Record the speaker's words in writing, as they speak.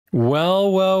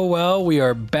Well, we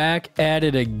are back at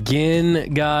it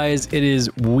again, guys. It is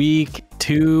week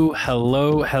 2.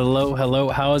 Hello.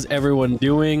 How is everyone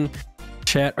doing?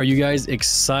 Chat, are you guys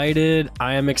excited?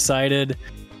 I am excited.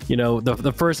 You know,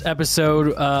 the first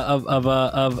episode of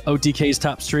OTK's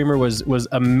Top Streamer was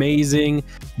amazing.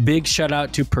 Big shout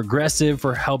out to Progressive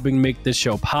for helping make this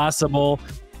show possible.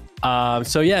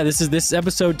 So yeah, this is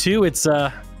episode 2. It's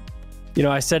you know,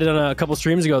 I said it on a couple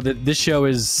streams ago that this show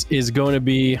is going to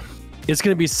be, it's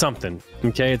going to be something.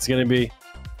 Okay, it's going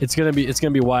to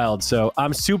be wild. So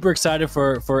I'm super excited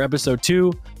for episode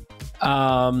 2.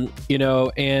 You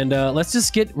know, and let's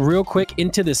just get real quick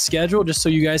into the schedule just so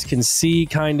you guys can see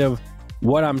kind of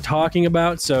what I'm talking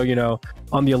about. So, you know,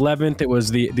 on the 11th, it was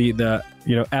the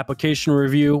you know, application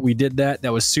review. We did that.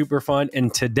 That was super fun.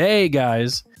 And today,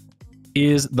 guys,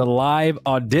 is the live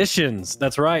auditions.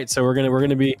 That's right. So we're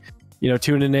gonna be, you know,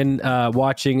 tuning in,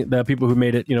 watching the people who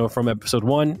made it, you know, from episode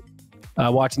 1,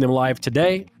 watching them live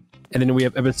today. And then we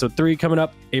have episode 3 coming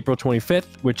up April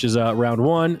 25th, which is round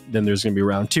 1. Then there's going to be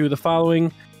round 2 the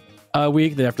following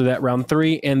week. Then after that, round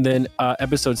 3. And then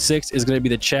episode 6 is going to be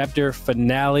the chapter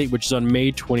finale, which is on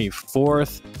May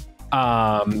 24th.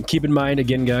 Keep in mind,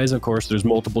 again, guys, of course, there's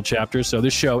multiple chapters. So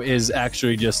this show is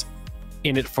actually just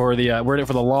in it for the, we're in it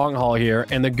for the long haul here.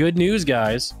 And the good news,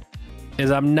 guys,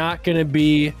 is I'm not going to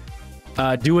be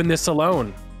doing this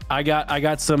alone. I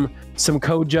got some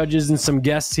co-judges and some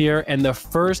guests here, and the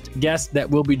first guest that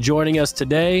will be joining us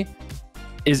today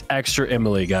is Extra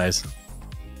Emily, guys.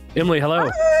 Emily, hello.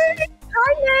 Hi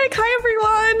Nick. Hi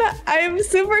everyone. I'm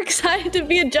super excited to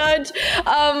be a judge.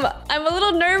 I'm a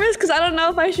little nervous because I don't know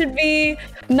if I should be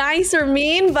nice or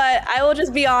mean, but I will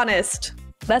just be honest.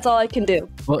 That's all I can do.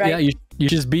 Well, right? Yeah, you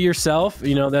just be yourself.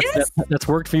 You know, that's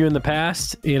worked for you in the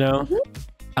past. You know.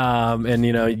 Mm-hmm. And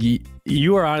you know,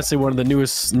 you are honestly one of the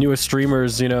newest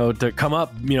streamers, you know, to come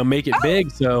up, you know, make it big.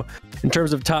 So in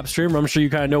terms of top streamer, I'm sure you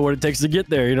kind of know what it takes to get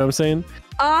there. You know what I'm saying?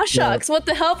 Aw, shucks. Yeah. With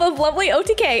the help of lovely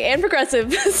OTK and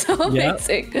Progressive. So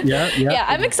amazing. Yeah.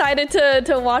 I'm excited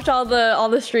to watch all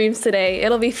the streams today.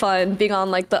 It'll be fun being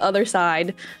on like the other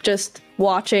side, just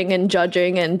watching and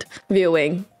judging and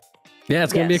viewing. Yeah,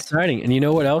 it's going to be exciting. And you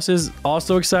know what else is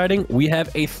also exciting? We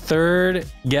have a third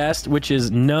guest, which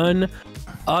is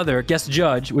guest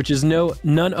judge, which is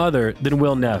none other than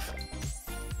Will Neff.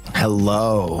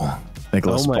 Hello,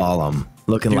 Nicholas Ballum,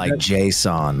 looking like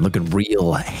Jason, looking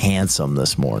real handsome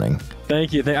this morning.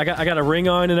 Thank you. I got a ring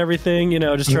on and everything, you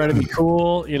know, just trying to be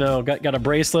cool, you know, got a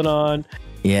bracelet on.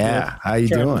 Yeah, how you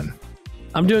doing?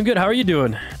 I'm doing good. How are you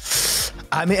doing?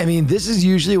 I mean, this is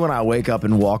usually when I wake up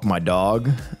and walk my dog,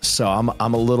 so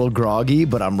I'm a little groggy,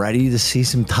 but I'm ready to see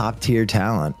some top tier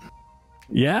talent.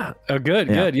 Yeah. Oh, good.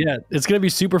 Yeah, it's gonna be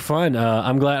super fun.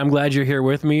 I'm glad you're here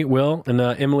with me, Will, and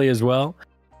Emily as well.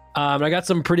 I got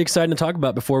something pretty exciting to talk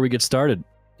about before we get started.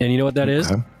 And you know what that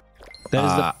is?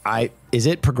 That is is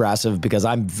it Progressive? Because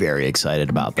I'm very excited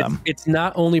about them. It's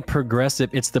not only Progressive;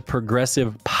 it's the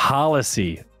Progressive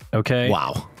policy. Okay.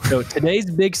 Wow. So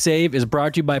today's big save is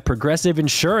brought to you by Progressive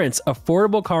Insurance,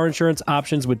 affordable car insurance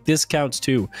options with discounts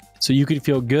too, so you can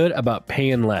feel good about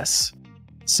paying less.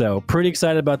 So pretty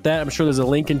excited about that. I'm sure there's a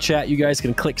link in chat. You guys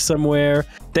can click somewhere.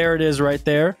 There it is right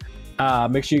there.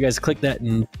 Make sure you guys click that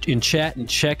in chat and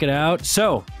check it out.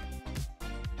 So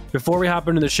before we hop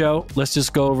into the show, let's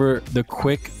just go over the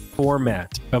quick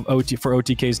format of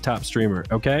OTK's Top Streamer,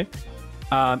 okay?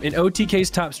 In OTK's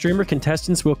Top Streamer,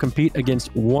 contestants will compete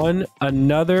against one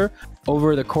another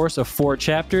over the course of 4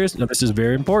 chapters. Now, this is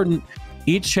very important.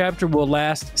 Each chapter will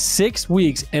last 6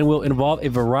 weeks and will involve a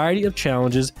variety of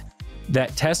challenges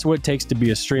that test what it takes to be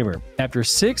a streamer. After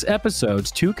 6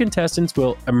 episodes, 2 contestants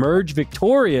will emerge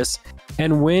victorious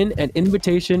and win an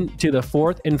invitation to the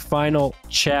 4th and final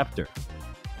chapter,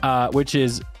 which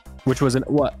was a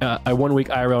 1-week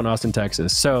IRL in Austin,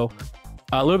 Texas. So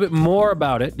a little bit more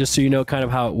about it, just so you know kind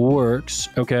of how it works,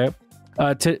 okay?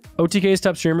 OTK's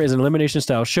Top Streamer is an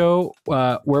elimination-style show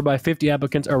whereby 50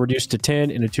 applicants are reduced to 10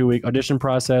 in a 2-week audition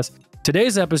process.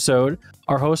 Today's episode,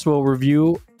 our host will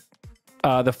review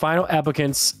the final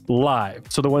applicants live,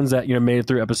 so the ones that made it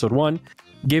through episode 1,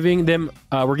 giving them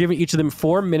we're giving each of them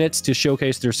 4 minutes to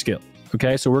showcase their skill.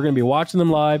 Okay, so we're going to be watching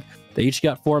them live. They each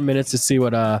got 4 minutes to see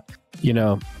what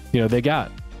they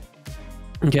got.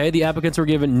 Okay, the applicants were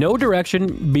given no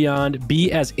direction beyond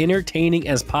be as entertaining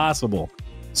as possible.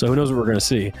 So who knows what we're going to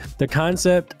see? The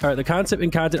concept and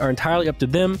content are entirely up to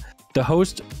them. The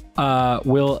host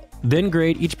will then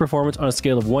grade each performance on a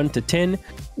scale of 1 to 10,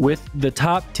 with the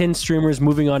top 10 streamers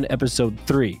moving on to episode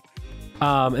 3.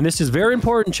 And this is very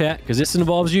important, chat, because this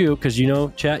involves you, because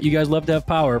chat, you guys love to have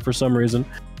power for some reason.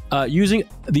 Using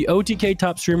the OTK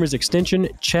Top Streamers extension,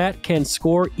 chat can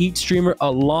score each streamer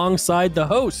alongside the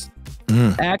host,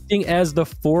 acting as the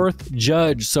fourth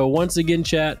judge. So once again,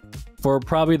 chat, for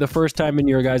probably the first time in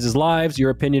your guys' lives, your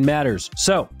opinion matters.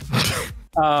 So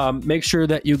make sure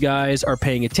that you guys are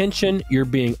paying attention, you're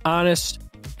being honest,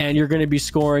 and you're going to be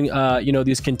scoring,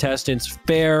 these contestants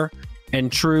fair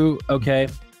and true. Okay.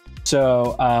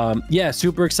 So yeah,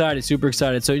 super excited.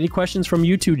 So any questions from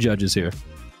you two judges here?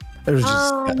 There's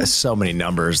just so many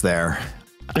numbers there.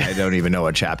 I don't even know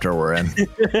what chapter we're in.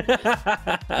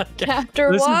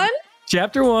 Chapter 1?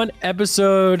 Chapter 1,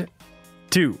 episode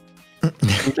 2.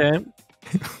 Okay.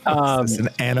 Is this an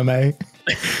anime?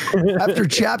 After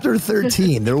chapter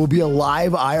 13, there will be a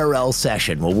live IRL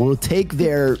session where we'll take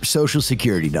their social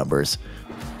security numbers.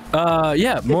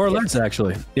 Yeah, more or less,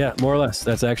 actually. Yeah, more or less.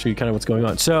 That's actually kind of what's going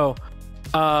on. So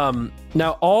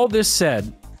now all this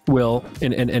said, Will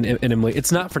and Emily,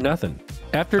 it's not for nothing.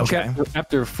 After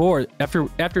chapter 4 is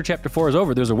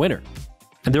over, there's a winner,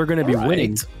 and they're going to be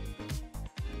winning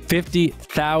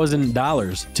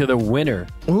 $50,000 to the winner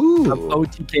of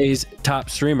OTK's top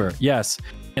streamer. Yes,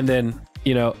 and then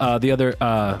the other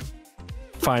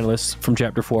finalists from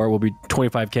chapter 4 will be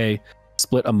 $25K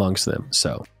split amongst them.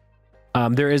 So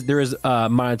there is a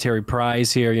monetary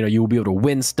prize here. You will be able to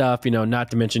win stuff.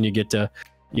 Not to mention you get to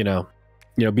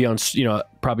be on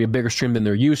probably a bigger stream than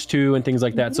they're used to and things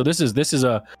like that. So this is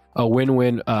a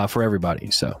win-win for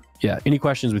everybody. So yeah, any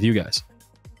questions with you guys?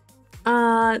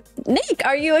 Nick,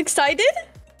 are you excited?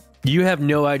 You have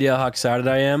no idea how excited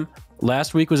I am.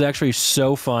 Last week was actually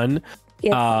so fun.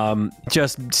 Yeah.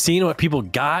 Just seeing what people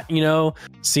got,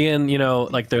 seeing,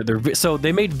 like so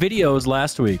they made videos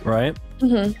last week, right?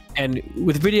 And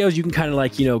with videos, you can kind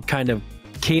of kind of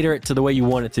cater it to the way you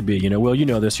want it to be. Will,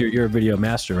 this, you're a video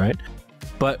master, right?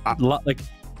 But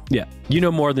yeah,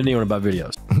 more than anyone about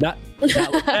videos. Not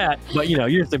like that, but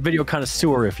you're just a video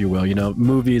connoisseur, if you will.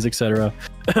 Movies, etc.,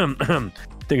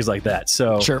 things like that.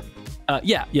 So sure.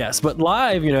 Yes, but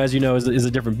live, as is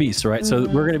a different beast, right? So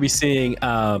we're going to be seeing,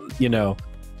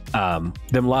 them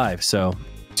live. So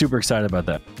super excited about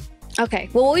that. Okay.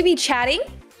 Well, will we be chatting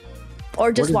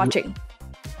or just watching?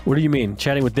 What do you mean?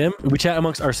 Chatting with them? We chat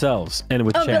amongst ourselves and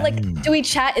with chat. But do we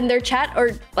chat in their chat,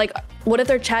 or what if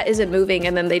their chat isn't moving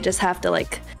and then they just have to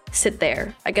sit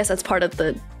there? I guess that's part of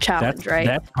the challenge, right?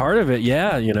 That's part of it,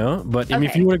 yeah. But I mean,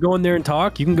 if you want to go in there and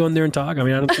talk, you can go in there and talk. I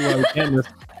mean, I don't see why we can't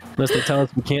unless they tell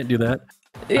us we can't do that.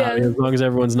 Yeah. As long as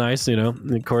everyone's nice,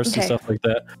 of course, and stuff like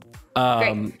that.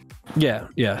 Great.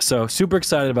 Yeah. So super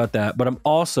excited about that. But I'm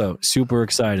also super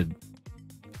excited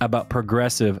about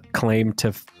Progressive Claim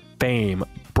to Fame,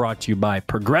 brought to you by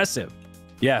Progressive.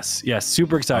 Yes,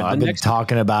 super excited. I've been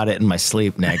talking about it in my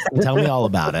sleep, Nick. Tell me all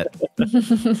about it.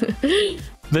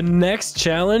 The next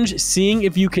challenge, seeing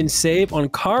if you can save on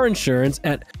car insurance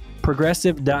at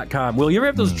progressive.com. Will you ever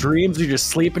have those dreams where you're just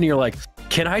sleeping and you're like,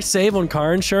 can I save on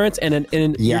car insurance? And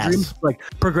in your dreams,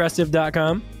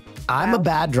 progressive.com? I'm a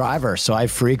bad driver, so I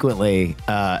frequently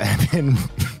am in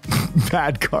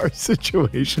bad car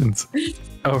situations.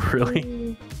 Oh,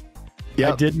 really?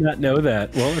 Yep. I did not know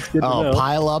that. Well, it's good to know.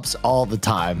 Pile-ups all the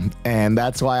time, and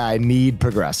that's why I need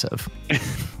Progressive.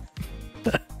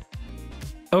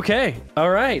 Okay, all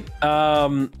right.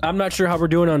 I'm not sure how we're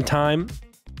doing on time.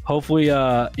 Hopefully,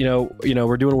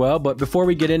 we're doing well. But before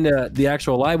we get into the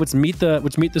actual live, let's meet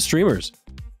the streamers.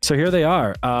 So here they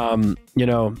are. I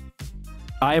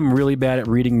am really bad at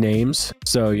reading names,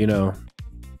 so You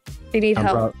need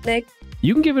help, Nick?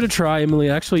 You can give it a try, Emily.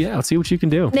 Actually, yeah, let's see what you can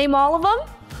do. Name all of them?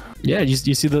 Yeah, you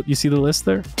see the list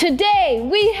there? Today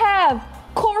we have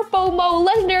Corpo Mo,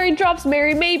 Legendary Drops,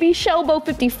 Mary Maybe, Shelbo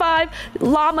 55,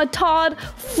 Llama Todd,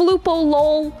 Flupo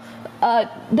Lol,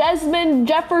 Desmond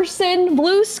Jefferson,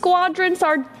 Blue Squadron,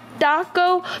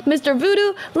 Sardaco, Mr.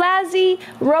 Voodoo, Lazzy,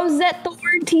 Rosette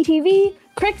Thorn, TTV,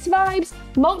 Crix Vibes,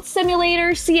 Moat Simulator,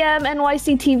 CM,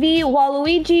 NYC TV,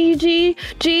 Waluigi G,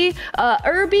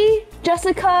 Irby,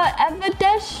 Jessica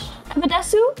Evides,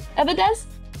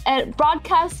 and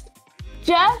Broadcast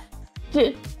Jeff,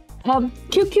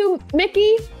 QQ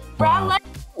Mickey, Brownlight,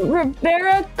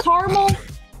 Rivera, Caramel.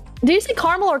 Did you say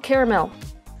caramel or caramel?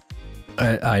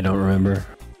 I don't remember.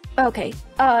 Okay.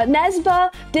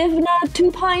 Nesba, Divna,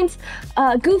 Two Pines,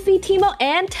 Goofy, Timo,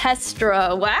 and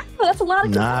Testra. Wow, that's a lot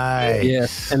of nice.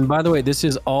 Yes. And by the way, this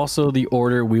is also the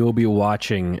order we will be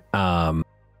watching the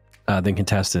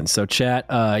contestants. So chat,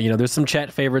 there's some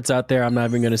chat favorites out there. I'm not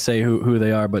even going to say who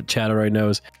they are, but chat already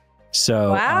knows.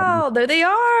 So wow, there they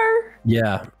are.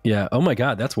 Yeah. Oh my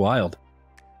God, that's wild.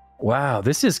 Wow,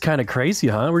 this is kind of crazy,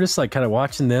 huh? We're just kind of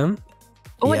watching them.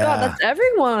 Oh my God, that's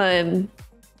everyone.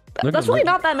 That's really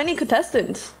not that many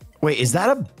contestants. Wait, is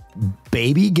that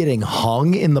baby getting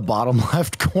hung in the bottom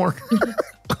left corner.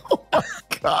 Oh my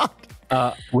God.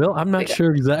 Will, I'm not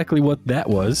sure exactly what that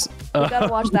was. We gotta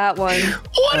watch that one.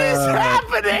 What is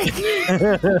happening?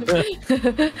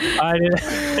 I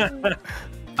didn't.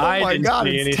 Oh my God,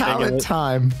 it's talent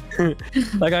time.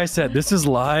 Like I said, this is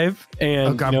live,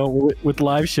 and you know, with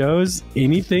live shows,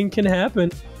 anything can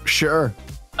happen. Sure.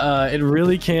 It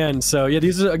really can. So yeah,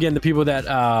 these are again the people that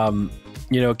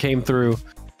you know, came through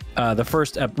the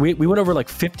first we went over like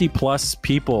 50 plus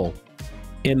people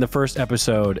in the first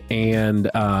episode, and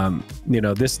you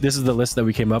know, this is the list that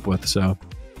we came up with. So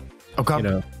you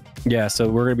know, yeah, so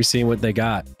we're gonna be seeing what they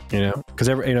got, you know, because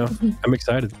you know, I'm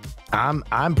excited.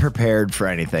 I'm prepared for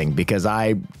anything because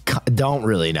I don't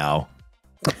really know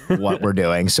what we're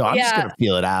doing, so I'm just gonna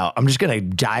feel it out. I'm just gonna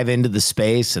dive into the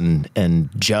space and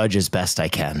judge as best I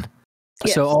can.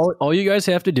 Yes. So all you guys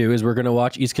have to do is we're gonna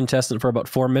watch each contestant for about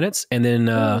 4 minutes, and then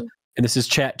and this is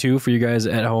chat too for you guys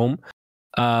at home.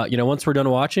 You know, once we're done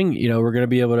watching, you know, we're gonna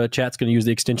be able to chat's gonna use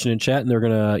the extension in chat, and they're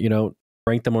gonna, you know,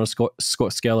 rank them on a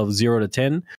scale of 0 to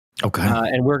 10. Okay.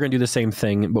 And we're gonna do the same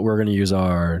thing, but we're gonna use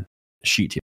our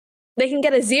sheet here. They can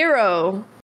get a 0.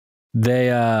 They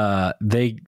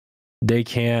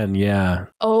can, yeah.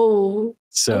 Oh.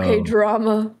 So okay,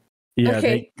 drama. Yeah.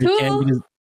 Okay, cool.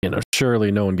 You know,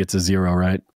 surely no one gets a 0,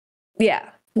 right? Yeah.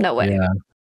 No way. Yeah.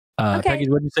 Okay. Peggy,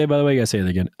 what did you say, by the way? You gotta say it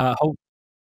again.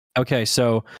 Okay,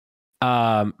 so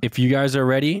if you guys are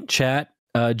ready, chat,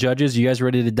 judges, you guys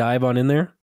ready to dive on in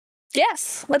there?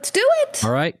 Yes, let's do it.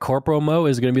 All right, Corporal Mo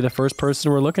is going to be the first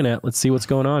person we're looking at. Let's see what's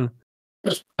going on.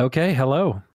 Okay,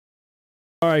 hello.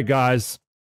 All right, guys.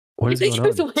 What is going on?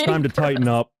 It's time to tighten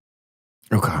up.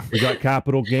 Okay. We got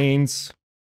capital gains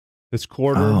this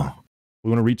quarter. We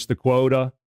want to reach the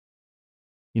quota.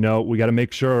 You know, we got to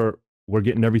make sure we're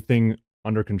getting everything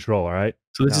under control. All right.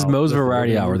 So this is Mo's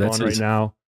Variety Hour. That's right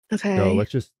now. Okay. So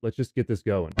let's just get this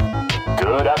going.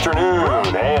 Good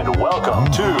afternoon and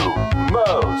welcome to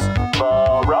Mo's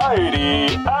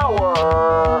Variety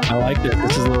Hour. I like this.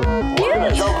 This is a little... We're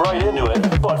gonna jump right into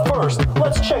it, but first,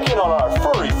 let's check in on our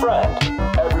furry friend.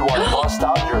 Everyone bust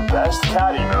out your best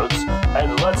cat emotes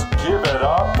and let's give it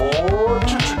up for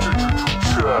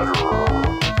Cheddar.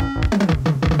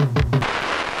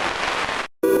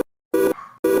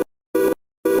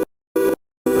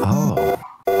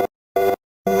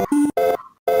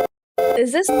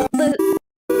 Is this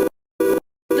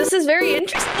This is very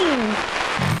interesting.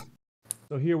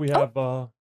 So here we have a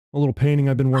little painting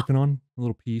I've been working on, a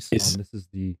little piece. Yes. This is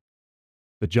the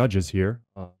judges here.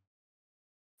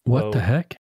 What the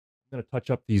heck? I'm gonna touch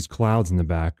up these clouds in the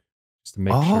back just to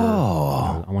make sure. You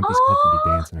know, I want these clouds to be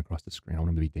dancing across the screen. I want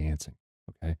them to be dancing.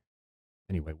 Okay.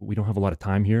 Anyway, we don't have a lot of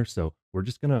time here, so we're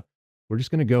just gonna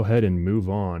go ahead and move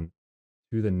on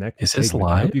to the next. Is this segment.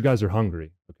 live? I hope you guys are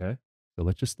hungry. Okay. So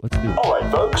let's do it. All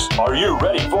right, folks, are you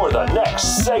ready for the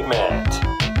next segment?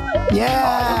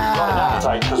 Yeah. Got an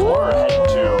appetite because we're heading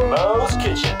to Mo's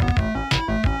Kitchen.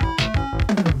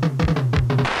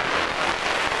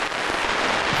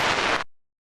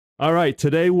 All right,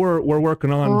 today we're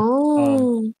working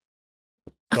on.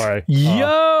 Sorry.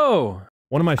 Yo.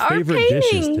 One of my favorite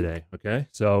dishes today. Okay,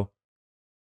 so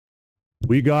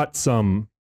we got some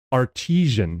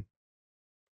artesian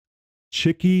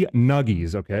chicky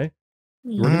nuggies. Okay.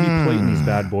 We're going to be plating these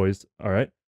bad boys, all right?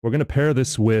 We're going to pair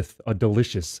this with a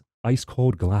delicious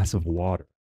ice-cold glass of water,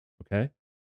 okay?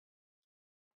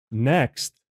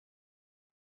 Next,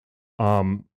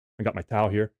 I got my towel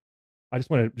here. I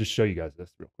just want to just show you guys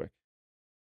this real quick.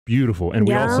 Beautiful. And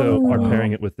we also are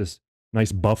pairing it with this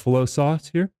nice buffalo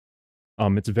sauce here.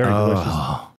 It's very delicious.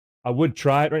 I would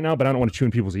try it right now, but I don't want to chew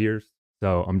in people's ears.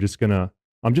 So I'm just going to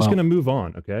move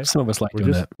on, okay? Some of us like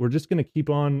doing that. We're just going to keep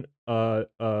on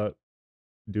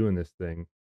doing this thing.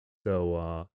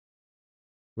 So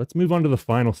let's move on to the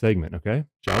final segment, okay?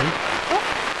 Shall we?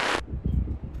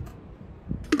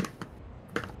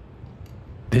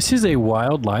 This is a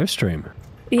wild live stream.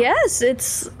 Yes,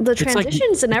 it's the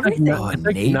transitions and everything.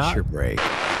 Nature break.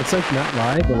 It's like not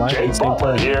live, but live at the same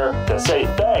time. Here to say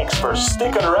thanks for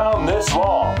sticking around this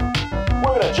long.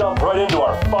 We're gonna jump right into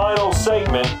our final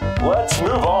segment. Let's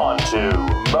move on to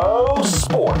Mo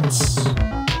Sports.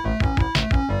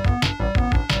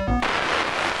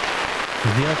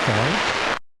 Is he outside?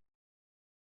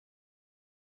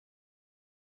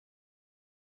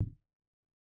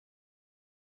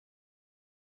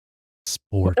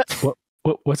 Sports.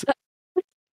 What's it?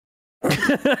 Did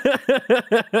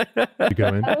it go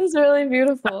in? That was really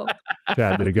beautiful.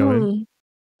 Chad, did it go in?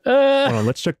 Hold on,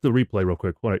 let's check the replay real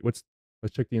quick. Let's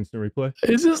check the instant replay.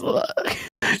 Is this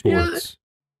Sports?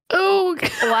 Oh,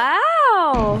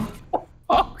 wow.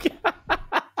 oh God.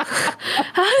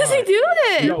 How does he do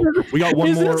this? We got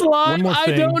one more. One more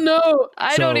thing. I don't know.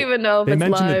 I don't even know if they it's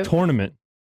mentioned live. a tournament,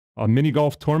 a mini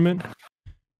golf tournament.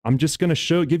 I'm just gonna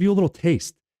give you a little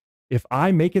taste. If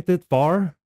I make it that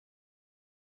far,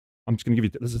 I'm just gonna give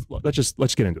you.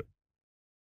 Let's get into it.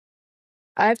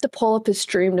 I have to pull up his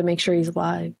stream to make sure he's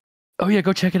live. Oh yeah,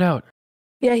 go check it out.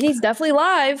 Yeah, he's definitely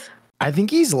live. I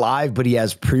think he's live, but he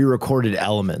has pre-recorded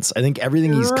elements. I think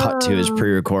everything he's cut to is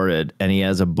pre-recorded, and he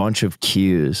has a bunch of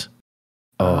cues.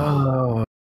 Oh.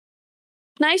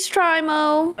 Nice try,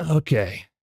 Mo. Okay.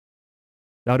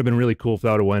 That would have been really cool if that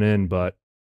would have went in, but...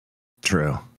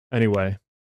 True. Anyway,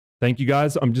 thank you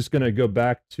guys. I'm just going to go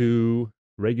back to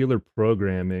regular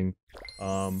programming.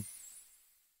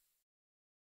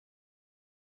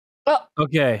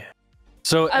 Okay.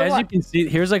 So as you can see,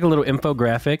 here's like a little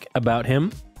infographic about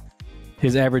him.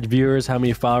 His average viewers, how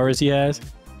many followers he has.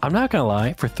 I'm not going to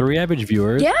lie, for 3 average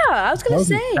viewers. Yeah, I was going to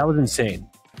say. That was insane.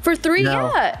 For 3,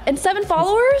 yeah. And 7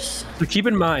 followers? So keep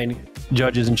in mind,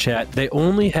 judges in chat, they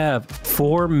only have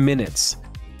 4 minutes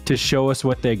to show us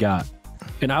what they got.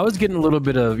 And I was getting a little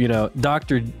bit of, you know,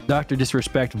 Dr.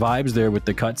 Disrespect vibes there with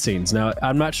the cutscenes. Now,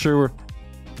 I'm not sure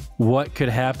what could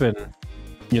happen,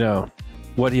 you know,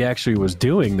 what he actually was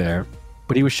doing there,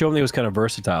 but he was showing that he was kind of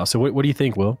versatile. So what do you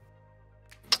think, Will?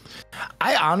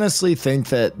 I honestly think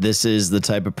that this is the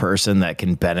type of person that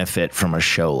can benefit from a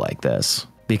show like this,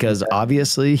 because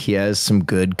obviously he has some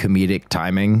good comedic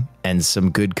timing and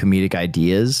some good comedic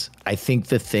ideas. I think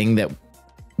the thing that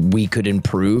we could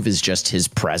improve is just his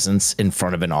presence in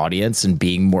front of an audience and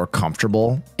being more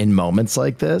comfortable in moments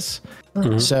like this.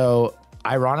 Mm-hmm. So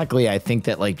ironically, I think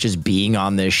that like just being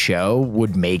on this show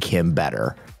would make him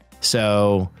better.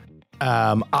 So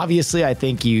obviously, I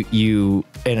think you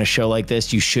in a show like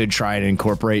this, you should try and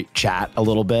incorporate chat a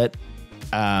little bit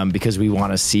because we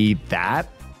want to see that.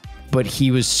 But he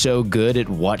was so good at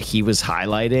what he was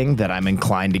highlighting that I'm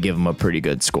inclined to give him a pretty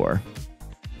good score.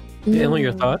 Emily,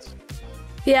 your thoughts?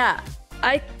 Yeah,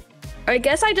 I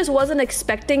guess I just wasn't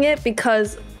expecting it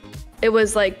because it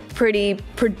was like pretty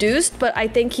produced, but I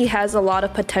think he has a lot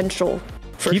of potential.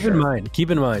 Keep in mind,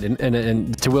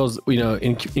 and to Will's, you know,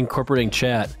 incorporating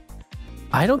chat.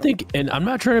 I don't think, and I'm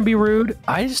not trying to be rude,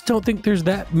 I just don't think there's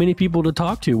that many people to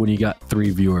talk to when you got 3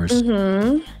 viewers.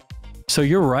 Mm-hmm. So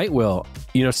you're right, Will.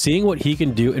 You know, seeing what he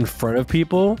can do in front of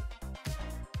people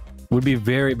would be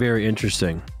very, very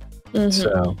interesting. Mm-hmm.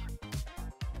 So,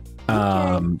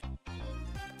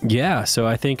 yeah. So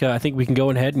I think we can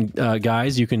go ahead and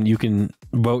guys, you can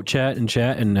vote chat,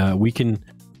 and we can.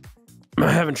 I'm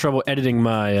having trouble editing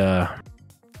my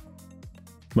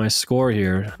my score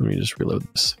here. Let me just reload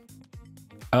this.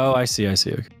 Oh, I see.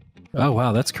 Okay. Oh,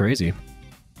 wow, that's crazy.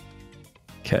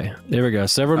 Okay, there we go.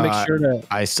 So everyone make sure to...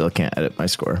 I still can't edit my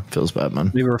score. Feels bad,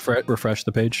 man. Maybe refresh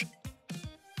the page.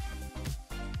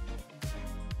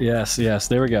 Yes,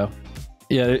 there we go.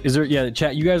 Yeah, is there... Yeah,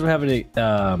 chat, you guys will have you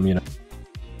know,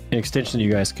 an extension you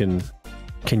guys can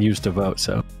use to vote,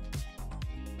 so...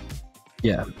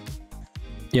 Yeah.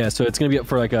 Yeah, so it's going to be up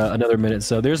for like another minute.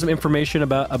 So there's some information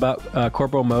about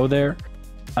Corporal Mo there.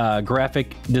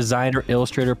 Graphic designer,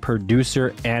 illustrator, producer,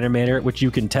 animator, which you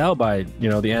can tell by, you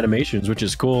know, the animations, which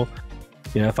is cool.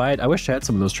 You know, I wish I had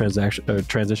some of those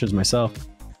transitions myself.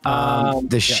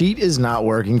 The sheet is not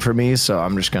working for me, so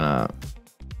I'm just gonna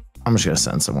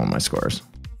send someone my scores.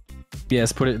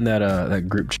 Yes, put it in that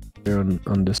group chat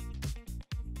on this.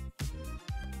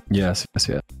 Yes.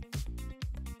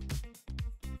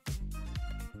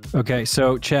 Okay,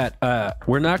 so chat,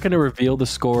 we're not going to reveal the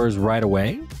scores right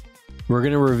away. We're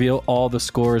going to reveal all the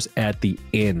scores at the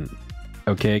end.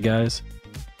 Okay, guys?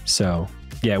 So,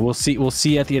 yeah, we'll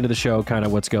see at the end of the show kind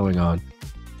of what's going on.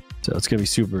 So it's going to be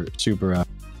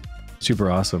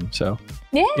super awesome. So,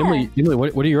 yeah. Emily,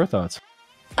 what are your thoughts?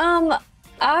 I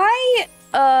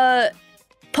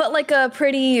put like a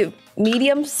pretty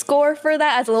medium score for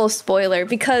that as a little spoiler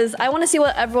because I want to see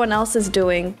what everyone else is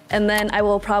doing, and then I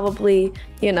will probably,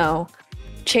 you know,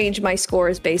 change my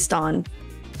scores based on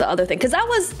the other thing, because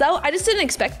I just didn't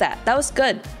expect that. That was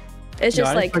good. It's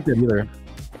just like,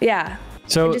 yeah.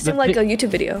 So it just seemed like a YouTube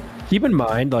video. Keep in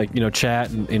mind, like, you know,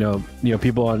 chat and you know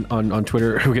people on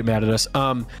Twitter who get mad at us.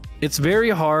 It's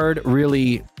very hard,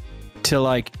 really, to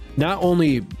like not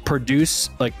only produce,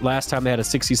 like last time they had a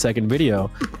 60-second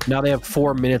video, now they have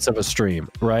 4 minutes of a stream,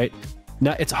 right?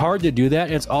 Now it's hard to do that,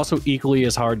 and it's also equally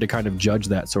as hard to kind of judge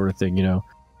that sort of thing, you know.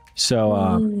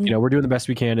 So, you know, we're doing the best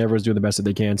we can. Everyone's doing the best that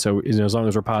they can. So, you know, as long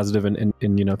as we're positive and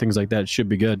you know, things like that, it should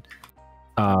be good.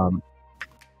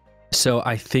 So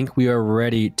I think we are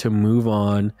ready to move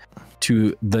on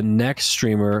to the next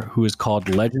streamer who is called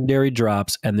Legendary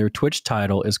Drops, and their Twitch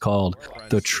title is called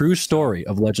The True Story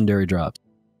of Legendary Drops.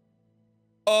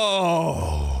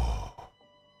 Oh.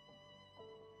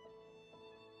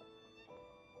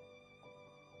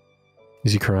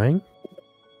 Is he crying?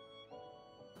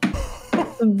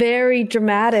 Very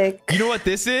dramatic. You know what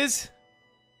this is?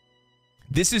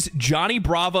 This is Johnny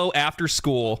Bravo after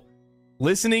school,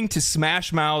 listening to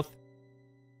Smash Mouth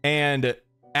and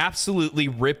absolutely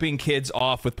ripping kids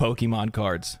off with Pokemon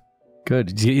cards.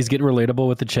 Good. He's getting relatable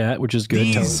with the chat, which is good.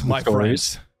 These, my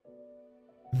friends.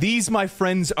 These, my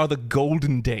friends, are the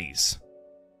golden days.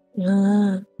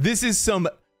 This is some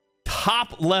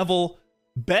top level,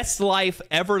 best life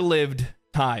ever lived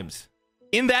times.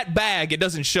 In that bag, it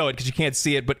doesn't show it because you can't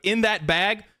see it, but in that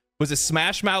bag was a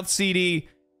Smash Mouth CD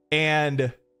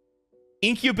and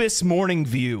Incubus Morning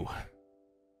View.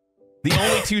 The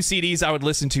only 2 CDs I would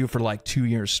listen to for like 2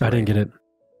 years straight. I didn't get it.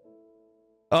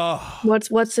 Oh.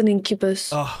 What's an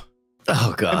Incubus? Oh.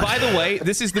 Oh, God. And by the way,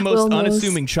 this is the most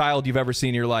unassuming child you've ever seen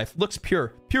in your life. Looks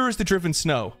pure. Pure as the driven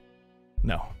snow.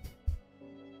 No.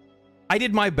 I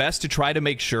did my best to try to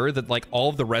make sure that like all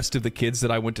of the rest of the kids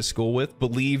that I went to school with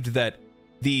believed that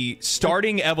the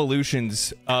starting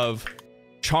evolutions of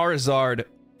Charizard,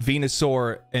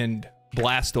 Venusaur, and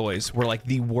Blastoise were like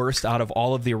the worst out of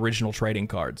all of the original trading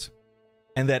cards.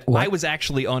 And that I was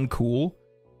actually uncool,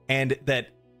 and that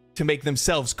to make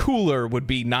themselves cooler would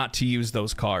be not to use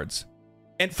those cards.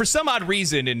 And for some odd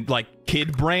reason in like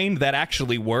kid brain, that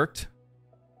actually worked.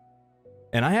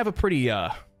 And I have a pretty,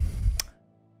 not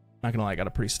gonna lie, I got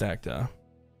a pretty stacked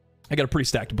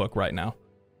book right now.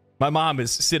 My mom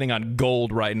is sitting on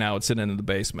gold right now. It's sitting in the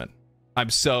basement. I'm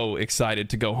so excited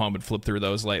to go home and flip through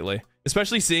those lately.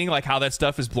 Especially seeing like how that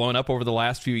stuff has blown up over the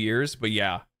last few years. But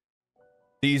yeah,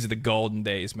 these are the golden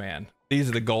days, man. These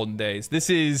are the golden days.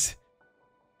 This is,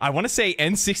 I want to say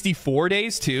N64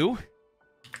 days too.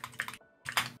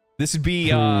 This would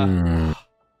be, what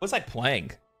was I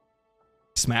playing?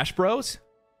 Smash Bros?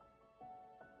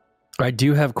 I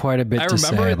do have quite a bit to say about this.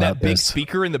 I remember that big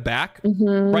speaker in the back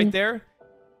right there.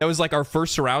 That was like our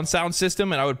first surround sound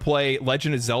system, and I would play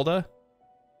Legend of Zelda,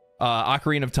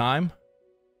 Ocarina of Time.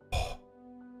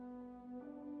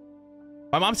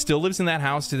 My mom still lives in that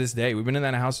house to this day. We've been in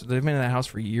that house. They've been in that house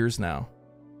for years now.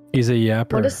 He's a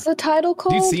yapper. What is the title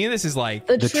called? Dude, seeing this is like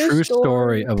the true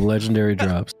story of Legendary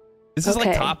Drops. This is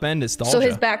like top end nostalgia. So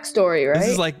his backstory, right? This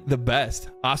is like the best.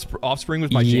 Offspring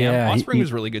was my jam. Offspring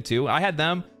was really good too. I had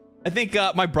them. I think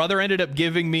my brother ended up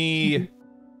giving me.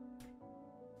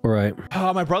 Right.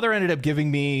 My brother ended up giving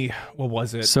me, what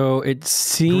was it? So it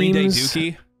seems Green Day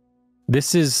Dookie.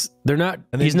 This is, they're not,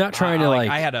 he's not trying to like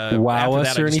I had a, wow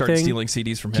us or anything. Started stealing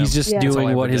CDs from him. He's just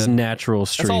doing what his natural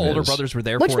stream is. That's all older brothers were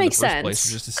there for. Which makes makes sense.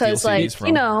 sense. Because like,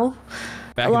 you know,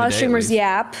 a lot of streamers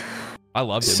yap. I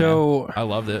loved it, so, man. I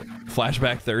loved it.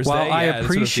 Flashback Thursday. While I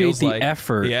appreciate the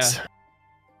effort. Yeah.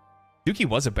 Dookie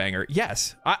was a banger.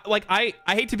 Yes. I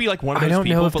hate to be like one of those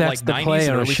people, but like 90s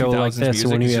and early 2000s music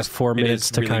when you have 4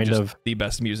 minutes to kind of the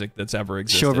best music that's ever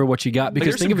existed. Show over what you got,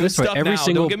 because think of it this way, every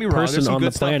single person on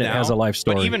the planet has a life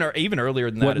story. But even earlier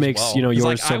than that, what makes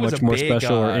yours so much more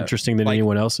special or interesting than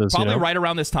anyone else's? Probably right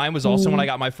around this time was also when I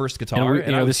got my first guitar.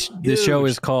 And this show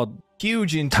is called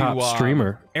huge into Top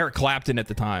Streamer. Eric Clapton at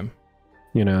the time.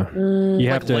 You know, you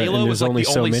have to. Layla was like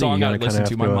the only song I would listen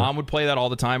to. My to mom would play that all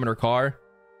the time in her car.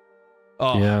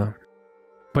 Oh yeah,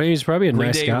 but he's probably a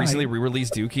nice guy. guy. Recently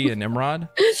re-released Dookie and Nimrod.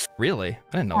 Really,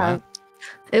 I didn't know that.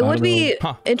 It would be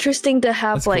interesting to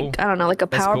have like I don't know, like a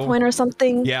PowerPoint or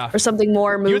something. Yeah, or something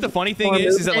more. You know what the funny thing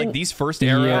is that like these first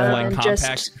era of like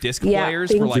compact disc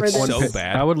players were like so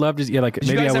bad. I would love to. Yeah, like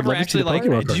maybe I would love to see the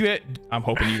Pokemon. I'm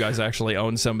hoping you guys actually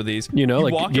own some of these. You know,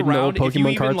 like getting the old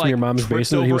Pokemon cards from your mom's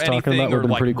basement that he was talking about would have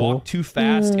been pretty cool. Walk too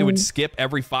fast, it would skip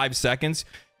every 5 seconds.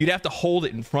 You'd have to hold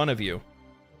it in front of you,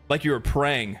 like you were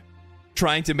praying,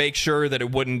 trying to make sure that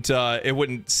it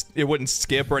wouldn't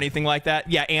skip or anything like that.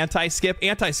 Yeah,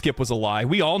 anti-skip was a lie.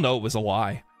 We all know it was a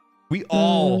lie. We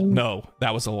all know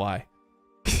that was a lie.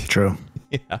 True.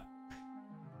 Yeah.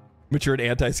 Matured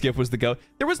anti-skip was the go.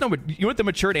 There was no, you know what the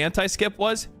matured anti-skip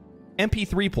was?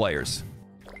 MP3 players.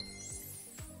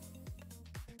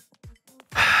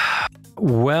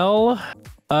 Well,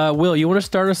 Will, you want to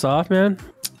start us off, man?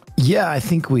 Yeah, I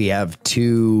think we have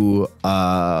two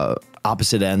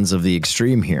opposite ends of the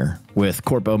extreme here, with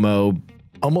Corpomo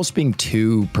almost being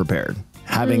too prepared,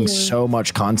 having so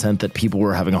much content that people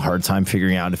were having a hard time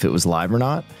figuring out if it was live or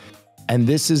not. And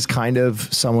this is kind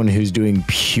of someone who's doing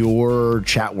pure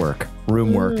chat work,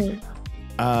 room work.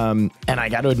 And I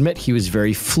got to admit, he was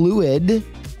very fluid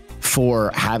for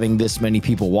having this many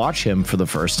people watch him for the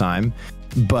first time.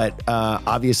 But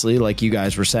obviously, like you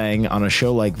guys were saying, on a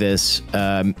show like this,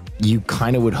 you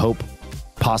kind of would hope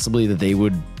possibly that they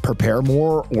would prepare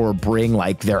more or bring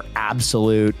like their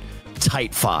absolute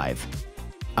tight 5.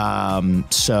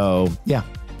 So yeah.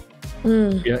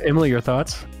 Yeah, Emily, your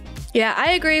thoughts? Yeah,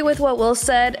 I agree with what Will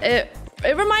said. It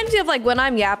reminds me of like when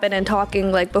I'm yapping and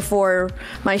talking like before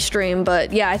my stream,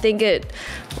 but yeah, I think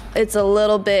it's a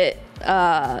little bit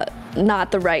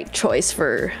not the right choice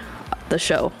for the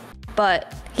show.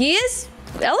 But he is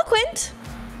eloquent.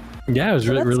 Yeah, it was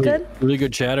So really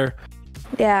good chatter.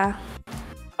 Yeah.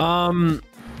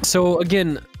 So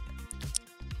again,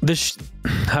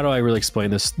 how do I really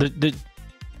explain this?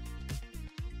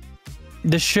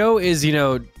 The show is,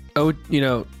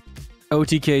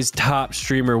 OTK's top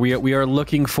streamer. We are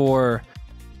looking for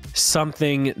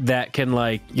something that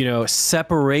can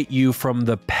separate you from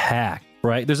the pack,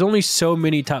 right? There's only so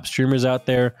many top streamers out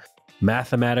there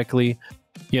mathematically,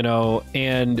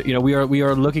 and we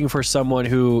are looking for someone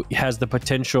who has the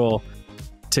potential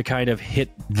to kind of hit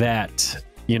that,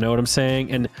 you know what I'm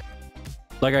saying? And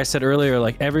like I said earlier,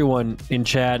 like everyone in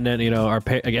chat and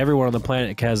everyone on the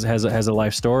planet has a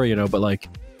life story, but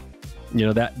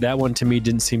that one to me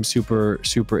didn't seem super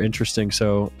interesting.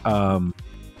 So I'm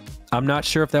not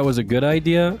sure if that was a good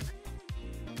idea.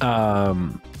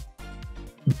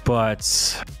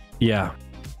 But yeah,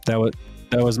 that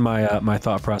was my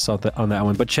thought process on that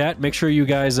one. But chat, make sure you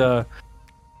guys vote.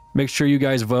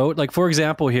 Like, for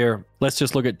example, here, let's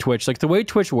just look at Twitch. Like, the way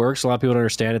Twitch works, a lot of people don't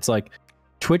understand. It's like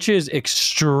Twitch is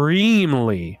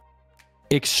extremely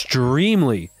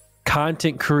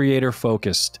content creator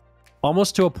focused,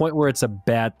 almost to a point where it's a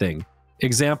bad thing.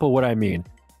 Example, what I mean.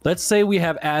 Let's say we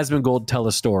have Asmongold tell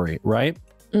a story, right?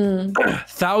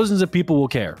 Thousands of people will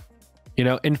care.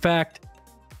 In fact,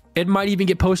 it might even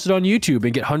get posted on YouTube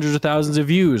and get hundreds of thousands of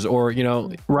views, or,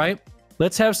 right?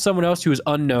 Let's have someone else who is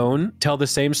unknown tell the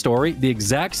same story the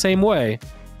exact same way.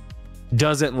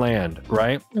 Doesn't land,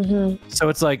 right? So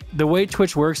it's like the way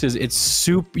Twitch works is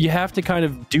you have to kind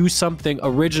of do something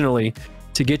originally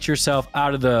to get yourself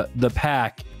out of the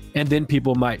pack, and then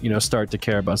people might start to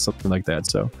care about something like that.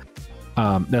 So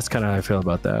that's kind of how I feel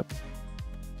about that.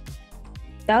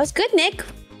 That was good, Nick.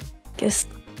 Guess.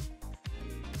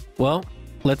 Well,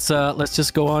 let's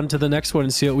just go on to the next one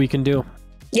and see what we can do.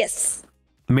 Yes.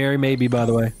 Mary Maybe, by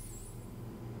the way.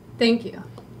 Thank you.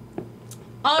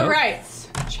 All right,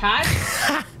 chat.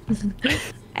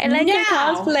 I like your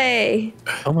cosplay.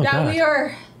 Oh my god. We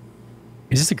are.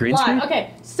 Is this a green screen?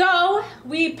 Okay, so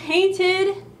we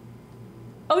painted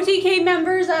OTK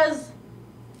members as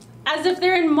if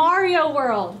they're in Mario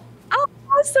World. Oh,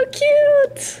 so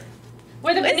cute.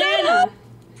 With a banana.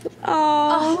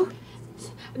 Oh.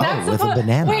 That's with a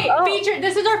banana. Wait,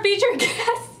 this is our featured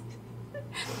guest.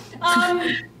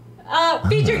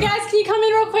 Featured guest, can you come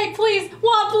in real quick, please?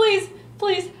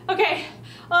 Please. Okay.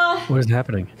 What is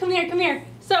happening? Come here.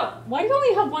 So, why do you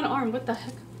only have one arm? What the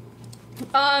heck?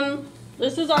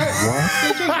 This is our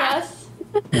featured guest.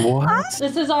 What?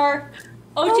 This is our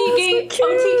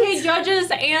OTK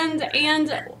judges and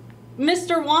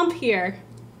Mr. Womp here.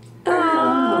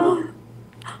 Oh.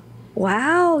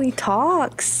 Wow, he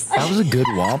talks. That was a good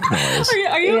womp noise.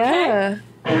 Are you okay?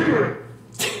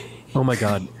 Oh my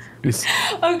god.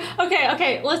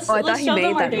 Okay. Let's show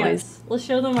them our dance. Let's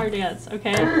show them our dance.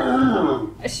 Okay.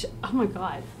 Oh my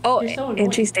god. Oh, you're so annoying.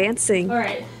 and she's dancing. All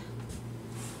right.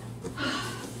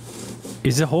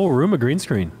 Is the whole room a green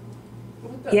screen?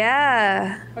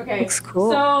 Yeah. Okay. Looks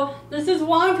cool. So this is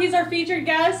Womp. He's our featured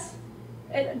guest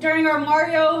during our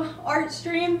Mario art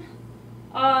stream.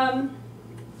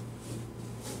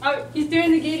 He's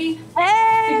doing the giddy.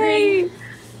 Hey!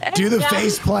 Do the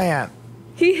face plant.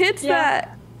 He hits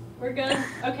that. We're good.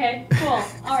 Okay, cool.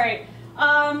 All right.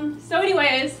 So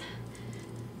anyways,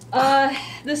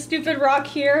 this stupid rock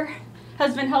here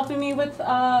has been helping me with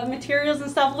materials and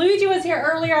stuff. Luigi was here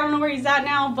earlier. I don't know where he's at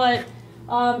now, but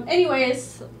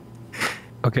anyways.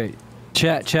 Okay.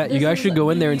 Chat, you guys should go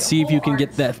in there and see if you can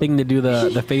get that thing to do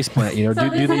the face plant, do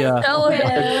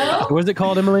the what is it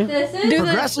called, Emily?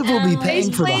 Progressive will be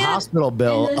paying for the hospital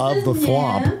bill of the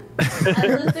Thwomp. As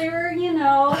if they were, in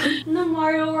the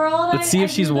Mario World. Let's see if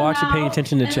she's paying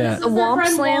attention to chat. The Womp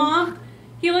Slam.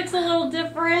 He looks a little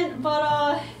different,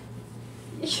 but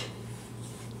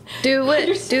do it.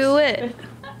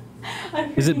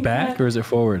 Is it back or is it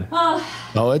forward?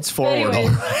 Oh, it's forward,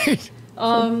 anyways,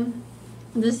 all right.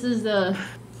 This is the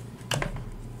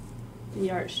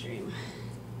art stream.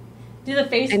 Do the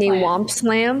face Any plant. Womp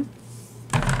Slam?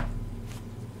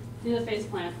 Do the face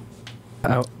plant.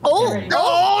 Oh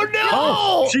Oh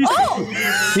no!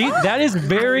 See, that is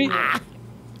very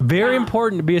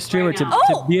important to be a streamer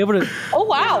to be able to. Oh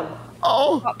Ow!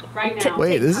 Oh, Right now.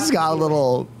 wait, this has got a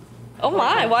little. Oh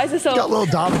my! Why is this so? Got a little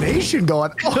domination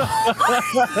going.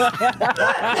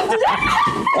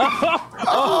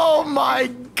 Oh my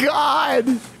God!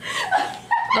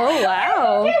 Oh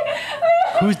wow!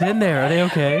 Who's in there? Are they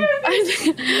okay?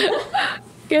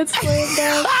 Get slammed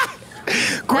down.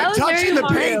 Quit touching the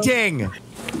painting.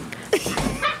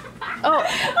 Oh,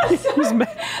 Who's mad?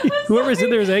 Whoever's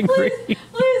in there is angry.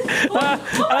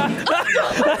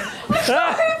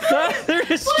 They're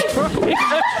destroying.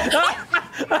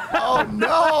 Oh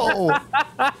no!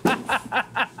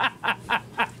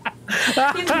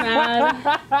 He's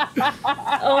mad.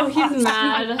 Oh, he's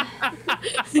mad.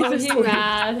 Oh, he's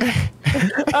mad.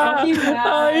 Oh, he's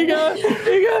mad.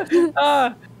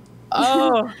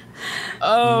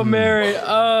 Oh, Mary.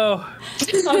 Oh.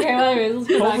 Okay, anyways, let's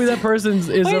go Hopefully back. that person is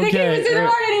Wait, okay. they can't even see the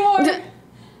heart anymore.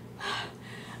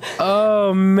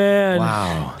 Oh man.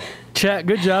 Wow. Chat,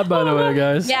 good job by the way,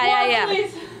 guys. yeah.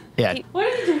 Please. Yeah. What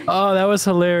did you do? Oh, that was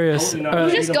hilarious. You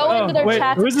just go into their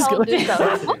chat who to is this tell them guy? to do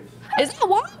stuff. Is that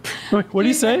Womp? Wait, what do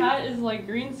you Your say? hat is like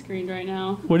green screened right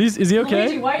now. Is he okay?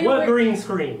 Luigi, why are you What wearing- green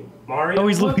screen? Mario? Oh,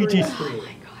 he's what Luigi. green screen?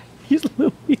 He's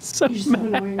so You're so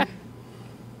mad. annoying.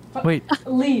 Wait,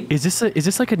 Leave. is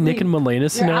this like a Nick and Milena You're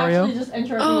scenario? actually just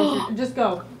interrupting. Just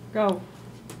go. Go.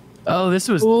 Oh, this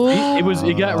was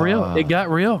it got real. It got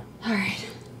real. All right.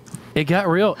 It got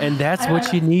real, and that's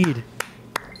what you need.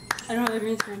 I don't have the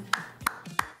green screen.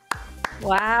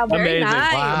 Wow, very Amazing.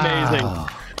 nice. Amazing.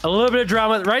 A little bit of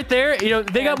drama right there. You know,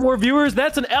 they got more viewers.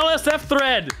 That's an LSF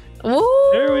thread. Woo!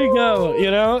 There we go.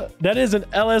 You know, that is an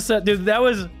LSF. Dude, that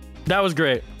was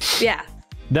great. Yeah.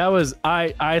 That was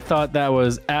I thought that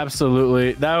was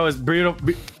absolutely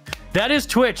beautiful. That is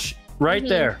Twitch right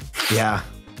there. Yeah.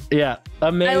 Yeah.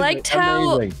 Amazing. I liked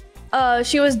how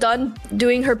she was done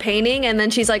doing her painting and then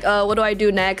she's like, what do I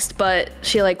do next? But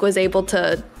she like was able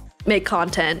to make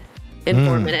content in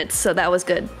 4 minutes. So that was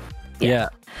good. Yeah.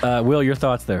 Will, your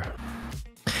thoughts there?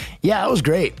 Yeah, it was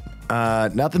great.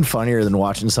 Nothing funnier than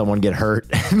watching someone get hurt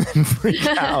and then freak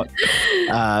out.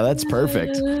 That's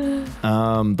perfect.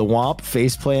 The Womp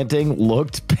face planting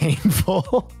looked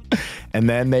painful, and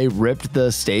then they ripped the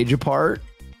stage apart.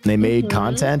 And they made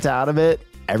content out of it.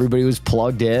 Everybody was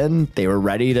plugged in. They were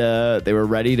ready to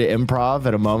improv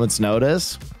at a moment's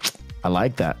notice. I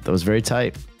like that. That was very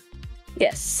tight.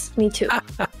 Yes, me too.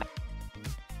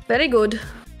 Very good.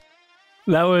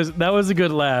 That was a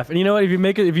good laugh. And you know what? If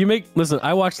you make listen,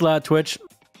 I watched a lot of Twitch.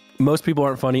 Most people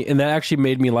aren't funny, and that actually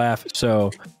made me laugh.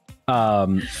 So,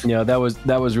 you know, that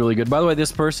was really good. By the way,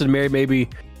 this person, Mary, maybe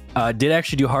did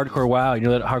actually do Hardcore WoW. You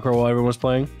know that Hardcore WoW everyone was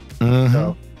playing.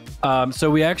 So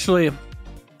we actually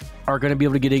are going to be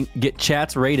able to get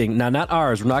chat's rating. Now, not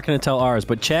ours. We're not going to tell ours,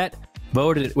 but chat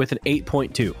voted it with an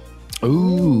 8.2.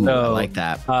 Ooh, So, I like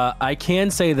that. I can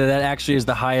say that actually is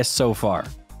the highest so far.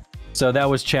 So that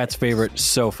was chat's favorite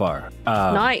so far.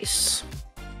 Nice.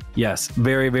 Yes,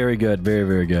 very, very good. Very,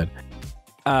 very good.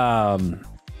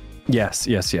 Yes.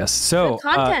 So, Good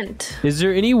content. is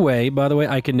there any way, by the way,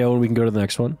 I can know when we can go to the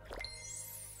next one?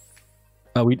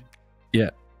 Yeah.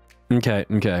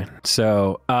 Okay.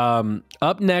 So,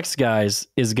 up next, guys,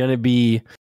 is going to be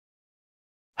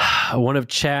one of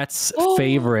chat's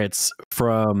favorites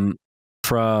from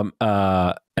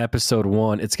episode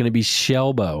 1. It's going to be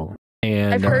Shelbo.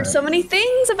 And I've heard so many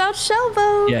things about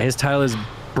Shelbo. yeah, his title is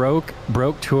Broke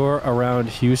Tour Around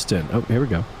Houston. Oh, here we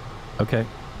go. Okay.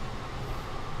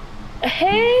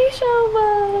 Hey,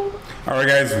 Shelbo. All right,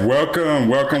 guys, welcome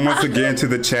once again to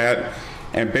the chat,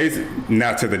 and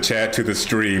not to the chat, to the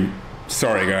stream.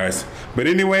 Sorry, guys. But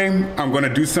anyway, I'm going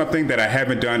to do something that I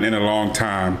haven't done in a long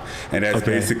time, and that's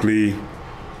basically,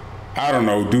 I don't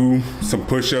know, do some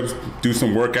push-ups, do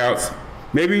some workouts.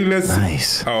 Maybe let's...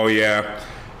 Nice. Oh, yeah.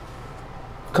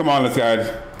 Come on, let's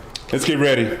get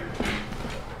ready.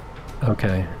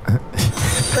 Okay.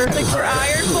 Perfect for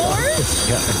Iron Force.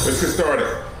 Let's get started.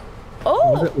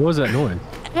 Oh. What was that noise?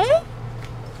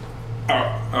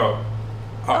 Oh,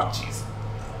 jeez.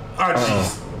 Oh,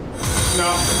 jeez.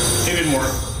 No, it didn't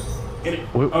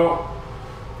work.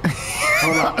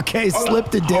 Hold on. Okay,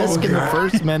 slipped a disc in the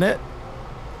first minute.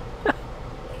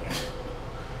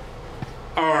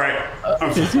 All right.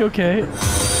 Is he okay?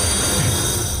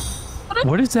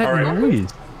 What is that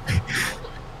noise?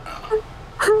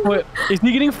 What, is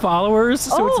he getting followers?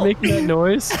 So it's making that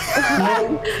noise? Is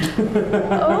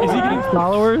he getting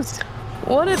followers?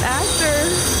 What an actor.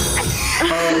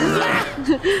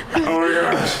 Oh my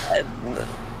gosh.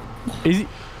 Is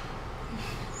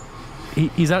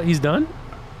he's out? He's done?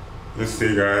 Let's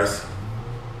see, guys.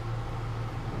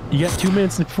 You got 2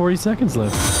 minutes and 40 seconds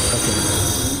left.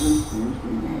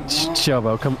 Okay.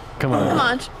 Shobo, come on. Come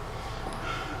on.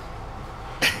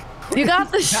 You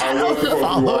got the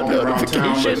follow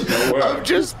notification of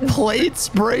just plates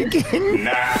breaking.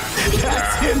 Nah.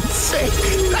 That's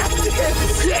insane. That's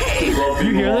insane.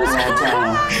 You hear this?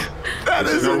 That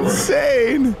is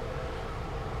insane.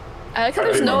 I like how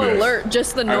there's no alert,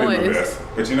 just the noise.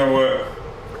 But you know what?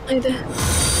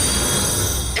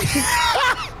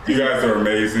 You guys are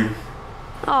amazing.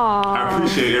 Aww. I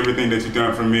appreciate everything that you've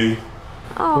done for me.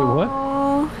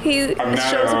 Aww. He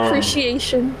shows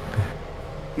appreciation.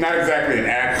 Not exactly an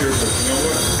actor, but you know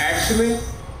what? Actually,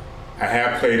 I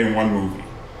have played in one movie.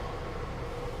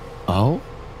 Oh?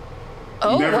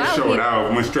 Oh, Never wow. showed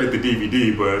out. Went straight to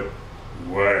DVD, but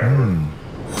whatever.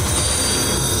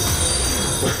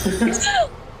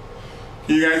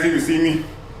 Can you guys even see me?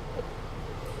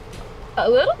 A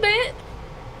little bit.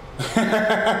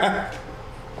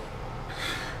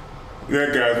 Yeah,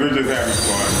 guys, we're just having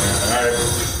fun, man. All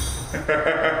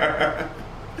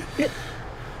right?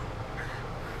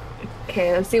 Okay,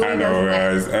 let's see what I he know,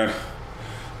 does guys.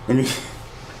 Let me.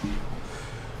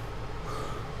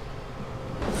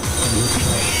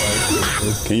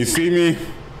 Can you see me?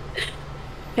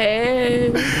 Hey.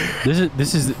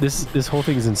 This whole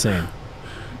thing is insane.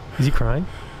 Is he crying?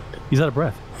 He's out of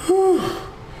breath.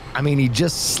 I mean, he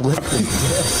just slipped his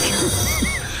disc.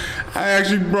 I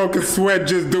actually broke a sweat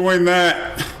just doing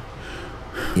that.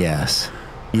 Yes.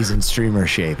 He's in streamer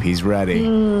shape. He's ready.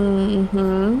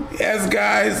 Mm-hmm. Yes,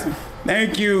 guys.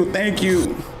 Thank you. Thank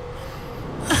you.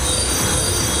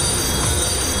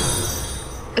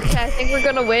 Okay, I think we're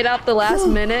gonna wait out the last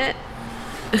minute.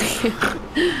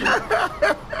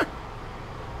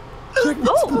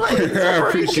 Oh, I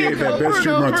appreciate that. Best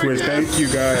streamer on Twitch. Thank you,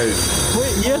 guys.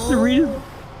 Wait, he has to read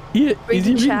it. Is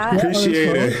he chat?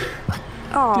 Appreciate it.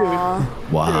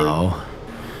 Aww. Wow.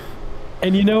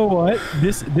 And you know what?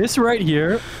 This right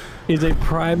here is a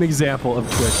prime example of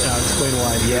Twitch. I'll explain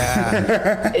why.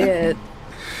 Yeah. It.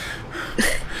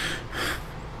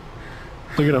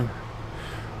 Look at him.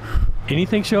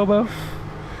 Anything, Shobo?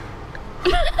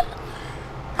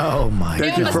 Oh my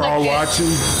Thank you for all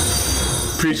watching.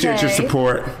 Appreciate your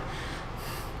support.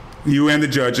 You and the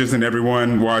judges and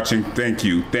everyone watching, thank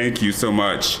you. Thank you so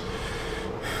much.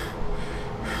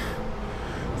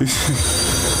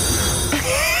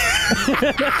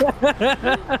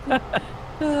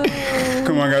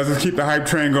 Come on, guys, let's keep the hype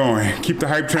train going. Keep the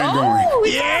hype train going.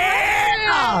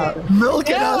 Yeah!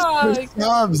 Milking us for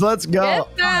subs. Let's go.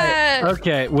 Get that.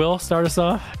 Okay, Will, start us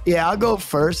off. Yeah, I'll go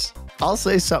first. I'll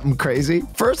say something crazy.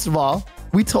 First of all,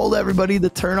 we told everybody to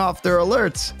turn off their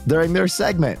alerts during their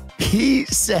segment. He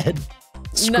said,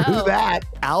 screw that,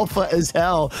 alpha as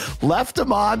hell. Left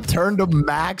him on, turned to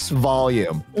max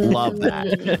volume. Love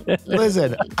that.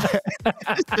 Listen,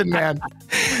 man,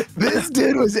 this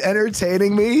dude was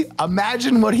entertaining me.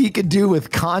 Imagine what he could do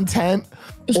with content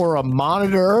or a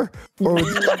monitor or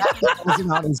with that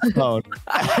wasn't on his phone.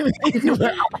 I mean,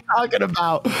 we're talking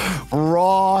about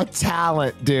raw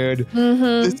talent, dude.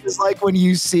 This is like when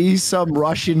you see some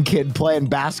Russian kid playing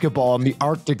basketball in the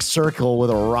Arctic Circle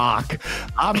with a rock.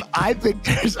 I think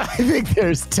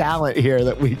there's talent here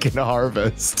that we can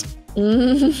harvest.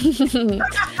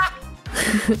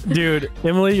 Dude,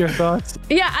 Emily, your thoughts?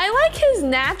 Yeah, I like his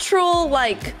natural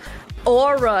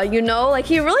aura, you know, like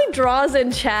he really draws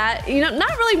in chat. You know, not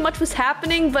really much was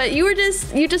happening, but you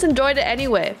just enjoyed it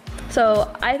anyway.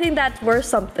 So I think that's worth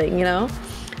something, you know.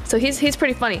 So he's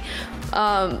pretty funny.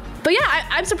 But yeah,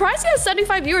 I'm surprised he has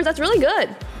 75 viewers. That's really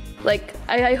good. Like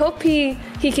I hope he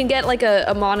can get like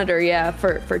a monitor,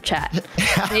 for chat.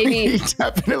 Maybe he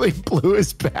definitely blew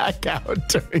his back out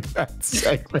during that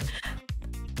segment.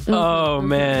 Oh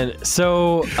man.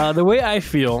 So the way I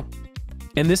feel,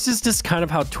 and this is just kind of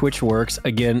how Twitch works.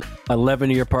 Again,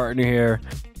 11-year partner here.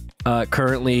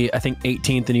 Currently, I think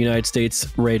 18th in the United States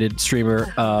rated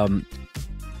streamer.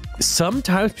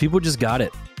 Sometimes people just got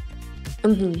it.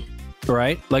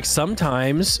 Right? Like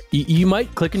sometimes you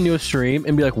might click into a stream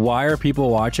and be like, why are people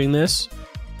watching this?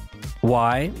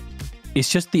 Why? It's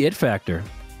just the it factor.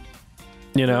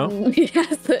 You know?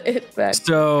 Yes, the it factor.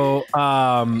 So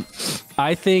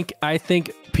I think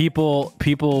people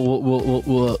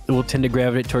will tend to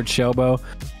gravitate towards Shobo.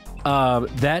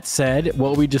 That said,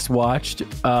 what we just watched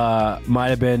might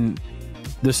have been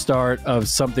the start of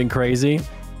something crazy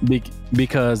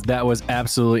because that was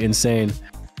absolutely insane.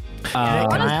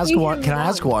 Can I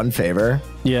ask one favor?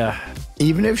 Yeah.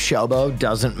 Even if Shobo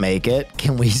doesn't make it,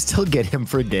 can we still get him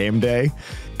for game day?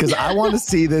 Because I want to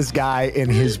see this guy in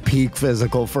his peak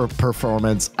physical for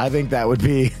performance. I think that would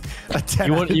be a 10.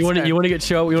 You want to get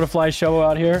Shobo? You want to fly Shobo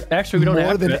out here? Actually, we don't more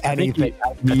have than to. anything.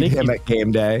 I need him at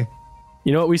game day.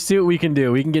 You know what? We see what we can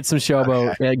do. We can get some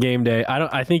showboat at game day.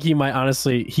 I think he might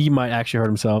actually hurt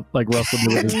himself, like Russell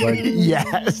did with his leg.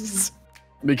 Yes.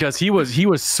 Because he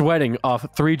was sweating off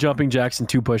 3 jumping jacks and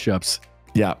 2 push-ups.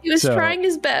 Yeah. He was trying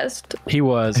his best. He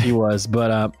was.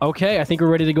 But okay, I think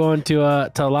we're ready to go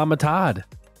into to Llama Todd.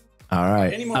 All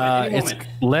right. Any moment. It's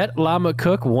let Llama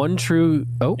cook one true.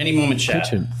 Oh, any moment, chat.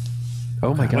 Kitchen.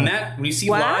 Oh my god. When you see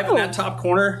live in that top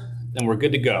corner, then we're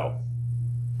good to go.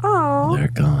 Oh. There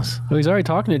it goes. Oh, he's already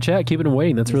talking to chat, keeping him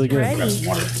waiting. That's really good.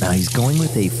 Now he's going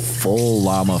with a full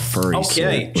llama furry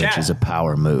suit, which is a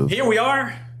power move. Here we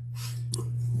are.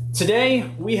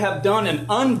 Today we have done an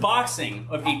unboxing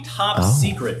of a top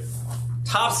secret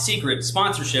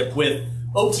sponsorship with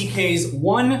OTK's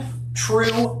One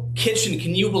True Kitchen.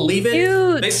 Can you believe it?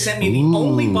 Dude. They sent me the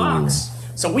only box.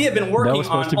 So we have been working on that was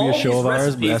supposed to be a show of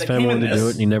ours, but S-Fan wanted to do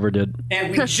it and he never did.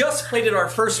 And we just plated our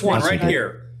first one right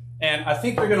here. And I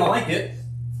think you're gonna like it.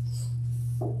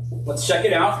 Let's check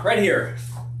it out right here.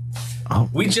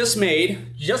 We just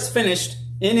finished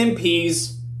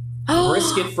NMP's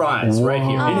brisket fries right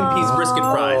here. NMP's brisket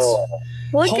fries.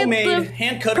 Look Homemade, at the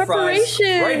hand-cut fries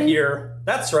right here.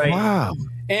 That's right. Wow.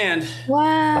 And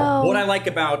wow. What I like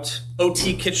about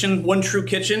OT Kitchen, One True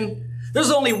Kitchen,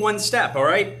 there's only one step, all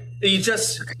right? You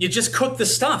just cook the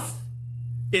stuff.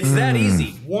 It's that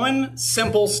easy. One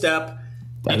simple step.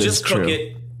 You just cook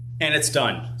it and it's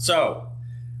done. So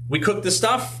we cook the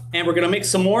stuff and we're gonna make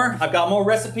some more. I've got more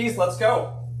recipes. Let's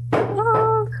go.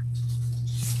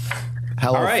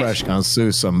 Hello Fresh gonna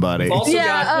sue somebody. We've also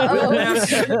got real mass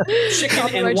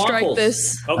chicken and waffles.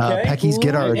 This. Okay. Pecky's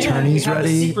get our attorneys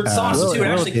ready. Secret sauce too. It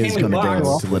actually came in a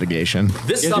box. To litigation.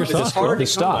 This stuff is hard to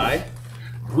come by.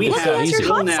 We have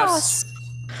real sauce.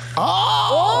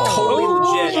 Totally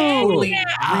legit, totally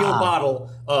real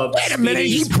bottle of Wait a minute,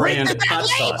 he brand hot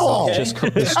sauce. Okay? Just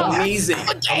cook this stuff. Amazing.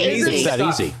 It's that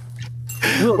easy.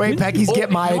 Wait, Pecky's get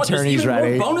my attorneys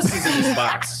ready. More bonuses in this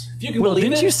box. If you can Well, believe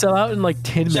didn't it. you sell out in like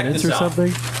 10 minutes or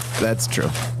something? That's true.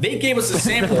 They gave us a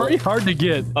sample Pretty hard to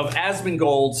get. of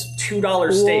Asmongold's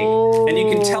 $2 steak, and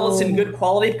you can tell it's in good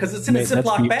quality because it's in a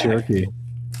Ziploc bag. Jerky.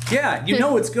 Yeah, you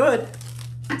know it's good.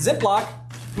 Ziploc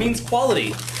means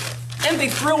quality. And they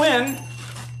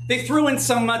threw in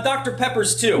some Dr.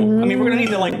 Peppers too. I mean, we're gonna need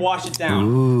to like wash it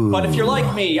down. But if you're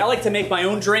like me, I like to make my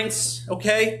own drinks,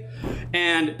 okay?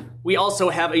 And we also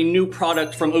have a new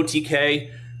product from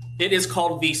OTK. It is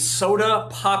called the Soda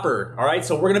Popper, all right?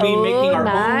 So we're gonna be making our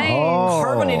own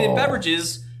carbonated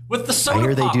beverages with the Soda Popper.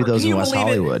 I hear they do those in West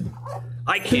Hollywood.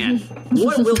 I can't.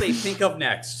 What will they think of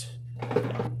next?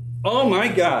 Oh my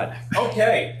God.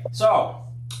 Okay, so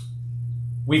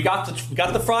we got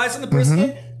the fries and the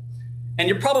brisket, and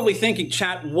you're probably thinking,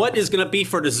 chat, what is going to be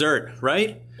for dessert,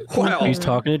 right? Well, he's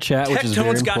talking to chat, which is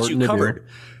very Tectone's got you important covered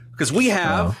because we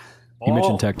have. You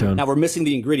mentioned Tectone. Now we're missing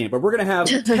the ingredient, but we're going to have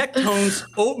Tectone's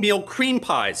oatmeal cream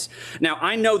pies. Now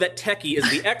I know that Techie is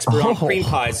the expert on cream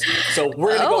pies, so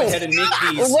we're going to go ahead and make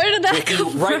these. Where did that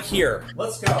come from? Right here.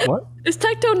 Let's go. What? Is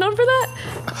Tectone known for that?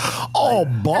 Oh,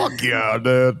 fuck yeah,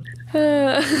 dude.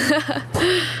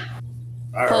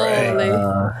 All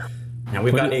right. Now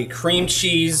we've got a cream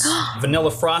cheese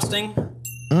vanilla frosting.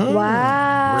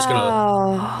 Wow.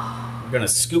 We're gonna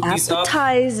scoop these up.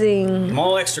 Appetizing. I'm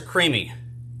all extra creamy.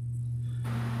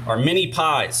 Our mini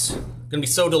pies. Gonna be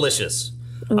so delicious.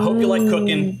 I hope you like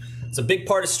cooking. It's a big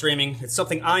part of streaming. It's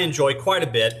something I enjoy quite a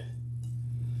bit.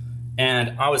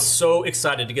 And I was so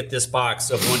excited to get this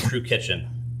box of One True Kitchen.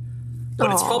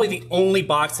 But it's probably the only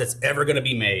box that's ever gonna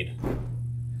be made.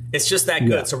 It's just that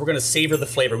good, so we're gonna savor the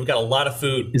flavor. We've got a lot of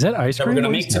food Is that ice that cream? we're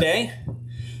gonna make today.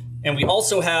 And we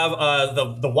also have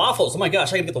the waffles. Oh my gosh,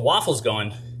 I gotta get the waffles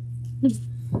going.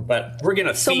 But we're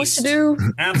gonna feast. So much to do.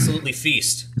 Absolutely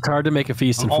feast. It's hard to make a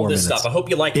feast in all 4 this minutes. stuff. I hope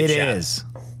you like it, It chat. is.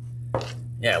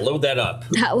 Yeah, load that up.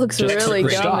 That looks really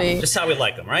yummy. Just how we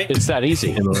like them, right? It's that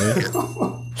easy. Those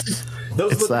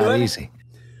It's look that good? easy.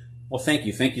 Well, thank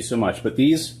you so much. But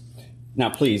these, now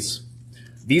please,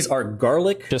 these are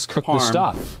garlic Just cook parm the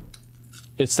stuff.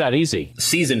 It's that easy.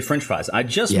 seasoned French fries. I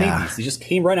just made these. They just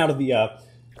came right out of the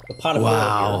pot of oil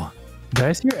Wow. Did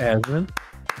I see your Asmon?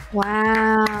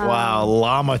 Wow. Wow,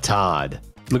 Llama Todd.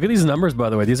 Look at these numbers, by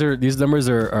the way. These numbers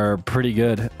are pretty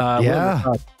good.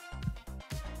 Yeah.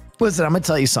 Listen, I'm gonna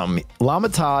tell you something. Llama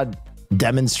Todd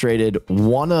demonstrated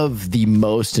one of the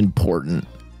most important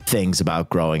things about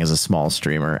growing as a small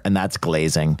streamer, and that's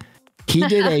glazing. He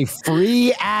did a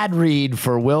free ad read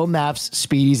for Will Neff's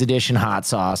Speedy's Edition hot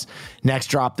sauce. Next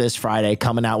drop this Friday,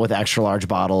 coming out with extra large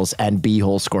bottles and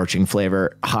B-hole scorching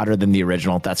flavor, hotter than the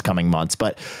original. That's coming months.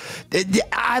 But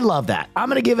I love that. I'm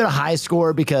going to give it a high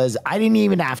score because I didn't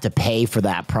even have to pay for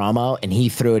that promo, and he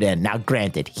threw it in. Now,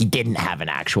 granted, he didn't have an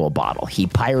actual bottle. He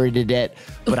pirated it,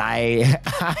 but I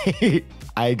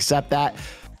accept that.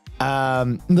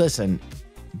 Listen,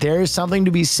 there's something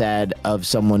to be said of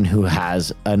someone who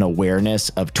has an awareness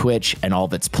of Twitch and all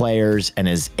of its players and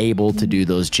is able to do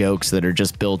those jokes that are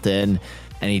just built in.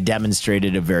 And he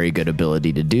demonstrated a very good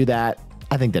ability to do that.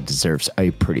 I think that deserves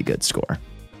a pretty good score.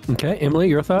 Okay, Emily,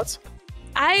 your thoughts?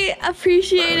 I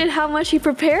appreciated how much he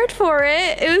prepared for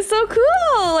it. It was so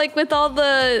cool. Like with all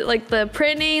the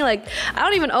printing, like I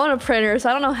don't even own a printer, so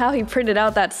I don't know how he printed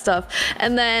out that stuff.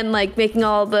 And then like making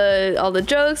all the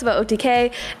jokes about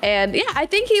OTK. And yeah, I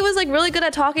think he was like really good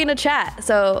at talking to chat.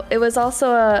 So it was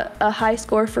also a high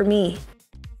score for me.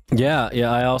 Yeah,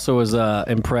 I also was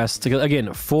impressed.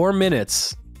 Again, 4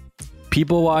 minutes,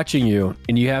 people watching you,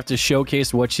 and you have to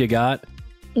showcase what you got.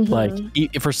 Mm-hmm. Like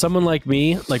for someone like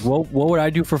me, like what would I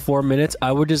do for 4 minutes?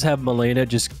 I would just have Milena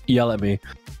just yell at me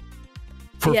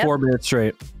for 4 minutes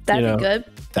straight. That'd be good.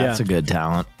 That's a good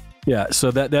talent. Yeah,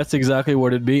 so that's exactly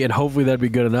what it'd be, and hopefully that'd be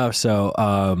good enough. So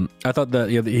I thought that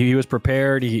he was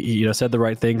prepared. He said the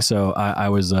right thing. So I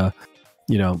was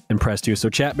impressed too. So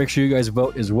chat, make sure you guys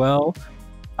vote as well.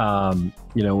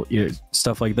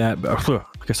 Stuff like that.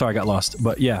 Sorry, I got lost.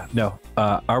 But yeah, no.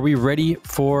 Are we ready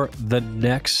for the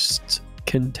next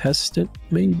contestant?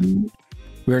 Maybe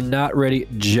we're not ready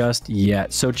just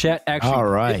yet. So chat actually. All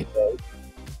right.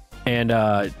 And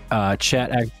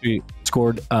chat actually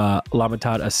scored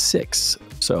Lamatad a 6.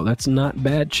 So that's not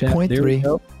bad, chat.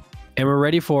 0.3. And we're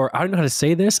ready for, I don't know how to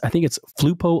say this. I think it's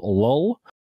Flupo Lull.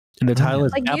 And the title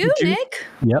is like Apple you, Juice. Nick?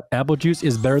 Yep. Apple juice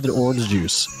is better than orange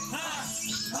juice.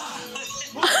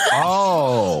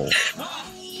 Oh.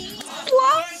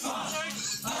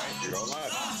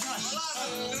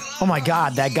 Oh my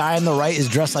God, that guy on the right is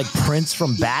dressed like Prince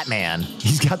from Batman.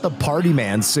 He's got the party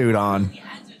man suit on.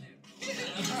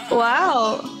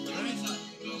 Wow.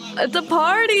 It's a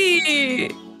party.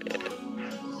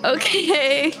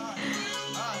 Okay.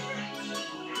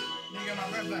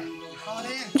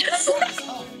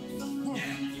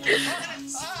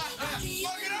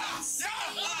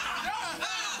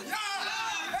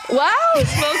 Wow,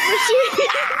 smoke machine.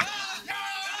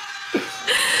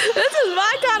 This is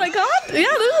my kind of content.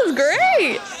 Yeah, this is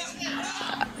great.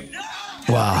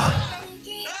 Wow.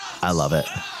 I love it.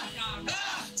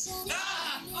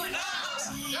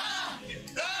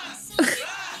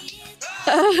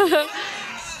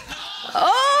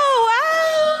 Oh,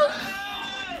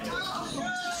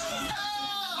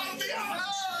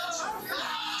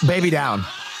 wow. Baby down.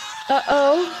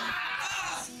 Uh-oh.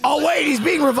 Oh, wait, he's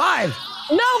being revived.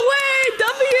 No way!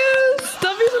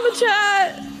 W's in the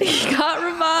chat. He got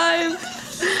revived.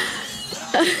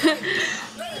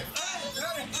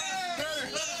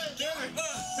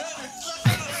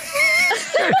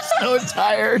 They're so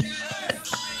tired.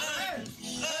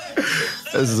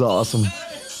 This is awesome.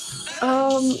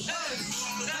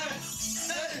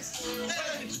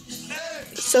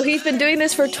 So he's been doing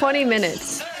this for 20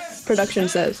 minutes, production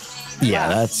says. Yeah,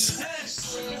 that's...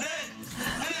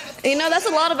 That's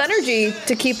a lot of energy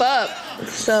to keep up.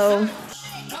 So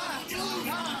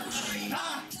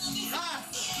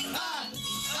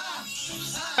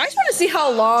I just want to see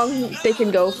how long they can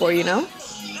go for, Yeah.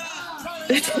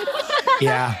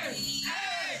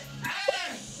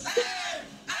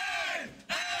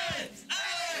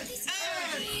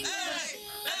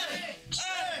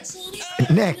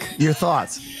 Nick, your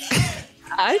thoughts?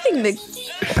 I think Nick.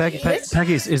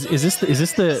 Peggy, is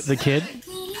this the kid?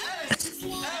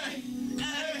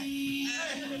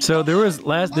 So there was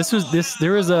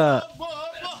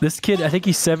this kid, I think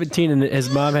he's 17, and his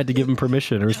mom had to give him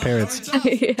permission, or his parents.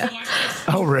 Yeah.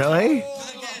 Oh, really?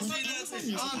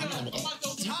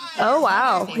 Oh,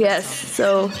 wow. Yes.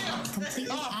 So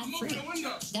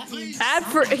ad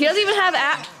free. He doesn't even have.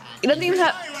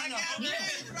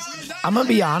 I'm gonna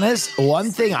be honest.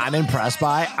 One thing I'm impressed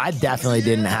by, I definitely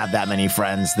didn't have that many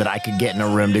friends that I could get in a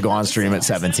room to go on stream at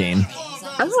 17.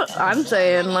 That's what I'm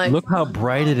saying. Like, look how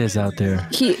bright it is out there.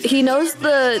 He knows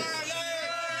the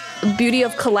beauty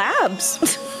of collabs.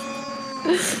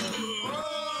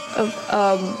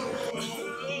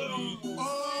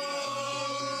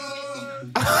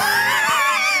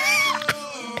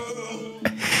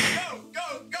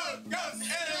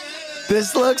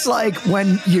 This looks like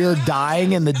when you're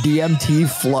dying and the DMT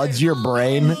floods your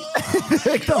brain.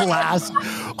 Like the last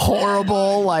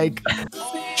horrible,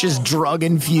 just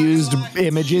drug-infused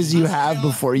images you have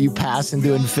before you pass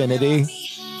into infinity.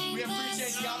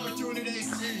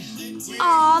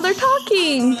 Aw, they're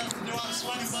talking.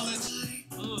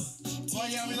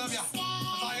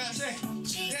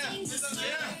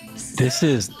 This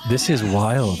is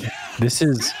wild. This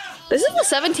is the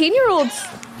 17-year-olds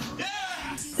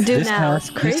do now. It's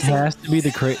crazy. This has to be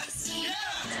the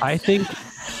I think,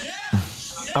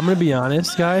 I'm going to be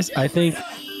honest, guys. I think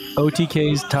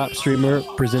OTK's top streamer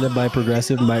presented by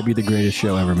Progressive might be the greatest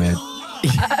show ever made.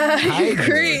 I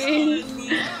agree.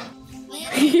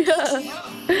 Yeah.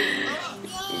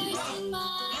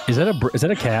 Is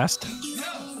that a cast?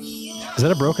 Is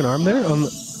that a broken arm there?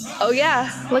 Oh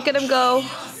yeah, look at him go.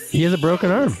 He has a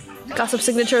broken arm. Got some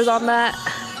signatures on that.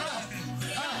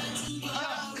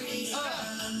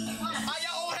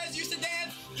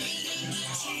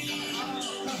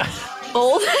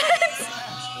 Old heads?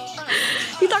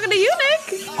 You talking to you,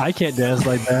 Nick? I can't dance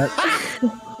like that.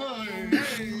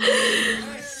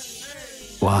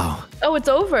 Wow. Oh, it's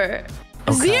over.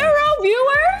 Okay. 0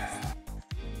 viewers?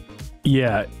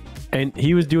 Yeah, and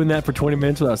he was doing that for 20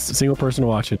 minutes without a single person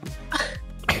watching.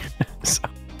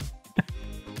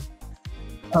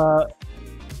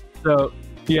 So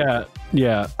yeah.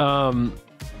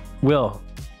 Will.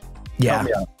 Yeah.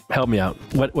 Help me out.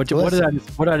 What did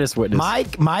I just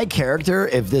witness? My character,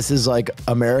 if this is like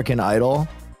American Idol,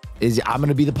 is I'm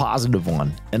gonna be the positive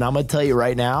one, and I'm gonna tell you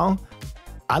right now,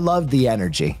 I love the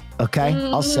energy. Okay,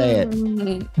 I'll say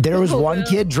it. There was one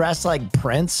kid dressed like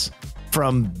Prince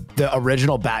from the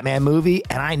original Batman movie,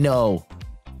 and I know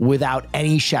without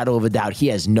any shadow of a doubt, he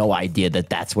has no idea that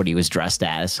that's what he was dressed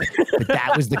as. But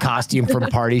that was the costume from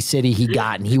Party City he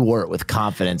got, and he wore it with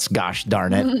confidence. Gosh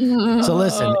darn it. So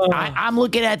listen, I'm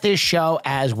looking at this show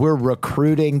as we're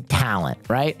recruiting talent,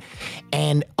 right?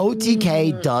 And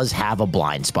OTK does have a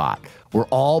blind spot. We're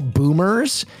all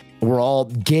boomers, we're all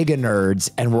giga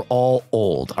nerds, and we're all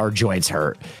old. Our joints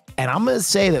hurt. And I'm going to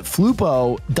say that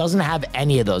Flupo doesn't have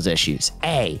any of those issues.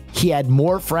 A, he had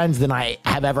more friends than I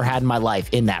have ever had in my life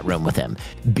in that room with him.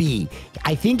 B,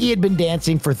 I think he had been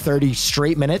dancing for 30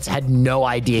 straight minutes, had no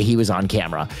idea he was on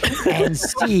camera. And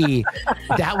C,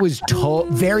 that was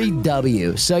very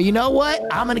W. So you know what?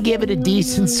 I'm going to give it a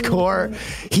decent score.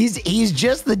 He's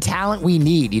just the talent we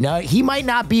need. You know, he might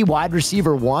not be wide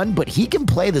receiver 1, but he can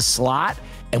play the slot,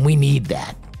 and we need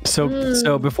that.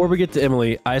 So before we get to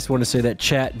Emily, I just want to say that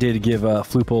chat did give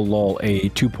Flupo LOL a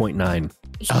 2.9.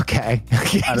 Okay.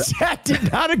 Chat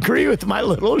did not agree with my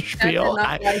little spiel.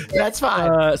 That's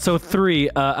fine. So 3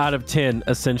 out of 10,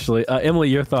 essentially. Emily,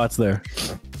 your thoughts there?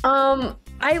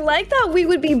 I like that we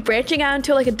would be branching out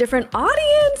into like a different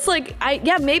audience. Like,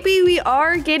 maybe we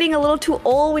are getting a little too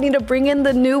old. We need to bring in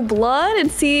the new blood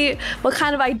and see what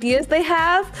kind of ideas they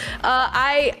have.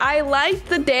 I like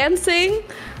the dancing.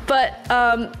 But,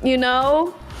 you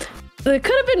know, there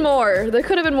could have been more. There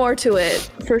could have been more to it,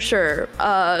 for sure.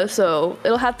 So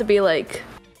it'll have to be, like,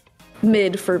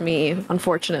 mid for me,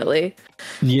 unfortunately.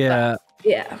 Yeah.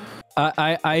 Yeah.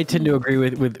 I tend to agree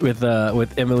with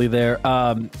Emily there.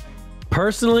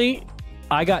 Personally,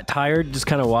 I got tired just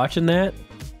kind of watching that.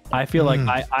 I feel like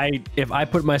if I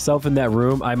put myself in that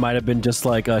room, I might have been just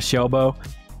like Shelbo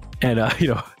and, you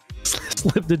know,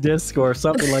 slip the disc or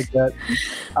something like that.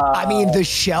 I mean, the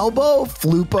Shelbo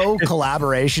Flupo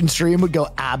collaboration stream would go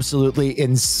absolutely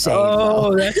insane.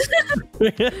 Oh, that's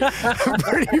I'm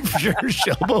pretty sure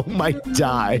Shelbo might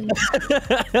die.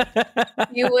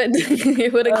 You would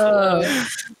explode.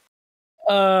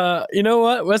 You know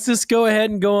what? Let's just go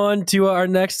ahead and go on to our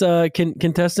next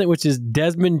contestant, which is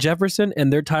Desmond Jefferson,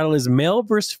 and their title is Male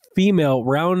vs. Female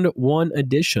Round 1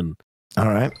 Edition. All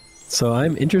right. So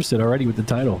I'm interested already with the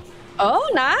title. Oh,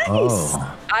 nice.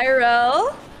 Oh.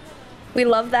 IRL. We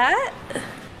love that.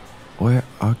 Where?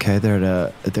 Okay, they're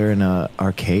in a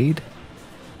arcade.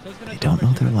 They don't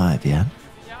know they're live yet.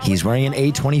 He's wearing an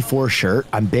A24 shirt.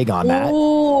 I'm big on that.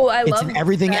 Ooh, I love It's an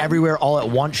Everything that. Everywhere All at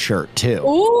Once shirt too.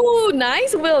 Ooh,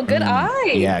 nice, Will. Good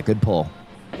eye. Yeah, good pull.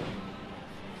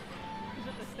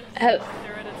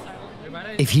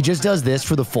 If he just does this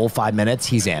for the full 5 minutes,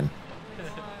 he's in.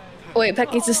 Wait,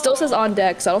 Pecky, it still says on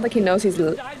deck, so I don't think he knows he's...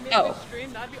 Oh.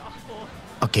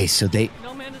 Okay, so they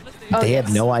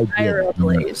have no idea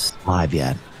it's live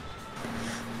yet.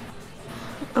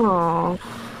 Aww.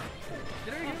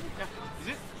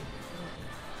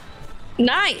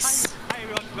 Nice. Hi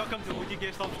everyone, welcome to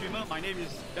OTK Top Streamer. My name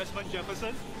is Desmond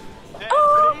Jefferson. And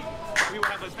today we will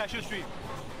have a special stream.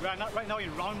 We are not right now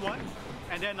in round 1,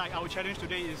 and then like our challenge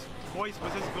today is boys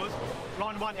versus girls,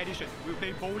 round 1 edition. We'll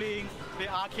play bowling, play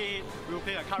arcade, we'll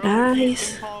play a karaoke,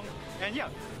 ping pong, and yeah,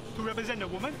 to represent the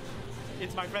woman,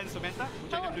 it's my friend Samantha.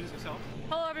 Would you like to introduce yourself?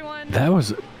 Hello, everyone. That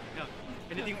was. Yeah.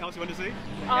 Anything else you want to say?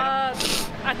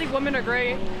 I think women are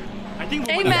great. I think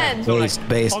Amen.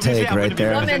 Base take right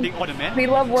there. All the men. We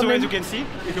love women. So as you can see,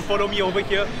 if you follow me over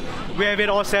here, we have it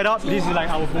all set up. This is like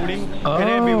our bowling. Oh, and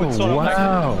then we would sort of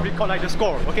wow. like record like the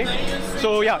score, okay?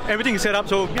 So yeah, everything is set up.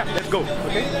 So yeah, let's go,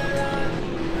 okay?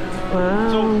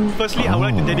 So firstly, I would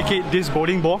like to dedicate this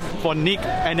bowling ball for Nick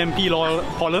and MP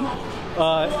column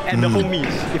and the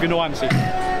homies, if you know what I'm saying.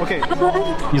 Okay.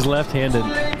 He's left-handed.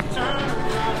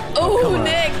 Oh,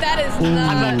 Nick, that is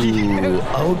not.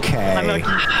 Okay. Unlucky.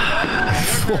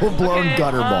 Full-blown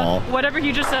gutter ball. Whatever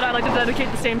you just said, I'd like to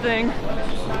dedicate the same thing.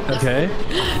 Okay.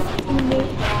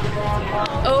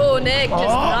 Oh, Nick, just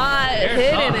not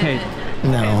hitting it.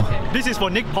 No. This is for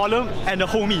Nick Pollum and the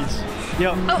homies.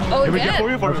 Yeah. Oh, Here we yeah. go.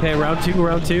 Okay, round two.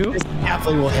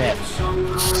 Definitely will hit.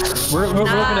 We're looking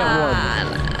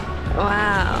at one.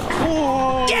 Wow.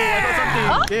 Oh,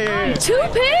 yeah! Yeah. 2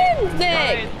 pins,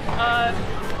 Nick. Right.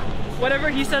 Whatever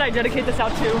he said, I dedicate this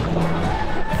out to.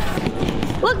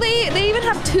 Look, they even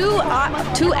have two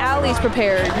alleys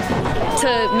prepared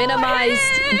to minimize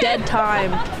dead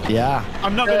time. Yeah.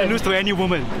 I'm not going to lose to any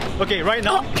woman. Okay, right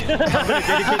now, I'm going to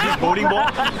dedicate this bowling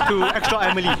ball to extra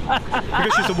Emily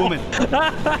because she's a woman.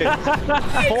 Okay.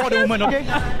 For all the women, okay?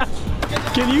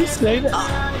 Can you say that?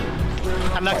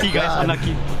 Unlucky, guys.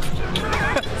 Unlucky.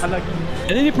 Unlucky.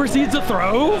 And then he proceeds to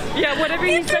throw? Yeah, whatever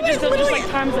he said, just like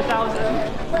times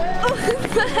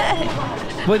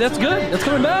 1,000. Wait, that's good. That's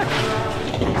coming back.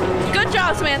 Good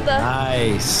job, Samantha.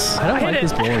 Nice. I don't like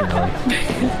this bowling though.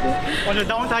 On the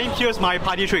downtime, here's my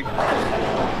party trick.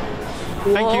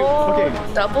 Whoa, Thank you. Okay.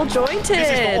 Double jointed. This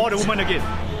is for all the women again.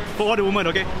 For all the women,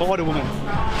 okay? For all the women.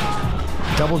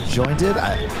 Double jointed?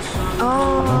 I'm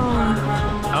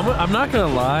not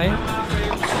gonna lie.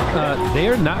 They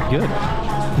are not good.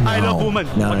 I love women.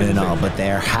 No. But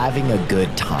they're having a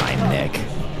good time, Nick.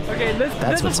 Okay, this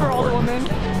is what's for all the important.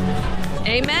 women.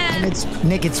 Amen. And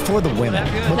Nick, it's for the women.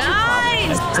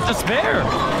 Nice. It's a spare.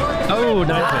 Oh,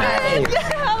 nice.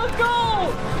 Yeah, let's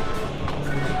go.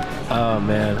 Oh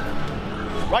man.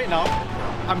 Right now,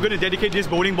 I'm going to dedicate this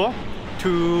bowling ball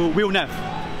to Will Neff.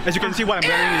 As you can see, what I'm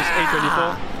wearing is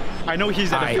A24. I know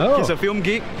he's a film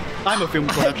geek. I'm a film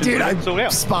production. Dude, I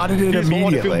spotted it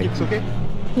immediately. Geeks, okay?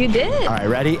 You did. All right,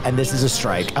 ready? And this is a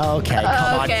strike. Okay, come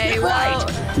on. Okay, well,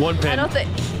 One pin. I don't think.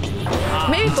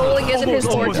 Maybe bowling isn't his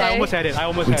forte. I almost had it.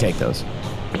 We take those.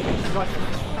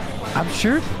 I'm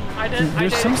sure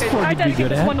there's some sport you'd be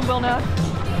good at. One to Will Neff.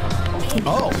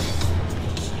 Oh.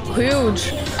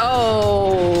 Huge.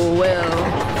 Oh, Will.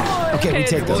 Okay, we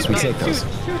take those. We take those. 2,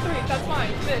 3, that's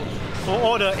fine. Finish. For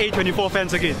all the A24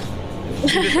 fans again.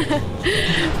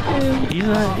 He's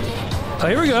not. Oh,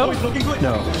 here we go. Oh, it's looking good.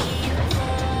 No.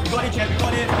 We got it, champ. We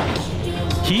got it.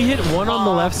 He hit one on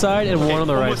the left side and one on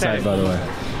the right side, by the way.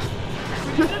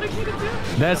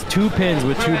 That's 2 pins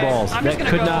with 2 balls. That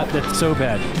could not. That's so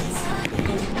bad.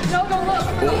 No, don't look.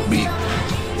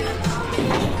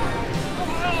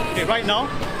 Okay, right now,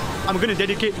 I'm going to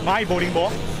dedicate my bowling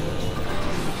ball.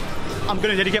 I'm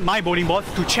going to dedicate my bowling ball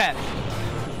to Chad.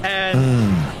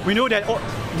 And we know that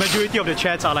majority of the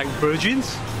Chads are like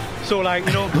virgins. So like,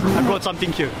 you know, I brought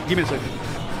something here. Give me a second.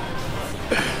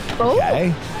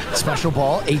 Okay. Special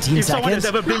ball, 18 If seconds. someone has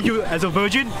ever blamed you as a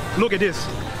virgin, look at this.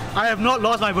 I have not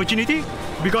lost my virginity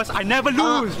because I never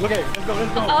lose. Okay, let's go,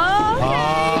 let's go.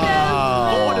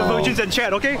 All the virgins and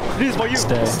Chad, okay? This is for you.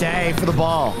 Stay for the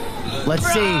ball. Let's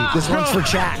see. This one's for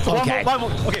Chad. Okay. One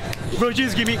more. Okay,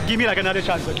 virgins, give me like another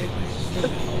chance, okay?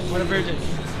 What a virgin.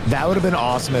 That would have been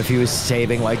awesome if he was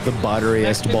saving like the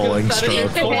butteriest bowling stroke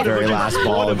for the very last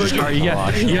ball. And just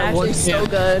Actually, so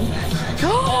good. It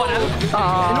looks good.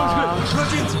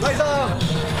 Virgins, rise up.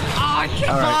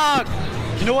 Ah, fuck.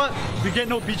 You know what? We get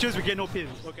no beaches, we get no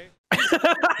pins, okay?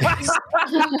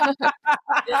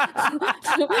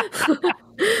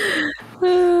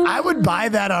 I would buy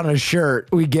that on a shirt.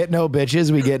 We get no bitches,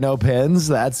 we get no pins.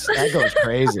 That goes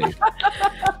crazy.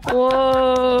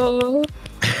 Whoa.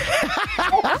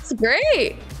 That's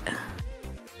great.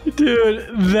 Dude,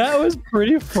 that was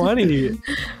pretty funny.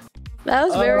 That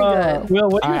was very good. Will,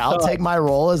 what All right, I'll take my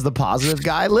role as the positive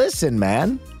guy. Listen,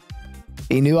 man.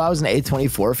 He knew I was an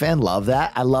A24 fan. Love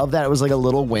that. I love that it was like a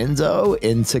little window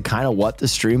into kind of what the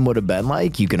stream would have been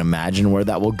like. You can imagine where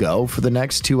that will go for the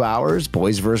next 2 hours.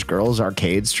 Boys vs. Girls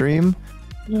arcade stream.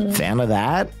 Fan of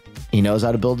that. He knows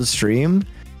how to build a stream.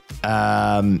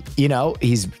 You know,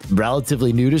 he's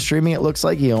relatively new to streaming. It looks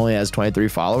like he only has 23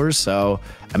 followers. So,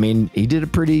 I mean, he did a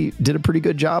pretty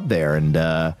good job there. And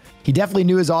he definitely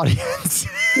knew his audience.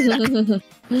 He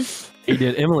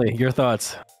did. Emily, your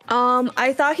thoughts?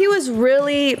 I thought he was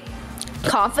really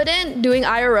confident doing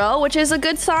IRL, which is a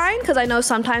good sign because I know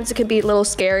sometimes it can be a little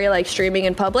scary like streaming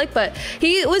in public, but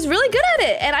he was really good at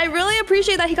it, and I really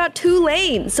appreciate that he got 2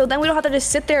 lanes, so then we don't have to just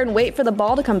sit there and wait for the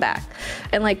ball to come back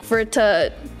and like for it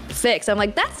to fix. I'm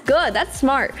like, that's good, that's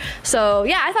smart. So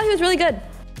yeah, I thought he was really good.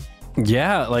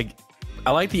 Yeah, like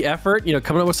I like the effort, you know,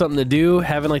 coming up with something to do,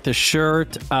 having like the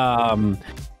shirt,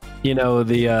 you know,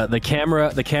 the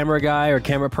camera guy or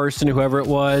camera person, whoever it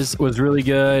was really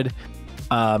good.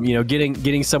 You know,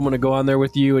 getting someone to go on there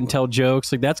with you and tell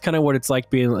jokes, like that's kind of what it's like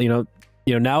being, you know,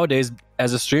 nowadays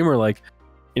as a streamer, like,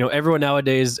 you know, everyone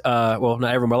nowadays, well,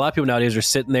 not everyone, but a lot of people nowadays are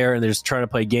sitting there and they're just trying to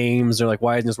play games. They're like,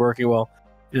 why isn't this working? Well,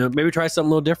 you know, maybe try something a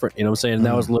little different, you know what I'm saying? And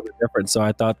that was a little bit different. So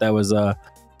I thought that was,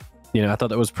 you know, I thought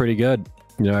that was pretty good.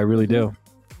 You know, I really do.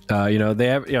 You know, they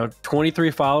have, you know,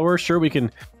 23 followers. Sure, we can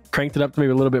crank it up to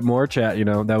maybe a little bit more, chat. You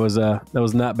know, that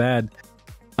was not bad.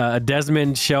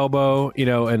 Desmond, Shelbo, you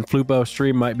know, and Flupo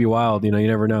stream might be wild. You know, you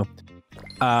never know.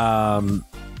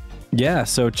 Yeah.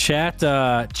 So chat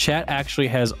actually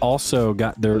has also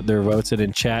got their votes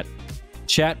in chat.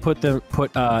 Chat put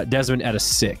Desmond at a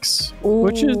 6,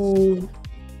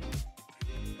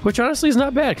 which honestly is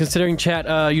not bad considering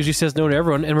chat usually says no to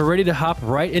everyone. And we're ready to hop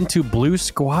right into Blue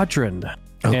Squadron.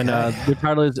 Okay. And the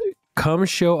title is "Come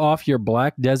Show Off Your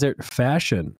Black Desert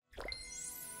Fashion."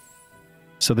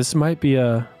 So this might be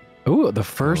the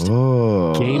first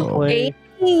gameplay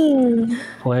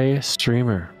play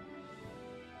streamer.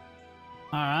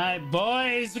 All right,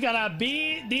 boys, we got a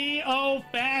BDO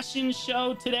fashion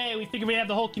show today. We figured we'd have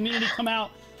the whole community come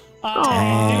out.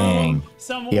 Dang.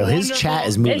 Yo, his chat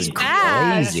is moving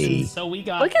crazy. So we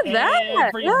got look at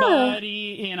that.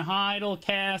 Everybody in Heidel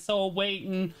Castle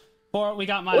waiting for it. We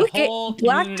got my whole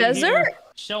Black Desert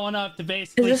showing up to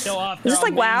basically show off their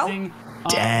like amazing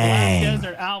Black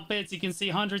Desert outfits. You can see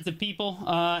hundreds of people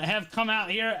have come out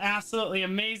here. Absolutely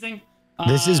amazing.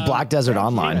 This is Black Desert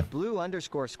Online.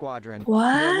 Blue_Squadron.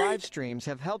 What? Your live streams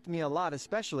have helped me a lot,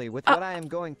 especially with what I am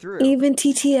going through. Even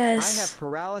TTS. I have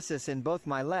paralysis in both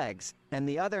my legs, and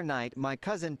the other night my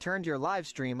cousin turned your live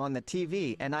stream on the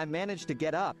TV and I managed to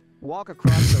get up, walk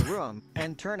across the room,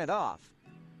 and turn it off.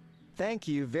 Thank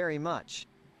you very much.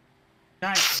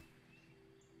 Guys.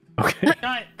 Okay.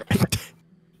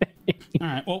 All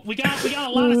right. Well, we got a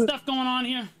lot of stuff going on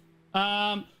here.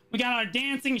 We got our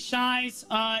dancing shies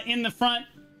in the front.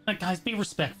 Guys, be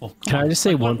respectful. Can I just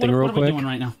say one thing real quick? What are we doing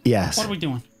right now? Yes. What are we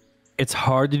doing? It's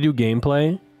hard to do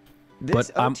gameplay,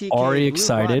 but I'm already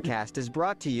excited. This podcast is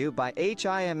brought to you by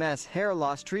HIMS hair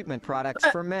loss treatment products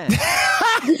for men.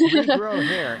 Regrow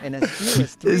hair in as few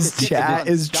as 3 to 6 chat months.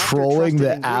 is trolling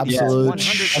the absolute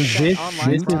shit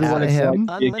out of him.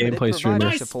 Gameplay streamer.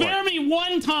 Guys, spare me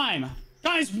one time.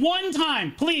 Guys, one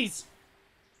time, please.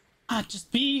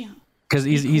 Just be. Because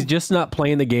he's just not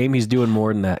playing the game. He's doing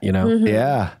more than that, you know.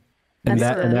 Yeah. And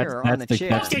that's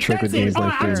the trick with games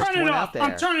like this. I'm turning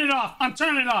it off. I'm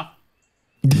turning it off.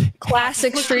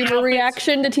 Classic streamer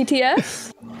reaction to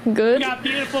TTS. Good. We got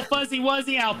beautiful fuzzy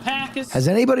wuzzy alpacas. Has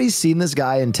anybody seen this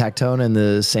guy in Tectone in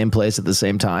the same place at the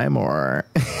same time, or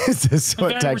is this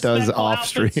what Tech does off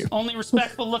stream? Only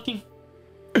respectful looking.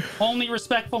 Only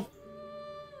respectful.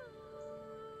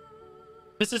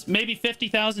 This is maybe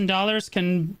 $50,000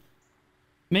 can.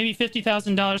 Maybe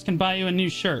 $50,000 can buy you a new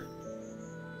shirt.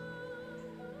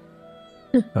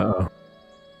 Uh-oh.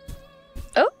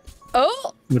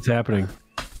 Oh. What's happening?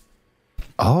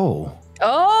 Oh.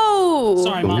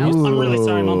 Sorry, Mom. I'm really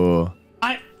sorry, Mom.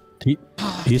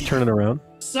 He's turning around.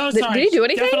 So sorry. Did he do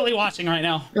anything? Definitely watching right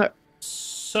now.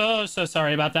 So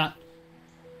sorry about that.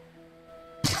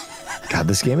 God,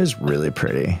 this game is really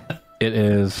pretty. It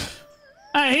is.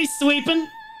 He's sweeping.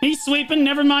 He's sweeping.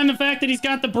 Never mind the fact that he's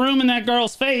got the broom in that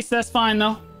girl's face. That's fine,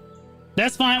 though.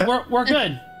 That's fine. We're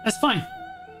good. That's fine.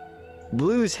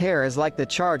 Blue's hair is like the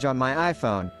charge on my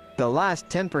iPhone. The last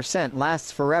 10%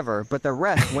 lasts forever, but the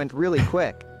rest went really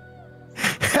quick.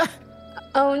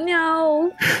 Oh,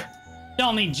 no.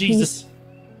 Y'all need Jesus.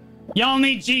 Y'all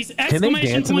need Jesus.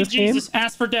 Exclamation point Jesus. Game?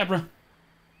 Ask for Deborah.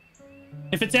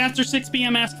 If it's after 6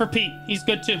 p.m., ask for Pete. He's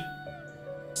good, too.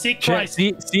 Seek Christ.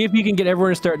 See if you can get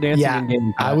everyone to start dancing. Yeah, in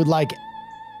game. I would like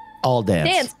all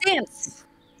dance. Dance.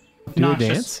 Do a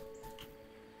dance.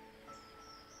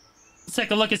 Let's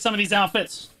take a look at some of these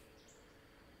outfits.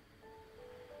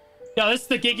 Yo, this is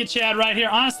the Giga Chad right here.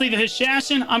 Honestly, the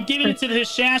Hishashin, I'm giving it to the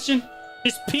Hishashin.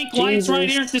 This pink lights right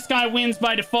here, this guy wins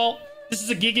by default. This is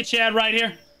a Giga Chad right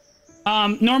here.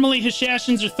 Normally,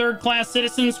 Hishashins are third-class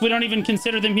citizens. We don't even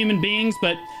consider them human beings,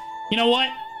 but you know what?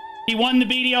 He won the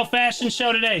BDO fashion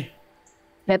show today.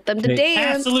 Get them to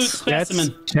dance. Absolute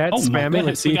specimen. Chat's spamming.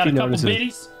 Let's see if he notices.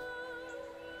 Biddies.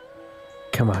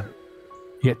 Come on.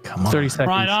 You get 30 seconds.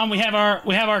 Right on. We have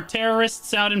our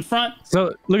terrorists out in front. So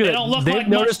look at they that. Don't look They've like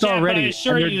noticed much, Chad, already. But I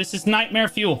assure you, this is nightmare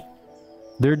fuel.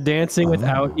 They're dancing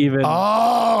without even.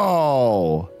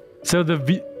 Oh. So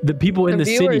the people in the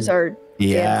viewers city are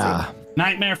yeah.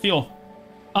 Nightmare fuel.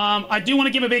 I do want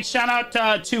to give a big shout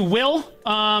out to Will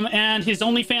and his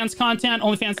OnlyFans content,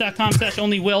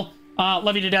 onlyfans.com/onlywill.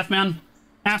 Love you to death, man.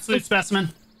 Absolute specimen.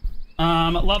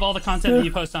 Love all the content that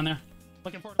you post on there.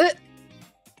 Looking forward to it.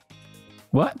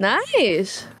 What?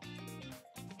 Nice.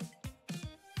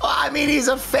 Well, I mean, he's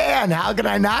a fan. How can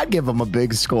I not give him a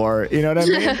big score? You know what I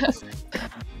mean?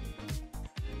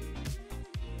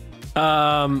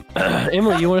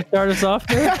 Emily, you want to start us off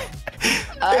there?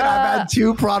 I've had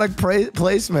 2 product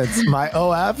placements, my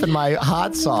OF and my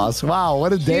hot sauce. Wow,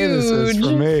 what a day this is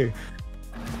for me.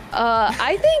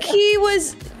 I think he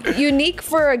was unique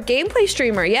for a gameplay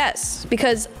streamer, yes,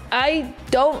 because I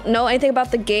don't know anything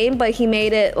about the game, but he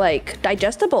made it like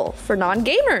digestible for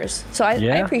non-gamers. So I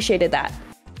appreciated that.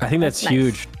 I think that's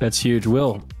huge. Nice. That's huge.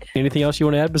 Will, anything else you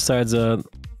want to add besides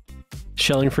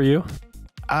shelling for you?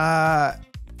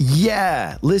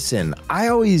 Yeah. Listen, I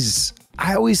always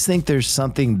think there's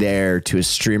something there to a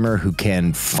streamer who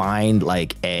can find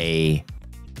like a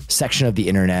section of the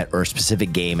internet or a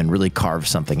specific game and really carve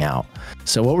something out.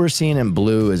 So what we're seeing in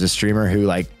Blue is a streamer who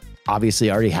like obviously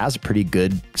already has a pretty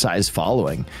good sized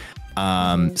following.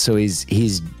 So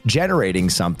he's generating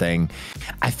something.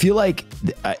 I feel like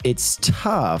it's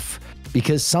tough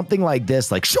because something like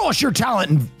this, like show us your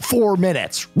talent in 4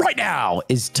 minutes right now,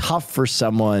 is tough for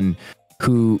someone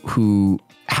who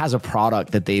has a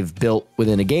product that they've built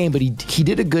within a game, but he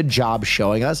did a good job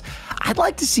showing us. I'd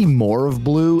like to see more of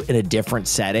Blue in a different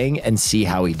setting and see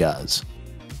how he does.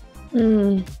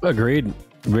 Agreed.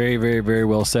 Very, very, very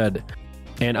well said.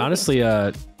 And honestly,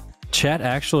 chat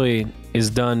actually is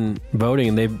done voting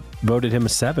and they voted him a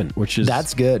 7, which is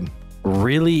that's good.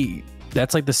 Really,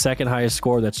 that's like the second highest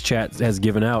score that's chat has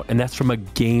given out, and that's from a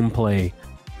gameplay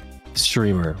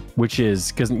streamer, which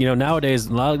is because nowadays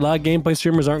a lot of gameplay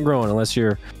streamers aren't growing unless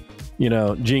you're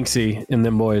Jinxie and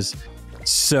them boys.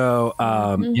 So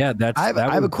yeah, that's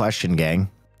I have a question, gang.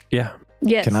 Yeah.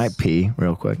 Yes. Can I pee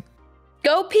real quick?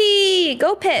 Go pee.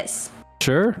 Go piss.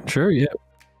 Sure. Yeah.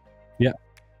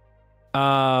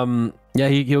 Yeah,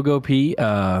 he'll go pee.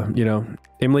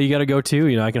 Emily, you gotta go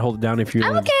too. I can hold it down if you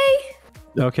want. Okay.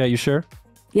 Okay, you sure?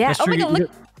 Yeah. That's oh my true. god,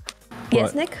 look.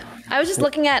 Yes, Nick. I was just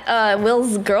looking at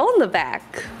Will's girl in the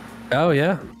back. Oh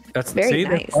yeah, that's very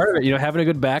nice. That's part of it. Having a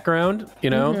good background.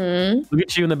 Look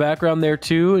at you in the background there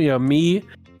too. Me,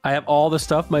 I have all the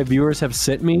stuff my viewers have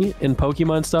sent me in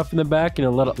Pokemon stuff in the back. A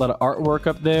lot of artwork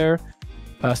up there.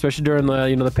 Especially during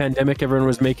the the pandemic, everyone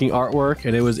was making artwork,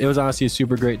 and it was honestly a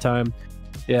super great time.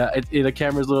 Yeah, the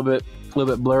camera's a little bit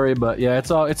blurry, but yeah,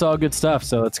 it's all good stuff.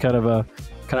 So it's kind of what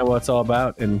it's all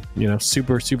about, and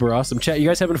super awesome. Chat, you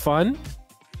guys having fun?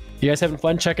 You guys having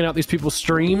fun checking out these people's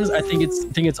streams? I think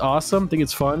it's awesome. I think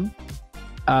it's fun.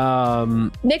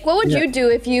 Nick, what would you do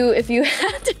if you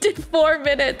had to do 4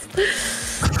 minutes?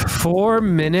 4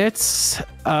 minutes.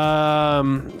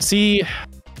 See.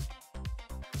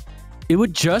 It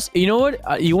would just, you know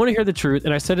what? You want to hear the truth,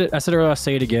 and I said it earlier. I'll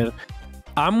say it again.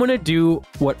 I'm gonna do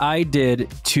what I did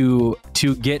to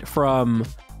get from,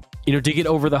 to get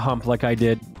over the hump, like I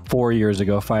did 4 years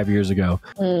ago, 5 years ago.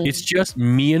 It's just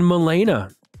me and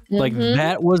Milena. Like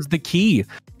that was the key,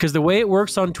 because the way it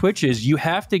works on Twitch is you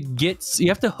have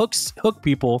to hook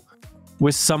people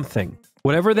with something,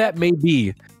 whatever that may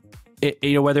be.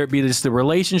 Whether it be just the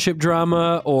relationship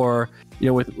drama or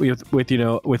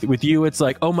with you, it's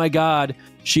like, oh my god,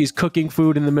 she's cooking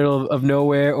food in the middle of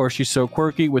nowhere, or she's so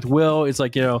quirky. With Will, it's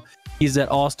like he's that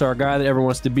all-star guy that everyone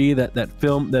wants to be, that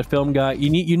film guy.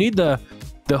 You need the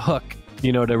hook,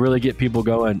 to really get people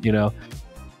going.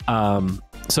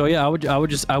 So yeah, I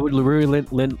would really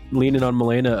lean in on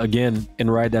Milena again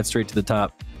and ride that straight to the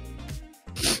top.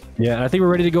 Yeah, and I think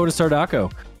we're ready to go to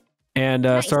Sardako. And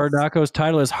nice. Sardako's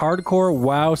title is Hardcore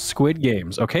WoW Squid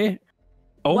Games. Okay.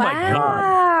 Oh my god.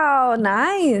 Wow,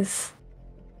 nice.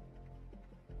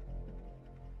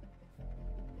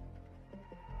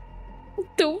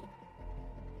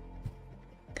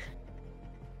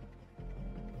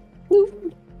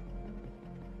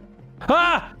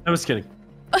 Ah! I was kidding.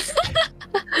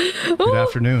 Good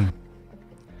afternoon.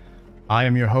 I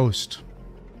am your host,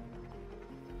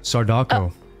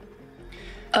 Sardako.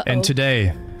 And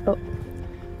today,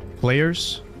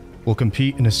 players will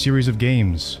compete in a series of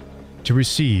games to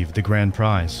receive the grand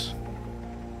prize.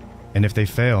 And if they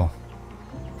fail,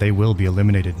 they will be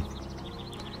eliminated.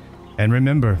 And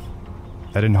remember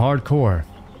that in hardcore,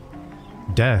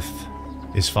 death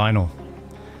is final.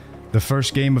 The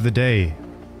first game of the day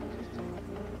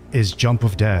is Jump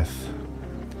of Death.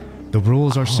 The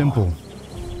rules are simple.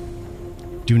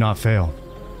 Do not fail.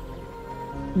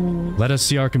 Let us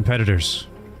see our competitors.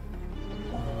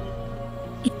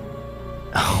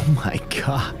 Oh my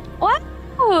god. What?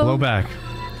 Blowback,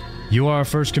 you are our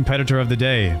first competitor of the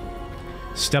day.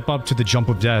 Step up to the Jump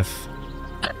of Death.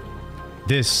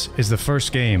 This is the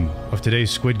first game of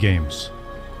today's Squid Games.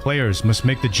 Players must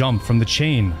make the jump from the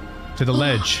chain to the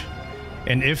ledge,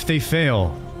 and if they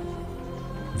fail,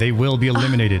 they will be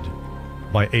eliminated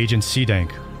by Agent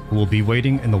C-Dank, who will be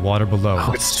waiting in the water below.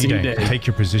 Oh, C-Dank, take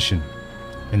your position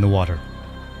in the water.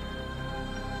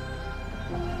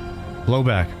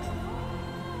 Blowback,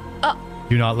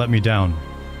 do not let me down.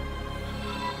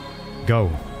 Go.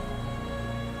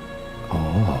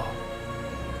 Oh.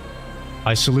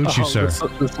 I salute you, sir.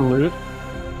 The salute?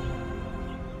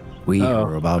 We who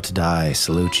are about to die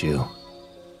salute you.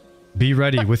 Be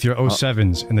ready with your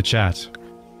 07s in the chat.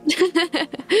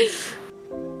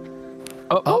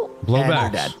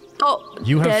 Blowback.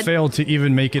 You have failed to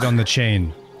even make it on the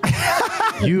chain.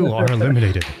 You are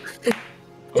eliminated.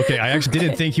 Okay, I actually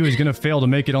didn't think he was going to fail to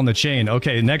make it on the chain.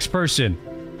 Okay, next person.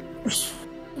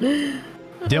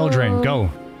 Dale Drain, go.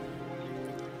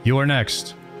 You are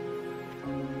next.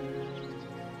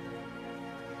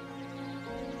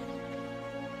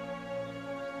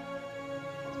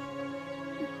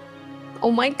 Oh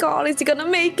my god, is he gonna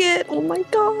make it? Oh my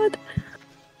god.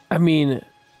 I mean,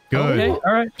 good. Okay,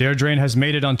 all right. Dare Drain has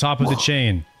made it on top of the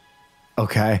chain.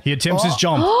 Okay. He attempts his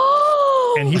jump,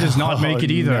 and he does not make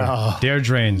it either. No. Dare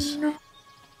Drains,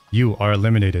 you are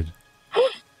eliminated.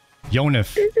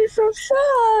 Yonif, This is so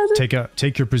sad.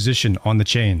 take your position on the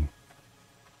chain.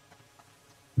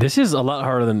 This is a lot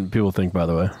harder than people think, by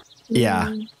the way.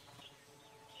 Yeah.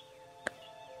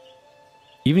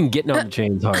 Even getting on the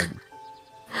chain is hard.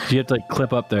 You have to like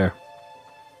clip up there.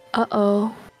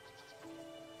 Uh-oh.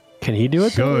 Can he do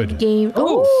it? Good. Game.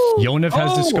 Yonif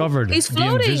has discovered he's the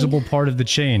floating. invisible part of the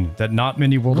chain that not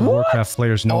many World of Warcraft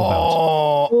players know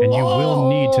about. And you will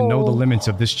need to know the limits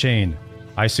of this chain.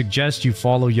 I suggest you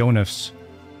follow Yonif's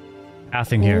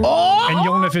pathing here. And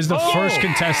Yonif is the first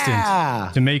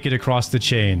contestant to make it across the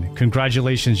chain.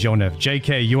 Congratulations, Yonif.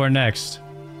 JK, you are next.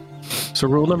 So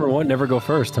rule number 1, never go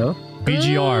first, huh?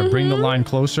 BGR, bring the line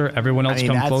closer. Everyone else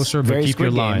come closer, but keep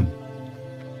your line.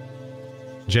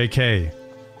 JK,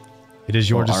 it is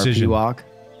your decision. Walk.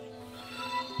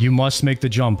 You must make the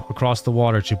jump across the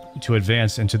water to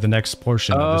advance into the next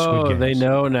portion of the Squid Games. They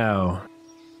know now.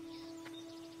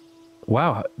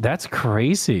 Wow, that's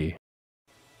crazy.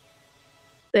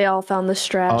 They all found the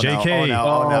strap.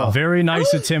 JK, very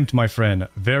nice attempt, my friend.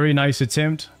 Very nice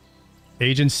attempt.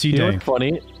 Agent C-Dank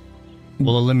funny?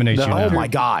 will eliminate you now. Oh my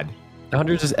god. The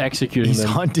Hunter's just executing He's them.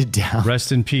 hunted down.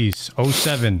 Rest in peace.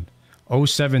 07.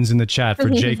 07's in the chat for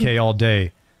JK all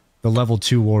day. The level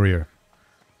 2 warrior.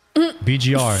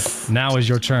 BGR, now is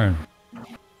your turn.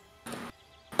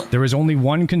 There is only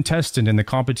one contestant in the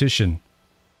competition.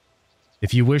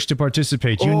 If you wish to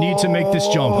participate, you need to make this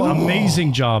jump.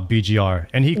 Amazing job, BGR.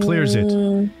 And he clears it.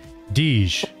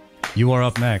 Deej, you are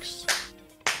up next.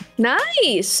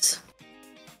 Nice.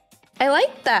 I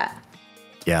like that.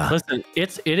 Yeah. Listen,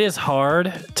 it is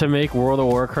hard to make World of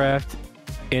Warcraft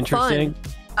interesting.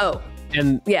 Fun. Oh.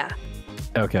 And yeah.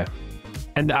 Okay.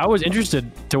 And I was interested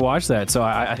to watch that, so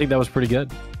I think that was pretty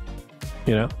good.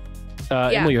 You know?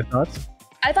 Emily, your thoughts?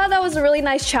 I thought that was a really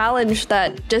nice challenge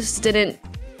that just didn't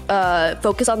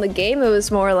focus on the game. It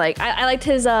was more like, I liked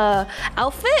his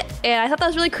outfit, and I thought that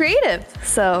was really creative.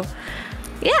 So,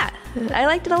 yeah, I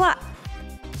liked it a lot.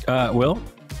 Will?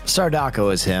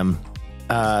 Sardako is him.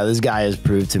 This guy has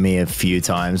proved to me a few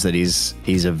times that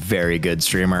he's a very good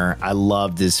streamer. I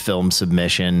loved his film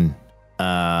submission.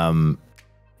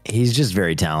 He's just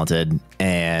very talented,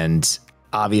 and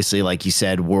obviously, like you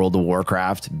said, World of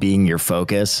Warcraft being your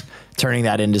focus, turning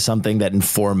that into something that in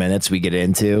 4 minutes we get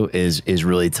into is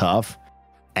really tough.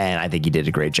 And I think he did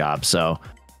a great job. So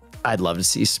I'd love to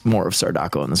see more of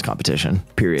Sardako in this competition,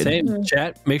 period. Same.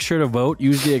 Chat, make sure to vote,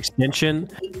 use the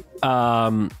extension.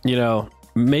 You know,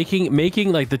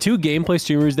 making like the 2 gameplay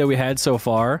streamers that we had so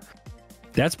far,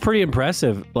 that's pretty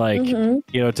impressive. Like, you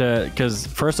know, because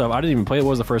first off, I didn't even play, what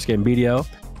was the first game? BDO.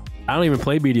 I don't even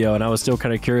play BDO, and I was still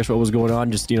kind of curious what was going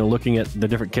on, just, you know, looking at the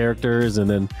different characters, and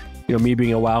then, you know, me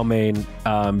being a WoW main,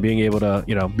 being able to,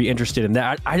 you know, be interested in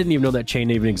that. I didn't even know that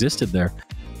chain even existed there.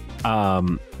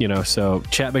 You know, so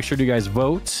chat, make sure you guys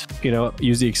vote, you know,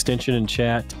 use the extension in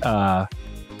chat. Yeah,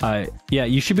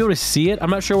 you should be able to see it. I'm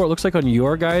not sure what it looks like on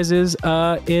your guys'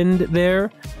 end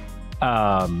there.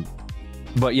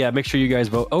 But yeah, make sure you guys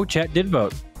vote. Oh, chat did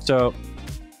vote. So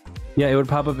Yeah, it would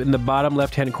pop up in the bottom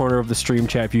left-hand corner of the stream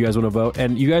chat if you guys want to vote.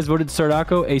 And you guys voted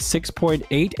Sardako a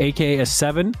 6.8, aka a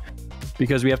 7,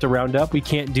 because we have to round up. We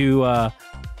can't do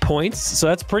points, so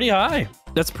that's pretty high.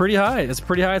 That's pretty high. It's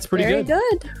pretty high. It's pretty Very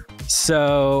good. good.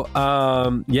 So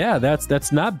yeah,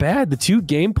 that's not bad. The two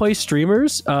gameplay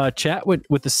streamers, chat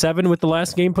with the 7 with the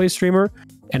last gameplay streamer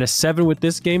and a 7 with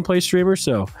this gameplay streamer.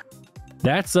 So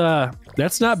that's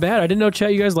not bad. I didn't know,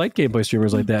 chat, you guys like gameplay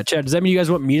streamers like that. Chat, does that mean you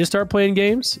guys want me to start playing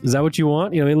games? Is that what you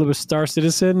want? You know, a little bit of Star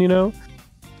Citizen, you know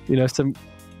some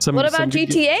What about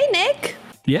GTA, Nick?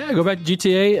 Yeah, go back to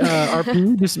GTA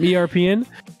RP, do some ERPing.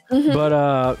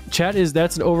 But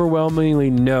that's an overwhelmingly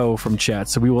no from chat,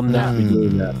 so we will not be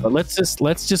doing that. But let's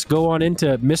just go on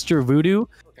into Mr. Voodoo,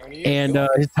 and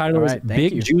his title is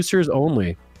Big Juicers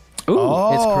Only.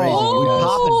 Ooh, it's crazy.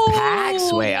 Popping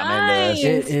packs. Wait, I'm into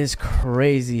this. It is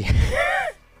crazy.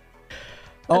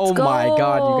 Oh my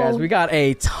God, you guys. We got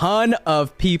a ton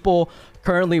of people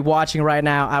currently watching right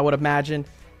now, I would imagine.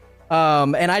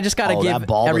 And I just got to give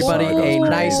everybody a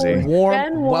nice,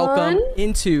 warm welcome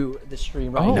into the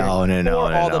stream right now. No.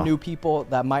 All the new people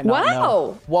that might not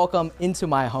know. Welcome into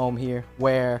my home here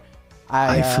where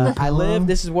I live.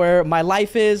 This is where my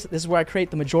life is. This is where I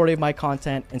create the majority of my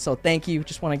content. And so thank you.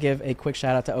 Just want to give a quick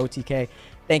shout out to OTK.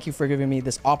 Thank you for giving me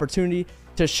this opportunity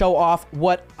to show off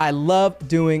what I love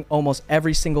doing almost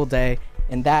every single day.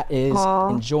 And that is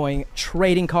enjoying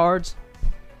trading cards.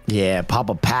 Yeah, pop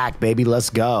a pack, baby. Let's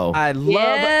go. I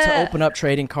love to open up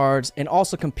trading cards and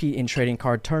also compete in trading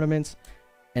card tournaments.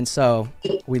 And so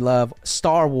we love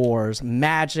Star Wars,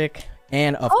 Magic,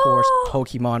 and of course,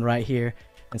 Pokemon right here.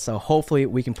 And so hopefully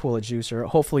we can pull a juicer.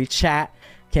 Hopefully chat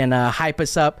can hype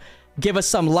us up, give us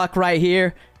some luck right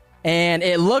here. And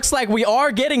it looks like we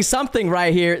are getting something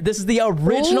right here. This is the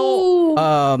original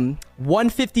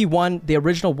 151, the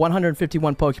original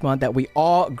 151 Pokemon that we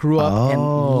all grew up and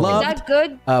loved. Is that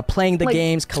good? Playing the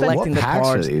games, collecting the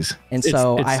cards. And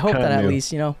so I hope that at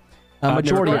least, a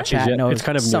majority of chat knows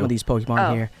some of these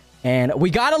Pokemon here. And we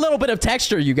got a little bit of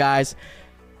texture, you guys.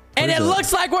 And it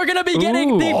looks like we're going to be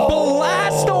getting the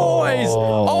Blastoise.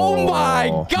 Oh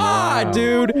my God,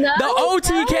 dude. The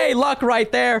OTK luck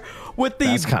right there with the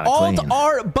alt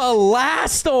art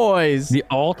Blastoise. The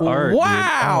alt art.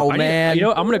 Wow, man.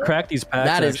 I'm going to crack these packs.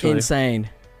 That is insane.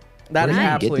 That is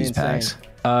absolutely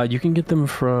insane. You can get them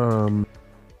from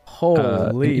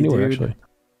holy dude. Actually.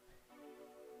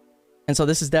 And so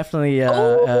this is definitely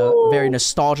a very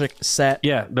nostalgic set.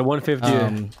 Yeah, the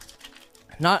 150.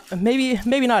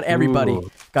 Maybe not everybody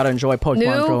got to enjoy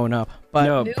Pokemon growing up,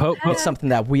 but it's something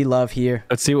that we love here.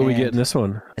 Let's see what we get in this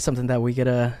one. It's something that we get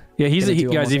to. Yeah,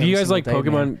 guys. If you guys like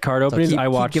Pokemon card openings, I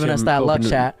watch. Giving us that luck,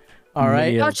 chat. All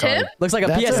right. Watch him. Looks like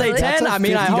a PSA 10. I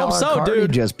mean, I hope so,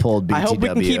 dude. Just pulled BTW. I hope we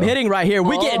can keep hitting right here.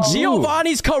 We get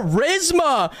Giovanni's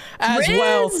Charisma as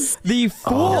well. The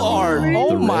full art.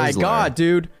 Oh my God,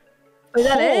 dude.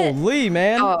 Holy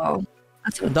man.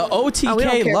 The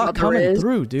OTK luck coming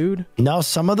through, dude. No,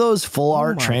 some of those full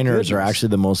art trainers are actually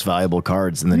the most valuable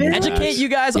cards in the new Educate you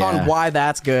guys on why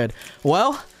that's good.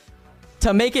 Well,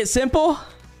 to make it simple,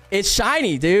 it's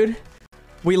shiny, dude.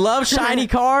 We love shiny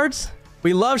cards.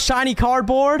 We love shiny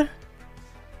cardboard.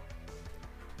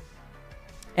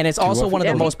 And it's also one of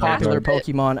the most popular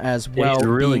Pokemon as well. It's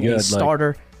really good. A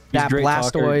starter. That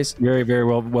Blastoise, very, very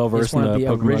well versed in one of the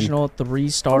Pokemon. original 3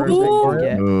 starters that you can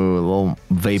get. Ooh, a little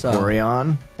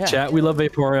Vaporeon. So, chat, we love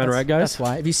Vaporeon, right, guys? That's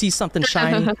why. If you see something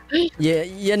shiny,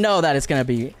 you know that it's gonna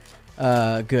be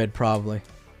good, probably.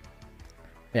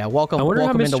 Yeah, welcome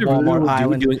into Walmart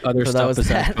Island doing other for stuff those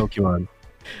besides Pokemon.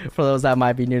 For those that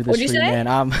might be new to the stream, man.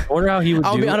 I wonder how he would.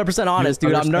 I'll be 100% honest,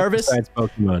 dude. I'm nervous.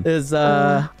 Pokemon. There's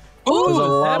a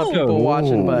lot of people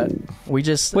watching, but we're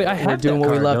doing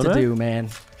what we love to do, man.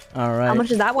 All right. How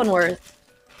much is that one worth?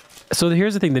 So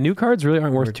here's the thing: the new cards really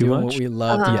aren't worth too much. What we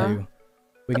love to do.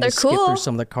 We can just skip through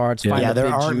some of the cards. Yeah, there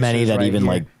aren't many that even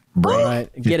like break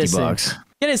 50 bucks.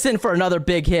 Get us in for another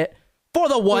big hit for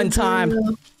the one time.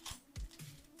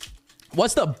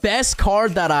 What's the best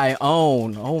card that I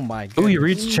own? Oh my God. Oh, he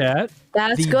reads chat.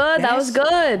 That's good. That was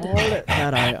good.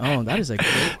 That I own. That is a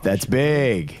great. That's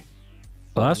big.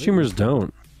 A lot of streamers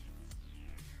don't.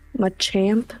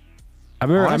 Machamp. I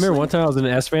remember one time I was in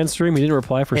an S-Fan stream. He didn't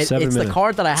reply for 7 minutes. It's the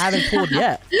card that I haven't pulled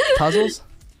yet. Puzzles.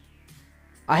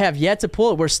 I have yet to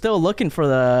pull it. We're still looking for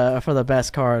the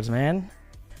best cards, man.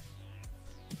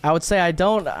 I would say I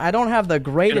don't have the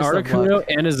greatest an Articuno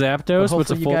and a Zapdos.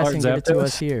 What's a full art Zapdos? Get it to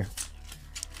us here.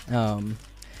 But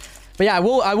yeah,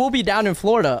 I will be down in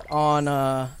Florida on.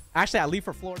 Actually, I leave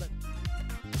for Florida.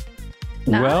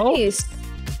 Nice.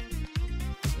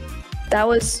 That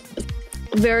was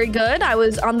very good. I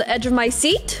was on the edge of my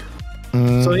seat.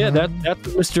 So yeah, that's what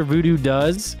Mr. Voodoo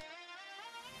does.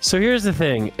 So here's the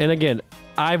thing, and again,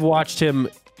 I've watched him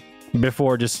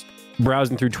before, just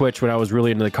browsing through Twitch when I was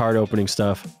really into the card opening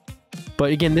stuff.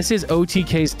 But again, this is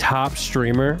OTK's top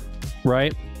streamer,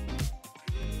 right?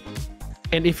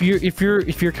 And if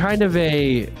you're kind of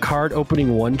a card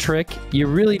opening one trick, you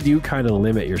really do kind of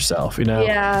limit yourself, you know?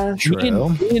 Yeah.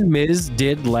 Me and Miz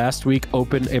did last week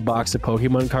open a box of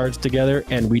Pokemon cards together,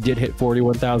 and we did hit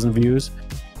 41,000 views.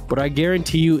 But I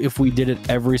guarantee you, if we did it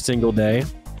every single day,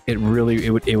 it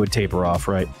would taper off,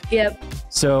 right? Yep.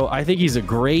 So I think he's a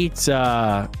great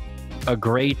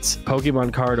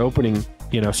Pokemon card opening,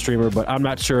 streamer. But I'm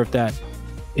not sure if that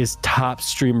is top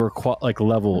streamer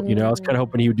level. I was kind of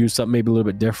hoping he would do something maybe a little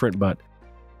bit different, but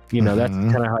that's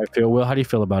kind of how I feel. Will, how do you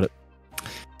feel about it?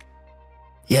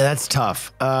 Yeah, that's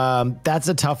tough. That's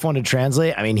a tough one to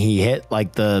translate. I mean, he hit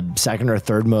like the second or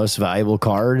third most valuable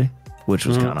card, which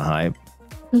was kind of hype.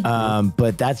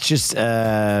 But that's just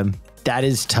that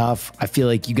is tough. I feel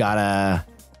like you gotta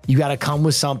come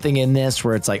with something in this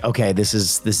where it's like, okay, this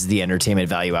is the entertainment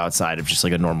value outside of just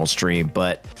like a normal stream.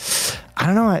 But I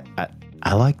don't know.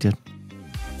 I liked it.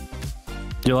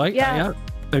 You like? Yeah.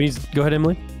 I mean, go ahead,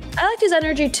 Emily. I liked his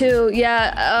energy too.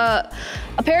 Yeah.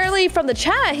 Apparently from the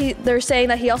chat, they're saying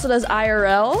that he also does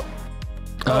IRL.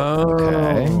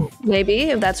 Okay.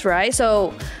 Maybe, if that's right.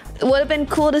 So it would have been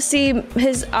cool to see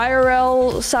his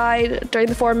IRL side during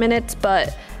the 4 minutes,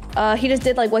 but he just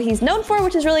did like what he's known for,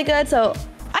 which is really good. So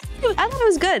I thought it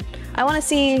was good. I want to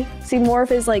see more of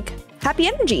his like happy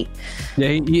energy. Yeah,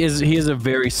 he is a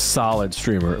very solid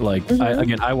streamer. Like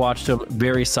I watched him,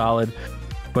 very solid.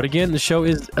 But again, the show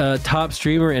is top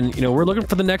streamer, and we're looking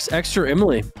for the next Extra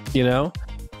Emily.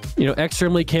 Extra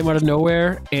Emily came out of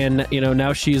nowhere, and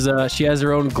now she has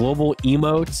her own global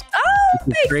emotes.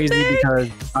 Which is crazy because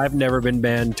I've never been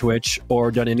banned Twitch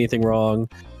or done anything wrong.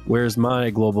 Where's my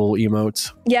global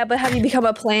emotes? Yeah, but have you become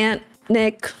a plant,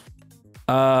 Nick?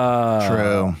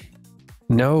 True.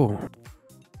 No,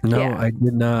 Yeah. I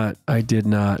did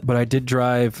not. But I did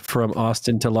drive from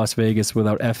Austin to Las Vegas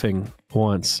without effing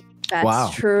once.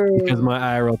 That's true. Because my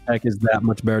IRL tech is that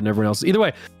much better than everyone else. Either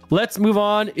way, let's move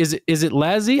on. Is it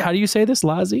Lazzy? How do you say this,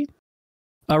 Lazzy?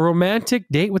 A romantic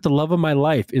date with the love of my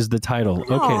life is the title.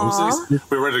 Okay.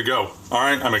 We're ready to go. All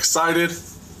right, I'm excited.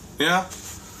 Yeah?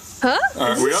 Huh? All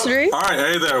right, we up? All right,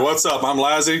 hey there, what's up? I'm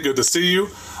Lazzy, good to see you.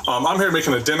 I'm here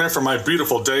making a dinner for my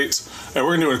beautiful date, and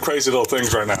we're doing crazy little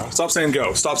things right now. Stop saying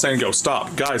go, stop saying go,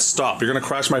 stop. Guys, stop, you're gonna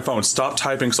crash my phone. Stop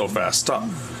typing so fast, stop.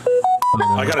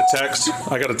 I got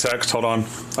a text, hold on.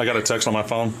 I got a text on my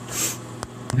phone.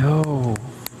 No.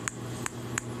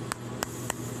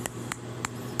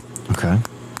 Okay.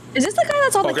 Is this the guy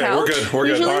that's on the couch? Okay, we're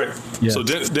good. All right. Yeah. So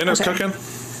dinner's cooking.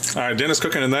 All right, dinner's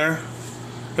cooking in there.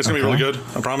 It's gonna be really good,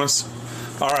 I promise.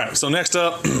 All right, so next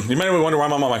up, you may wonder why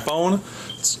I'm on my phone.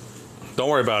 Don't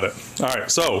worry about it. All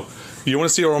right, so you want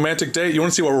to see a romantic date? You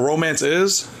want to see what romance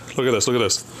is? Look at this. Look at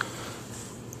this.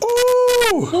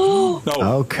 Ooh! No.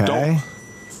 Okay. Don't.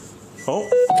 Oh. All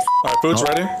right, food's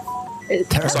ready.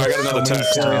 Sorry, I got another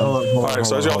text. All right,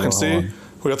 so as y'all can see,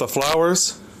 we got the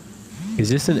flowers. Is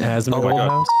this an asthma Oh my God.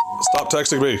 house? Stop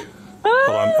texting me.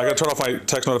 Hold on. I got to turn off my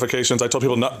text notifications. I told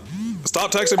people not.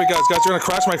 Stop texting me, guys. Guys, you're going to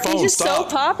crash my phone. He's just Stop.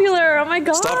 so popular. Oh my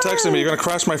God. Stop texting me. You're going to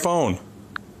crash my phone.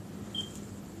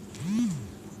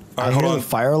 All right, hold on. The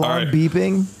fire alarm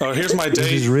beeping. Here's my date.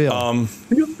 This is real.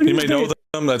 You may know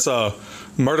them. That's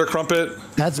Murder Crumpet.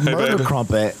 That's hey, Murder babe.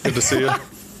 Crumpet. Good to see you.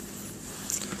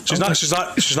 She's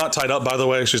not tied up, by the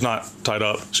way. She's not tied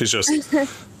up. She's just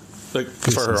like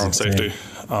for her own safety.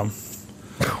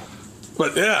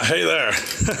 But yeah, hey there.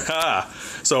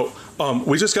 So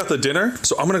we just got the dinner,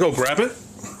 so I'm gonna go grab it.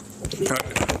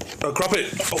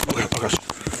 Crumpet. Oh gosh,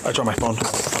 I dropped my phone.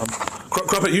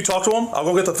 Crumpet, you talk to him. I'll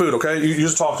go get the food. Okay, you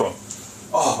just talk to him.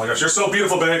 Oh my gosh, you're so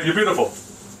beautiful, babe. You're beautiful.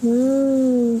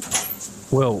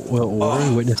 Well, what are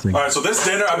we witnessing? All right, so this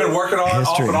dinner I've been working on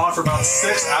off and on for about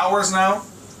 6 hours now.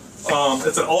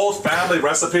 It's an old family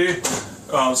recipe.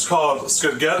 It's called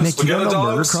spaghetti Nick, you know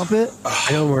dogs. Murder Crumpet?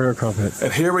 I know Murder Crumpet.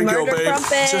 And here we go, Murder babe.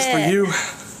 Crumpet. Just for you.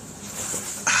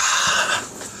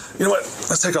 You know what?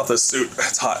 Let's take off this suit.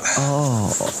 It's hot.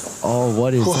 Oh,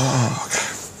 what is that?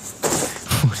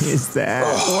 What is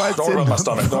that? Don't worry about my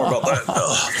stomach. Don't worry about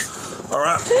that. All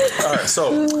right.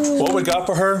 So what we got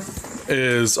for her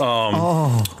is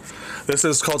this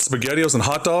is called SpaghettiOs and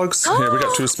hot dogs. Here we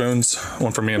got 2 spoons,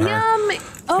 one for me and her. Yum.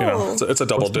 Oh. You know, it's a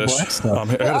double dish. I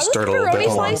had to stir it a little bit.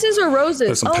 Pepperoni slices or roses?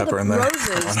 There's some pepper in there.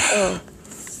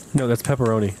 Roses. No, that's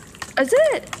pepperoni. Is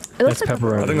it? It looks That's like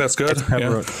pepperoni. I think that's good.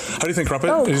 Yeah. How do you think, Crumpet?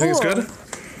 Oh, do you think it's cool. good?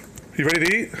 You ready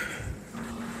to eat?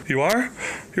 You are?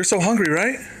 You're so hungry,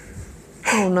 right?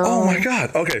 Oh no. Oh my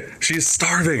god. Okay, she's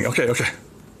starving. Okay.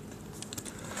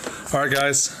 All right,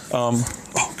 guys. Oh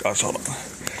gosh, hold on.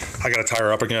 I gotta tie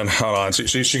her up again. Hold on.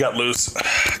 She got loose.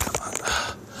 Come on.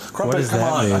 Crumpet, come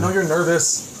on. Mean? I know you're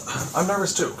nervous. I'm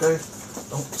nervous too. Okay.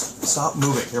 Don't stop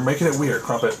moving. You're making it weird,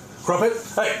 Crumpet. Crumpet,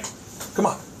 hey, come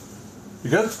on. You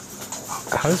good?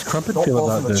 How does Crumpet Don't feel fall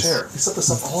about from the this? chair. You set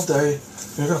this up all day.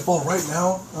 You're gonna fall right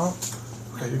now. Oh.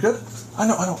 Okay, you good? I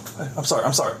know. I'm sorry,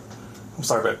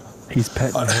 babe. He's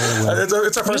petting her.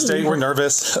 It's our first date. We're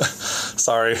nervous.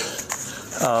 Sorry.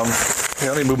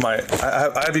 Here, let me move my.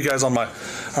 I have you guys on my.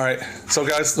 All right. So,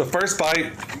 guys, the first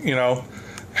bite,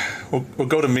 we'll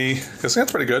go to me because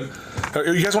that's pretty good.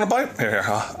 You guys want a bite? Here. You're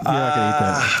not gonna eat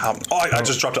that. I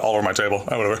just dropped it all over my table.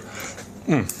 Whatever.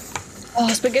 Oh,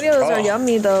 SpaghettiOs are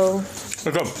yummy though.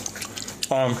 They're good.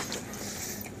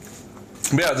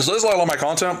 Yeah, this is a lot of my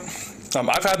content.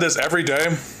 I've had this every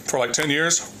day for like 10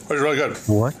 years. It's really good.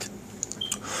 What?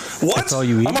 What? All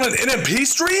you eat? I'm on an NMP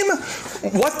stream?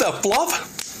 What the fluff?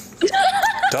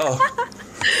 Duh. All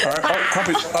right. Oh,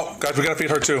 Crumpy. Oh, guys, we gotta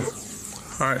feed her too.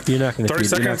 All right. You're not gonna 30 feed.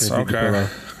 seconds. You're not gonna feed the Okay. pillow.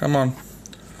 Come on.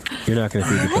 You're not gonna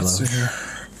feed the pillow.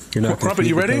 You're not gonna Crumpet, feed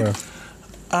you the ready? pillow.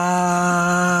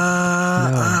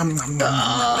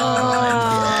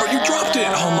 You dropped it.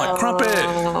 Oh my, Crumpet.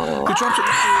 You dropped it.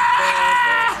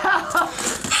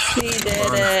 She did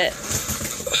it.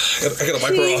 I gotta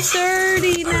wipe her off. She's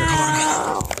dirty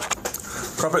now.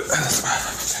 Crumpet.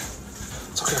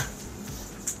 It's okay.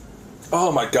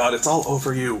 Oh my god, it's all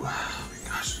over you. Oh my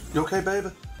gosh. You okay, babe?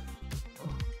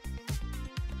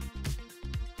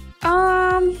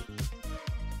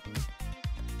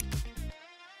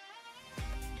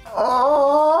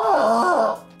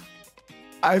 Oh,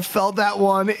 I felt that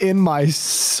one in my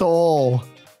soul.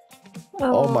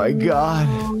 Oh my god.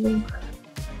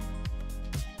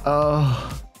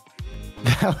 Oh,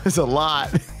 that was a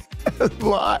lot. That was a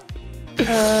lot.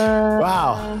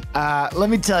 Wow. Let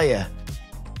me tell you.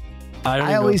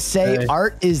 I always say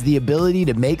art is the ability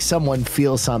to make someone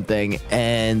feel something,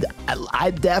 and I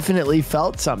definitely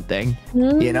felt something.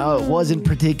 You know, it wasn't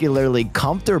particularly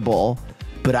comfortable,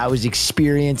 but I was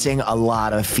experiencing a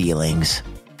lot of feelings.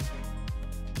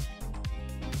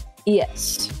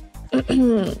 Yes. I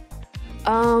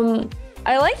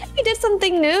like that he did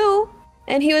something new,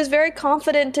 and he was very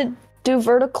confident to do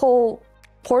vertical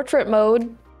portrait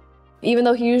mode, even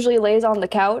though he usually lays on the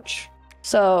couch.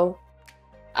 So,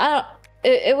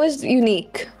 it was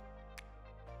unique.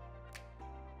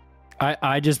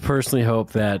 I just personally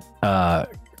hope that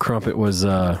Crumpet was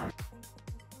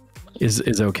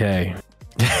is okay.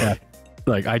 Yeah.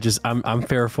 Like I'm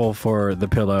fearful for the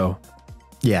pillow.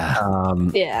 Yeah.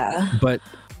 Yeah. But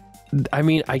I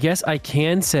mean, I guess I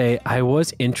can say I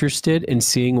was interested in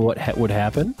seeing what would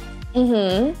happen.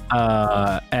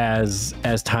 As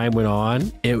time went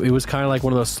on, it was kind of like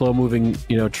one of those slow moving,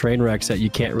 train wrecks that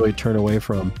you can't really turn away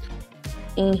from.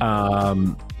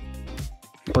 But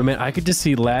man, I could just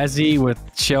see Lazzy with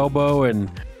Shelbo, and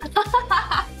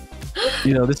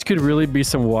this could really be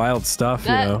some wild stuff.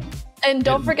 And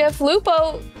don't forget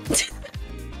Flupo.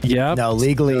 Yeah. No,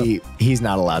 legally, he's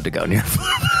not allowed to go near.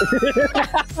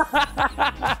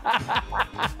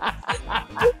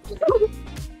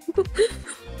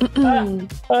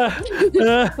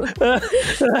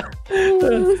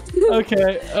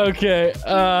 Okay.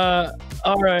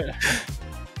 All right.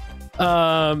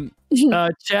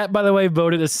 Chat, by the way,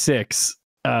 voted a 6.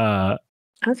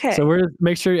 Okay. So we're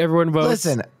make sure everyone votes.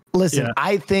 Listen. Yeah.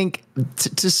 I think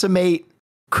to summate,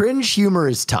 cringe humor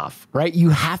is tough, right? You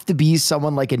have to be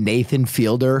someone like a Nathan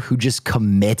Fielder who just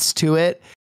commits to it.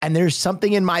 And there's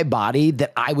something in my body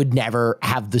that I would never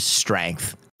have the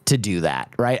strength to do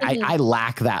that, right? I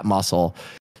lack that muscle.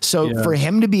 So for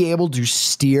him to be able to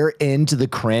steer into the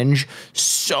cringe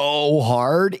so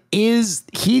hard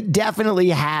he definitely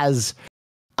has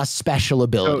a special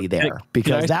ability there,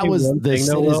 because that was the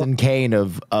Citizen Kane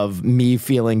of me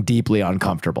feeling deeply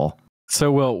uncomfortable.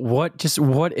 So what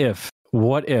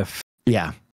if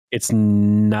it's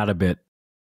not a bit?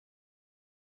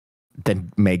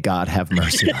 Then may God have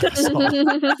mercy on us all.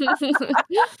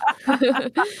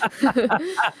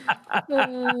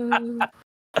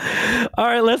 All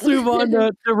right, let's move on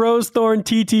to Rosethorn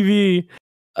TTV.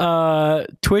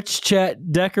 Twitch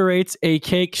chat decorates a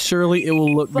cake. Surely it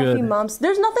will look good. Fluffy mumps.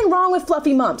 There's nothing wrong with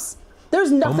fluffy mumps.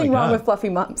 There's nothing wrong with fluffy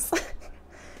mumps.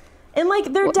 And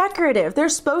they're decorative. They're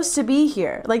supposed to be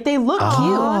here. They look cute.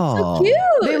 So cute.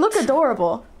 They look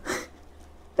adorable.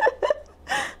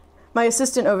 My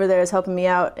assistant over there is helping me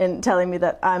out and telling me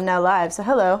that I'm now live. So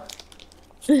hello.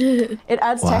 It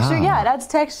adds texture. Yeah, it adds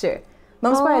texture.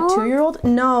 Mum's by a 2-year-old?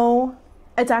 No,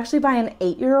 it's actually by an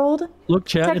 8-year-old. Look,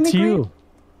 chat, it's you.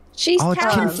 She's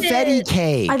confetti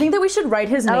cake. I think that we should write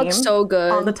his name so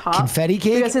good on the top. Confetti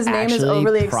cake because his name is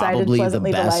overly excited, probably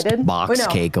pleasantly the best delighted. box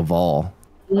cake of all.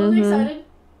 Excited?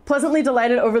 Pleasantly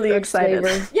delighted, overly excited.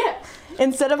 Yeah.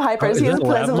 Instead of hypers, he was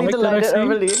pleasantly delighted,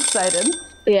 overly excited.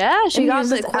 Yeah, she got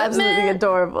the equipment. Absolutely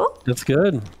adorable. That's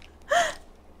good.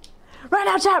 Right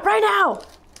now, chat, right now.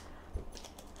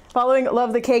 Following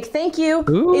love the cake. Thank you.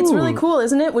 Ooh. It's really cool,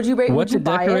 isn't it? Would you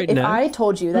buy it if I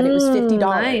told you that it was $50?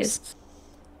 Nice.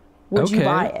 Would you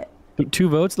buy it? 2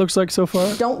 votes looks like so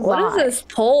far. Don't lie. What is this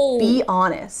poll? Be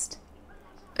honest.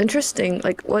 Interesting.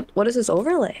 Like what is this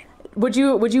overlay? Would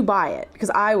you buy it? Because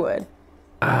I would.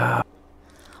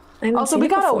 Also, we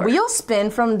got a wheel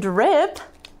spin from Drip.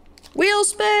 Wheel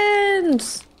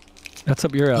spins. That's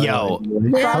up your alley. Yo,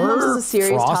 Mumps is a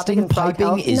serious topic in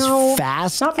piping is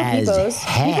fast not for as peepos.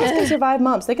 heck. Peepos can survive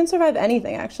mumps. They can survive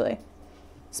anything, actually.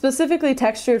 Specifically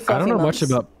textured fluffy I don't know mumps. much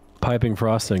about piping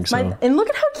frosting, so. And look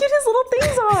at how cute his little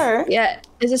things are. Yeah.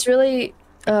 Is this really?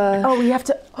 Oh, we have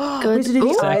to. We have to do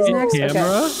the eyes next.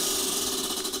 Camera. Okay.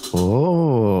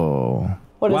 Oh.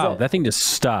 What is wow, it? that thing just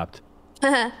stopped.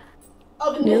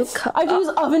 Oven mitts. I have to use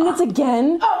oven mitts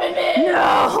again. Oven mitts.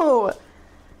 No.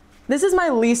 This is my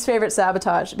least favorite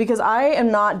sabotage because I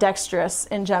am not dexterous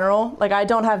in general. Like I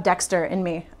don't have dexter in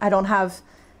me. I don't have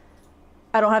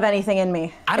anything in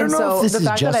me. I don't know if this is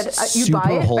just super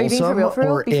wholesome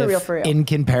or if in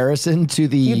comparison to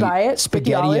the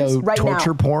Spaghetti-O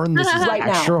torture porn, this is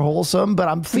extra wholesome, but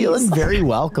I'm feeling very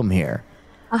welcome here.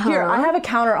 Here, I have a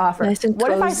counter offer. Nice and what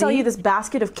if I cozy. sell you this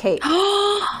basket of cake?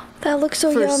 That looks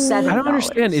so for yummy. $7? I don't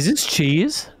understand. Is this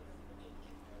cheese?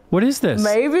 What is this?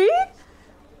 Maybe?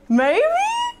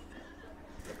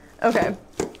 Okay.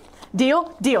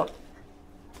 Deal?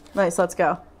 Nice, let's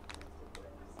go.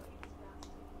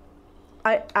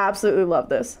 I absolutely love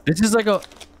this. This is like a...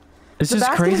 This is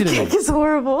crazy to me. The basket of cake is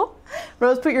horrible.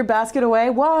 Rose, put your basket away.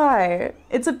 Why?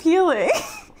 It's appealing.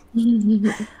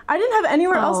 I didn't have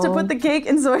anywhere else to put the cake,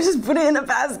 and so I just put it in a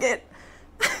basket.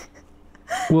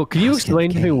 Well, can you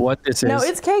explain to me what this is? No,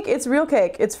 it's cake. It's real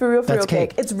cake. It's for real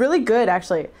cake. It's really good,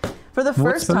 actually. For the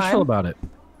first time. What's special about it?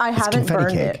 I haven't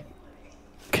burned it.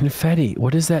 Confetti.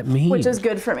 What does that mean? Which is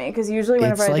good for me, because usually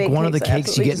whenever I bake cakes, it's like one of the I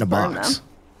cakes you get in a burn box. them.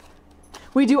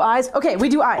 We do eyes. Okay, we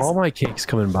do eyes. All my cakes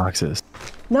come in boxes.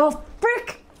 No,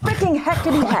 freaking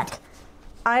heckity heck.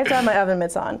 I have to have my oven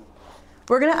mitts on.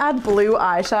 We're gonna add blue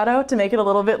eyeshadow to make it a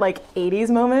little bit like 80s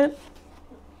moment.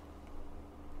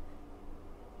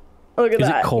 Look at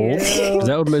that. Is it cold? Is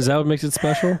that what makes it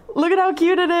special? Look at how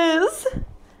cute it is.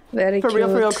 Very for cute.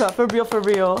 real, Cup. For real.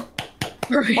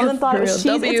 One of them thought it was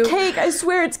cheese. It's cake. I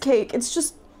swear it's cake. It's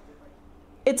just,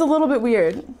 it's a little bit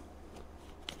weird.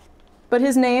 But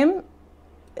his name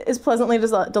is pleasantly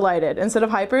delighted. Instead of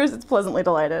hypers, it's pleasantly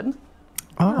delighted.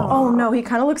 Oh no, he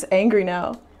kind of looks angry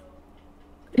now.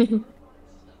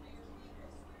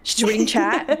 She's reading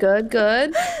chat.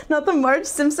 Good. Not the Marge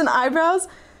Simpson eyebrows.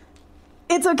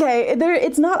 It's okay.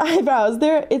 It's not eyebrows.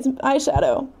 It's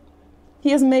eyeshadow. He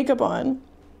has makeup on.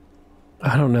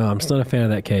 I don't know. I'm still not a fan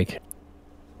of that cake.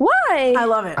 Why? I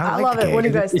love it. I love it. What do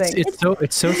you guys think?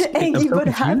 It's so Angry but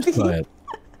happy.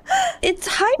 It's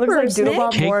hyper. Looks like Doodle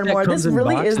Bob more and more. This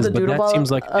really is the Doodle Bob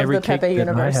seems like of every the Pepe cake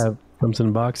universe. that I have comes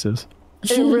in boxes.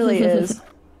 It really is.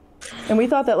 And we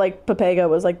thought that like Pepega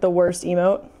was like the worst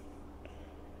emote,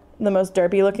 the most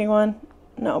derpy looking one.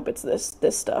 Nope, it's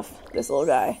this stuff. This little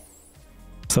guy.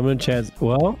 Someone in chat.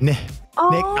 Well, Nick,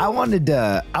 I wanted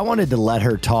to let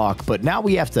her talk, but now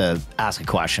we have to ask a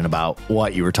question about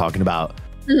what you were talking about.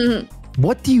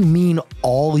 What do you mean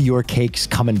all your cakes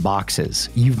come in boxes?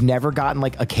 You've never gotten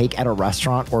like a cake at a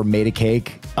restaurant or made a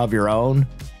cake of your own?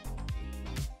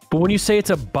 But when you say it's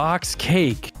a box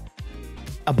cake,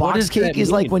 a box cake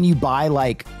is like when you buy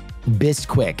like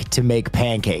Bisquick to make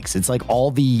pancakes. It's like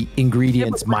all the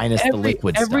ingredients minus the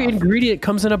liquid stuff. Every ingredient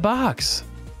comes in a box.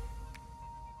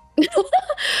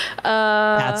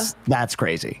 That's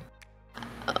crazy.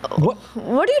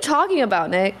 What are you talking about,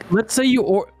 Nick? Let's say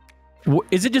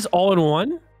is it just all in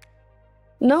one?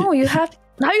 No, you have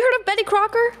you heard of Betty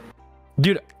Crocker?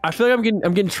 Dude, I feel like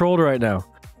I'm getting trolled right now.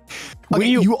 Okay,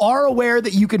 you are aware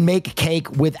that you can make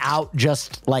cake without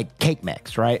just like cake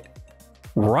mix, right?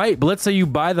 Right, but let's say you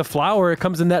buy the flour, it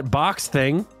comes in that box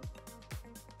thing.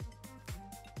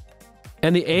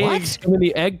 And the eggs come in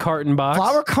the egg carton box.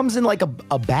 Flour comes in like a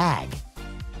bag.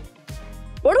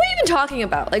 What are we even talking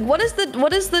about? Like, what is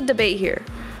the debate here?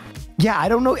 Yeah, I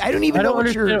don't know. I don't even know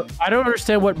what you're... I don't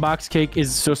understand what box cake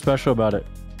is so special about it.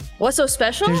 What's so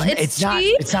special? It's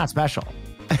cheap. It's not special.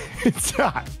 It's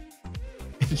not.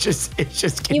 It's just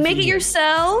convenient. You make it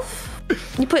yourself.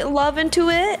 You put love into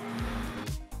it.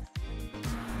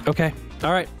 Okay.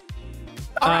 All right.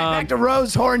 All right, back to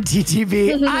Rosehorn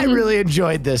TTV. I really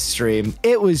enjoyed this stream.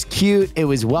 It was cute. It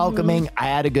was welcoming. I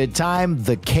had a good time.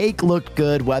 The cake looked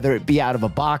good, whether it be out of a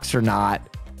box or not.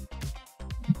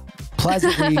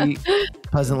 Pleasantly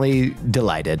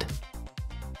delighted.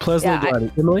 Pleasantly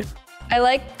delighted. Emily? I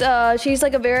liked, she's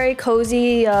like a very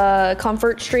cozy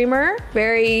comfort streamer.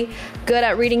 Very good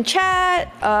at reading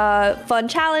chat, fun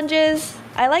challenges.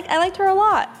 I liked her a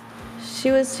lot. She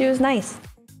was nice.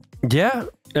 Yeah.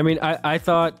 I mean, I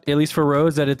thought, at least for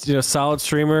Rose, that it's, solid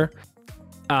streamer.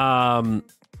 Are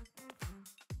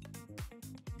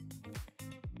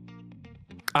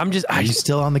you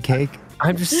still on the cake?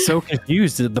 I'm just so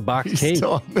confused at the box cake.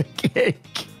 Still on the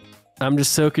cake. I'm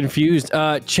just so confused.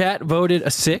 Chat voted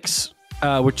a 6,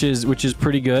 which is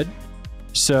pretty good.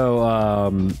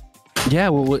 So yeah,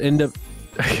 we'll end up.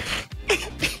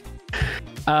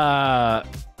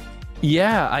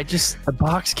 Yeah, a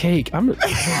box cake.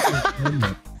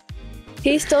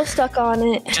 He's still stuck on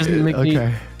it. Doesn't make me. All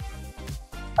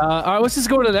right, let's just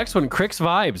go to the next one. Crick's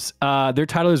Vibes. Their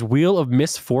title is Wheel of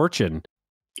Misfortune.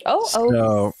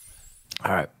 So,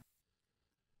 all right.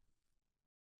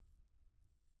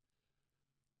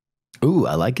 Ooh,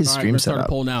 I like his stream setup. Start a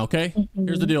poll now, okay?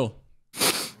 Here's the deal.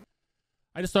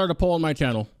 I just started a poll on my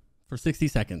channel for 60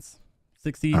 seconds.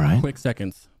 60 quick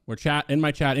seconds. In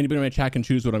my chat, anybody in my chat can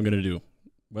choose what I'm going to do.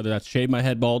 Whether that's shave my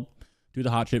head bald, do the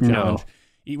hot chip challenge,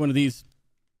 eat one of these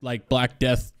like Black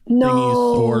Death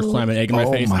thingies, or slam an egg in my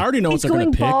face. I already know what they're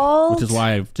going to pick, which is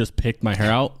why I've just picked my hair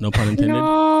out. No pun intended.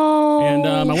 And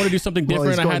I want to do something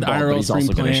different. I had the IRL stream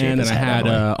planned, and I had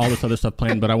all this other stuff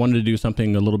planned, but I wanted to do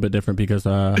something a little bit different because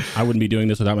I wouldn't be doing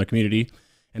this without my community.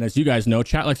 And as you guys know,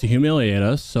 chat likes to humiliate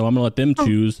us, so I'm going to let them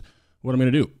choose what I'm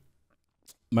going to do.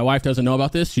 My wife doesn't know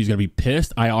about this. She's going to be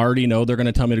pissed. I already know they're going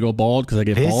to tell me to go bald because I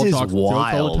get bald talks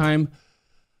jokes all the time.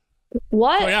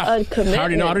 What a commitment.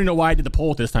 I already know why I did the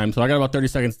poll this time, so I got about 30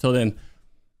 seconds till then.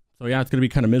 So yeah, it's going to be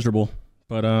kind of miserable.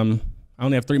 But I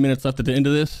only have 3 minutes left at the end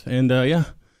of this, and yeah.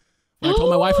 When I told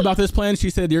my wife about this plan, she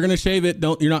said, "You're going to shave it.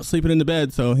 You're not sleeping in the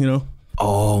bed." So,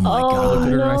 Oh my God. I looked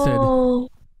at her and I said,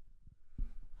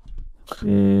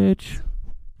 "Bitch,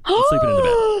 I'm sleeping in the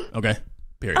bed." Okay,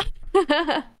 period.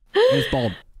 He's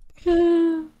bald.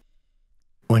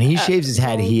 When he shaves his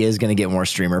head, he is going to get more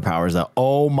streamer powers, though.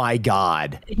 Oh my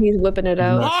God. He's whipping it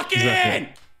out. Lock in!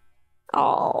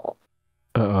 Oh.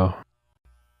 Uh-oh.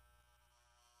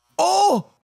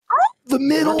 Oh! The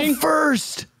middle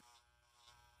first!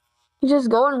 He's just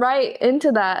going right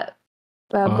into that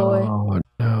bad boy. Oh,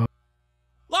 no.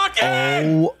 Lock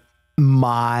in! Oh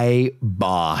my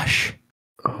gosh.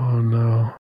 Oh,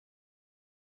 no.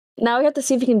 Now we have to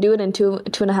see if we can do it in two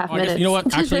and a half minutes. You know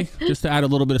what? Actually, just to add a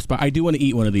little bit of spice, I do want to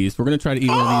eat one of these. We're going to try to eat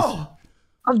one of these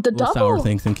of the little sour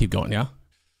things and keep going, yeah?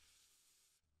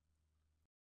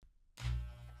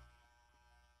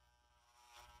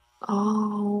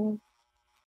 Oh.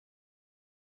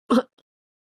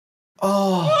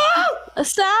 Oh. A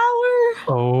sour.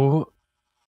 Oh.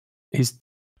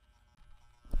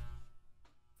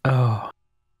 Oh.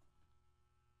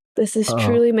 This is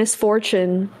truly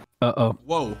misfortune. Uh-oh.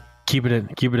 Whoa. Keep it in.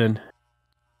 Keep it in.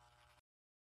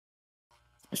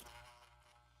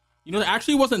 It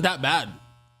actually wasn't that bad.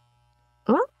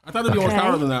 Huh? I thought it'd be more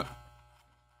sour than that.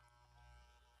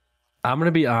 I'm going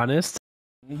to be honest.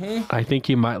 I think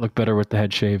he might look better with the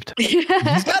head shaved. He's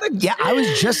got I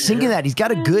was just thinking that. He's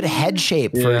got a good head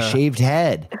shape for a shaved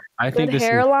head. I think good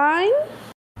hairline.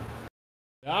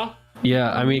 Yeah?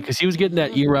 Yeah, I mean, because he was getting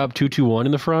that E-Rob 221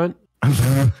 in the front.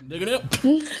 Dig it up.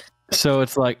 So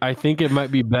it's like, I think it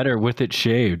might be better with it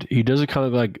shaved. He does it kind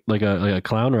of like a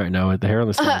clown right now with the hair on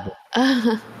the side.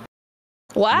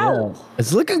 Wow. Yeah.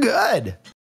 It's looking good.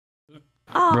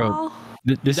 Bro,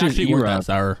 this is actually E-Rob. that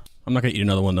sour. I'm not going to eat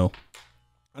another one, though.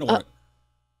 I don't want it.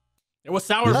 It was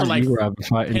sour for like E-Rob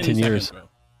in 10 years. Seconds,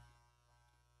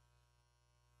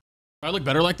 I look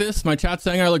better like this? My chat's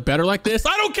saying I look better like this?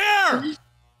 I don't care!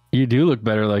 You do look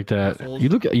better like that.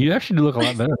 You actually do look a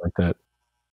lot better like that.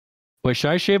 Wait,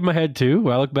 should I shave my head too?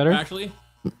 Will I look better? Actually?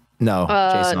 No,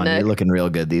 Jason, you're looking real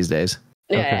good these days.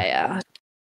 Yeah.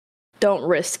 Don't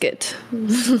risk it.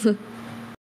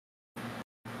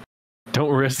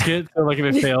 Don't risk it. So like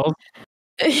if it fails.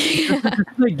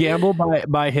 A gamble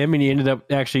by him, and he ended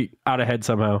up actually out ahead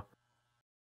somehow.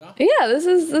 Yeah, this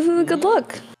is a good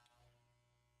look.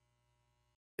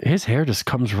 His hair just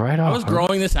comes right off. I was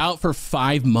growing this out for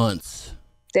 5 months.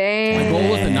 Dang. My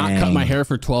goal was to not cut my hair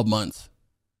for 12 months.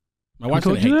 My wife's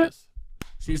gonna hate this.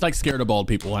 She's like scared of bald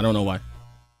people. I don't know why.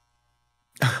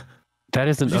 That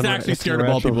isn't. She's actually scared of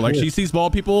bald people. Like she sees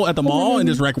bald people at the mall and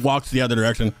just walks the other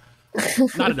direction.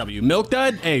 Not a W. Milk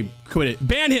Dud? Hey, quit it.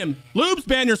 Ban him. Lubes,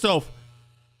 ban yourself.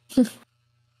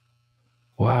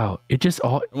 Wow, it just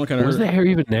all was the hair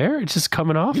even there? It's just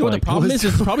coming off. You know what the problem is?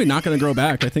 It's probably not going to grow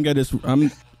back. I think I just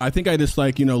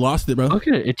like lost it, bro. Look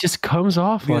at it. It just comes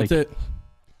off. That's it.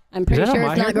 I'm pretty sure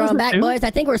it's not growing back, boys.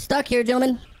 I think we're stuck here,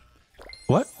 gentlemen.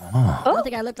 What? I don't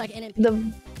think I look like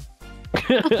NMP.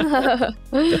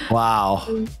 Wow.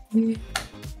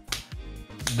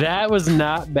 That was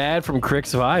not bad from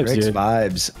Crick's vibes, Crick's dude.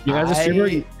 vibes. You guys are streamer?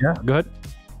 Yeah, go ahead.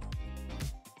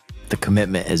 The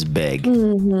commitment is big.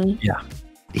 Yeah.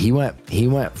 He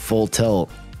went full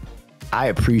tilt. I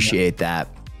appreciate that.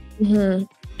 You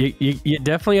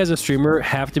definitely, as a streamer,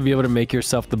 have to be able to make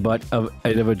yourself the butt of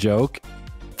a joke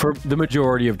for the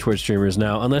majority of Twitch streamers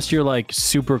now, unless you're like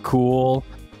super cool,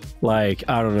 like,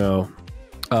 I don't know,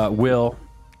 Will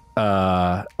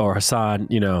or Hassan,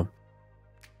 you know.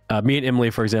 Me and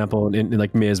Emily, for example, and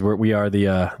like Miz, we are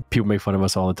the people make fun of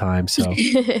us all the time. So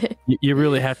you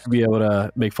really have to be able to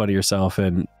make fun of yourself.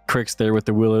 And Crick's there with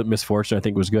the wheel of misfortune, I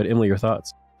think was good. Emily, your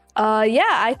thoughts? Yeah,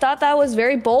 I thought that was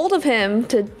very bold of him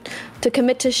to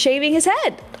commit to shaving his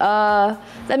head.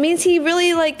 That means he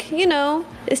really, like, you know,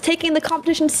 is taking the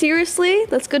competition seriously.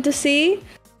 That's good to see.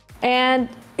 And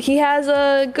he has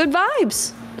good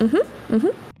vibes.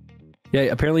 Yeah,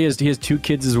 apparently he has 2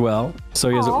 kids as well. So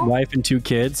he has a wife and 2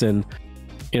 kids, and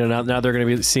you know now they're going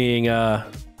to be seeing a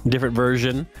different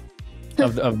version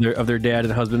of their dad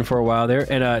and husband for a while there.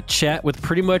 And chat with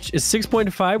pretty much is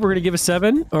 6.5. We're going to give a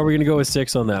 7, or we're going to go with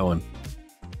 6 on that one.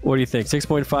 What do you think?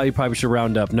 6.5. You probably should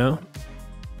round up. No.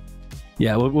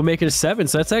 Yeah, we'll make it a 7.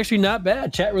 So that's actually not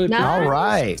bad. Chat really. All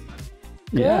right.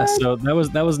 Yeah. So that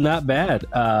was not bad.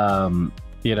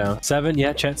 You know, 7.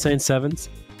 Yeah, chat saying 7s.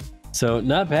 So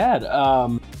not bad.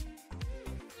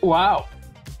 Wow,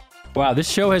 this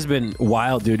show has been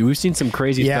wild, dude. We've seen some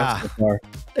crazy stuff so far.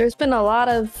 There's been a lot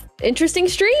of interesting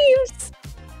streams.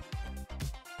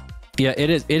 Yeah,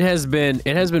 it has been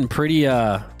pretty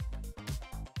it's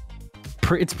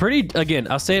pretty, again,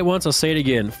 I'll say it once, I'll say it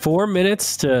again. 4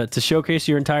 minutes to showcase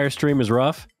your entire stream is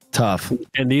rough. Tough.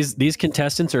 And these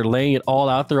contestants are laying it all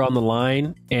out there on the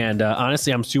line, and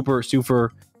honestly, I'm super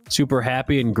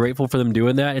happy and grateful for them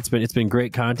doing that. It's been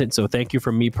great content, so thank you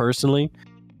from me personally.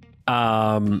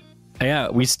 Yeah,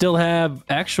 we still have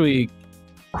actually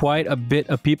quite a bit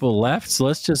of people left, so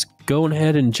let's just go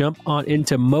ahead and jump on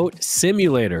into Moat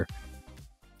Simulator.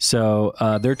 So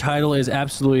their title is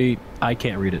absolutely, I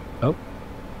can't read it. Oh.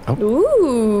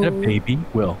 Ooh. Is that a baby?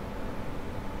 Will.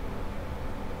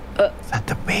 Is that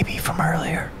the baby from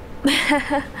earlier?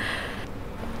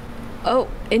 Oh,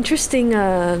 interesting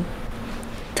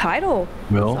title.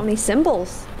 Will. So many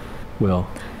symbols. Will.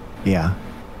 Yeah.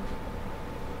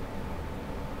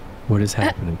 What is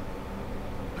happening?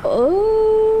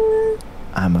 Oh.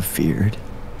 I'm afeared.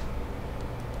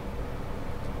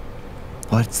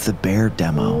 What's the bear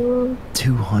demo?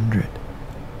 200.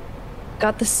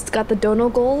 Got the dono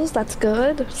goals. That's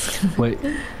good. Wait,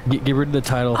 get rid of the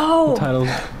title. Oh. The title.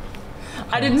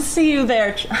 I didn't see you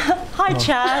there. Hi,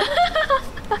 chat.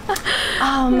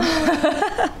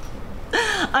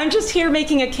 I'm just here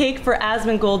making a cake for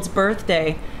Asmongold's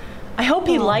birthday. I hope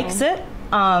he likes it.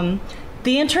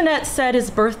 The internet said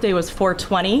his birthday was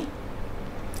 420.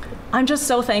 I'm just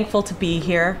so thankful to be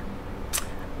here.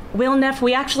 Will Neff,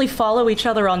 we actually follow each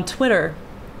other on Twitter.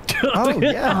 Oh,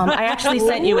 yeah. I actually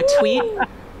sent you a tweet.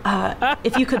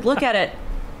 If you could look at it,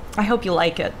 I hope you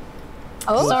like it.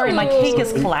 Oh. Sorry, my cake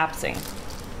is collapsing.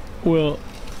 Well,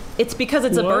 it's because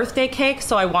it's a birthday cake,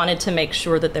 so I wanted to make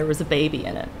sure that there was a baby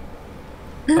in it.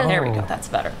 There we go, that's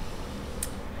better.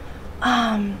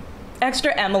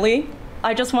 Extra Emily,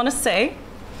 I just want to say,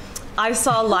 I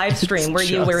saw a live stream where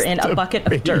you were in a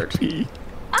bucket of dirt. And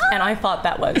I thought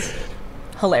that was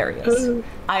hilarious.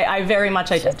 I very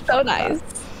much identify with nice.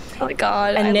 that. Oh my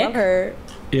god, and I Nick, love her.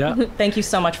 Yeah. Thank you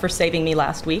so much for saving me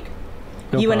last week.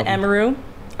 No you problem. and Emaru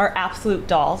are absolute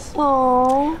dolls.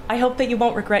 Aww. I hope that you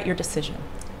won't regret your decision.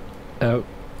 Oh.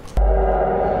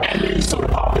 And you soda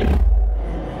popping.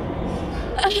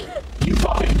 You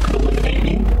thought that you could eliminate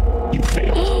me. You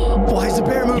failed. Why is the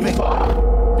bear moving? You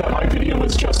thought that my video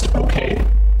was just okay.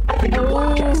 I think your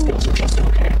blackjack skills are just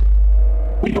okay.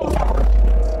 We both have our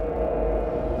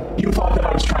opinions. You thought that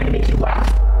I was trying to make you laugh.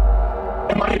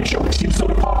 Am I a joke to you,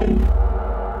 soda popping?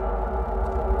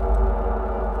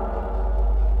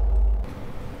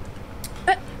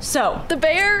 So, the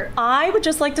bear. I would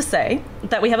just like to say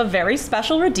that we have a very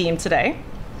special redeem today.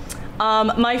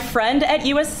 My friend at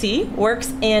USC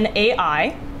works in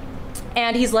AI,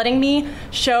 and he's letting me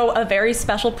show a very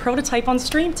special prototype on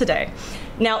stream today.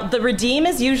 Now, the redeem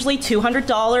is usually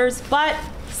 $200, but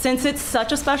since it's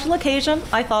such a special occasion,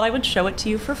 I thought I would show it to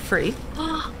you for free.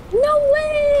 No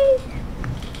way!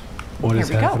 What is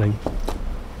happening?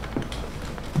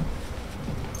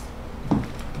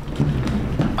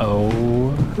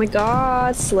 Oh my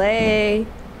God, Slay.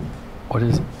 What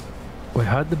is... Wait,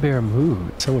 how'd the bear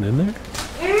move? Is someone in there?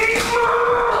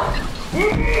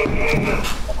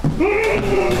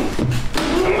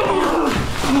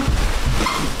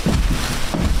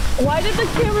 Why did the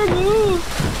camera move?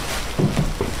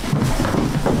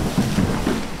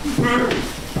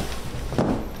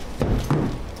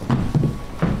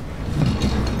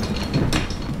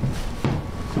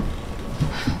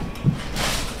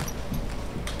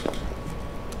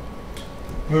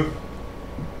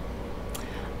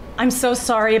 I'm so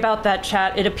sorry about that,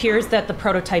 chat. It appears that the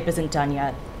prototype isn't done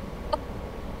yet.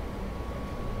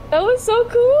 That was so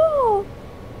cool.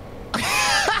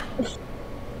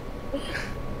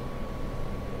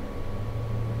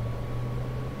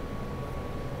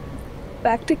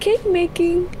 Back to cake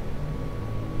making.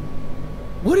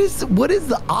 What is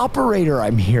the operator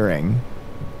I'm hearing?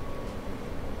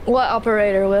 What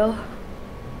operator, Will?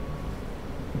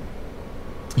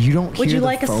 You don't hear Would you the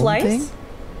like a phone slice? thing?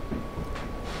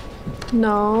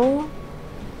 No.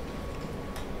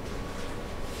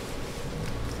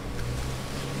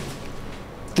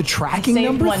 The tracking Saved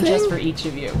number one thing? just for each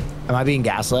of you. Am I being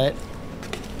gaslit?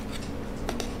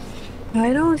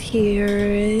 I don't hear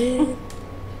it.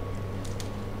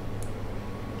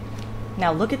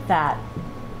 Now look at that.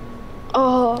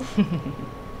 Oh,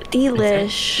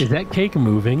 delish. Is that cake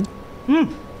moving?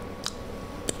 Hmm.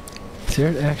 Is there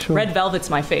an actual... Red velvet's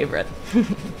my favorite.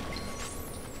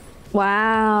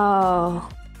 Wow.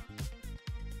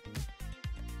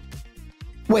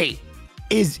 Wait,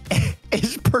 is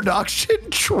production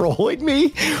trolling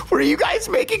me? Were you guys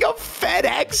making a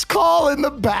FedEx call in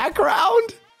the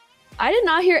background? I did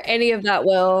not hear any of that,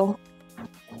 Will.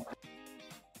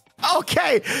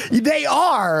 Okay, they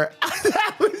are.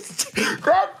 That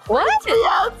what? freaked me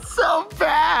out so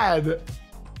bad.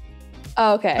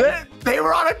 Okay. They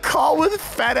were on a call with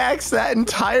FedEx that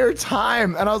entire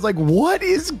time, and I was like, "What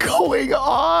is going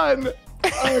on?"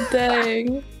 Oh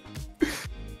dang.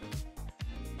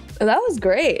 That was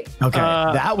great. Okay,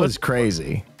 that was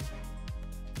crazy.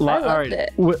 I loved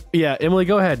it. Yeah, Emily,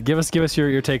 go ahead. Give us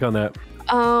your take on that.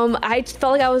 I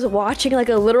felt like I was watching like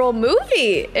a literal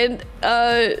movie, and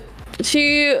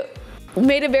she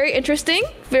made it very interesting.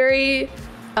 Very,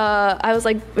 I was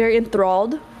like very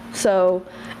enthralled. So,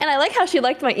 and I like how she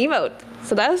liked my emote.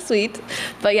 So that was sweet.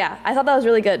 But yeah, I thought that was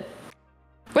really good.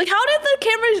 Like, how did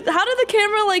the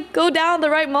camera like go down at the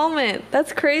right moment?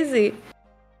 That's crazy.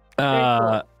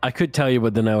 Cool. I could tell you,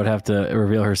 but then I would have to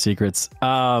reveal her secrets.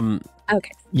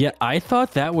 Okay. Yeah, I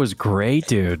thought that was great,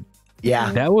 dude.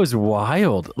 Yeah. That was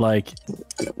wild. Like,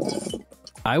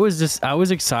 I was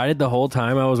excited the whole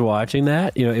time I was watching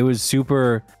that. You know, it was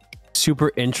super,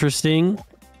 super interesting.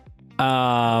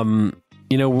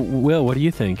 You know, Will, what do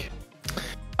you think?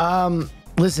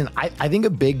 Listen, I think a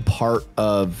big part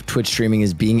of Twitch streaming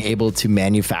is being able to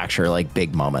manufacture like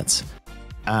big moments.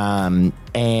 And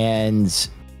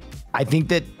I think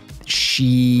that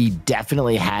she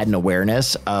definitely had an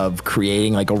awareness of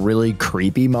creating like a really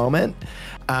creepy moment.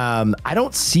 I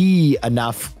don't see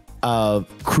enough of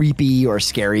creepy or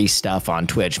scary stuff on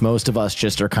Twitch. Most of us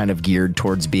just are kind of geared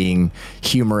towards being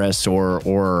humorous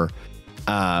or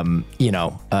you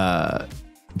know,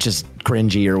 just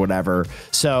cringy or whatever.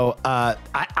 So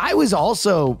I was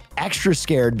also extra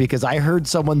scared because I heard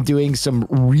someone doing some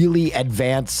really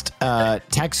advanced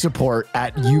tech support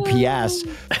at UPS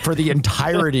for the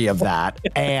entirety of that.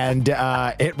 And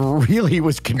it really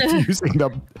was confusing the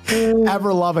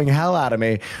ever-loving hell out of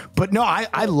me. But no,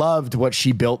 I loved what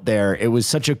she built there. It was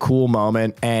such a cool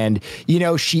moment. And, you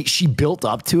know, she built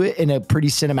up to it in a pretty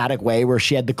cinematic way where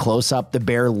she had the close-up, the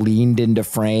bear leaned into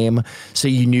frame. So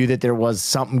you knew that there was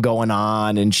something going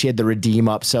on, and she had the redeem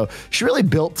up. So she really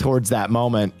built towards that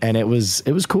moment, and it was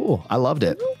cool. I loved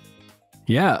it.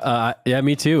 Yeah, yeah,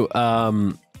 me too.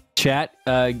 Chat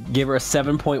gave her a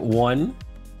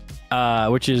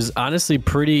 7.1, which is honestly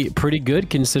pretty good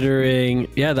considering.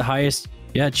 Yeah, the highest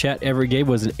chat ever gave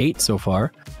was an 8 so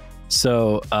far.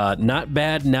 So not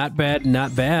bad, not bad,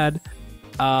 not bad.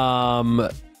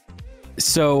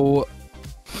 So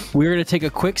we're gonna take a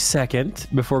quick second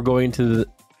before going to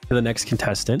the next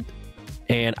contestant,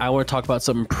 and I want to talk about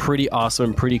something pretty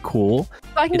awesome, pretty cool.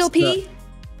 I can go pee.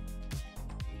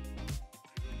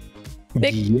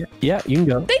 Yeah, you can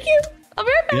go. Thank you. I'll be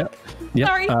right back. Yeah.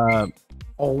 Sorry.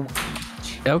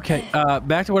 Okay.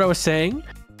 Back to what I was saying.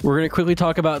 We're going to quickly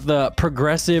talk about the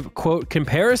Progressive quote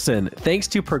comparison. Thanks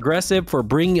to Progressive for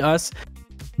bringing us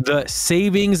the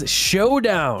Savings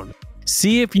Showdown.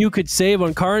 See if you could save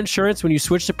on car insurance when you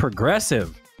switch to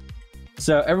Progressive.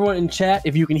 So everyone in chat,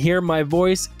 if you can hear my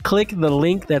voice, click the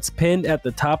link that's pinned at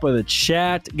the top of the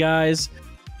chat, guys.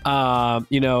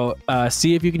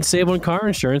 See if you can save on car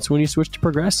insurance when you switch to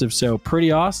Progressive. So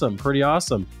pretty awesome.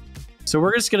 So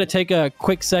we're just going to take a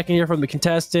quick second here from the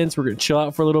contestants. We're going to chill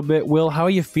out for a little bit. Will, how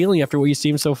are you feeling after what you've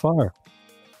seen so far?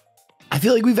 I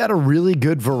feel like we've had a really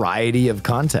good variety of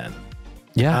content.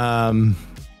 Yeah.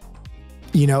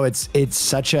 It's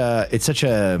such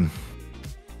a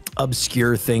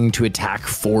obscure thing to attack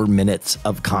 4 minutes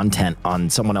of content on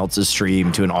someone else's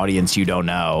stream to an audience you don't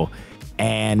know.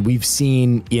 And we've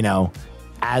seen,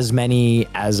 as many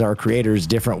as our creators,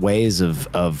 different ways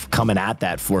of coming at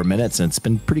that 4 minutes, and it's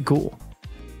been pretty cool.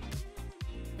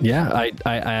 Yeah,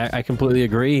 I completely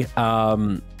agree.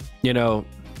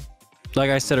 Like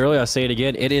I said earlier, I'll say it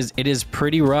again. It is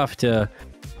pretty rough to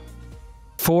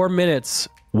 4 minutes.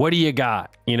 What do you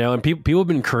got? And people have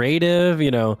been creative,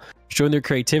 showing their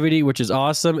creativity, which is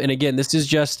awesome. And again, this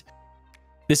is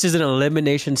an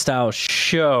elimination style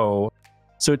show.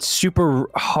 So it's super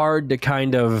hard to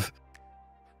kind of,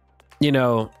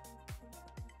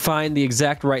 find the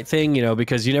exact right thing,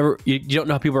 because you don't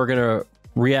know how people are going to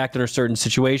react under certain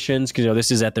situations, because,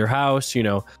 this is at their house,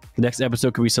 the next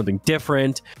episode could be something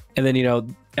different. And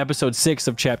then, episode 6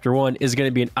 of chapter 1 is going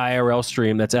to be an IRL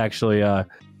stream that's actually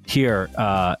here,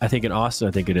 I think in Austin,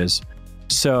 I think it is.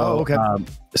 So, okay.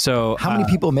 So how many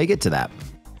people make it to that?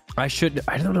 I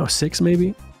don't know, 6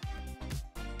 maybe.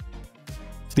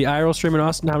 The IRL stream in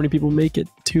Austin, how many people make it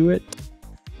to it?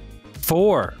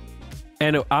 4.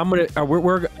 And I'm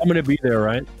gonna be there,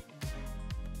 right?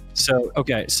 So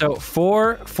okay, so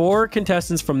four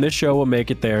contestants from this show will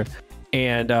make it there,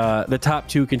 and the top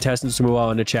 2 contestants will move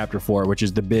on to chapter 4, which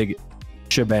is the big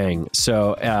shebang.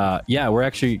 So we're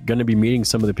actually going to be meeting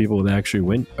some of the people that actually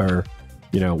win.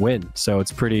 So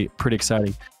it's pretty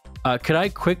exciting. Could I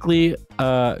quickly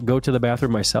go to the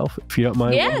bathroom myself, if you don't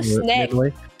mind? Yes, Nick.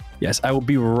 Yes, I will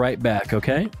be right back,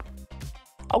 okay?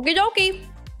 Okie dokie.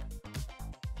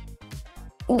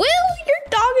 Will, your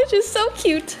dog is just so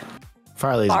cute.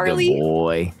 Farley's a good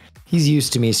boy. He's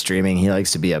used to me streaming. He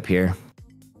likes to be up here.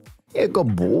 Yeah,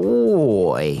 good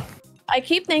boy. I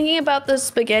keep thinking about the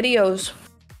SpaghettiOs.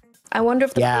 I wonder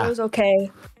if the food is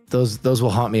okay. Those will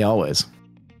haunt me always.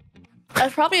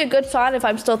 That's probably a good sign if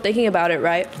I'm still thinking about it,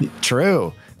 right?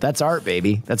 True. That's art,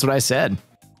 baby. That's what I said.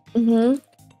 Mm-hmm.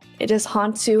 It just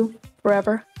haunts you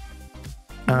forever.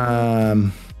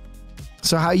 So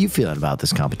how are you feeling about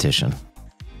this competition?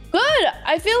 Good.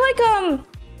 I feel like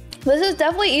this is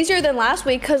definitely easier than last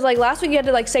week, because like last week you had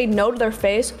to like say no to their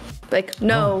face, like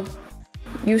no,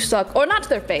 you suck, or not to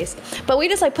their face, but we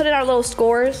just like put in our little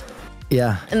scores.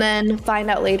 Yeah. And then find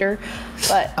out later.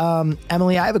 But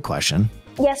Emily, I have a question.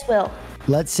 Yes, Will.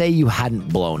 Let's say you hadn't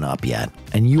blown up yet,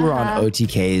 and you were on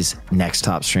OTK's Next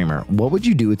Top Streamer. What would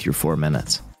you do with your 4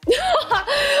 minutes?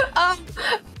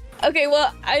 Okay,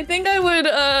 well, I think I would,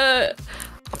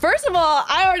 first of all,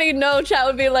 I already know chat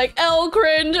would be like,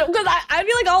 cringe, because I'd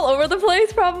be like all over the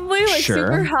place, probably, like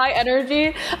super high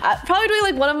energy. Probably doing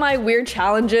like one of my weird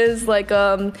challenges, like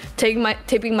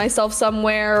taping myself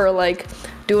somewhere, or like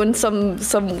doing some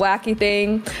wacky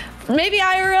thing. Maybe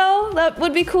IRL, that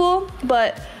would be cool,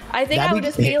 but I think I would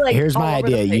just be like, here's my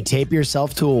idea. You tape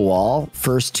yourself to a wall,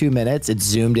 first 2 minutes, it's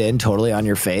zoomed in totally on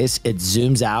your face. It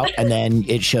zooms out, and then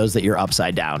it shows that you're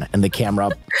upside down, and the camera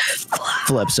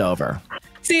flips over.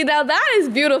 See, now that is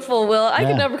beautiful, Will. I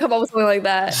could never come up with something like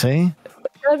that. See?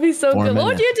 That'd be so good. What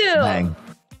would you do? Dang.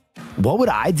 What would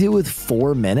I do with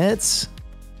 4 minutes?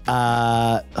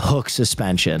 Hook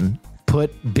suspension.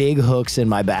 Put big hooks in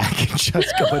my back and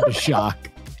just go into shock.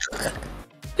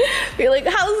 You're like,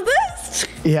 how's this?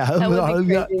 Yeah. That would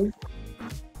be crazy.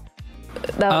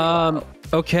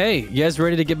 Okay, you guys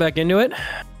ready to get back into it?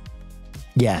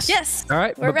 Yes. Yes. All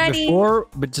right. We're ready.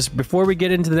 Before we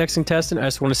get into the next contestant, I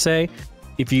just want to say,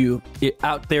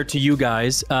 out there to you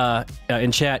guys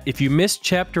in chat, if you missed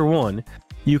chapter 1,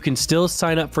 you can still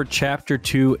sign up for chapter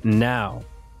 2 now.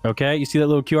 Okay, you see that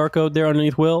little QR code there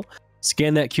underneath Will?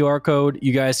 Scan that QR code.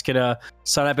 You guys can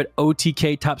sign up at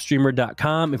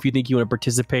OTKTopStreamer.com if you think you want to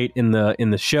participate in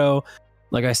the show.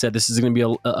 Like I said, this is going to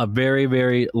be a very,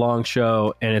 very long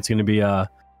show, and it's going to be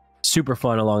super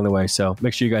fun along the way. So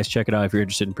make sure you guys check it out if you're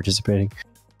interested in participating.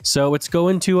 So let's go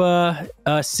into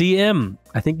CM.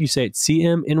 I think you say it's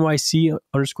CMNYC_TV.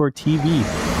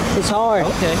 It's hard.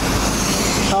 Okay.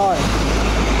 It's hard.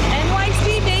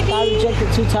 NYC, baby. I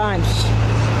rejected 2 times.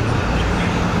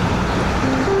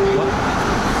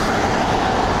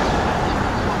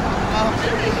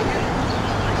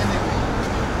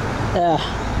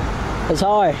 It's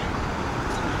hard.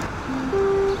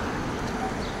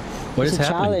 What is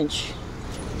happening? Challenge.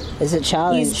 It's a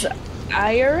challenge. He's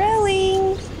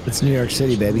IRLing. It's New York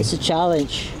City, baby. It's a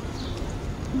challenge.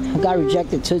 I got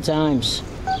rejected 2 times.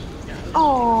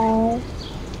 Oh.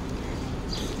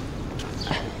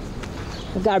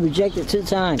 I got rejected 2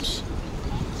 times.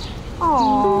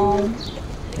 Oh.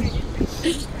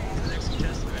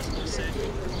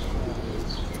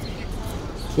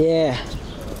 Yeah.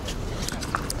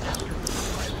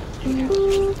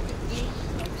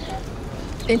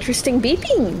 Interesting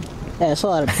beeping. Yeah, there's a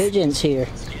lot of pigeons here.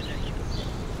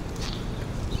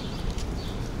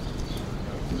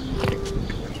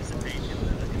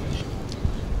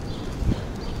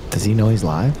 Does he know he's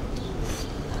live?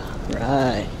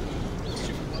 Right.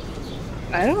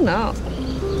 I don't know.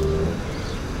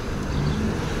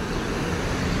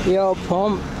 Yo,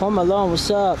 Paul Malone,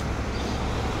 what's up?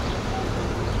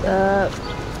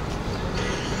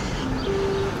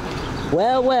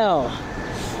 Well.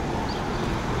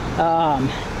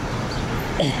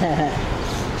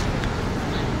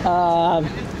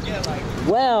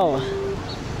 Well.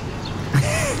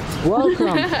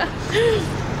 Welcome.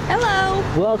 Hello.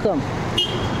 Welcome.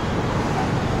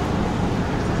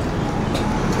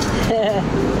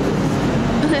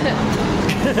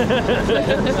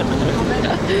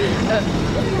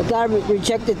 I got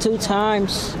rejected 2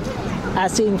 times,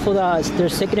 asking for their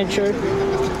signature.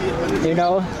 You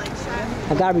know,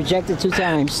 I got rejected 2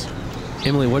 times.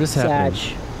 Emily, what is happening?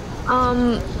 Sag.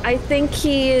 I think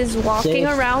he is walking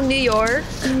around New York.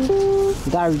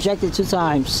 Got rejected 2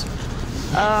 times.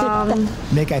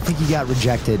 Nick, I think you got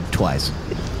rejected twice.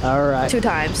 All right. 2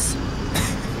 times.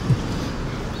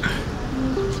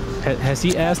 Has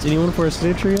he asked anyone for a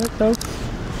signature yet, though?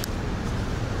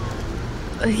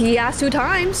 He asked 2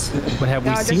 times. But have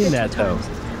we seen that, though?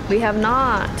 We have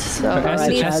not. So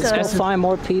let's find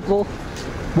more people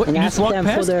and ask them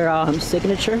for their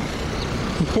signature.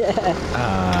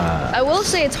 I will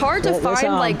say it's hard to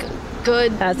find like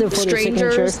good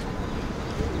strangers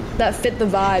that fit the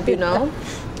vibe, you know?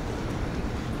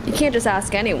 You can't just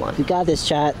ask anyone. You got this,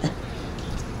 chat.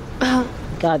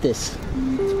 Got this.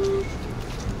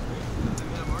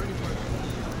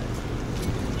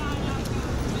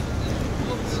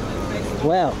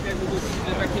 Well.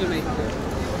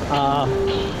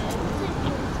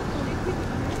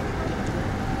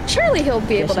 Surely he'll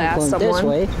be able to ask someone. This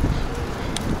way.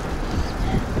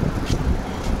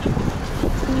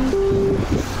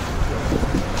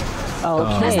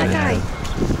 Okay. Where's that guy?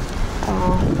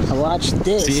 I watched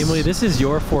this. See, Emily, this is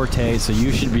your forte, so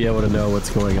you should be able to know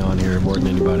what's going on here more than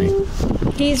anybody.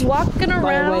 He's walking around.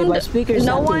 By the way, my speaker's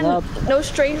acting up, no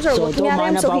strangers are looking at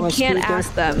him, so he can't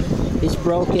ask them. It's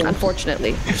broken.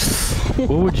 Unfortunately.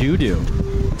 What would you do?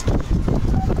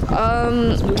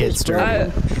 Get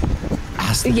started.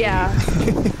 Yeah.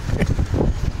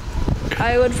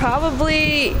 I would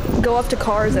probably go up to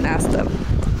cars and ask them.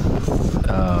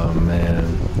 Oh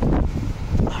man.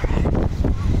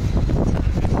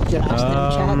 Did you ask them,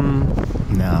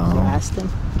 chat? No. You asked them?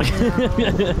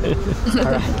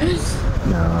 Alright.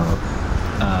 No.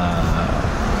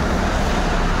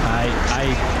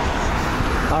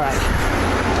 Alright.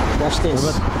 Watch this.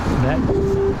 That?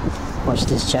 Watch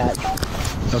this, chat.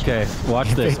 Okay,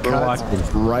 watch this. We're watching.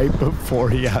 Right before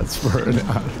he asks for an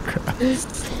autograph.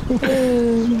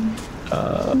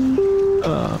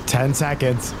 10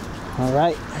 seconds. All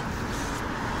right.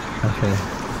 Okay.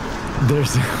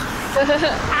 There's.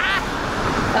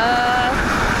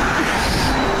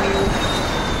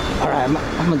 All right, I'm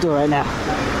gonna do it right now.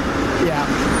 Yeah.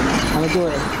 I'm gonna do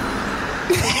it.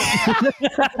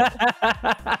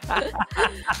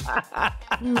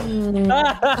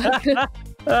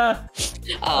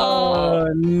 Oh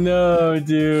no,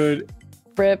 dude.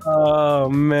 Rip. Oh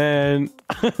man.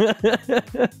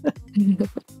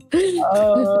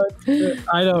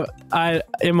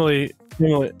 Emily.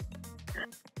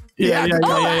 Yeah.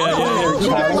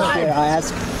 I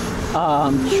ask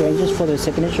strangers for their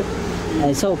signature. And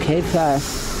it's okay if I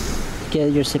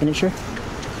get your signature.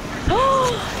 He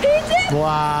did.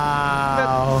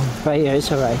 Wow. Right here,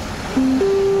 it's alright.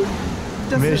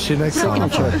 Mission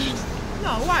accomplished. No,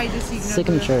 why the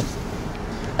signature?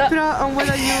 What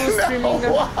are you streaming?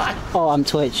 Oh, I'm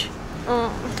Twitch.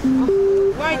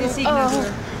 Why the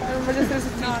signature?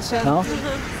 No?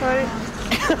 Sorry.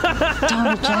 Darn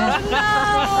it, Jack.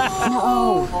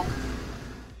 No.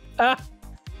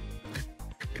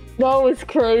 That was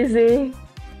crazy.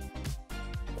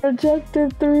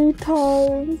 Rejected 3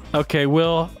 times. Okay,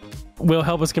 Will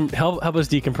help us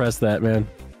decompress that, man.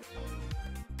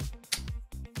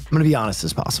 I'm gonna be honest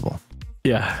as possible.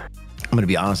 Yeah. I'm gonna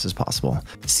be honest as possible.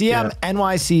 CM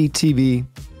NYC TV,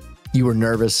 you were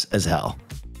nervous as hell.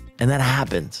 And that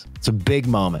happens. It's a big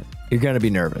moment. you're going to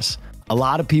be nervous. A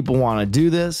lot of people want to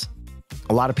do this.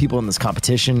 A lot of people in this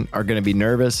competition are going to be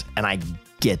nervous, and I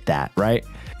get that, right?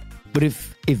 But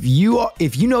if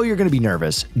you know you're going to be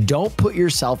nervous, don't put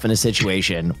yourself in a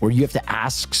situation where you have to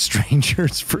ask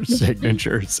strangers for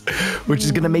signatures, which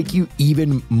is going to make you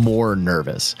even more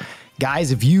nervous.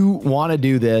 Guys, if you want to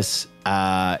do this,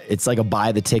 it's like a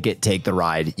buy the ticket, take the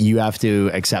ride. You have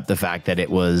to accept the fact that it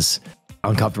was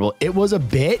uncomfortable. It was a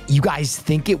bit. You guys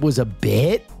think it was a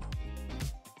bit?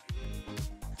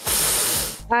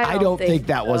 I don't think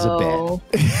that was a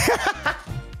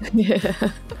bit.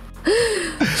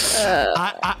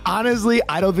 I honestly,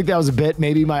 I don't think that was a bit.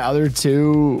 Maybe my other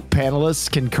two panelists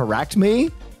can correct me.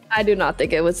 I do not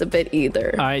think it was a bit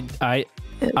either.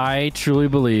 I truly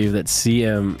believe that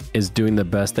CM is doing the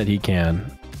best that he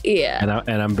can. Yeah.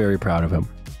 And I'm very proud of him.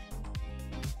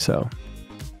 So,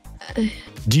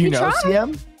 do you know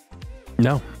CM?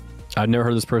 No, I've never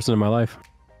heard of this person in my life.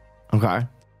 Okay.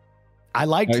 I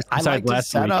like the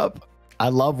setup. I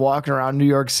love walking around New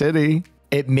York City.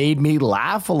 It made me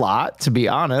laugh a lot, to be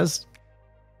honest.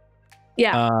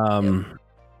 Yeah.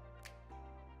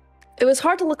 It was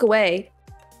hard to look away.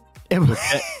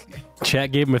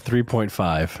 Chat gave him a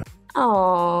 3.5.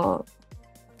 Oh.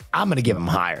 I'm going to give him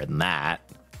higher than that.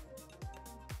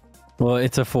 Well,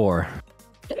 it's a 4.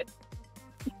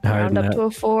 Round up to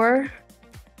a 4.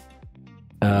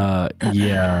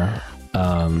 Yeah.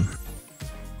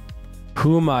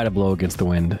 Who am I to blow against the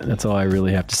wind? That's all I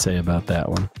really have to say about that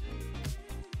one.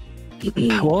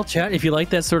 Well, chat, if you like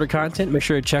that sort of content, make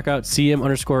sure to check out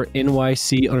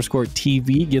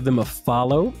CM_NYC_TV. Give them a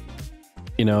follow.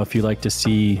 You know, if you like to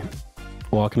see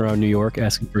walking around New York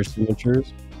asking for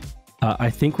signatures.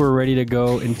 I think we're ready to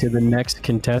go into the next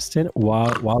contestant,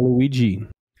 Waluigi.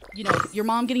 You know, your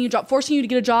mom getting you a job, forcing you to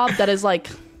get a job, that is like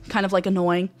kind of like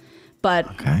annoying. But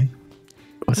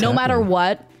no matter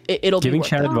what, it'll be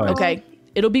worth it. Advice. Okay,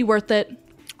 it'll be worth it.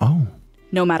 Oh.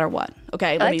 No matter what.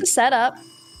 Okay, I like the setup.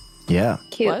 Yeah.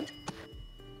 Cute. What?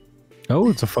 Oh,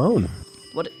 it's a phone.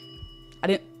 What? I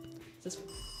didn't. Is this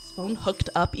phone hooked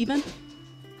up even?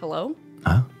 Hello?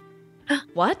 Huh?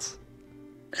 What?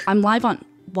 I'm live on.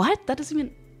 What? That doesn't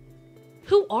even.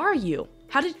 Who are you?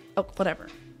 How did? Oh, whatever.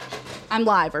 I'm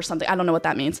live or something. I don't know what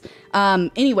that means.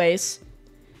 Anyways,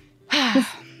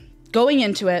 going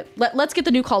into it, let's get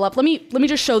the new call up. Let me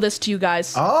just show this to you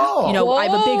guys. Oh. You know, I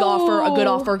have a big offer, a good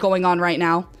offer going on right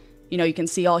now. You know, you can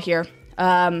see all here.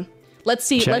 Let's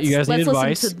see. Chat, let's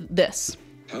advice? listen to this.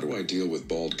 How do I deal with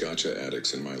bald gotcha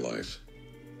addicts in my life?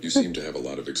 You seem to have a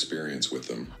lot of experience with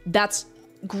them. That's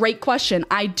a great question.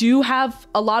 I do have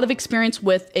a lot of experience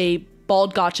with a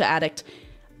bald gotcha addict.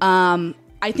 I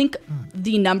think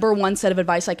the number one set of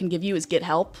advice I can give you is get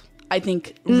help. I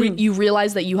think you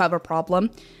realize that you have a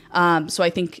problem. So I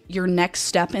think your next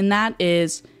step in that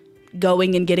is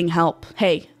going and getting help.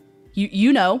 Hey,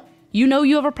 you know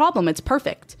you have a problem. It's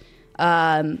perfect.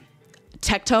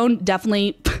 Tectone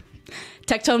definitely.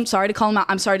 Tectone, sorry to call him out.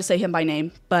 I'm sorry to say him by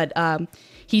name, but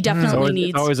he definitely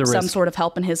needs some sort of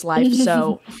help in his life.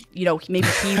 So, you know, maybe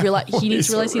he needs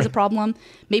to realize he's a problem.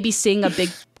 Maybe seeing a big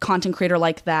content creator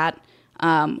like that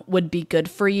would be good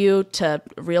for you to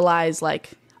realize,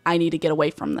 like, I need to get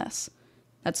away from this.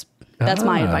 That's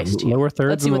my advice to you. Lower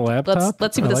thirds on the laptop.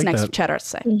 Let's see what this next chatter has to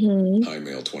say. Hi,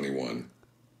 Male 21.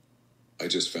 I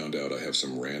just found out I have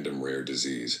some random rare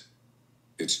disease.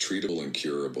 It's treatable and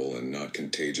curable and not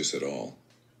contagious at all.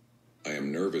 I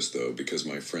am nervous, though, because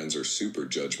my friends are super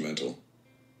judgmental.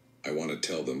 I want to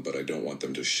tell them, but I don't want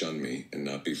them to shun me and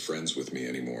not be friends with me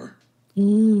anymore.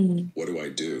 What do I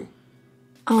do?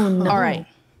 Oh, no.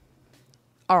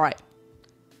 All right.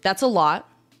 That's a lot.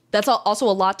 That's also a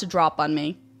lot to drop on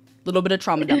me. A little bit of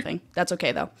trauma dumping. That's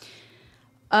okay, though.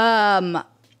 My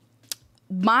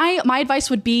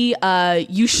advice would be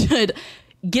you should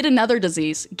get another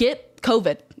disease. Get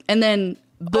COVID. And then,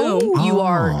 boom, you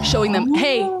are showing them,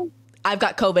 hey, I've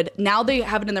got COVID. Now they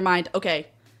have it in their mind, okay,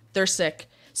 they're sick.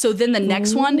 So then the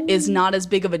next one is not as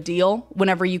big of a deal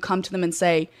whenever you come to them and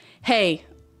say, hey,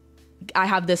 I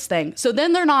have this thing. So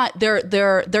then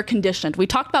they're conditioned. We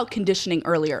talked about conditioning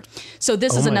earlier. So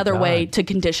this is another way to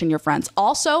condition your friends.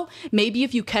 Also, maybe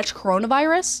if you catch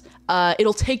coronavirus,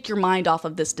 it'll take your mind off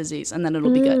of this disease and then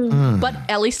it'll be good. But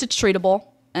at least it's treatable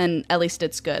and at least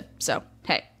it's good. So,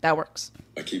 hey, that works.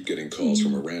 I keep getting calls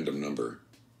from a random number.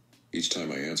 Each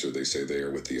time I answer, they say they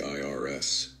are with the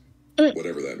IRS.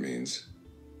 Whatever that means.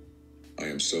 I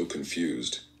am so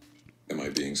confused. Am I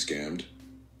being scammed?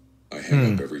 I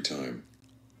hang up every time.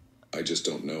 I just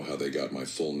don't know how they got my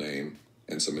full name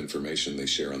and some information they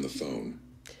share on the phone.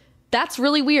 That's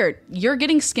really weird. You're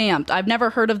getting scammed. I've never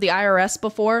heard of the IRS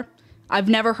before. I've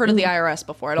never heard of the IRS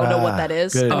before. I don't know what that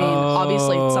is. Good. I mean,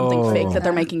 obviously it's something fake that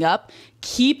they're Oh. making up.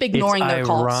 Keep ignoring their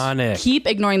ironic. calls. Keep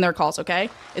ignoring their calls, okay?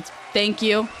 It's thank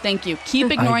you.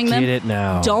 Keep ignoring them. I get it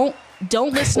now.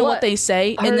 Don't listen to what they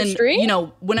say, and then you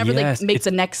know whenever Yes, they make the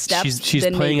next step, she's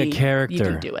then playing a maybe character. You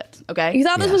can do it. Okay. You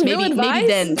thought this was real maybe advice?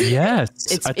 then. Yes,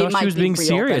 It's, I thought it she was might be being real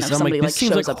serious. then if I'm like, somebody, this seems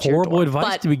shows like up to your horrible door. advice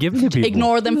But to be given to people.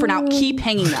 Ignore them for now. Keep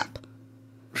hanging up.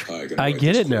 I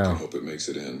get it now. Hope it makes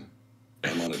it in.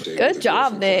 I'm on a date Good with a job, girl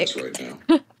from Nick. class right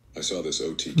now. I saw this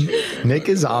OTK thing. Nick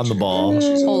is on the ball.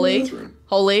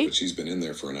 Holy. But she's been in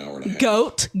there for an hour and a half.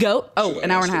 Goat. Oh, Should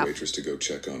an I hour ask and a the half. waitress to go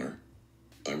check on her?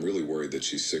 I'm really worried that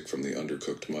she's sick from the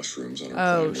undercooked mushrooms on her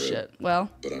Oh prime rib. shit. Well.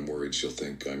 But I'm worried she'll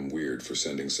think I'm weird for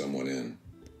sending someone in.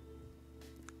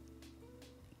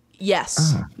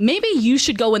 Yes. Maybe you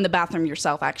should go in the bathroom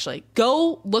yourself, actually.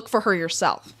 Go look for her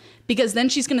yourself. Because then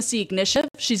she's going to see initiative.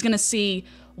 She's going to see,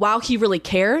 wow, he really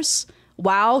cares.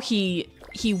 Wow, he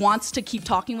wants to keep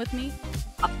talking with me.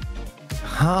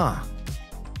 Huh.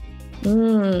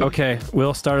 Okay,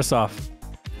 Will, start us off.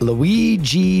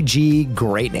 Luigi G,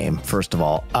 great name, first of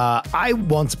all. I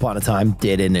once upon a time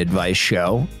did an advice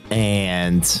show,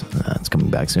 and it's coming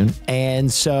back soon.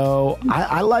 And so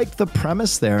I liked the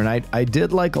premise there, and I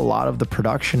did like a lot of the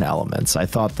production elements. I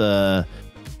thought the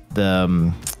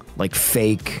like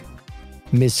fake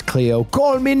Miss Cleo,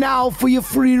 call me now for your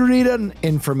free reading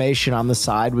information on the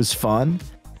side was fun.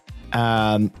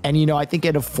 And you know, I think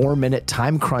at a 4-minute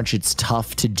time crunch, it's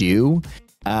tough to do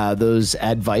those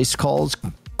advice calls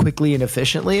quickly and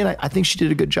efficiently, and I think she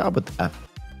did a good job with that.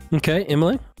 Okay,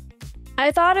 Emily?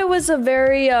 I thought it was a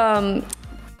very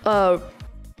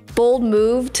bold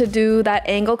move to do that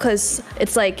angle, because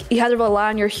it's like you have to rely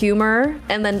on your humor,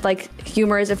 and then like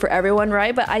humor isn't for everyone,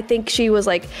 right? But I think she was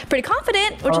like pretty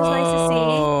confident, which is nice to see.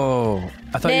 Oh,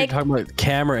 I thought you were talking about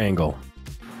camera angle.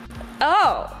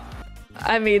 Oh,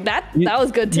 I mean that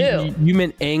was good too. You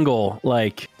meant angle,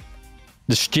 like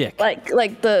the shtick. Like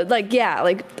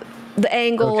the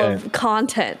angle of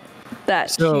content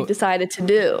that she decided to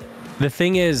do. The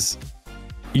thing is,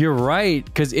 you're right,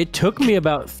 because it took me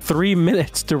about 3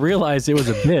 minutes to realize it was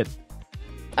a bit.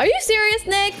 Are you serious,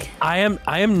 Nick? I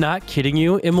am not kidding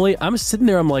you, Emily. I'm sitting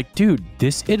there, I'm like, dude,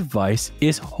 this advice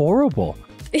is horrible.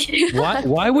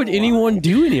 Why would anyone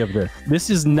do any of this? This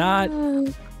is not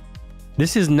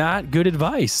good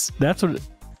advice. That's what.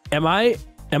 Am I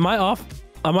off?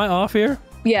 Am I off here?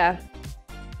 Yeah.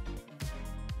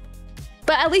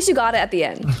 But at least you got it at the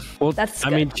end. Well, that's I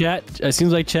good. mean, chat. It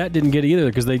seems like chat didn't get it either,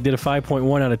 because they did a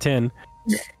 5.1 out of 10.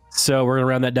 So we're gonna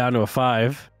round that down to a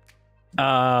 5.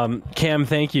 Cam,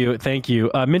 thank you.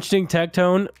 Mentioning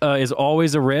Tectone is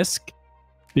always a risk,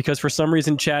 because for some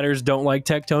reason chatters don't like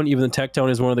Tectone, even though Tectone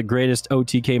is one of the greatest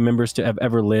OTK members to have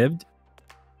ever lived.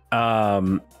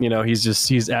 You know,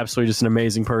 he's absolutely just an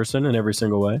amazing person in every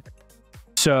single way.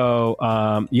 So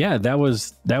yeah, that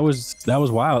was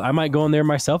wild. I might go in there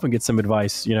myself and get some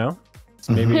advice, you know.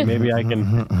 So maybe I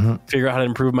can figure out how to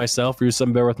improve myself or do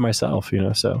something better with myself, you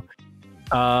know. So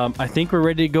I think we're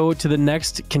ready to go to the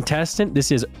next contestant.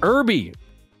 This is Irby.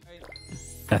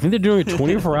 I think they're doing a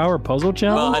 24-hour puzzle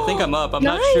challenge. Well, I think I'm up. I'm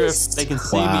not sure if they can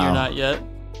see me or not yet.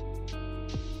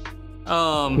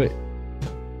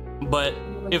 But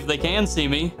if they can see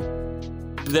me,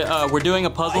 we're doing a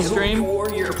puzzle stream. You wore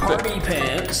your party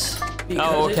pants.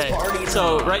 Oh, okay.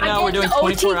 So right now we're doing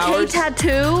 24 hours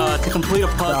to complete a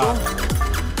puzzle,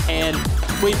 and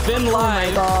we've been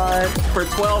live for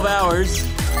 12 hours,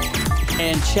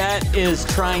 and chat is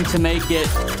trying to make it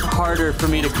harder for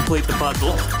me to complete the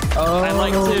puzzle. I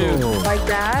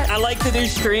like to do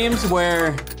streams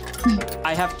where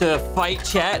I have to fight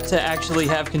chat to actually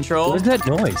have control. What is that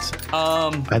noise?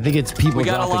 I think it's people. We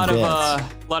got a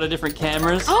lot of different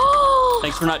cameras.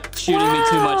 Thanks for not shooting me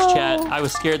too much, chat. I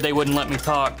was scared they wouldn't let me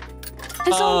talk.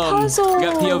 It's on puzzle. We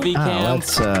got POV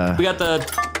cam. We got the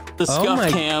Oh scuff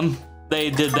cam.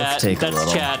 They did that. take a That's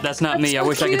little. chat. That's not me. I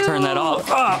wish I could turn that off.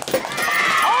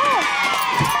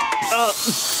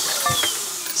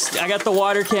 I got the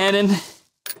water cannon.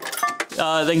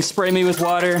 They can spray me with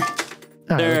water.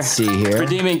 They're let's see here.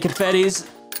 redeeming confettis.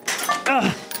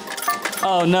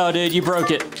 Oh no, dude, you broke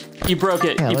it. You broke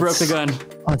it. Yeah, You broke the gun.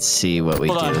 Let's see what we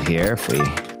Hold do on. here. If we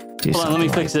do Hold on, let me something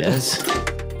fix like it. this.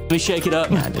 Let me shake it up.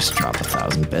 Yeah, just drop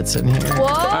 1,000 bits in here. Whoa,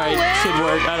 All right, should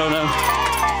work. I don't know.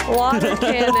 Water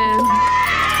cannon.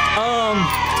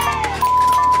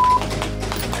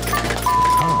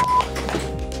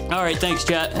 All right, thanks,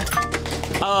 chat.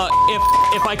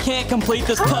 If I can't complete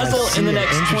this puzzle in the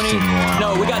next 20,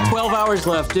 no, we got 12 hours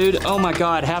left, dude. Oh my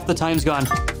God, half the time's gone.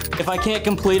 If I can't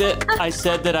complete it, I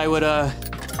said that I would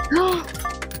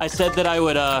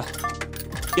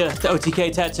Yeah, the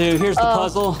OTK tattoo. Here's the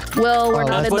puzzle. Well, we're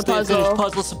not in the puzzle. What the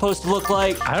puzzle's supposed to look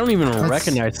like. I don't even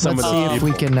recognize some of Let's those see if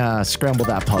we can scramble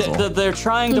that puzzle. They're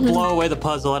trying to blow away the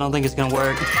puzzle. I don't think it's gonna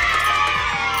work.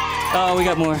 Oh, we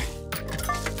got more.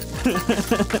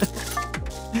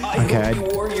 Okay,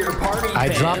 I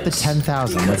dropped the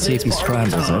 10,000. Let's see if he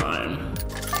scrambles it.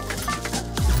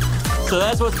 So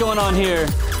that's what's going on here.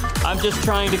 I'm just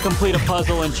trying to complete a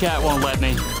puzzle and chat won't let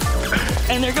me.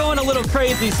 And they're going a little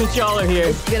crazy since y'all are here.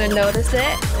 Is he gonna notice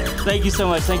it? Thank you so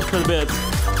much. Thank you for the bits.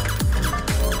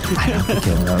 I don't think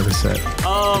he'll notice it.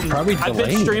 Probably I've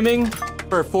been streaming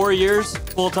for 4 years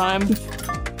full time.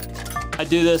 I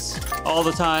do this all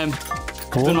the time.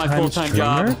 It's been my full-time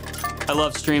job. I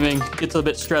love streaming. It's a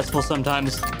bit stressful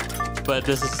sometimes, but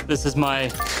this is my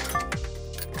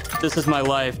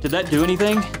life. Did that do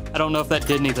anything? I don't know if that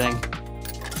did anything.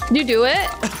 You do it,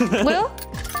 Will?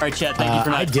 All right, chat. Thank you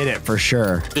for not. I did it for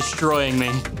sure. Destroying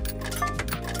me.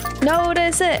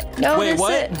 Notice it. Notice Wait,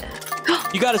 what? it.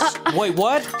 You gotta. Wait,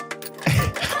 what?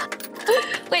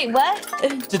 Wait,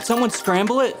 what? Did someone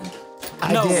scramble it?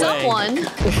 No way. Someone.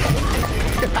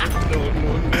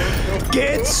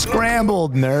 Get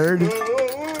scrambled, nerd.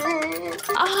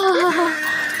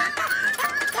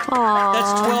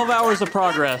 That's 12 hours of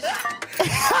progress.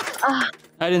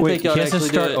 I didn't think y'all actually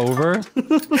do it. He has to start over?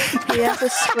 He has to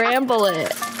scramble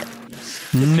it.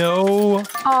 No.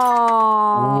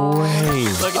 Oh.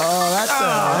 Wait.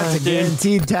 That's a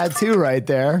guaranteed tattoo right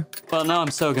there. Well, now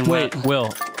I'm soaking wet. wet. Will,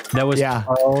 that was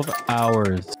 12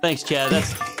 hours. Thanks, Chad.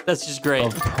 That's just great.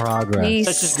 Of progress.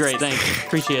 That's just great. Thanks.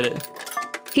 Appreciate it.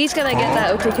 He's gonna get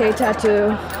that OTK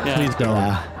tattoo. Yeah. Please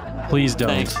don't. Please don't.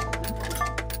 Thanks.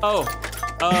 Oh.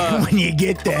 When you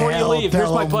get there, before you leave,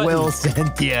 here's my button. Will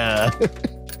sent ya.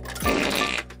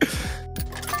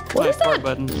 What is that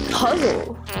button?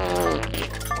 Puzzle.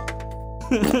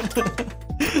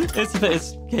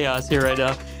 It's chaos here right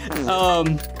now.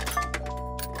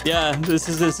 Yeah, this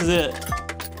is it.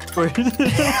 I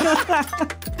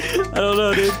don't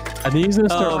know, dude. I think he's gonna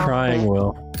start crying,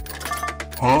 Will.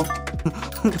 Huh?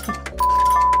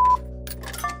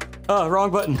 Oh, wrong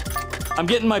button. I'm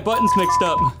getting my buttons mixed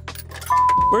up.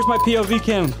 Where's my POV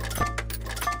cam?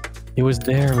 It was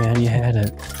there, man. You had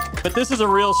it. But this is a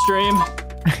real stream.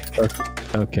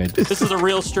 Okay. This is a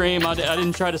real stream. I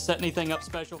didn't try to set anything up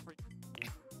special for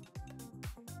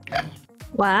you.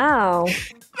 Wow.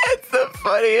 That's the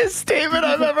funniest statement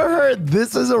I've ever heard.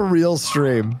 This is a real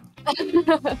stream.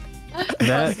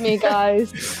 That's me,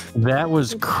 guys. That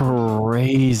was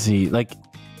crazy. Like,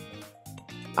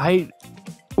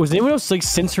 was anyone else like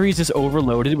sensories just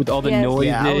overloaded with all the noises?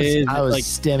 Yeah, I was like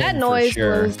stimming that noise for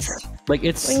sure. was like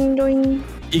it's doing, doing.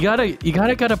 You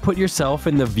gotta put yourself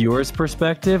in the viewer's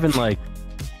perspective and like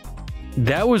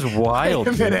that was wild.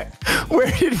 Wait a minute.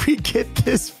 Where did we get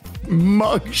this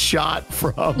mug shot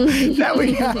from that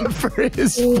we have for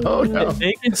his photo?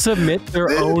 They can submit their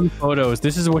own photos.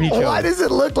 This is what he chose. Why does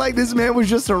it look like this man was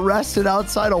just arrested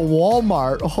outside a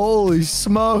Walmart? Holy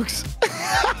smokes.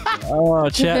 Oh,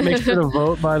 chat, make sure to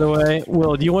vote, by the way.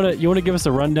 Will, do you want to give us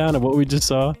a rundown of what we just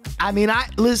saw? I mean, I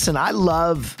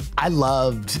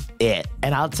loved it.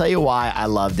 And I'll tell you why I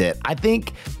loved it. I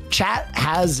think chat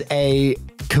has a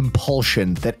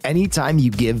compulsion that anytime you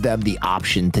give them the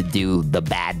option to do the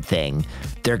bad thing,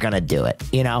 they're going to do it.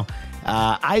 You know,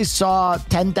 I saw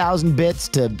 10,000 bits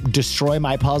to destroy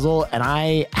my puzzle, and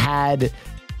I had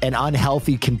an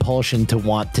unhealthy compulsion to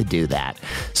want to do that.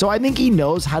 So I think he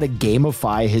knows how to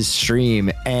gamify his stream,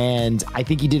 and I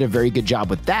think he did a very good job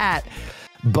with that.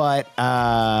 But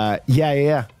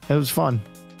yeah, it was fun.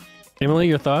 Emily,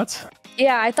 your thoughts?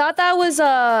 Yeah, I thought that was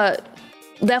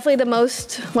definitely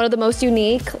one of the most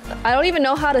unique. I don't even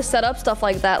know how to set up stuff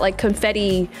like that, like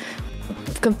confetti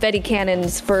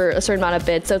cannons for a certain amount of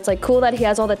bits. So it's like cool that he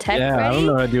has all the tech ready. I don't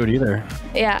know how to do it either.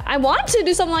 Yeah, I want to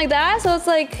do something like that. So it's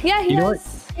like, yeah,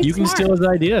 you can steal his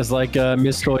ideas, like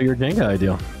Miss stole your Jenga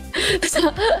idea.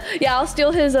 Yeah, I'll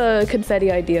steal his confetti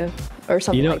idea or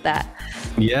something like that.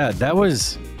 Yeah, that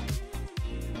was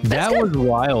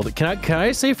wild. Can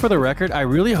I say for the record, I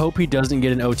really hope he doesn't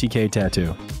get an OTK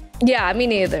tattoo. Yeah, me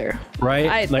neither.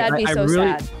 Right? That'd be so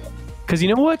sad. Because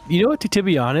you know what? To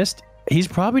be honest, he's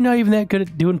probably not even that good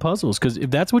at doing puzzles. Because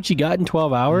if that's what you got in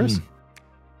 12 hours,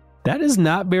 that is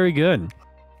not very good.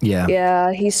 Yeah.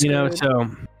 Yeah, he's screwed. So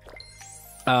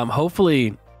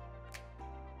hopefully,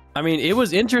 I mean, it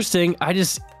was interesting. I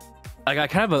got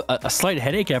kind of a slight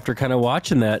headache after kind of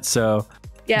watching that. So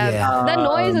yeah. That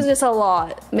noise is just a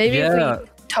lot. Maybe if we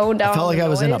tone down. I felt like I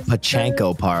was in a noise.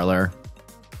 pachinko parlor.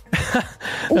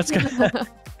 That's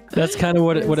kind of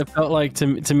what it felt like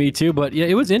to me too. But yeah,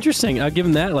 it was interesting. I'll give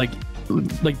him that. Like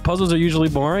like puzzles are usually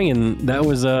boring, and that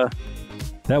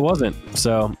wasn't.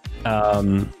 So,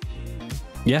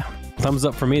 yeah, thumbs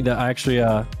up for me. That I actually,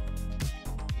 I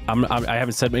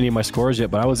haven't said any of my scores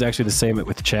yet, but I was actually the same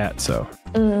with chat. So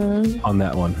on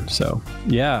that one. So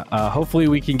yeah, hopefully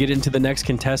we can get into the next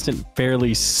contestant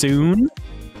fairly soon.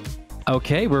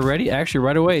 Okay, we're ready. Actually,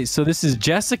 right away. So this is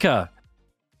Jessica,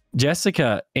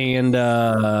 and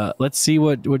let's see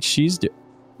what she's doing.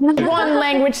 One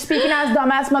language speaking as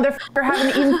dumbass motherfucker, haven't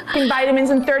eaten fucking vitamins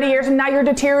in 30 years, and now you're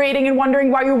deteriorating and wondering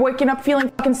why you're waking up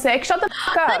feeling fucking sick. Shut the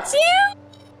fuck up. That's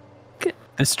you.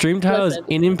 The stream title is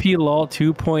NMP Law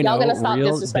 2.0. Y'all gonna stop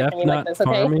Real disrespecting Death me Not like this,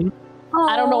 okay? Farming.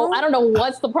 I don't know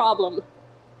what's the problem.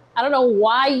 I don't know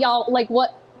why y'all like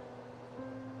what.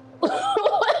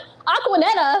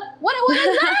 Aquanetta? What is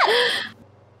that?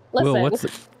 Listen, Will,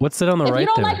 what's that on the if right you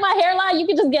don't there? like my hairline, you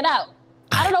can just get out.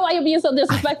 I don't know why you're being so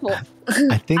disrespectful.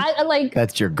 I think I like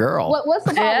that's your girl. What's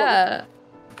the problem? Yeah.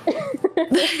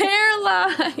 The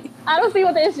hairline. I don't see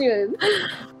what the issue is.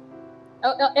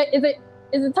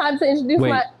 Is it time to introduce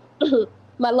my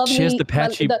my lovely She has the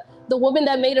patchy. the woman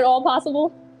that made it all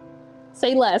possible?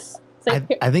 Say less.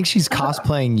 I think she's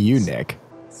cosplaying you, Nick.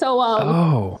 So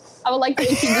oh. I would like to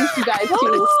introduce you guys to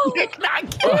the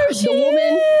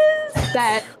woman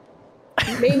that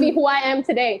made me who I am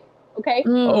today. Okay.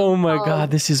 Oh my God,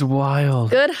 this is wild.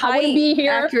 Good height. I wouldn't be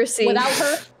here accuracy without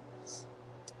her.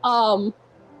 Oh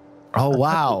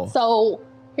wow. So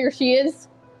here she is.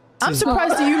 I'm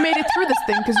surprised that you made it through this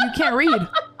thing because you can't read.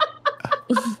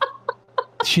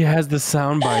 She has the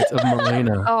sound bites of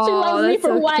Milena. Oh, she loves me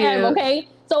for who I am. Okay.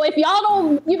 So if y'all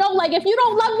don't, like if you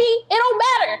don't love me, it don't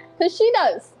matter because she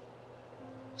does.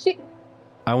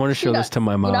 I want to show this to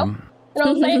my mom. You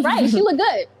know what I'm saying? Right. She look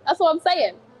good. That's what I'm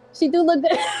saying. She do look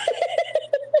good.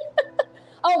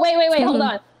 Oh, wait. Hold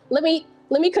on. Let me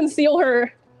conceal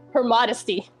her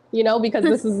modesty, because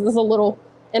this is a little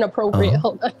inappropriate.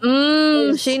 Hold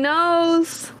on. She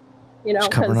knows. She's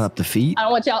covering up the feet. I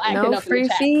don't want y'all acting up free in the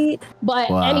chat. feet. But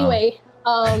Wow. anyway,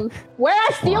 where I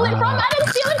steal it from? I didn't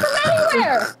steal it from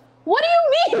anywhere. What do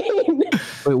you mean?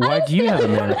 Wait, why do you have a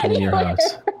mannequin in your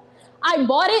house? I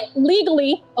bought it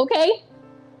legally, okay?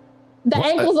 The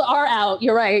ankles are out.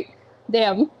 You're right.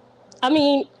 Damn. I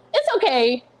mean, it's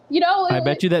okay. I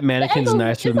bet you that mannequin's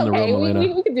nicer than the real Milena.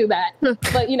 We could do that.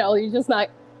 But, you're just not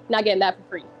getting that for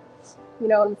free. You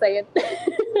know what I'm saying?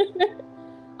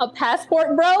 A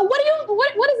passport, bro? What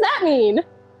does that mean?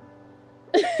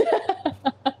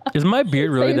 Is my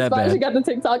beard really that bad? You got the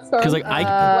TikTok star. Because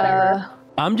whatever.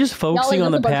 I'm just focusing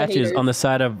on the patches on the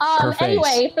side of her face.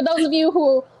 Anyway, for those of you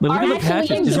who Look are at the actually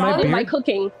patches. Is my enjoying my beard?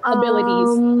 cooking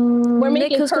abilities, we're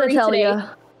making Nick, curry tell today.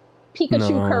 ya.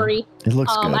 Pikachu curry. It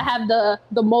looks good. I have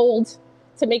the mold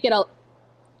to make it a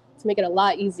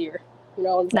lot easier. You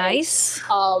know what I'm saying? Nice.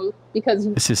 Because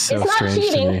This is so it's not strange to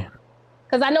cheating. me.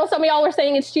 Because I know some of y'all were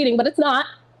saying it's cheating, but it's not.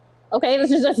 Okay,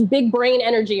 this is just big brain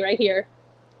energy right here.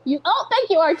 Thank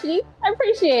you, Archie. I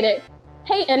appreciate it.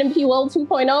 Hey, NMP World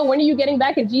 2.0, when are you getting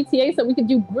back in GTA so we can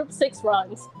do Group 6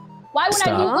 runs? Why would I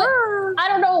do? I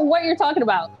don't know what you're talking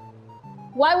about.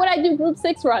 Why would I do Group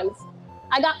 6 runs?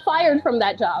 I got fired from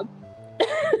that job.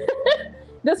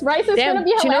 This rice is gonna be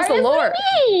hilarious. She knows the lore. What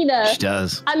do you mean? She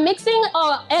does. I'm mixing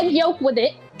egg yolk with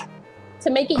it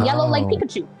to make it yellow like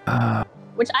Pikachu,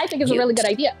 which I think is a really good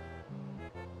idea.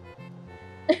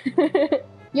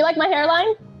 You like my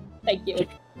hairline? Thank you.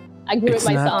 I grew it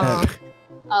myself.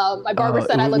 My barber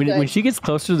said I look good. When she gets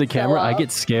closer to the camera, I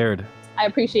get scared. I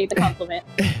appreciate the compliment.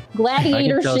 I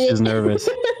Gladiator can tell shit. she's nervous.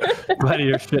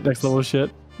 Gladiator shit, next level shit.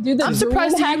 I'm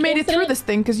surprised that you made it through this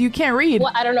thing because you can't read.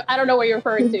 Well, I don't know what you're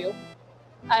referring to.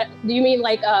 Do you mean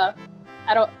like I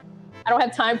don't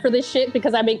have time for this shit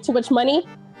because I make too much money?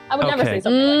 I would never say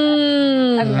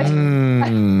something like that.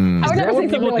 I would never say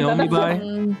something like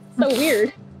that. That's so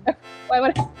weird. Why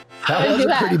would I? That was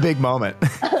a pretty big moment.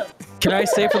 Can I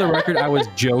say for the record, I was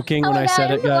joking when I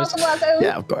said it, guys?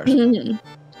 Yeah, of course. It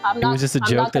was just a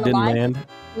joke that didn't land.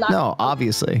 No,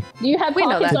 obviously. Do you have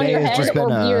pockets on your Today has head just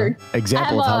been or beard? an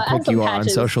example of how quick you are on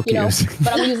social cues.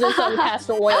 But I'm using some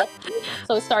castor oil,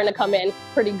 so it's starting to come in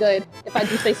pretty good, if I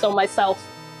do say so myself.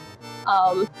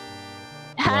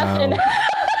 Half and half.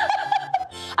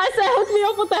 I said hook me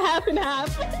up with the half and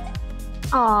half.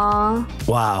 Aww.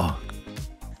 Wow.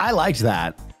 I liked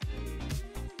that.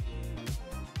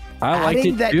 I liked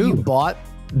Adding it that too. you bought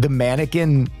the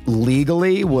mannequin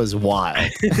legally was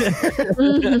wild.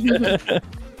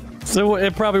 So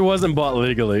it probably wasn't bought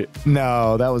legally.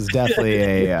 No, that was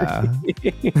definitely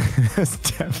that's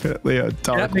definitely a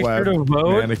dark web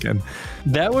mannequin.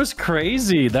 That was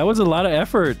crazy. That was a lot of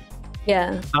effort.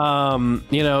 Yeah.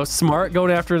 You know, smart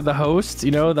going after the host,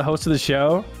 you know, the host of the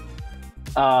show.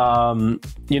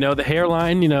 You know, the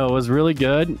hairline, you know, was really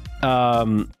good.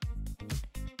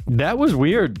 That was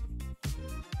weird.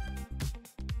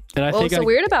 And What's so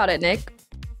weird about it, Nick?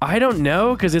 I don't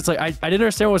know, because it's like I didn't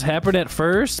understand what was happening at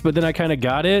first, but then I kind of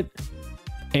got it.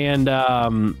 And yeah,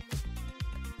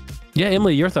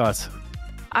 Emily, your thoughts?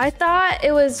 I thought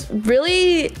it was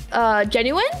really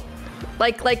genuine.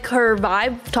 Like her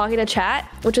vibe talking to chat,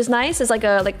 which is nice. It's like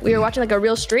we were watching like a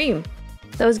real stream.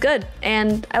 That was good.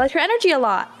 And I liked her energy a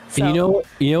lot. So. And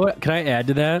you know what? Can I add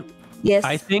to that? Yes.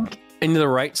 I think in the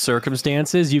right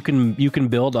circumstances, you can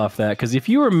build off that. Because if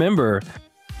you remember,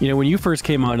 you know, when you first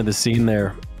came onto the scene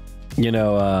there, you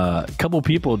know, a couple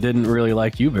people didn't really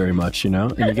like you very much, you know,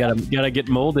 and you gotta get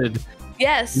molded.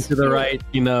 Yes. Into the right,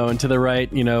 you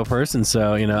know, person.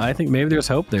 So, you know, I think maybe there's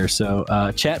hope there. So,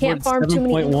 Chatboard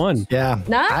 7.1. Yeah.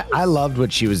 Nice. I loved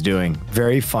what she was doing.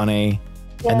 Very funny.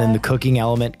 Yeah. And then the cooking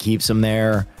element keeps them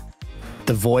there.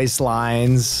 The voice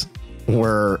lines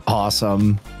were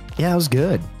awesome. Yeah, it was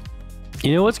good.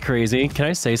 You know what's crazy? Can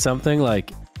I say something?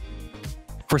 Like,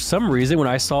 for some reason, when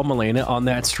I saw Milena on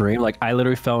that stream, like, I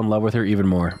literally fell in love with her even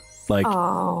more. Like,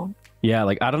 oh. Yeah,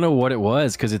 like, I don't know what it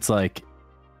was, because it's like,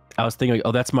 I was thinking, like,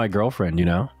 oh, that's my girlfriend, you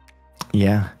know?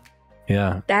 Yeah.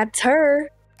 Yeah. That's her.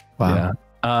 Wow.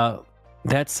 Yeah.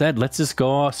 That said, let's just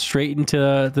go straight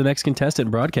into the next contestant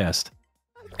broadcast.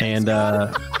 And,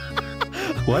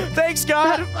 what? Thanks,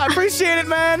 God. I appreciate it,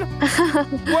 man.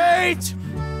 Wait.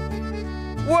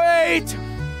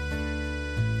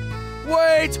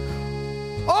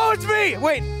 Oh, it's me.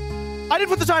 Wait. I didn't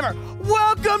put the timer.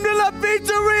 Welcome to La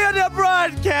Pizzeria de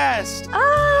Broadcast.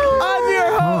 Oh. I'm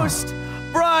your host,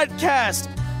 Broadcast.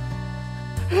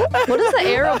 What is the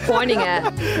arrow pointing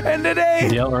at? And today,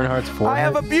 Dale Earnhart's forehead. I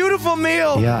have a beautiful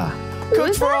meal. Yeah.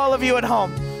 Cooked for all of you at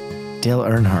home. Dale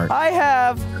Earnhardt. I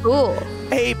have cool.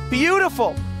 A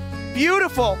beautiful,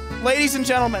 ladies and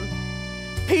gentlemen,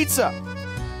 pizza.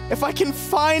 If I can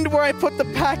find where I put the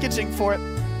packaging for it.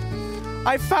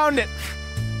 I found it.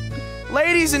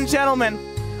 Ladies and gentlemen,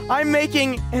 I'm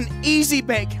making an easy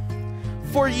bake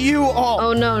for you all.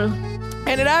 Oh no.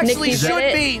 And it actually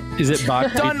should be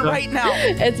done right now.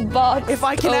 It's boxed. If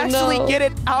I can actually get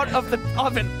it out of the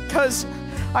oven, because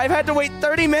I've had to wait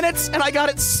 30 minutes and I got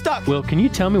it stuck. Will, can you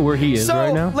tell me where he is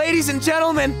right now? So, ladies and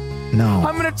gentlemen,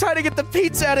 I'm gonna try to get the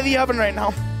pizza out of the oven right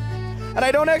now. And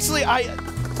I don't actually,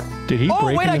 Did he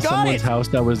break into someone's house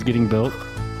that was getting built?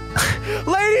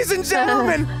 Ladies and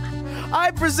gentlemen,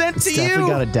 I present to you. Definitely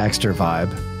got a Dexter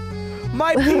vibe.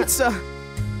 My pizza.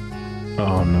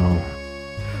 Oh no.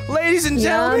 Ladies and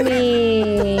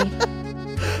gentlemen,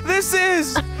 this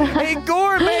is a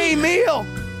gourmet meal.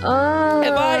 Oh,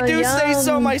 if I do say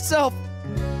so myself.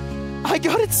 I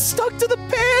got it stuck to the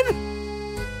pan.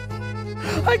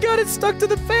 I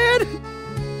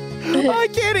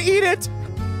can't eat it.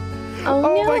 Oh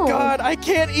no. My God, I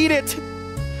can't eat it.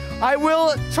 I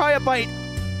will try a bite.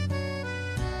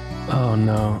 Oh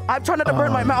no. I'm trying not to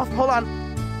burn my mouth. Hold on.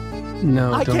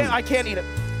 No, I can't eat it.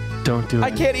 Don't do it.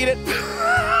 I can't eat it.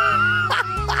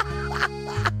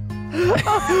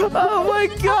 Oh my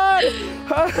God.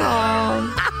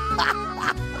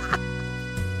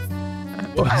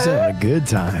 He's having a good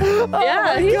time. Oh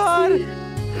my God.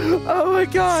 Oh my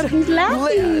God. He's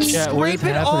laughing. Yeah, what is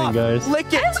happening, guys?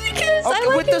 Lick it. I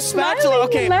Okay, with the spatula.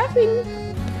 Okay. Laughing.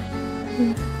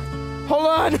 Hold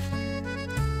on.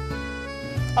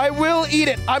 I will eat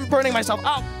it. I'm burning myself.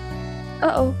 Ow.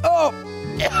 Uh-oh. Oh.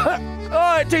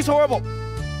 Oh, it tastes horrible.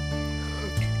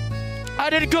 I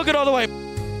didn't cook it all the way.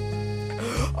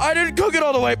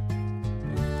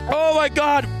 Oh my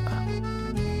God.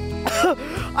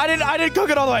 I didn't cook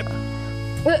it all the way.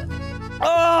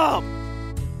 Oh.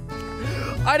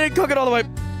 I didn't cook it all the way.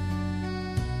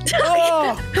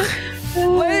 Oh.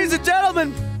 Ladies and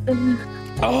gentlemen.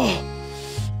 Oh.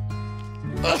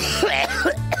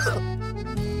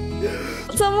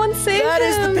 Someone save That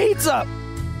is him. the pizza.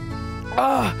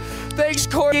 Thanks,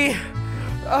 Corey.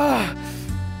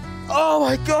 Oh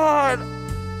my God.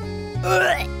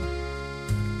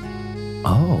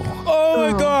 Oh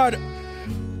my God.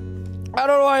 I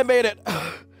don't know why I made it.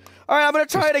 All right, I'm gonna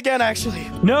try it again. Actually.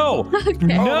 No. Okay.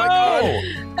 No. Oh my God.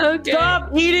 Okay.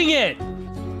 Stop eating it.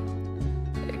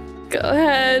 Go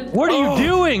ahead. What are you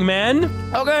doing, man?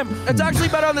 Okay, it's actually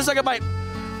better on the second bite.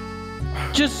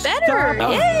 Just Better.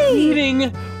 stop Yay.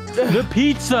 eating the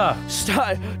pizza.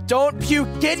 Stop. Don't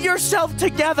puke. Get yourself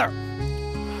together.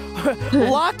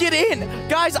 Lock it in.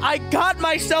 Guys, I got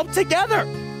myself together.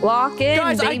 Lock in,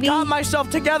 Guys, baby. I got myself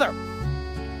together.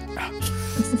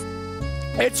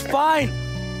 It's fine.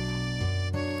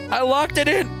 I locked it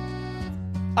in.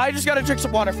 I just gotta drink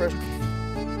some water first.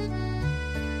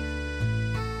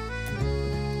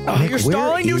 Oh, Nick, you're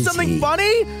stalling? Do something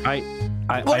funny? I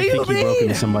What do you think he broke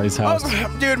into somebody's house.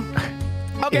 Oh, dude.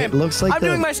 Okay, It looks like I'm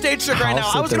doing my stage trick right now.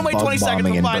 house I that was gonna they're wait 20 bug seconds.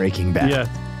 bombing I'm in fine. Breaking Bad. Yeah.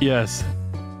 Yes.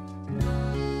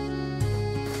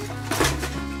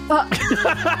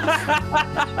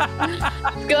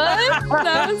 Good.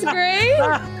 That was great.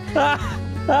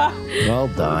 Well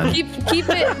done. Keep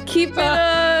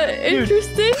it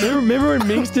interesting. Remember when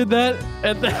Minx did that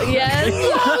at the Yes.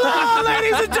 Hello,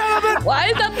 ladies and gentlemen. Why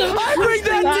is that the I bring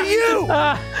that to you.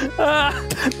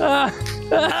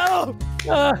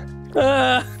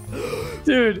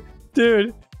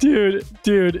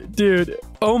 Dude.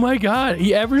 Oh my God.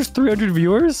 He averaged 300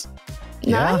 viewers?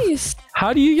 Nice.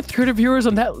 How do you get 300 viewers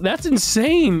on that? That's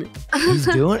insane.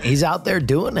 He's out there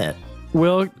doing it.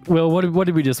 Will, what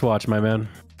did we just watch, my man?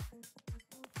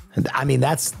 I mean,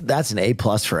 that's an A+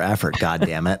 for effort. God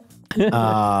damn it.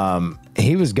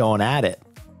 He was going at it.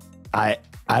 I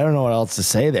don't know what else to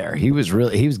say there. He was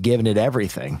giving it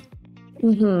everything.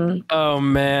 Mm-hmm. Oh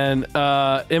man,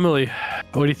 Emily,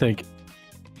 what do you think?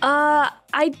 I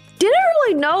didn't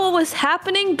really know what was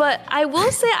happening, but I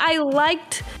will say I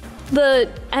liked the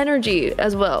energy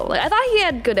as well. Like I thought he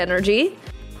had good energy.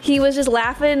 He was just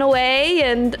laughing away,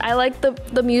 and I liked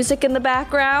the music in the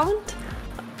background.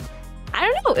 I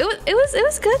don't know. It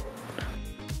was good.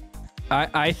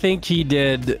 I think he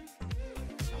did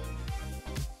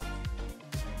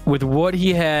with what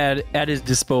he had at his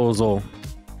disposal.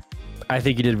 I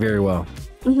think he did very well.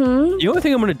 Mm-hmm. The only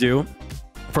thing I'm going to do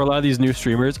for a lot of these new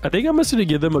streamers, I think I'm just going to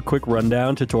give them a quick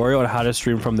rundown tutorial on how to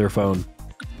stream from their phone.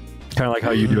 Kind of like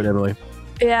how you do it, Emily.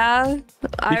 Yeah,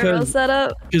 IRL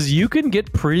setup. Because you can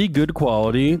get pretty good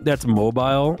quality that's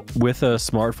mobile with a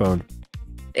smartphone.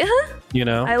 Yeah. You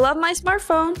know? I love my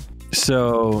smartphone.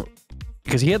 So,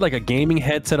 because he had like a gaming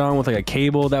headset on with like a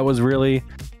cable that was really,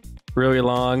 really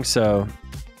long. So,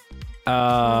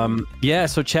 yeah.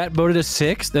 So chat voted a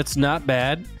 6. That's not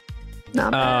bad.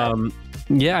 Not bad.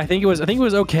 Yeah, I think it was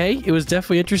okay. It was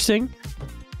definitely interesting.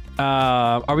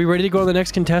 Are we ready to go to the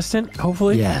next contestant?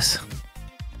 Hopefully. Yes.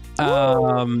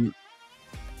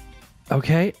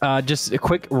 Okay. Just a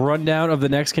quick rundown of the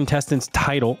next contestant's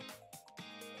title.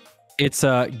 It's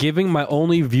giving my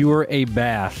only viewer a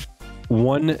bath.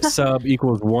 1 sub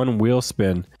equals 1 wheel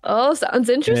spin. Oh, sounds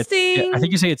interesting. I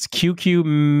think you say it's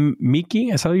QQ Miki.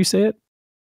 That's how you say it.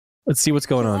 Let's see what's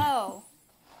going on.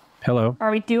 Hello. Are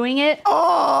we doing it?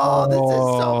 Oh, this is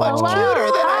so much cuter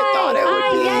than I thought it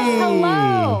would be. Yes,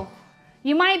 hello.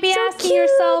 You might be asking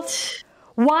yourself,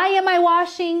 why am I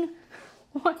washing?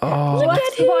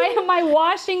 Why am I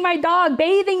washing my dog,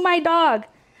 bathing my dog?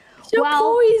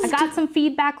 Well, I got some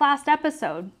feedback last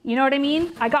episode. You know what I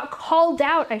mean? I got called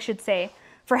out, I should say,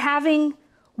 for having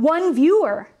 1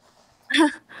 viewer.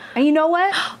 And you know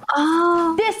what?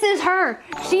 Oh. This is her.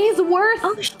 She's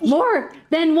worth more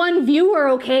than 1 viewer,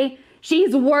 okay?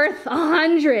 She's worth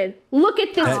 100. Look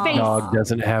at this face. That dog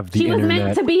doesn't have the She internet. was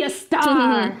meant to be a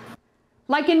star.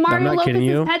 Like in Mario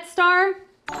Lopez's Pet Star.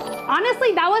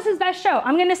 Honestly, that was his best show.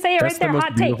 I'm going to say it right there,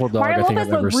 hot take. Mario Lopez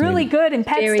looked really good in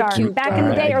Pet Star. Back in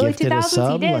the day, early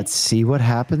 2000s, he did. Let's see what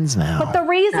happens now. But the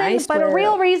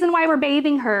real reason why we're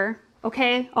bathing her,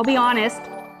 okay, I'll be honest,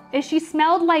 is she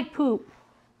smelled like poop.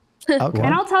 Okay.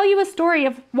 And I'll tell you a story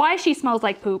of why she smells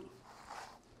like poop.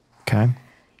 Okay.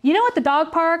 You know at the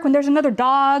dog park when there's another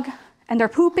dog and they're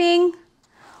pooping?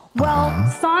 Well,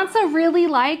 Sansa really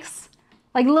likes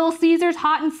like Little Caesars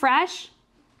hot and fresh,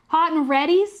 hot and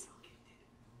readies.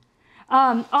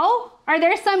 Oh, are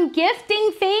there some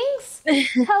gifting things?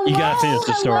 Hello, You gotta finish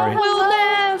the story.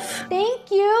 hello.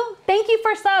 Thank you. Thank you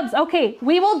for subs. Okay,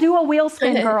 we will do a wheel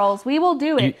spin, girls. We will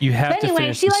do it. You have but to anyway,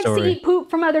 finish she the likes to story. eat poop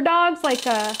from other dogs, like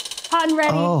hot and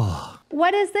ready. Oh.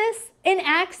 What is this? An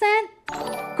accent?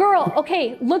 Girl,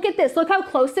 okay, look at this. Look how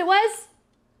close it was.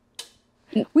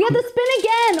 We had to spin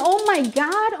again. Oh my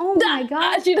God. Oh my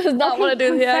God. She does not want to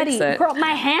do the confetti. accent. Girl,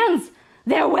 my hands,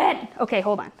 they're wet. Okay,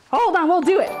 hold on. Hold on, we'll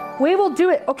do it. We will do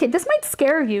it. Okay, this might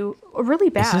scare you really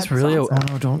bad. Is this really? Oh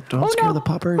no! Don't scare the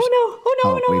puppers. Oh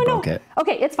no! broke it.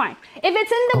 Okay, it's fine. If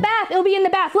it's in the bath, it'll be in the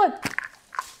bath. Look.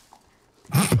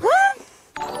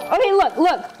 Okay, look.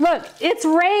 It's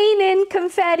raining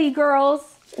confetti,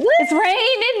 girls. It's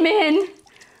raining, men.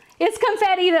 It's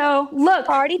confetti though. Look,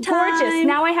 party time. Gorgeous.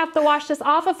 Now I have to wash this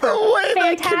off of her. The way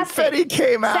that Fantastic. confetti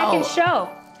came out. Second show.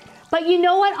 But you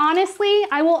know what? Honestly,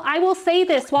 I will say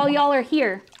this while y'all are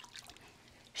here.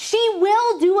 She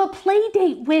will do a play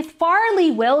date with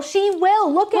Farley, Will. She will.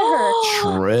 Look at her.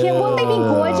 True. Won't they be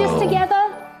gorgeous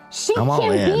together? She I'm all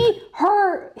can in. be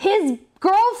his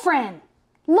girlfriend.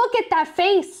 Look at that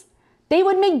face. They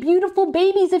would make beautiful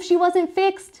babies if she wasn't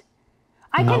fixed.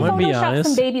 I can Photoshop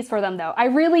some babies for them though. I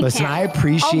really Listen, can. I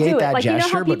appreciate that like,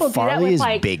 gesture, you know but Farley is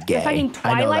big gay.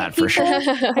 I know that for sure.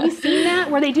 Have you seen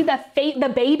that where they do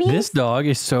the baby? This dog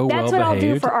is so well behaved. That's what I'll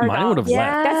do for our Mine would have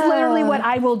left. That's literally what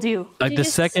I will do. Like the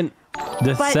second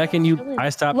I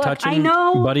stop touching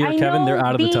Buddy or Kevin, they're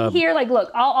out of the tub. Here, like, look,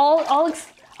 I'll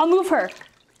move her.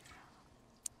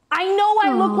 I know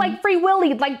I look like Free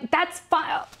Willy. Like, that's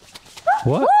fine.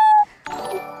 What?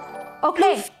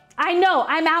 Okay, I know.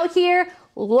 I'm out here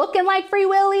looking like Free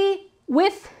Willy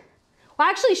with... Well,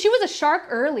 actually, she was a shark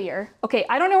earlier. Okay,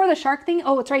 I don't know where the shark thing...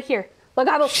 Oh, it's right here. Look,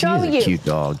 I will show you. She's a cute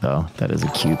dog, though. That is a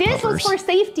cute This was for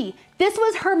safety. This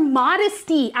was her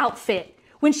modesty outfit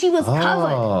when she was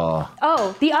covered.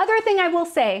 Oh, the other thing I will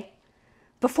say,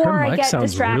 before I get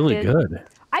distracted... really good.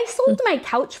 I sold my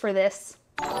couch for this.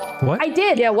 What? I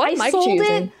did. Yeah, what I sold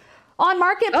it on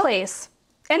Marketplace.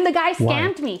 And the guy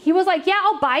scammed me. He was like, yeah,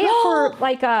 I'll buy it for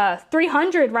like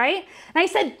 $300, right? And I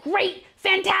said, great,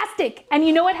 fantastic. And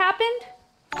you know what happened?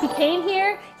 He came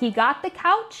here, he got the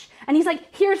couch, and he's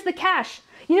like, here's the cash.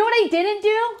 You know what I didn't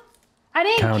do? I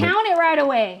didn't count it right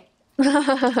away.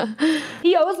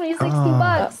 He owes me 60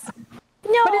 bucks.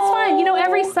 No. But it's fine. You know,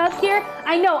 every sub here,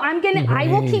 I know, I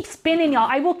will keep spinning, y'all.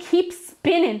 I will keep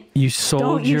spinning. You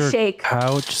sold your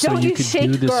couch so you could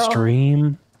do the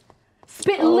stream?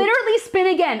 Literally spin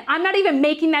again. I'm not even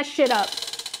making that shit up.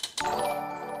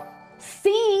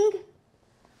 Sing.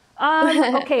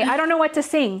 Okay, I don't know what to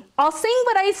sing. I'll sing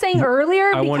what I sang earlier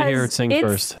because I want to hear it sing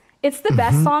first. It's the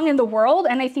best song in the world,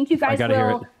 and I think you guys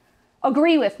will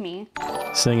agree with me.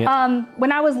 Sing it.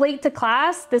 When I was late to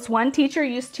class, this one teacher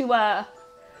used to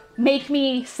make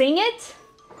me sing it,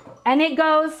 and it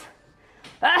goes,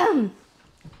 I'm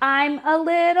a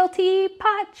little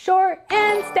teapot, short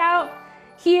and stout.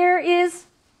 Here is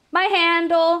my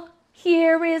handle,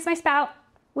 here is my spout.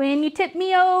 When you tip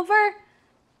me over,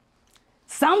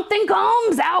 something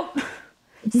comes out.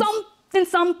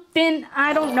 Something,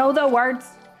 I don't know the words.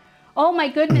 Oh my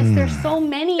goodness, there's so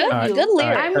many of you. Good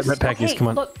lyrics. Peckies, come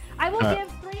on. Look, I will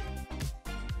give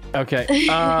 3. Okay.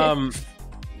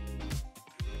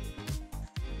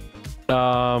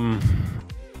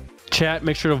 Chat,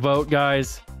 make sure to vote,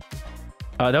 guys.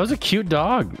 That was a cute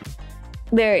dog.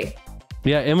 Very.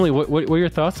 Yeah, Emily, what were your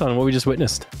thoughts on what we just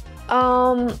witnessed?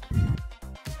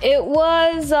 It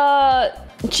was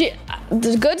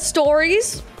good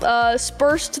stories,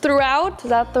 spersed throughout. Is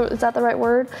that the right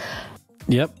word?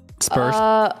 Yep,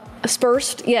 spersed.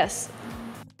 Spersed, yes.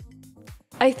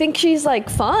 I think she's like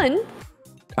fun.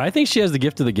 I think she has the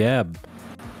gift of the gab.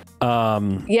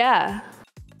 Yeah.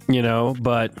 You know,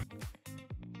 but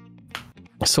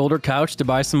sold her couch to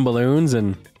buy some balloons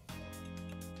and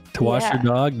to watch your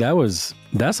dog.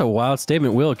 That's a wild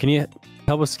statement. Will, can you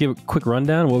help us give a quick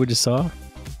rundown of what we just saw?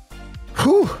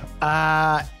 Whew.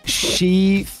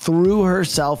 She threw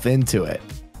herself into it.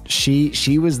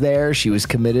 She was there. She was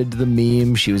committed to the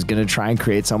meme. She was going to try and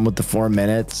create something with the 4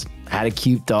 minutes. Had a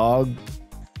cute dog.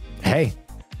 Hey,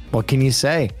 what can you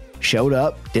say? Showed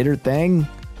up, did her thing.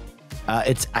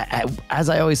 As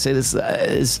I always say, this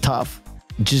is tough.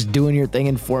 Just doing your thing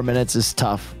in 4 minutes is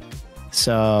tough.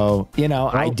 So, you know,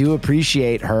 I do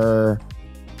appreciate her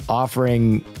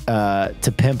offering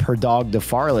to pimp her dog to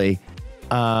Farley.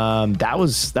 That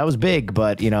was big,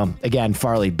 but you know, again,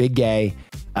 Farley, big gay.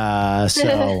 So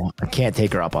I can't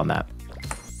take her up on that.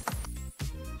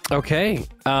 Okay.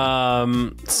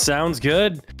 Sounds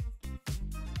good.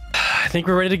 I think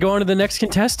we're ready to go on to the next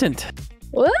contestant.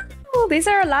 Woo! These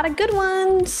are a lot of good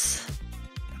ones.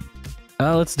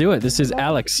 Let's do it. This is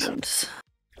Alex.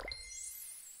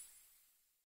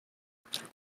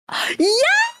 Yeah!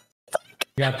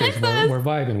 Got this, bro. We're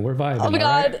vibing. Oh my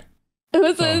god. Right?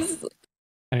 Who's this?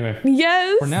 Anyway.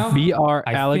 Yes. For now, BR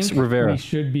Alex Rivera. We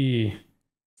should be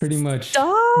pretty much good.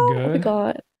 Oh my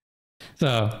god.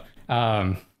 So,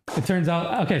 it turns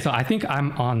out, okay, so I think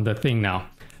I'm on the thing now.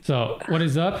 So, what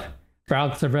is up?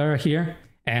 Alex Rivera here.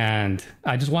 And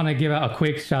I just want to give out a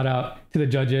quick shout out to the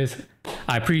judges.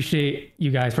 I appreciate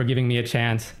you guys for giving me a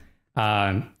chance.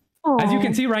 As you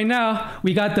can see right now,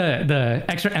 we got the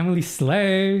extra Emily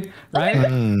Slay, right?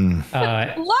 And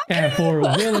for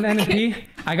Will and NP,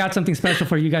 I got something special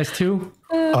for you guys too.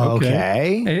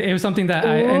 Okay. It was something that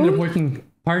I ended up working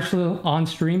partially on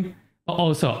stream, but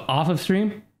also off of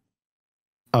stream.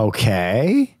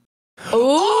 Okay.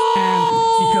 Oh! And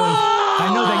because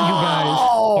I know that you guys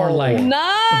are like the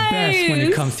best when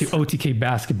it comes to OTK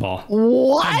basketball.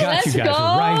 What? I got you guys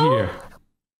right here.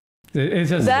 It's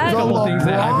just a couple of things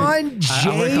that I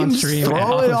work on stream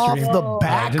throw it off the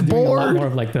backboard. Just doing a lot more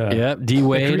of like the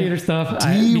D-Wade creator stuff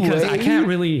because I can't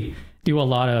really do a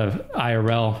lot of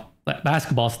IRL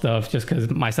basketball stuff just because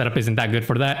my setup isn't that good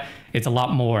for that. It's a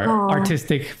lot more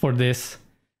artistic for this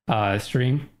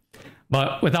stream.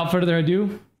 But without further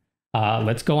ado,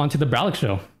 let's go on to the Browlic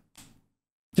show.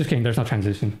 Just kidding, there's no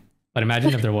transition. But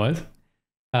imagine if there was.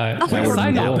 That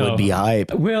would be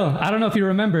hype. Will, I don't know if you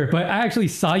remember, but I actually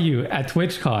saw you at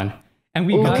TwitchCon and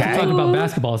we got to talk about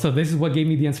basketball. So this is what gave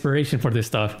me the inspiration for this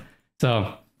stuff.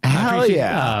 So I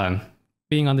appreciate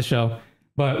being on the show.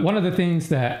 But one of the things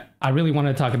that I really want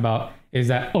to talk about is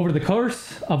that over the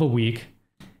course of a week,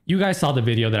 you guys saw the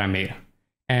video that I made.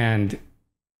 And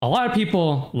a lot of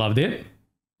people loved it.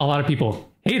 A lot of people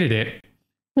hated it.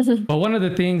 But one of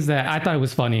the things that I thought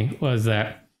was funny was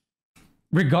that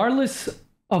regardless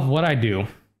of what I do,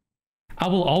 I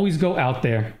will always go out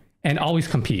there and always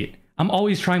compete. I'm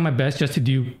always trying my best just to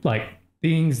do like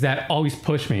things that always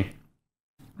push me.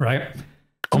 Right?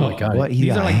 Oh my God.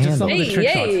 These are like just some of the trick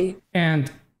shots.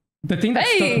 And the thing that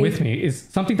stuck with me is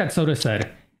something that Soda said.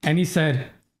 And he said,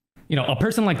 you know, a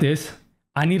person like this,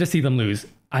 I need to see them lose.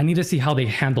 I need to see how they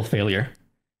handle failure.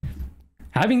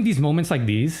 Having these moments like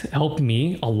these helped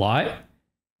me a lot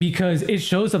because it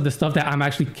shows of the stuff that I'm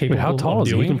actually capable of doing. How tall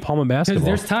is he? He can palm a basketball.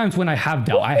 Because there's times when I have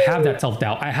doubt. I have that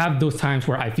self-doubt. I have those times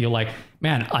where I feel like,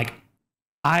 man, like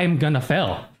I'm gonna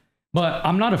fail. But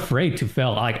I'm not afraid to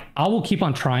fail. Like I will keep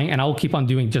on trying and I will keep on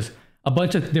doing just a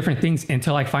bunch of different things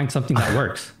until I find something that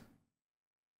works.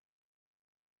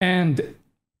 And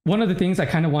one of the things I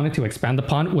kind of wanted to expand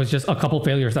upon was just a couple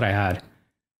failures that I had.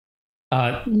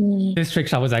 This trick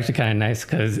shot was actually kind of nice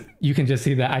because you can just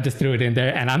see that I just threw it in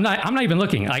there and I'm not even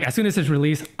looking. Like as soon as it's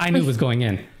released, I knew it was going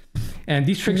in. And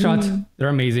these trick shots, they're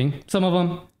amazing. Some of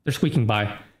them, they're squeaking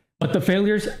by. But the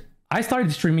failures, I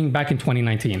started streaming back in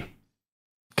 2019.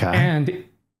 Okay. And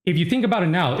if you think about it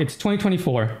now, it's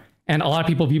 2024 and a lot of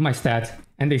people view my stats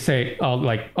and they say, oh,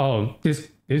 like, oh, this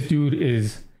dude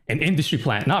is an industry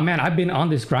plant. No, man, I've been on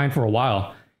this grind for a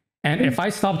while. And if I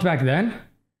stopped back then,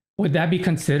 would that be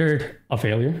considered a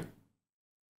failure?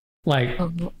 Like,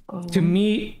 to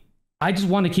me, I just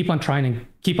want to keep on trying and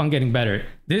keep on getting better.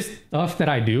 This stuff that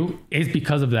I do is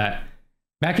because of that.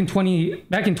 Back in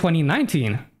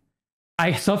 2019,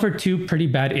 I suffered 2 pretty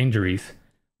bad injuries.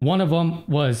 One of them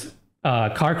was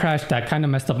a car crash that kind of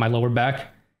messed up my lower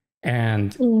back.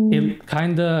 And it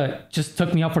kind of just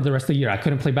took me out for the rest of the year. I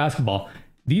couldn't play basketball.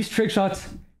 These trick shots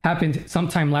happened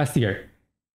sometime last year.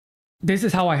 This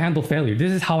is how I handled failure.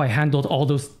 This is how I handled all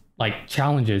those like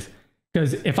challenges.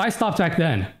 Because if I stopped back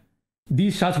then,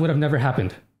 these shots would have never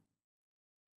happened.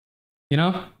 You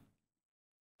know?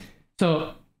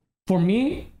 So for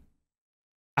me,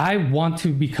 I want to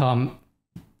become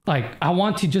like, I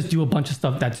want to just do a bunch of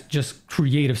stuff that's just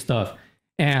creative stuff.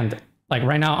 And like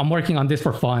right now I'm working on this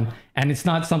for fun and it's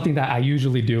not something that I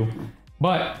usually do.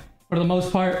 But for the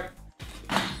most part,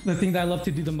 the thing that I love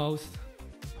to do the most.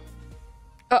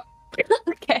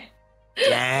 Okay.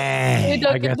 Dang.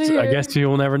 I guess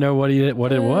you'll never know what it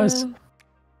was.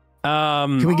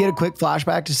 Can we get a quick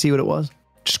flashback to see what it was?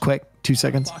 Just quick, 2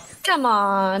 seconds. Come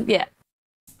on. Yeah.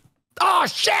 Oh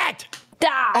shit!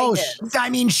 Die. Oh, I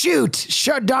mean shoot!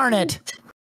 Sure, darn it!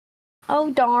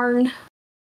 Oh darn.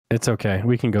 It's okay.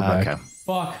 We can go back. Okay.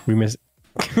 Fuck. We missed.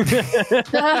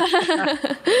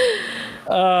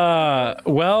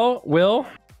 Well, Will.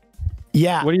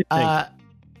 Yeah. What do you think?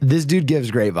 This dude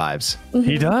gives great vibes.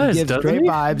 He does. He gives great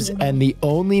vibes. And the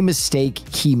only mistake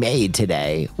he made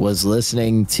today was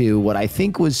listening to what I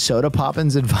think was Soda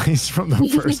Poppin's advice from the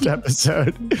first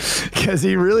episode, because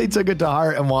he really took it to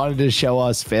heart and wanted to show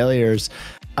us failures.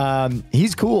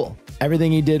 He's cool.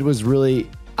 Everything he did was really.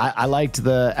 I liked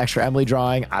the extra Emily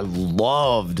drawing. I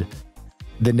loved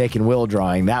the Nick and Will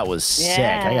drawing. That was sick.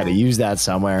 I got to use that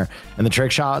somewhere. And the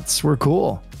trick shots were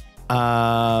cool.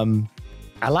 I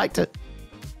liked it.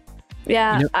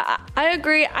 Yeah, you know, I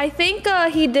agree. I think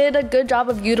he did a good job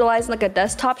of utilizing like a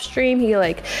desktop stream. He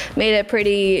like made it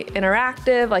pretty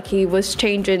interactive. Like he was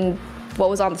changing what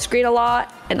was on the screen a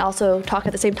lot and also talk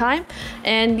at the same time.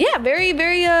 And yeah, very,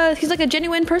 very, he's like a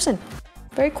genuine person.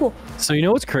 Very cool. So you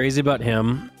know what's crazy about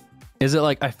him is that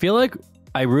like I feel like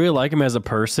I really like him as a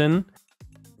person.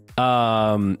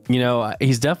 You know,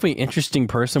 he's definitely an interesting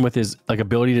person with his like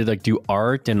ability to like do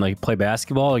art and like play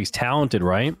basketball. He's talented,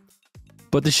 right?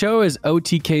 But the show is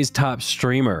OTK's top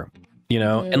streamer, you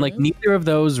know, and like neither of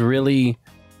those really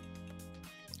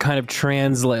kind of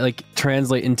translate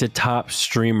into top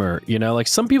streamer, you know, like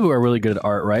some people are really good at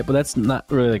art, right? But that's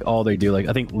not really like all they do. Like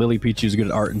I think Lily Peachy is good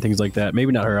at art and things like that.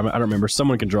 Maybe not her. I don't remember.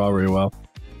 Someone can draw really well.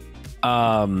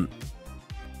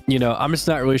 You know, I'm just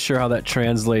not really sure how that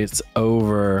translates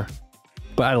over.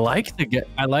 but I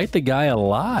like the guy a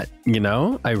lot. You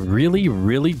know, I really,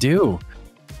 really do.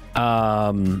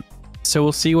 So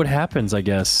we'll see what happens, I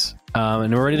guess.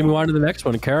 And we're ready to move on to the next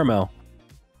one, Caramel.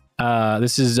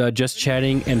 This is just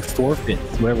chatting and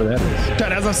forfeits, whatever that is.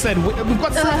 Dad, as I said, we've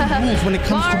got certain rules when it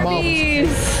comes to marbles.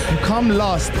 You come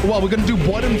last. Well, we're gonna do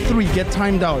bottom 3 get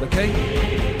timed out, okay?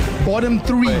 Bottom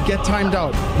 3 get timed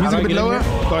out. Music a bit lower.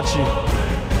 Got you.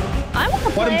 I want to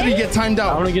play. Bottom 3 get timed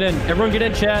out. I want to get in. Everyone get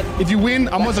in, chat. If you win,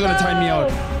 I'm also gonna time me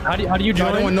out. How do you join?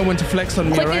 I don't want no one to flex on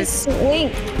me, Click alright? this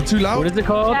link. Too loud? What is it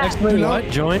called? Chat. Explain what?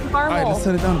 Join? Alright, let's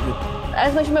turn it down a bit.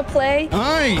 Exclamation mark play.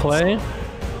 Alright. Play.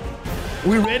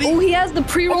 We ready? Oh, he has the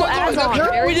pre-roll ads on.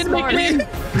 Very we didn't smart. make it in.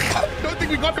 Don't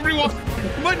think we got everyone.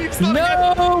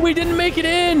 No, we didn't make it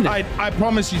in. I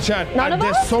promise you, chat. None of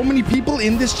There's us? so many people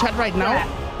in this chat right now.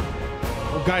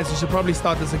 Oh, guys, we should probably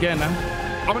start this again, man.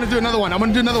 I'm gonna do another one.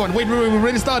 Wait, we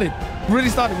already started. We already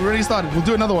started. We'll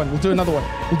do another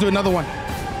one.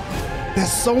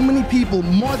 There's so many people,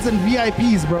 mods and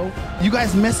VIPs, bro. You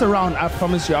guys mess around. I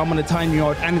promise you, I'm gonna time you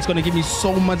out, and it's gonna give me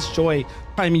so much joy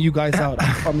timing you guys out.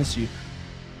 I promise you.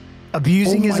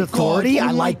 Abusing his authority?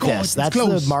 I like God, this. That's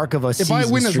the mark of a seasoned If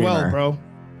I win streamer. as well, bro.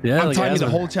 Yeah, I'm timing the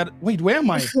whole chat. Wait, where am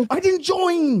I? I didn't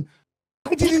join.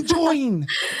 I didn't join.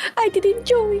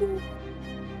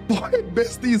 Boy,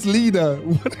 besties leader.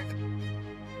 What?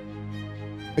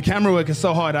 The camera work is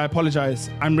so hard. I apologize.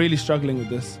 I'm really struggling with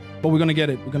this, but we're gonna get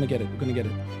it.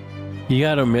 You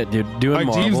gotta admit, dude. Doing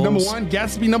marbles. Jeeves number 1,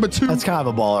 Gatsby number 2. That's kind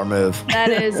of a baller move. That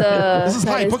is this is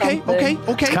hype. Okay.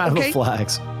 It's kind of a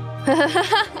flex.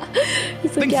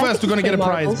 Think first, we're gonna get a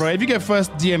prize, bro. If you get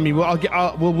first, DM me.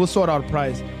 We'll sort out a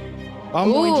prize. I'm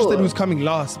more interested in who's coming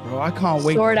last, bro. I can't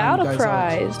wait. Sort out a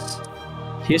prize.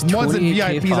 Mods and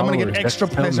VIPs. I'm gonna get extra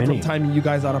pleasure from timing you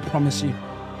guys out. I promise you.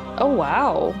 Oh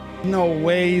wow. No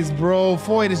ways, bro.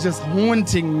 Floyd is just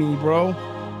haunting me, bro.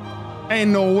 Ain't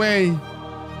no way.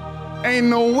 I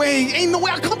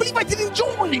can't believe I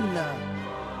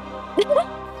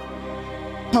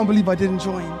didn't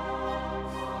join.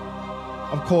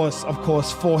 Of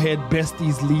course, forehead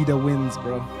besties leader wins,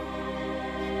 bro.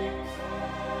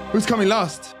 Who's coming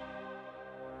last?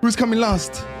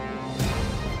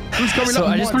 So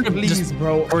I just want to please,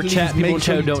 bro. For chat people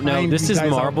who don't know, this is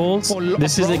marbles.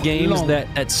 This is a game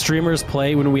that streamers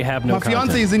play when we have no content. My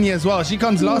fiance is in here as well. She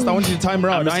comes last. I want you to time her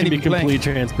out. I'm just gonna be completely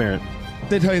transparent.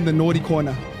 Did her in the naughty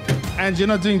corner. And you're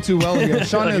not doing too well here.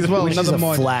 Shauna as well, another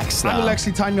mod. Flex, I will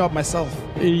actually time you out myself.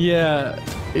 Yeah.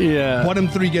 Bottom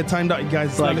 3 get timed out, you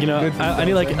guys. Like, you know, I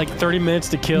need like 30 minutes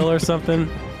to kill or something.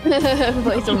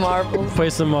 Play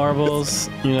some marbles.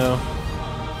 You know.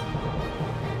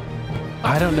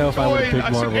 I don't know if I would pick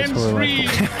marbles for like.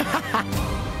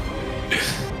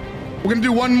 We're gonna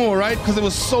do one more, right? Because there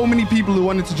was so many people who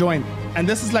wanted to join, and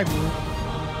this is like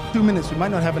 2 minutes. We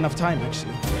might not have enough time,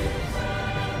 actually.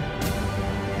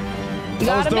 You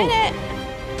got a minute.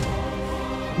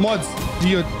 Mods,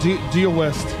 do your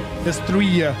worst. There's 3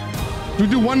 here. Do we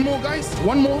do one more, guys?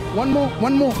 One more.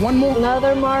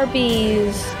 Another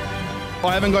Marbies. Oh,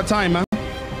 I haven't got time, man.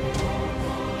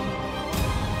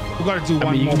 We gotta do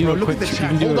one more, bro. Look at the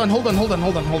chat. Hold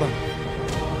on.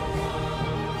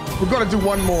 We gotta do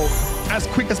one more. As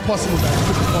quick as possible, guys. As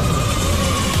quick as possible.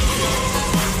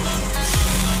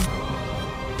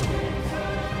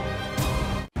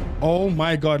 Oh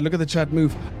my God, look at the chat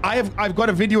move. I've got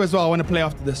a video as well I want to play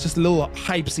after this. Just a little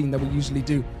hype scene that we usually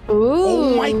do. Ooh.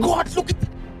 Oh my God, look at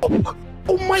that.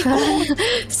 Oh my God.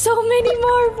 So many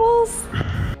marbles.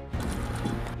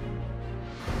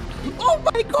 Oh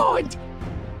my God.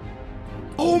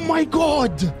 Oh my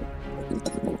God.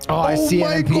 Oh, I see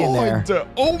an MP in there.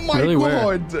 Oh my Really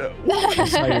God. I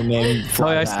saw your name.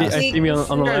 I see me on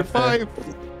the left. 5,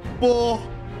 4,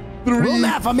 3. Rule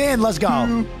F, I'm in. Let's go.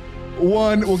 2,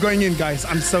 1. We're going in, guys.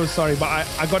 I'm so sorry, but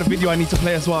I got a video I need to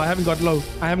play as well. I haven't got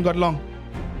long.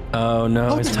 Oh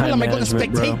no, his time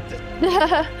management, bro.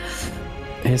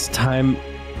 His time.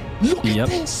 Look at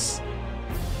this.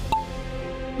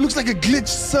 Looks like a glitched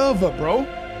server, bro.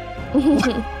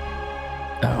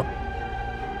 Oh.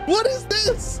 What is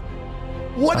this?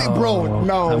 Bro?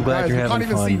 No, I'm glad guys, you're we can't having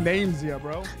even fun. see names here,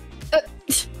 bro.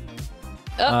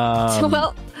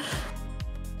 Well,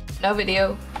 no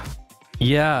video.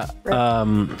 Yeah.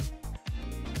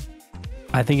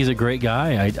 I think he's a great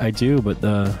guy. I do, but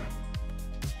the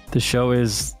show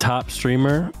is top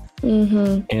streamer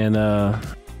and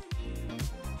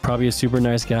probably a super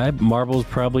nice guy. Marbles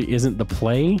probably isn't the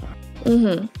play.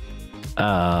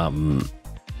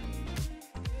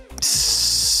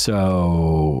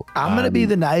 So I'm gonna be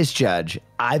the nice judge.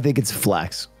 I think it's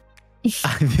flex.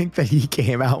 I think that he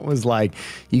came out and was like,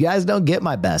 "You guys don't get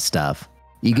my best stuff."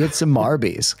 You get some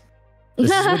Marbies.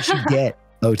 This is what you get,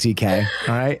 OTK.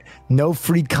 All right. No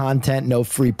free content, no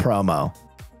free promo.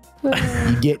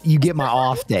 You get my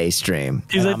off day stream.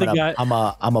 He's like the guy. I'm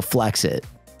a flex it.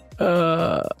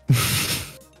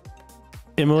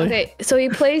 Emily? Okay, so he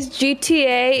plays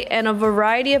GTA and a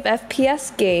variety of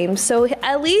FPS games. So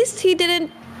at least he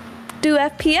didn't do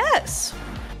FPS.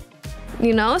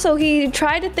 You know, so he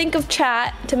tried to think of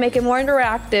chat to make it more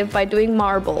interactive by doing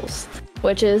marbles,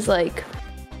 which is like,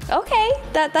 okay,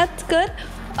 that's good.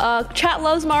 Chat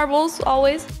loves marbles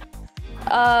always.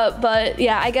 But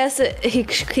yeah, I guess he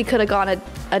could have gone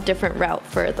a different route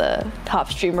for the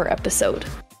top streamer episode.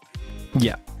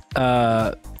 Yeah.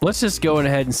 Let's just go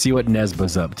ahead and see what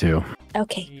Nesba's up to.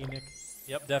 Okay.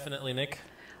 Yep, definitely Nick.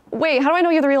 Wait, how do I know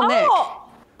you're the real Nick?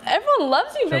 Everyone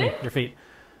loves you, Show me man. your feet.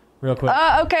 Real quick.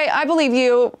 Okay, I believe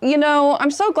you. You know, I'm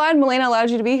so glad Milena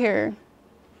allowed you to be here.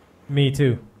 Me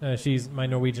too. She's my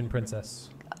Norwegian princess.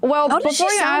 Well, before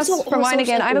you ask for mine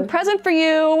again, I have a present for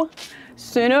you.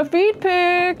 Suna feet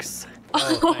pics. Oh,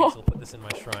 thanks. I'll put this in my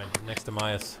shrine next to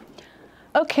Maya's.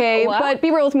 Okay, but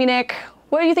be real with me, Nick.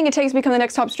 What do you think it takes to become the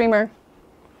next top streamer?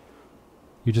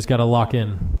 You just gotta lock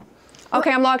in.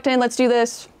 Okay, I'm locked in. Let's do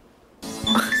this.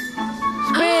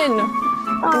 Spin.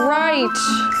 Right.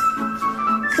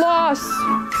 Floss.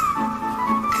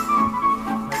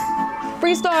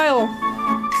 Freestyle.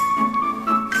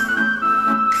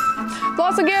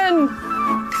 Floss again.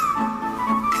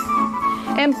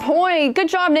 And point. Good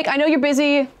job, Nick. I know you're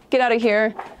busy. Get out of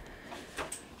here.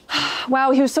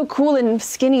 Wow, he was so cool and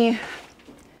skinny.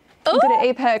 Good at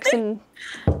Apex and...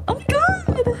 Oh my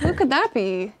god! Who could that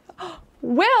be?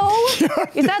 Will?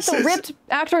 Is that the ripped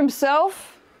actor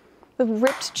himself? The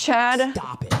ripped Chad?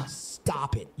 Stop it.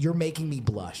 Stop it. You're making me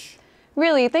blush.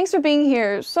 Really, thanks for being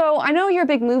here. So, I know you're a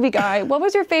big movie guy. What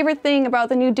was your favorite thing about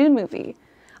the new Dune movie?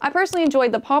 I personally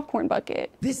enjoyed the popcorn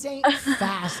bucket. This ain't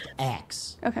Fast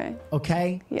X. Okay.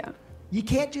 Okay? Yeah. You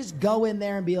can't just go in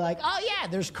there and be like, oh yeah,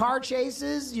 there's car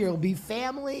chases, you'll be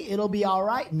family, it'll be all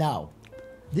right. No.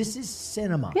 This is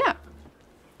cinema. Yeah.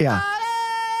 Yeah.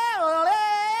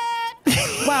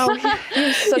 Wow,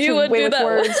 you're such You a would way do with that.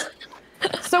 words.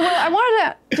 So, Will, I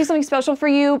wanted to do something special for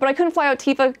you, but I couldn't fly out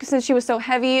Tifa since she was so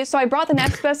heavy, so I brought the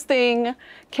next best thing,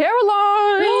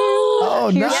 Caroline! Oh,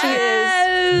 Here nice. she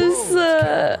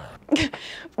is.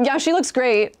 Yeah, she looks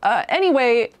great.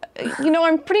 Anyway, you know,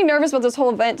 I'm pretty nervous about this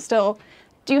whole event still.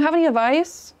 Do you have any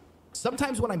advice?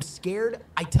 Sometimes when I'm scared,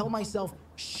 I tell myself,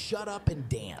 shut up and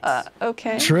dance.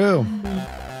 Okay. True.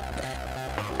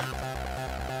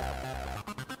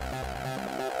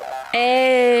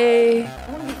 Hey.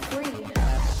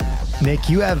 Nick,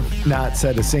 you have not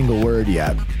said a single word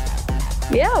yet.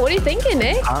 Yeah, what are you thinking,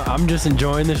 Nick? I'm just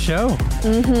enjoying the show.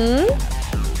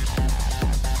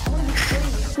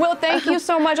 Will, thank you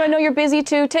so much. I know you're busy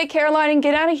too. Take Caroline and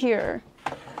get out of here.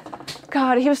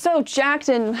 God, he was so jacked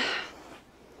and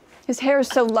his hair is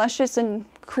so luscious and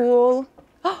cool.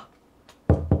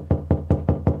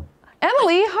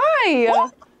 Emily, hi.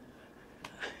 Oh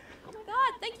my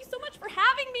god, thank you so much for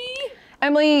having me.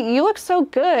 Emily, you look so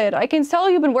good. I can tell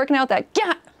you've been working out that.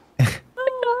 Yeah.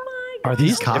 Are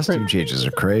these costume changes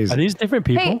are crazy? Are these different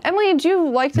people? Hey, Emily, do you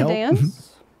like to Nope.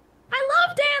 dance? I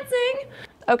love dancing.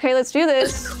 Okay, let's do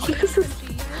this.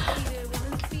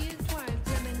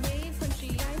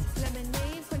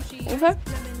 Okay.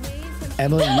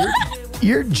 Emily,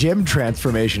 your gym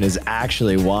transformation is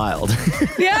actually wild.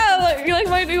 Yeah, you like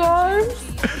my new arms?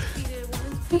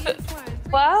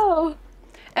 Wow.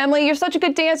 Emily, you're such a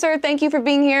good dancer. Thank you for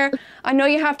being here. I know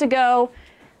you have to go.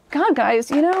 God,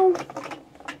 guys, you know,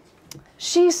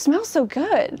 she smells so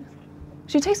good.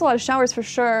 She takes a lot of showers for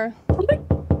sure. Who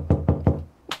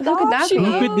could that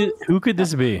be? Who could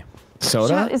this be?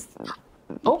 Soda?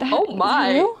 Oh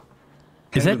my.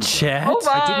 Is that Chad? Oh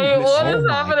my, what is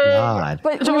happening? God.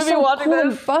 But Should you're we be so watching cool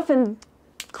and this? buff and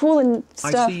cool and I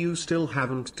stuff. see you still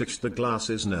haven't touched the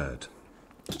glasses, nerd.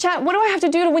 Chat, what do I have to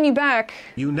do to win you back?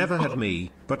 You never had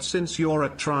me, but since you're a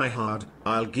tryhard,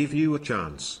 I'll give you a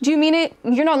chance. Do you mean it?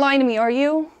 You're not lying to me, are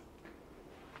you?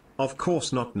 Of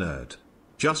course not, nerd.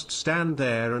 Just stand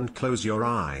there and close your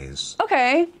eyes.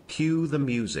 Okay. Cue the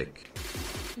music.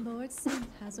 Lord Sin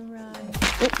has arrived.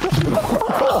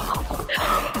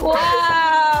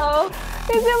 Wow.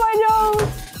 It's in my nose.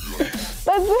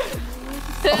 That's it.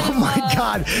 Oh my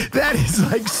God, that is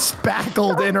like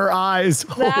spackled in her eyes.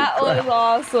 That was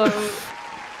awesome.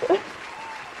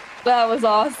 That was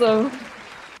awesome.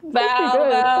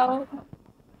 Bow,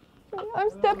 bow. I'm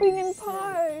stepping in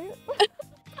pie.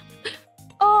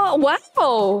 Oh,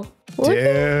 wow.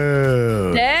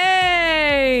 Dude.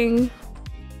 Dang.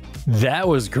 That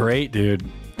was great, dude.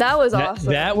 That was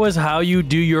awesome. That was how you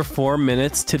do your 4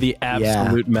 minutes to the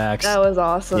absolute max. That was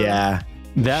awesome. Yeah.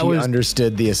 That she was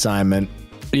understood the assignment.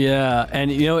 Yeah,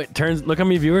 and you know, it turns. Look how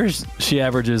many viewers she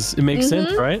averages. It makes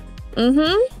sense, right?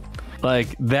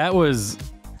 Like that was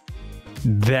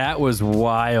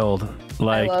wild.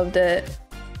 Like I loved it.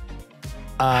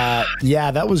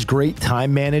 Yeah, that was great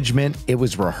time management. It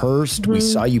was rehearsed. We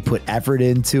saw you put effort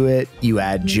into it. You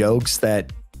had jokes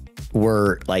that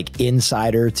were like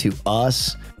insider to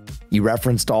us. You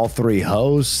referenced all 3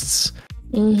 hosts.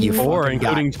 You including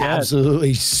got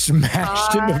absolutely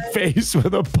smashed in the face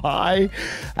with a pie.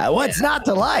 What's not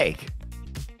to like?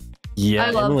 Yeah, I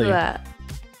love that.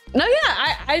 No,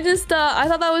 yeah, I just I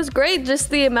thought that was great. Just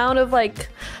the amount of like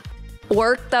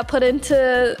work that put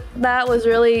into that was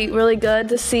really, really good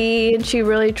to see, and she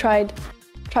really tried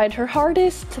her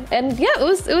hardest. And yeah,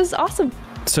 it was awesome.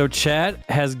 So chat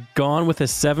has gone with a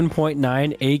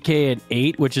 7.9, AK at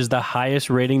 8, which is the highest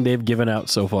rating they've given out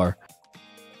so far.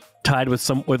 Tied with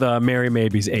Mary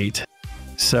Maybe's 8.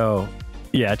 So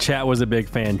yeah, chat was a big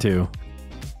fan too.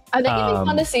 I think it'd be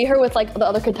fun to see her with like the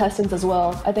other contestants as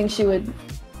well. I think she would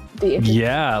be interesting.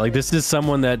 Yeah, like this is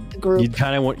someone that you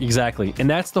kind of want. Exactly. And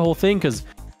that's the whole thing, because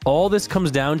all this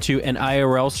comes down to an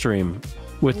IRL stream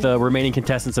with the remaining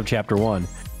contestants of chapter 1.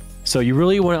 So you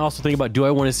really want to also think about, do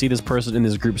I want to see this person in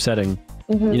this group setting?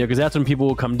 You know, because that's when people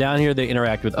will come down here, they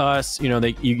interact with us, you know,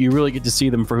 you really get to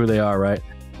see them for who they are, right?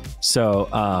 So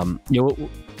you know,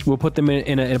 we'll put them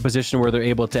in a position where they're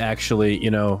able to actually,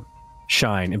 you know,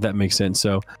 shine, if that makes sense.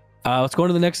 So let's go on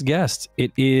to the next guest.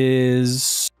 It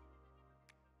is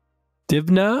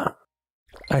Divna.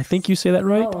 I think you say that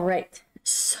right. All right.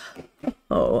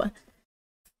 So,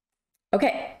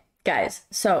 okay, guys.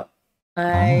 So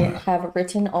I have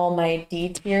written all my D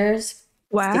tiers,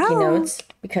 sticky notes,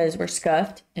 because we're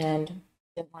scuffed and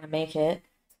didn't want to make it.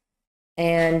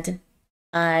 And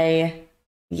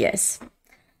yes,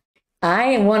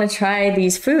 I want to try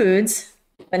these foods,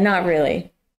 but not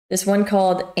really. This one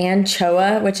called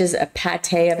anchoa, which is a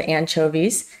pate of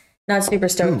anchovies. Not super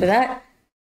stoked for that.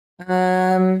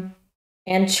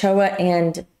 Anchoa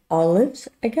and olives,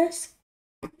 I guess.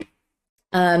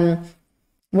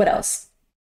 What else?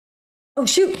 Oh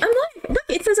shoot, I'm live. Look,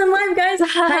 it says I'm live, guys.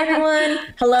 Hi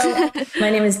everyone. Hello. My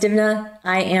name is Divna.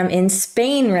 I am in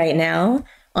Spain right now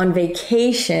on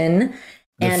vacation.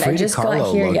 And I just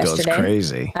got here yesterday.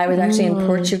 Crazy. I was actually in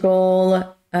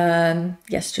Portugal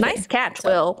yesterday. Nice catch,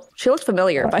 Will. She looks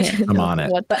familiar. I'm on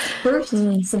it. But first,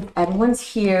 since everyone's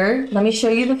here, let me show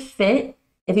you the fit.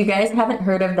 If you guys haven't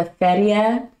heard of the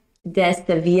Feria de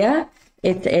Sevilla,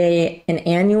 it's an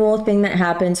annual thing that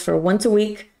happens for once a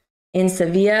week in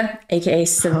Sevilla, aka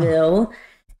Seville,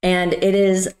 and it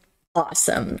is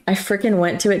awesome. I freaking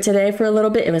went to it today for a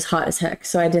little bit. It was hot as heck,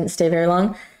 so I didn't stay very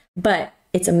long, but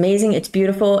it's amazing. It's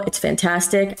beautiful. It's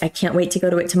fantastic. I can't wait to go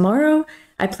to it tomorrow.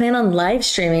 I plan on live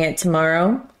streaming it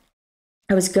tomorrow.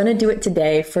 I was gonna do it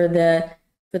today for the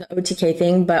OTK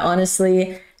thing, but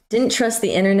honestly, didn't trust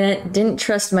the internet, didn't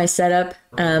trust my setup.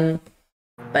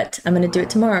 But I'm gonna do it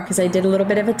tomorrow because I did a little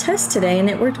bit of a test today and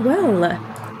it worked well.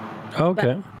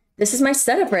 Okay. But this is my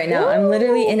setup right now. I'm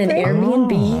literally in an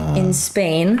Airbnb in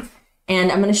Spain,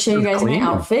 and I'm gonna show you guys my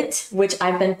outfit, which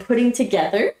I've been putting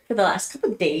together for the last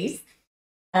couple of days.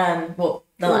 Well,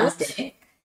 the last day.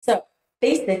 So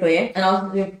basically, and I'll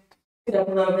do it up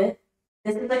a little bit.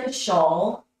 This is like a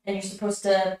shawl, and you're supposed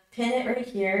to pin it right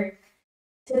here.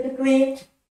 Typically,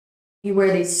 you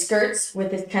wear these skirts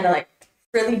with this kind of like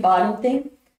frilly bottom thing,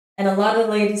 and a lot of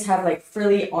ladies have like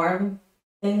frilly arm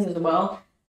things as well.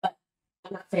 But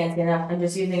I'm not fancy enough. I'm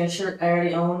just using a shirt I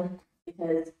already own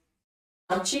because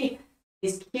I'm cheap.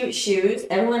 These cute shoes.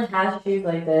 Everyone has shoes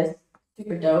like this.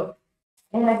 Super dope.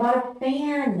 And I bought a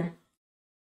fan.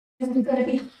 This is gonna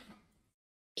be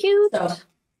cute. So,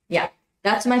 yeah,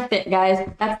 that's my fit, guys.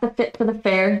 That's the fit for the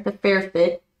fair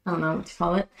fit. I don't know what to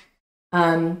call it.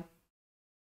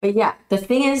 But yeah, the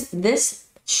thing is, this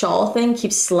shawl thing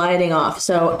keeps sliding off,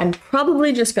 so I'm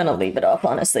probably just gonna leave it off,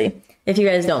 honestly, if you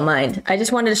guys don't mind. I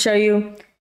just wanted to show you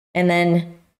and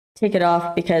then take it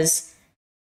off because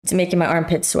it's making my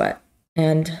armpits sweat,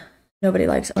 and nobody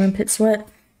likes armpit sweat.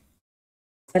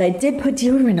 But I did put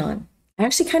deodorant on. I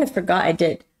actually kind of forgot I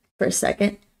did for a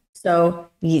second. So,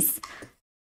 yes.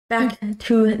 Back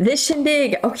to this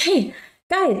shindig. Okay,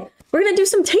 guys, we're going to do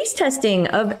some taste testing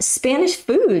of Spanish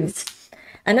foods.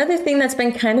 Another thing that's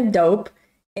been kind of dope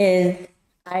is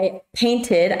I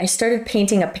started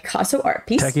painting a Picasso art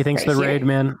piece. Techie thinks the raid,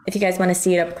 man. If you guys want to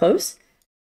see it up close.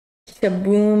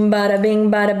 Boom, bada bing,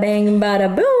 bada bang,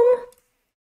 bada boom.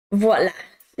 Voila,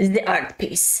 is the art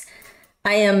piece.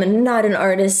 I am not an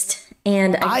artist,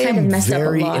 And I kind of messed up a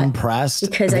lot. I am very impressed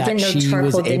because I didn't know she charcoal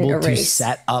was didn't able to erase.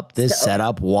 set up this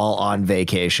setup while on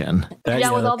vacation.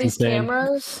 Yeah, with all these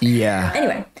cameras. Yeah.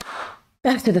 Anyway,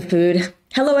 back to the food.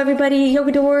 Hello, everybody.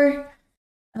 Yogador.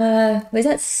 Was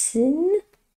that Sin?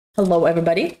 Hello,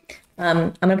 everybody.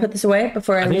 I'm gonna put this away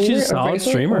before I think leave she's it a solid break it,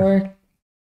 streamer. or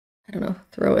I don't know,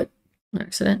 throw it on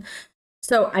accident.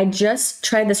 So I just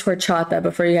tried this horchata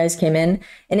before you guys came in,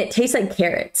 and it tastes like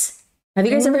carrots. Have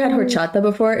you guys ever had horchata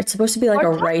before? It's supposed to be like a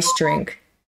rice drink,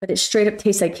 but it straight up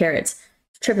tastes like carrots.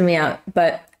 It's tripping me out,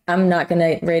 but I'm not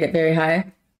gonna rate it very high.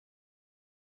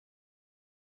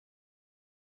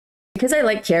 Because I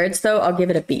like carrots though, I'll give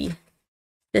it a B.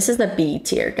 This is the B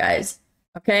tier, guys.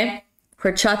 Okay?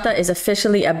 Horchata is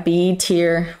officially a B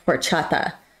tier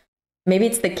horchata. Maybe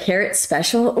it's the carrot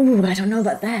special. Ooh, I don't know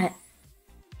about that.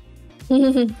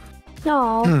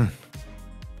 No.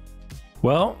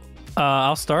 Well,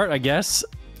 I'll start, I guess.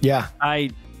 Yeah. I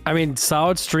mean,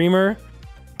 solid streamer,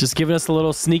 just giving us a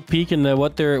little sneak peek into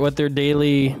what their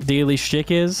daily shtick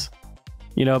is.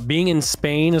 You know, being in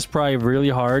Spain is probably really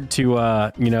hard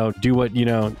to do what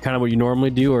kind of what you normally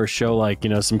do, or show like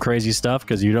some crazy stuff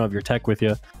because you don't have your tech with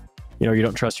you. You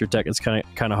don't trust your tech. It's kind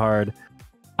of hard.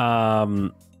 I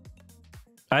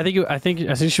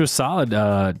think she was solid.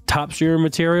 Top streamer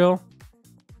material.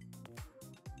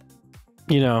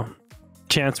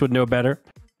 Chance would know better.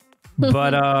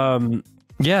 But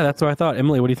yeah, that's what I thought.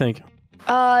 Emily, what do you think?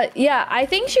 Yeah, I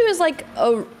think she was like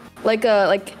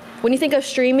when you think of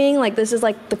streaming, like this is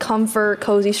like the comfort,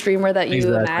 cozy streamer that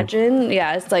you imagine.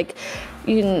 Yeah, it's like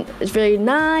it's very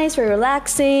nice, very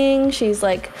relaxing. She's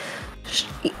like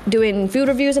doing food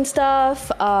reviews and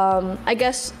stuff. I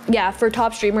guess yeah, for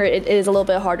top streamer, it is a little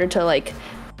bit harder to like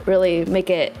really make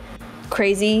it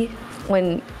crazy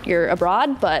when you're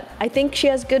abroad, but I think she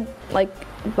has good like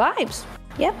vibes.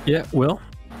 Yep. Yeah, Will?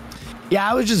 Yeah,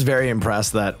 I was just very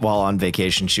impressed that while on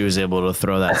vacation, she was able to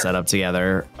throw that setup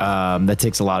together. That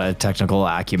takes a lot of technical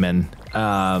acumen.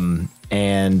 Yeah,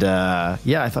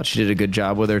 I thought she did a good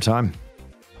job with her time.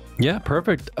 Yeah,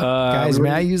 perfect. Guys, may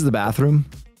I use the bathroom?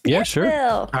 Yeah, sure.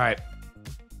 All right.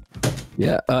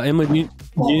 Yeah, Emily, do you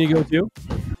need to go too?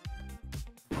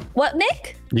 What,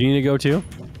 Nick? Do you need to go too?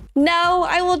 No,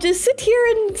 I will just sit here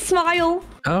and smile.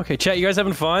 Okay, chat, you guys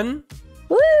having fun?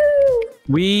 Woo!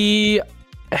 We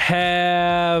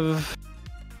have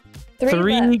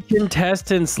three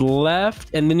contestants left,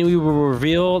 and then we will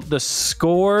reveal the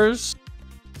scores.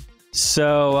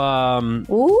 So,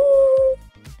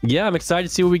 yeah, I'm excited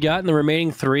to see what we got in the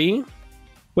remaining three.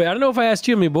 Wait, I don't know if I asked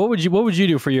you, I mean, what would you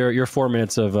do for your 4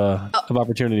 minutes of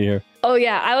opportunity here? Oh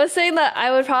yeah, I was saying that I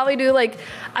would probably do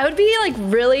I would be like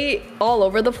really all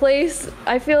over the place.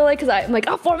 I feel like, cause I'm like,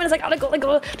 4 minutes, I gotta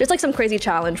go, just like some crazy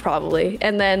challenge probably,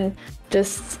 and then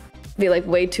just be like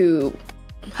way too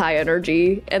high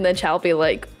energy, and then Chal be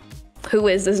like, who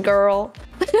is this girl?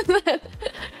 I don't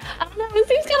know, it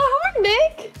seems kind of hard,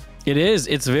 Nick. It is.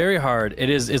 It's very hard.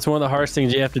 It's one of the hardest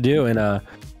things you have to do, and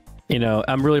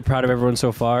I'm really proud of everyone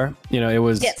so far. It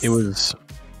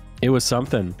was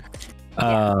something.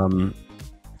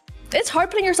 It's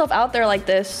hard putting yourself out there like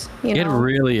this. It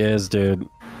really is, dude.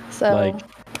 So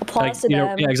applause to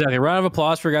them. Yeah, exactly. Round of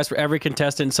applause for you guys, for every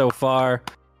contestant so far.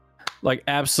 Like,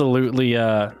 absolutely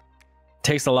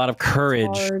takes a lot of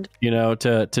courage,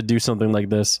 to do something like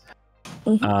this.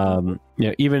 Mm-hmm.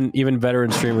 Even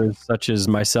veteran streamers such as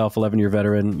myself, 11-year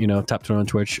veteran, top 20 on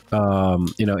Twitch,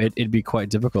 it'd be quite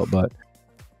difficult, but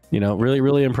really,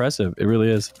 really impressive. It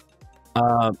really is.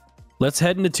 Let's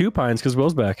head into Two Pines because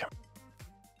Will's back.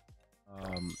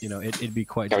 It'd be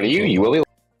quite difficult. You will be.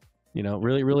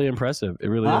 Really, really impressive. It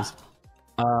really is.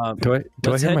 Do I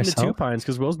hear myself? Two Pines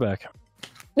because Will's back.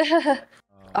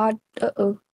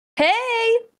 Uh-oh.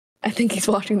 Hey! I think he's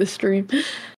watching the stream.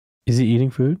 Is he eating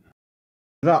food?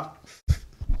 No.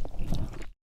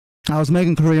 I was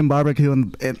making Korean barbecue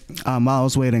while I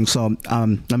was waiting, so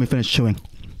let me finish chewing.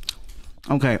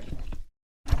 Okay.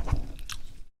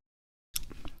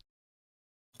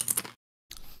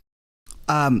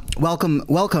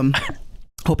 Welcome.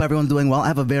 Hope everyone's doing well. I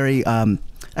have a very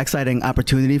exciting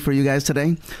opportunity for you guys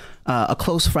today. A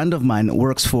close friend of mine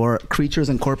works for Creatures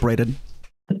Incorporated.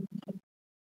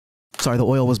 Sorry, the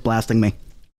oil was blasting me.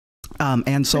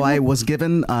 And so I was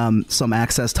given some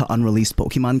access to unreleased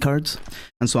Pokemon cards,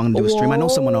 and so I'm gonna do a stream. I know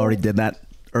someone already did that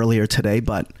earlier today,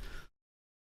 but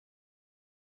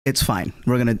it's fine.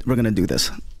 We're gonna do this.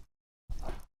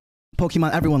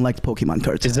 Pokemon. Everyone liked Pokemon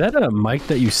cards. Is that a mic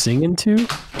that you sing into?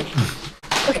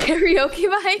 A karaoke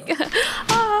mic.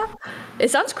 It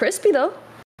sounds crispy though.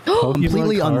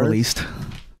 Completely unreleased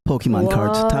Pokemon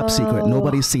cards, top secret.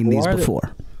 Nobody's seen these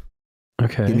before.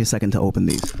 Okay. Give me a second to open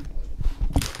these.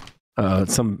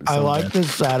 I like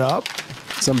this setup.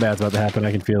 Some bad's about to happen.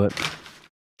 I can feel it.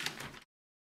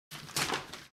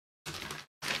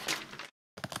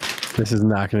 This is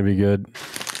not going to be good.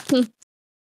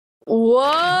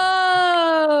 Whoa!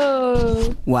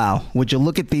 Wow. Would you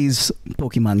look at these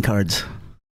Pokemon cards?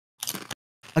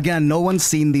 Again, no one's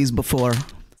seen these before.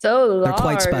 So large. They're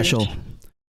quite special.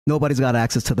 Nobody's got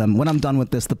access to them. When I'm done with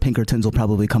this, the Pinkertons will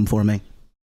probably come for me.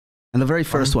 And the very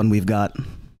first one we've got.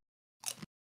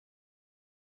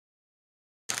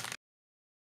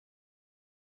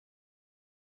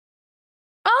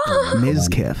 Oh! Ms.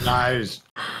 Kiff. Nice.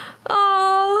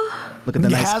 Oh. Look at the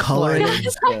nice coloring.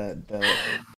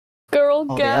 Girl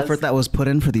All gas. the effort that was put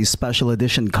in for these special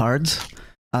edition cards.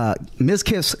 Ms.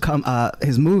 Kiff's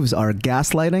his moves are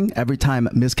gaslighting. Every time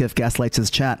Ms. Kiff gaslights his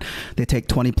chat, they take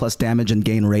 20 plus damage and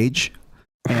gain rage.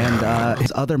 And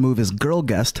his other move is Girl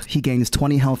Guest. He gains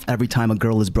 20 health every time a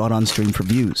girl is brought on stream for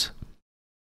views.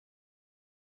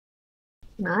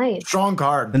 Nice. Strong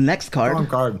card. The next card. Strong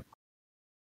card.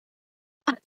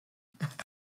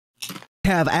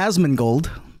 Have Asmongold.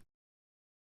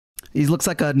 He looks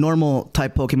like a normal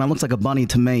type Pokemon. Looks like a bunny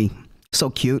to me. So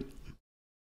cute.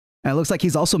 And it looks like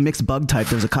he's also mixed bug type.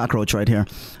 There's a cockroach right here.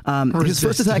 His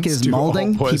first attack is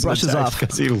Molding. He brushes off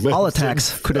all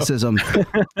attacks, criticism,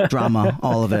 drama,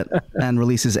 all of it, and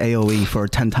releases AoE for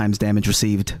 10 times damage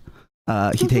received.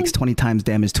 He takes 20 times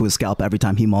damage to his scalp every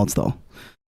time he molds, though.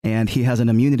 And he has an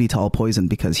immunity to all poison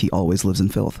because he always lives in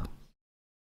filth.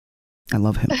 I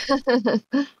love him.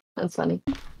 That's funny.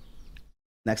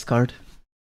 Next card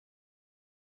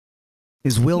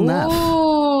is Will Neff.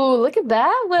 Ooh, look at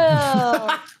that,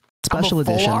 Will. Special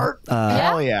edition.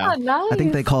 Hell yeah. Nice. I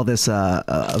think they call this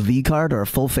a V card or a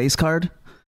full face card.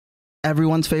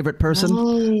 Everyone's favorite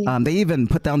person. Nice. They even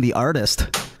put down the artist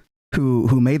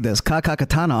who made this, Kaka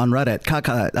Katana on Reddit.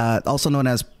 Kaka, also known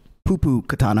as Poo Poo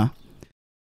Katana.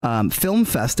 Film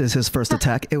Fest is his first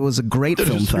attack. It was a great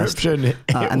Film Fest.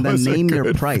 And then name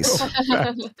your price.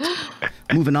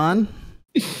 Moving on.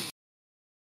 You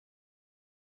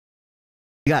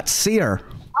got Seer.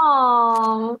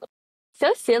 Aww.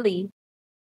 So silly.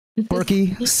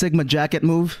 Quirky Sigma jacket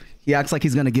move. He acts like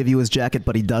he's going to give you his jacket,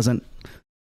 but he doesn't.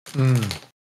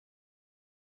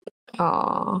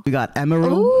 Aww. We got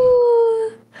Emiru.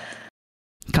 Ooh.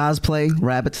 Cosplay,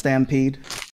 Rabbit Stampede.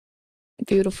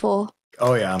 Beautiful.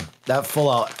 Oh yeah, that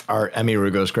full out art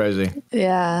Emiru goes crazy.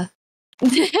 Yeah.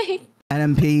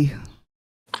 NMP,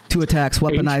 2 attacks,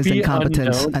 weaponized HP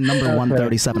incompetence, unknown. and number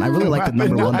 137. I really like the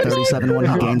number 137 one.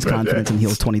 He gains confidence and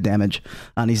heals 20 damage.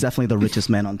 And he's definitely the richest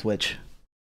man on Twitch.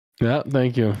 Yeah,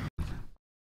 thank you.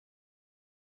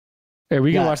 Hey,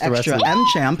 we can watch the rest of it.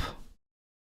 M-Champ.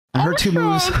 And her 2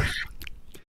 moves.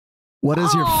 What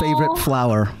is your favorite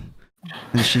flower?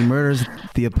 And she murders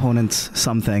the opponent's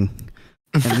something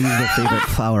and leaves their favorite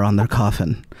flower on their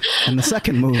coffin. And the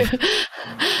second move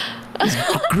is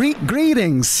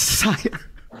greetings, sire.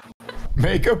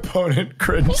 Make opponent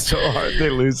cringe so hard they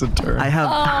lose a turn. I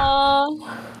have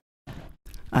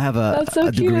a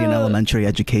degree in elementary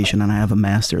education and I have a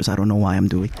master's. I don't know why I'm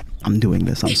doing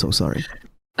this. I'm so sorry.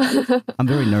 I'm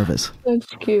very nervous. That's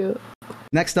cute.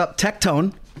 Next up,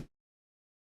 Tectone.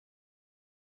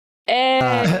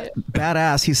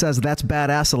 Badass. He says that's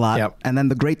badass a lot. Yep. And then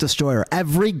the Great Destroyer.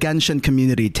 Every Genshin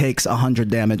community takes 100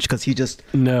 damage because he just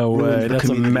no way. That's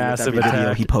a massive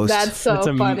attack. He posts. That's so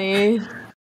funny.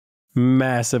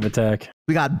 Massive attack.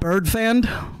 We got Birdfan.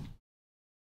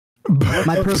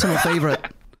 My personal favorite.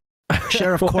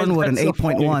 Sheriff Cornwood in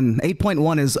 8.1.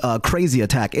 8.1 is a crazy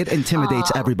attack. It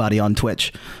intimidates everybody on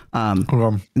Twitch.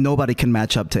 Nobody can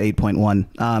match up to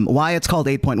 8.1. Why it's called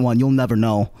 8.1, you'll never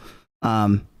know.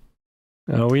 Oh,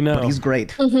 we know. But he's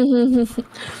great. No.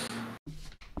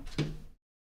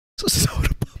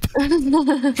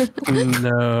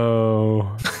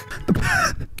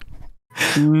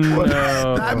 No.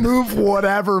 That move,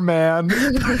 whatever, man.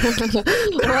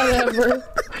 Whatever.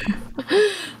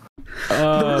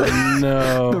 Oh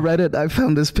no. The Reddit I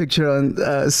found this picture on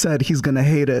said he's gonna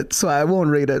hate it, so I won't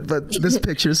rate it, but this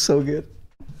picture is so good.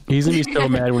 He's gonna be so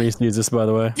mad when he sees this, by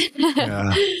the way.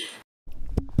 Yeah.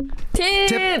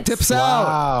 Tips out.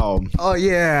 Wow. Oh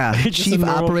yeah. Chief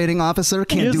Operating Officer,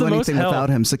 can't do anything without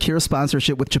him. Secure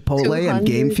sponsorship with Chipotle and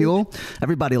Game Fuel.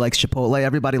 Everybody likes Chipotle.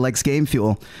 Everybody likes Game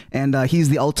Fuel. And he's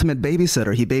the ultimate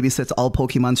babysitter. He babysits all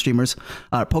Pokemon streamers,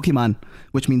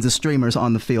 which means the streamers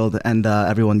on the field, and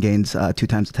everyone gains 2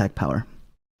 times attack power.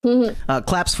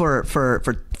 Claps for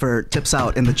Tips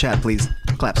out in the chat, please.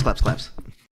 Claps, claps, claps.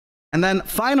 And then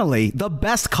finally, the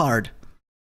best card.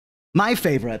 My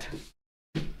favorite.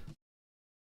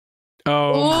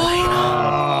 Oh my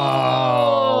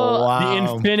God. Wow. The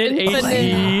Infinite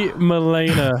HD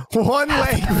Milena. One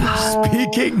leg for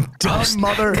speaking dumb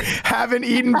mother. Haven't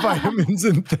eaten vitamins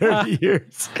in 30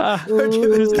 years. Look at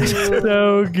this.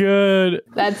 So good.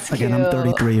 That's cute. Again, I'm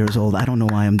 33 years old. I don't know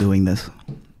why I'm doing this.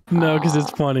 No, because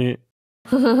it's funny.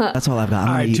 That's all I've got. I'm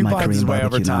All gonna right, eat 2 my pints is Korean way over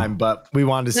barbecue now. time, but we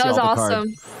wanted to see That was all the cards.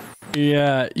 awesome.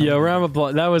 Yeah, round of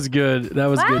applause. That was good. That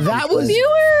was good. That was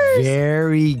viewers.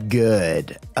 very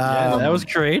good. Yeah, that was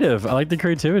creative. I like the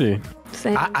creativity.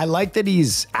 I like that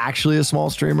he's actually a small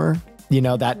streamer. You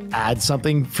know, that adds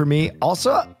something for me.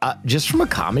 Also, just from a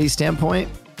comedy standpoint,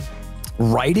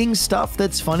 writing stuff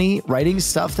that's funny, writing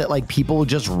stuff that like people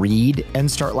just read and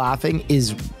start laughing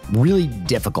is really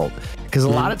difficult. Because a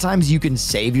lot of times you can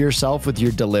save yourself with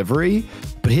your delivery,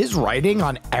 but his writing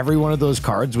on every one of those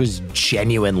cards was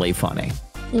genuinely funny.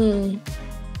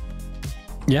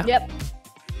 Yeah. Yep.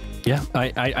 Yeah,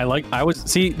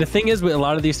 see, the thing is with a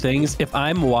lot of these things, if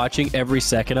I'm watching every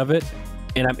second of it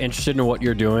and I'm interested in what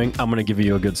you're doing, I'm going to give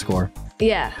you a good score.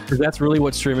 Yeah. Because that's really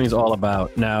what streaming is all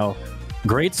about. Now,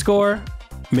 great score,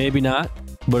 maybe not,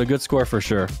 but a good score for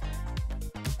sure.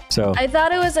 So I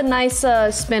thought it was a nice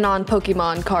spin on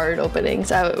Pokemon card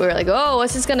openings. We were like, oh,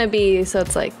 what's this going to be? So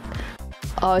it's like,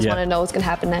 I always want to know what's going to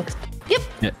happen next. Yep.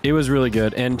 Yeah, it was really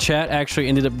good. And chat actually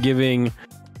ended up giving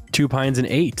 2 pines an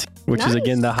 8, which is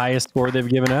again the highest score they've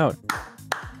given out.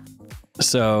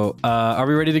 So are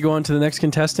we ready to go on to the next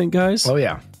contestant, guys? Oh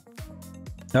yeah.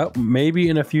 Oh, maybe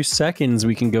in a few seconds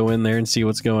we can go in there and see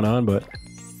what's going on, but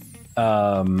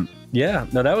yeah,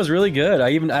 no, that was really good.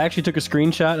 I actually took a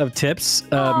screenshot of Tips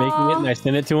making it and I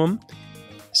sent it to him.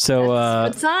 So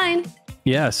Good sign.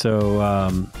 yeah,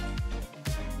 so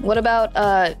What about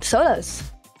sodas?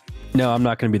 no, I'm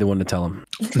not going to be the one to tell him.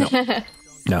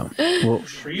 No. Well,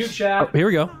 For you, chat. here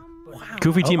we go.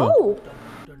 Goofy Timo. Oh.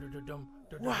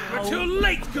 We're too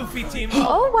late, Goofy Team.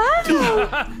 Oh, wow.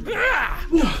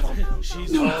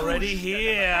 She's already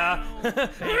here.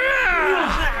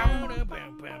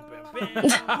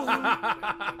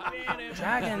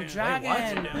 Dragon.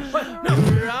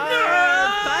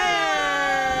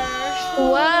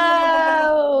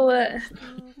 Wow.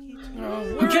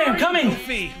 Okay, I'm coming.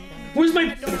 Where's my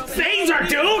phaser,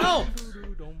 dude?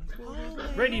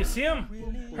 Ray, do you see him?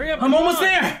 Hurry up. I'm almost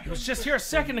there. He was just here a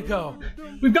second ago.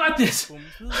 We've got this.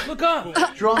 Look up.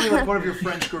 Draw me like one of your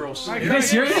French girls. Are you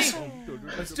serious?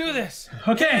 Let's do this.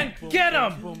 Okay. Get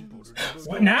him.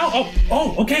 What now?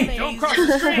 Oh, okay. Don't cross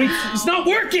the street. Wait, it's not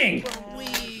working.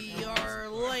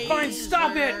 Fine,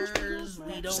 stop it.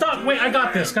 Stop. Wait, I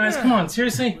got this, guys. Come on,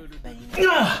 seriously.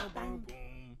 What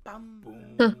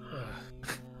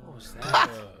was that?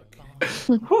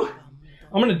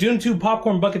 I'm gonna Dune 2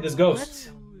 popcorn bucket this ghost.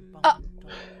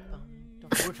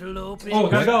 Oh,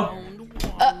 gotta go.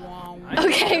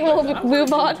 Okay, we'll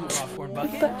move on.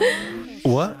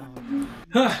 What?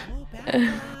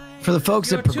 For the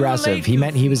folks at Progressive, he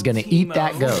meant he was going to eat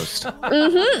that ghost.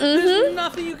 There's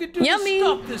nothing you can do Yummy. to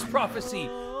stop this prophecy.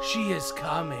 She is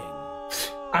coming.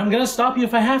 I'm gonna stop you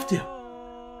if I have to.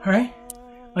 All right?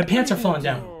 My pants are falling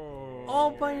down.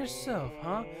 All by yourself,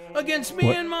 huh? Against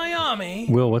me and my army.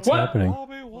 Will, what's happening?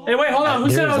 Hey, wait, hold on. Who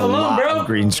said I was alone, bro?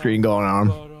 Green screen going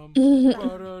on.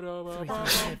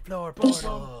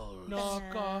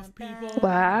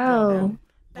 Wow.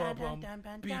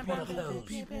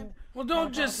 Well,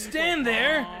 don't just stand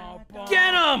there.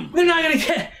 Get them. They're not gonna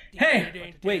get.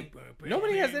 Hey, wait.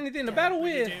 Nobody has anything to battle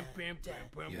with.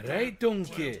 You're right,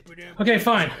 donkey. Okay,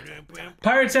 fine.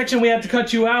 Pirate section, we have to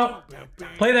cut you out.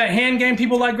 Play that hand game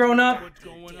people like growing up.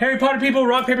 Harry Potter people,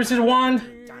 rock, paper, scissors, wand.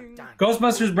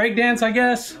 Ghostbusters, breakdance, I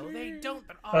guess.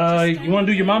 You want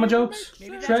to do your mama jokes,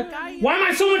 Shrek? Why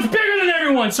am I so much bigger than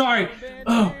everyone? Sorry.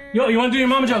 Oh, you want to do your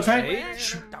mama jokes, right?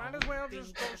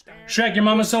 Shrek, your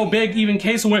mama's so big, even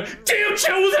Case will went, damn,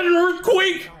 chill with an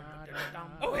earthquake!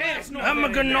 Okay, I'm a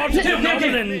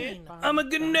goblin. I'm a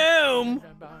gnome.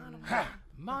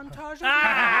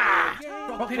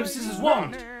 Rock, paper, scissors,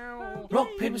 wand. Rock,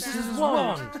 paper, scissors,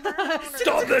 wand.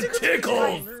 Stop the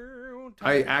tickle!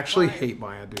 I actually hate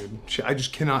Maya, dude. I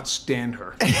just cannot stand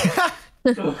her.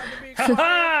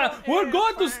 We're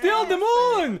going to steal the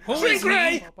moon! Shrink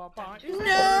Ray!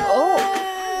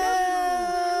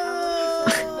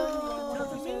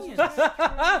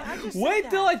 Wait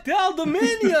till I tell the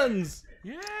minions!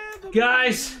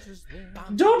 Guys,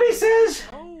 Dobie says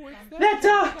that,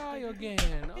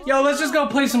 yo, let's just go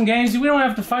play some games. We don't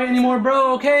have to fight anymore,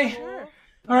 bro, okay?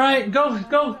 Alright,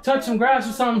 go touch some grass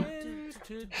or something.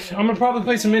 I'm gonna probably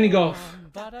play some mini golf.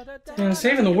 Man,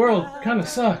 saving the world kinda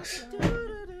sucks.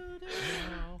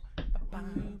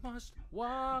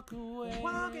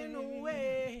 Walking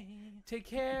away. Take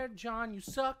care, John, you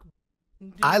suck.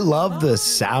 I love the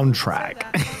soundtrack.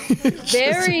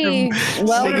 Very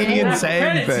well singing and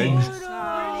saying things.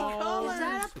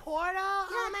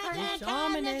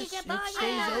 Dominus, it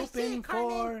stays open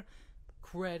for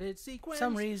credit sequence.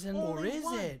 Some reason, or is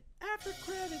it? After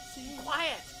credit scene.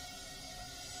 Quiet.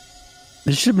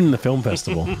 This should have been in the film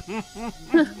festival.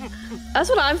 That's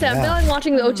what I'm saying. I feel like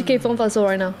watching the OTK Film Festival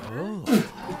right now.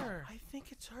 I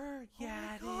think it's her.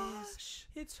 Yeah, it is.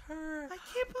 It's her. I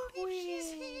can't believe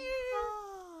she's here.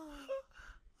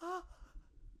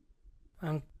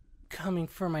 I'm coming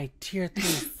for my tier 3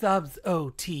 subs,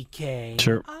 OTK.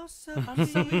 Sure. I'm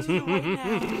subbing to you right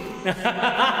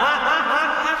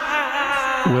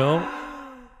now. Will,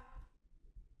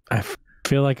 I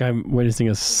feel like I'm witnessing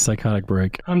a psychotic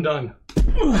break. I'm done.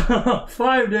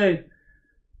 5 days.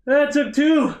 That took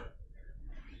 2.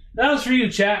 That was for you,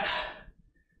 chat.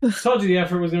 Told you the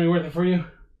effort was gonna be worth it for you.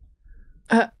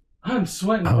 I'm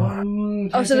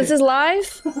sweating. Oh, so this is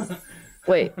live?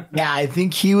 Wait. Yeah, I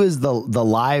think he was the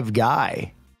live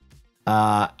guy.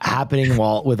 Happening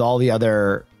with all the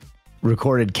other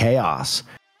recorded chaos.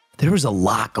 There was a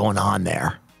lot going on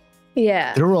there.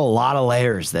 Yeah. There were a lot of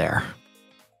layers there.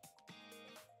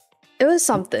 It was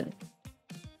something.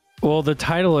 Well, the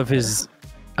title of his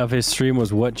stream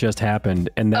was "What Just Happened,"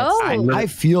 and that's I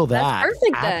feel that. That's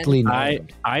perfect aptly then.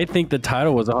 I think the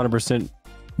title was 100%.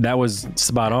 That was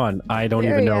spot on. I don't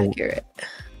Very even know. accurate.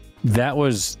 That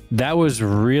was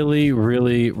really,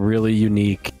 really, really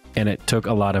unique, and it took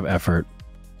a lot of effort.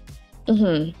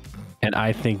 Mm-hmm. And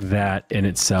I think that in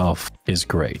itself is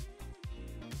great.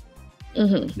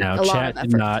 Mm-hmm. Now, chat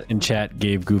did not, and chat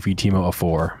gave Goofy Timo a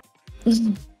 4.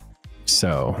 Mm-hmm.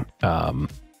 So, I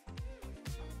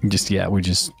guess we're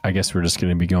just going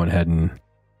to be going ahead and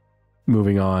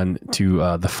moving on to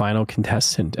the final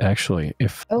contestant. Actually,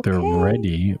 if they're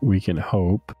ready, we can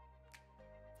hope.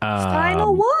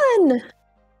 Final one.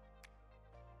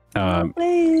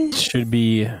 Should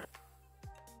be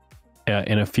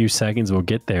in a few seconds. We'll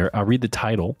get there. I'll read the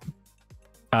title.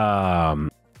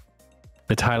 The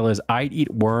title is "I'd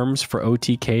Eat Worms for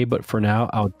OTK, but for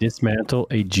now I'll dismantle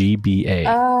a GBA."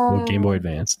 Well, Game Boy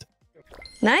Advanced.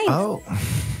 Nice. Oh,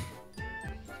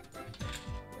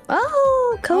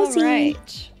 cozy. All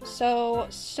right. So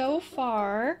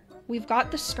far we've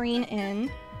got the screen in.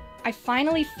 I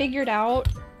finally figured out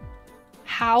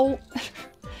how.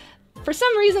 For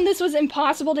some reason, this was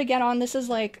impossible to get on. This is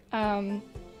like a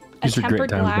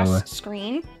tempered glass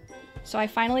screen. So I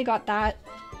finally got that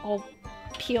all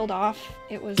peeled off.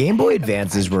 It was Game Boy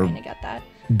Advances were to get that.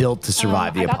 built to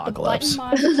survive the apocalypse.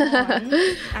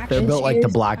 They're built like the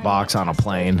black box on a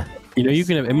plane. You know, you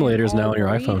can have emulators now on your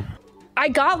iPhone. I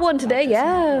got one today.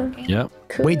 Yeah. Yep.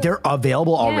 Cool. Wait, they're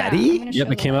available already?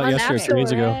 Yep, it came out yesterday, 3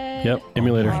 days ago. Yep,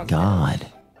 emulator. Oh my God.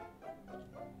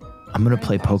 I'm gonna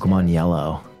play Pokemon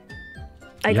Yellow.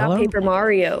 I got Paper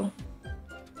Mario.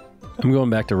 I'm going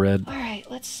back to Red. All right,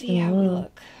 let's see how we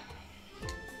look.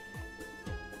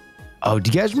 Oh,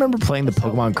 do you guys remember playing the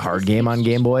Pokemon card game on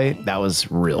Game Boy? That was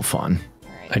real fun.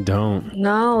 I don't.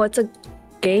 No, it's a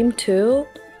game too.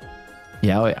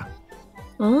 Yeah, oh yeah.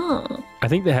 Oh. I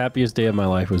think the happiest day of my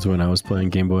life was when I was playing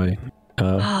Game Boy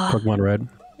Pokemon Red.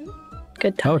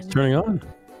 Good time. Oh, it's turning on.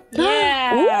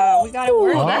 Yeah, we got it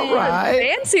working. All right.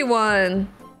 Fancy one.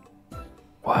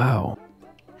 Wow.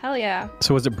 Hell yeah.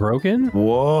 So was it broken?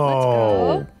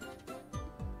 Whoa.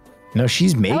 No,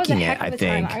 she's That was a making heck it, of I a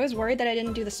think. time. I was worried that I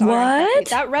didn't do the soldering. What?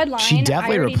 That red line. She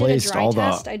definitely I already did a replaced dry all the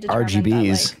test. I determined that,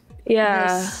 RGBs.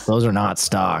 Yeah. Those are not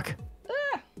stock.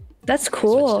 That's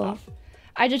cool.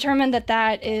 I determined that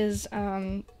that is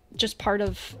just part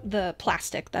of the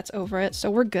plastic that's over it,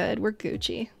 so we're good. We're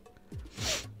Gucci.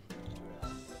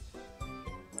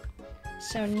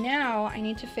 So now I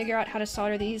need to figure out how to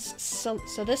solder these. So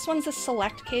this one's the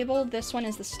select cable. This one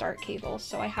is the start cable.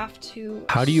 So I have to.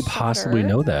 How do you possibly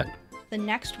know that? The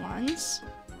next ones.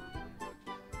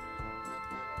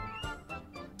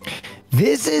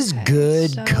 This is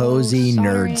good, so cozy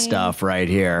soldering. nerd stuff right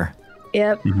here.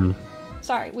 Yep.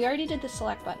 Sorry, we already did the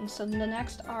select button. So the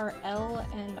next are L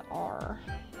and R.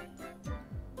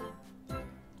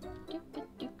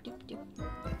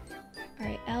 All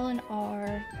right, L and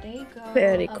R, they go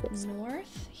Very up cool.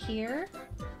 north here.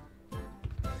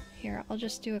 Here, I'll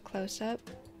just do a close-up.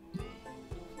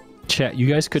 Chat, you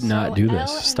guys could not do this.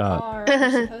 L and Stop. R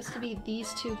are supposed to be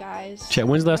these two guys. Chat,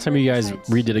 when's the last time you guys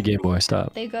redid a Game Boy?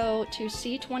 Stop. They go to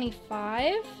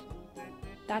C25.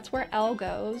 That's where L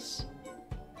goes.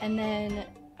 And then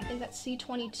I think that's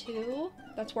C22.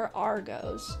 That's where R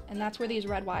goes. And that's where these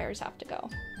red wires have to go.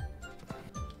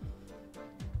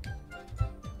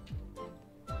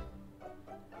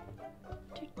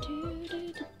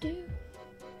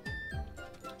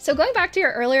 So going back to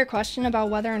your earlier question about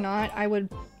whether or not I would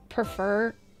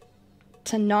prefer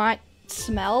to not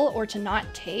smell or to not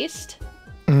taste.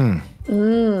 Good.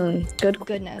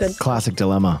 Goodness. Good. Classic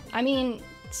dilemma. I mean,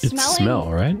 It's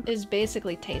smell, right? is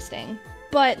basically tasting,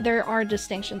 but there are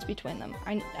distinctions between them.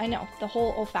 I know, the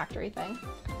whole olfactory thing.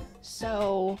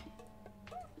 So,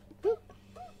 can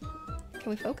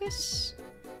we focus?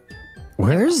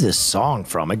 Where is this song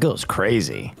from? It goes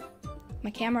crazy. My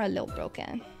camera a little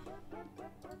broken.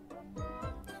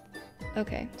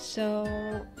 Okay,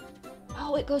 so,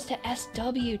 oh, it goes to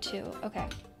SW2. Okay,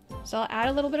 so I'll add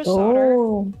a little bit of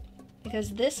solder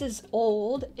because this is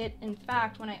old. It, in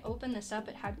fact, when I opened this up,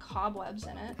 it had cobwebs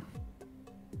in it.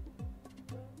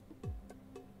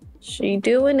 She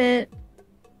doing it.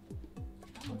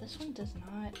 Oh, this one does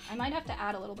not. I might have to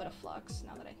add a little bit of flux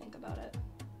now that I think about it.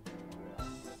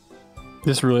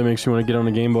 This really makes you want to get on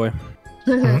a Game Boy.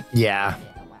 Yeah.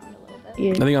 I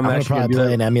think I'm gonna actually probably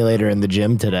play an emulator in the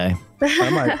gym today.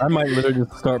 I might literally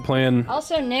just start playing.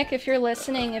 Also, Nick, if you're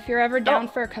listening, if you're ever down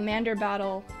for a commander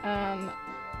battle,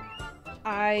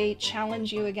 I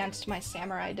challenge you against my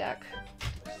samurai deck.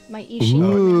 My Ishii.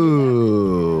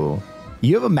 Ooh.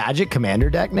 You have a Magic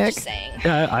Commander deck, Nick? Just saying.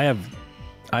 Yeah,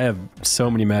 I have so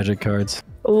many Magic cards.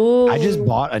 Ooh. I just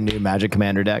bought a new Magic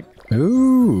Commander deck.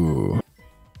 Ooh.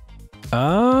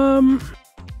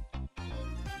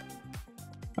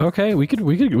 Okay, we could go.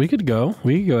 We could go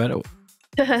at it.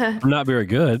 I'm not very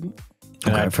good,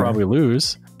 and I'd probably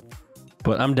lose.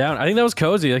 But I'm down. I think that was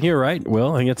cozy. I think you're right,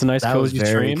 Will. I think it's a nice cozy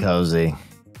very stream. Cozy.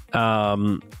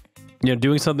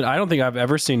 Doing something. I don't think I've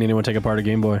ever seen anyone take apart a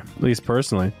Game Boy, at least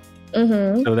personally.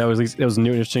 Mm-hmm. So that was new and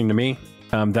interesting to me.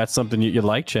 That's something you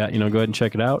like, chat. Go ahead and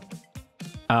check it out.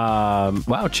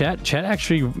 Wow, chat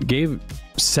actually gave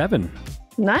 7.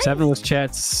 Nice. 7 was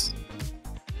chat's.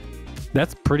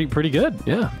 That's pretty good.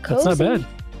 Yeah, that's not bad.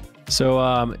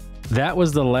 So that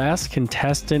was the last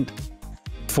contestant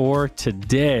for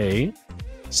today.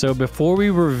 So before we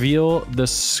reveal the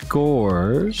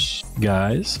scores,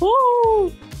 guys,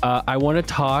 I want to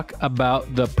talk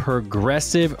about the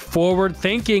Progressive Forward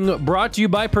Thinking, brought to you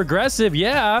by Progressive.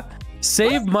 Yeah,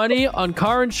 save money on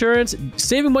car insurance.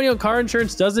 Saving money on car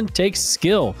insurance doesn't take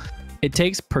skill. It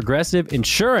takes Progressive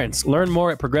Insurance. Learn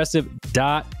more at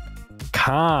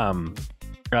progressive.com,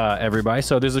 everybody.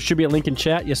 So there should be a link in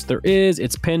chat. Yes, there is.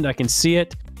 It's pinned. I can see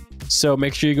it. So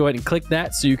make sure you go ahead and click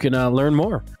that so you can learn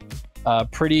more.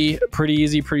 Pretty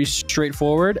easy, pretty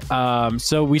straightforward.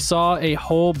 So we saw a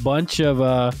whole bunch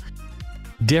of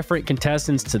different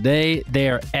contestants today. They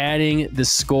are adding the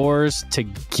scores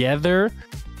together.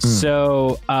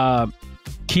 So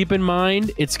keep in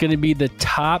mind, it's going to be the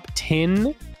top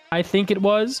 10, I think it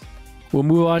was. We'll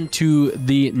move on to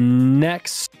the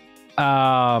next.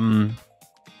 We'll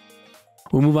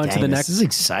move on to the next. This is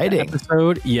exciting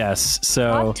episode. Yes.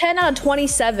 So top 10 out of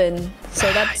 27.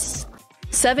 So that's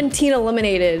 17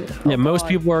 eliminated. Yeah, most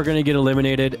people are going to get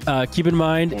eliminated. Keep in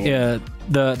mind,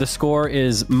 the score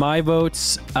is my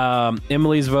votes,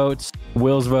 Emily's votes,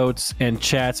 Will's votes, and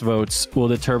chat's votes will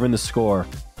determine the score.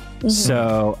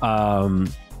 So,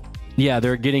 yeah,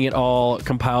 they're getting it all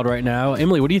compiled right now.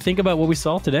 Emily, what do you think about what we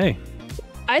saw today?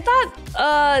 I thought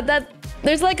that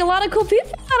there's like a lot of cool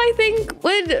people that I think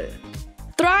would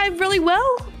thrive really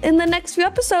well in the next few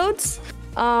episodes.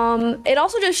 It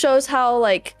also just shows how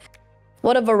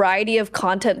what a variety of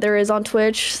content there is on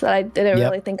Twitch that I didn't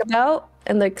really think about.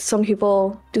 And some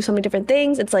people do so many different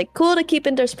things. It's cool to keep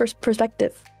into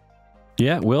perspective.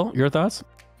 Yeah, Will, your thoughts?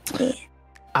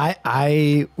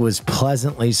 I was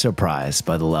pleasantly surprised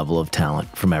by the level of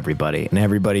talent from everybody, and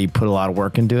everybody put a lot of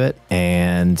work into it.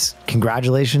 And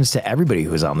congratulations to everybody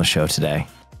who was on the show today.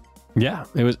 Yeah,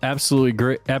 it was absolutely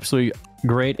great.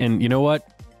 And you know what,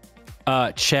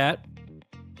 chat,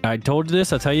 I told you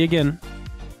this, I'll tell you again.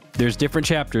 There's different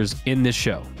chapters in this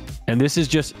show, and this is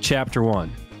just chapter 1.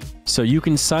 So you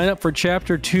can sign up for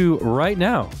chapter 2 right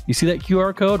now. You see that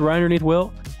QR code right underneath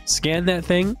Will? Scan that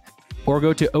thing, or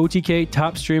go to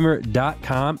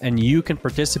OTKTopStreamer.com and you can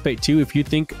participate too. If you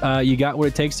think you got what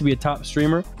it takes to be a top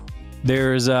streamer,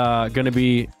 there's going to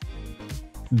be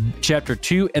chapter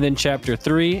 2 and then chapter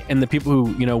 3, and the people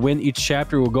who win each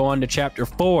chapter will go on to chapter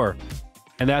 4,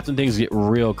 and that's when things get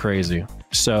real crazy.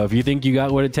 So if you think you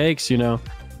got what it takes,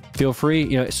 feel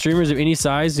free. Streamers of any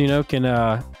size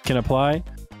can apply.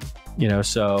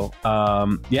 So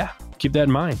yeah, keep that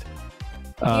in mind.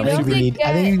 I think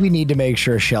we need to make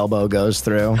sure Shelbo goes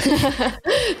through.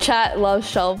 Chat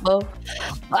loves Shelbo.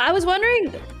 I was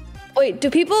wondering, wait,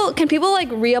 can people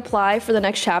reapply for the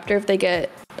next chapter if they get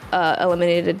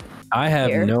eliminated? I have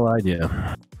no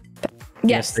idea.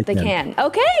 Yes, they can.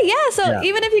 Okay, yeah. So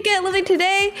even if you get living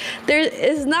today, there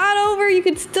is not over. You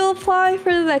can still apply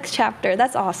for the next chapter.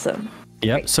 That's awesome.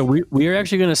 Yep. Great. So we are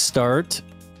actually going to start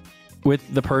with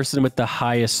the person with the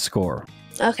highest score.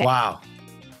 Okay. Wow.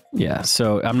 Yeah.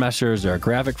 So I'm not sure, is there a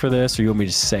graphic for this, or you want me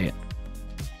to say it?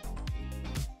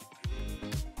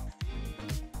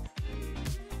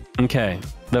 Okay.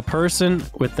 The person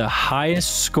with the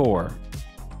highest score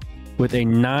with a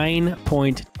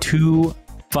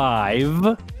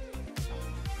 9.25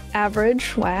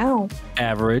 average. Wow.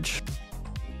 Average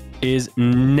is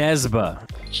Nesba.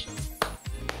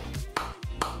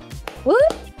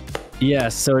 What?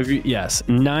 Yes. So if you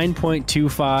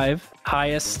 9.25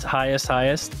 highest.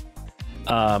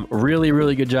 Really,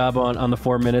 really good job on the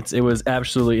 4 minutes. It was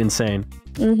absolutely insane.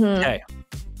 Okay.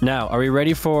 Now, are we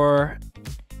ready for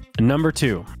number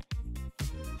 2?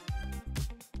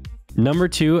 Number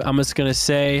 2, I'm just gonna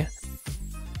say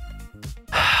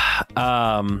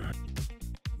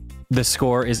the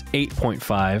score is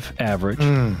 8.5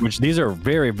 average, which these are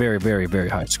very, very, very, very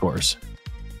high scores.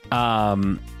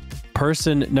 The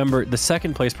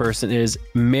second place person is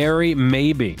Mary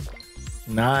Maybe.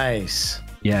 Nice.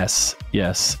 Yes.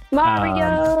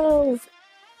 Mario.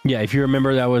 Yeah, if you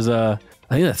remember, that was I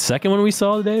think the second one we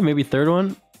saw today, maybe third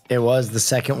one. It was the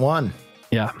second one.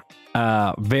 Yeah.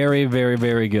 Very, very,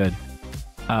 very good.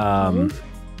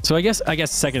 So I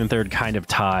guess second and third kind of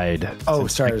tied. Oh,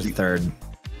 sorry, it was third.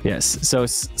 Yes. So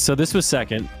this was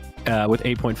second with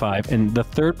 8.5, and the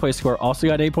third place score also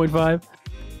got 8.5.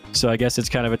 So I guess it's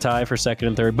kind of a tie for second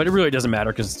and third, but it really doesn't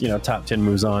matter because top 10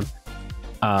 moves on.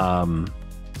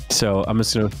 So I'm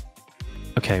just gonna.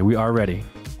 Okay, we are ready.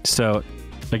 So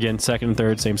again, second and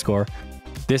third, same score.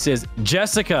 This is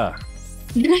Jessica.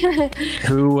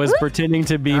 Who was pretending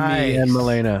to be me and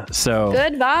Milena. So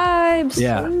good vibes.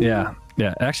 Yeah.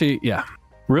 Actually,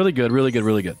 really good.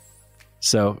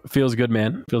 So feels good,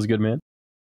 man.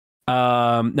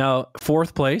 Now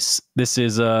fourth place. This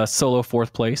is a solo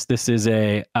fourth place. This is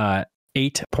a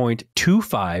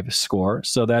 8.25 score.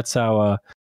 So that's how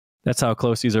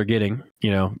close these are getting.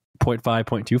 0.5,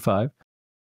 0.25.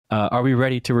 Are we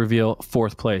ready to reveal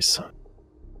fourth place?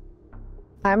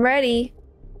 I'm ready.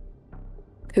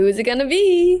 Who is it gonna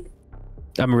be?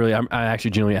 I'm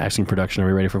actually genuinely asking production. Are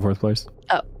we ready for fourth place?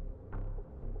 Oh.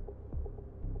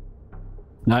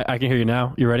 I can hear you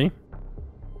now. You ready?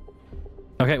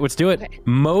 Okay, let's do it. Okay.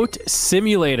 Moat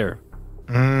Simulator.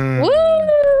 Woo!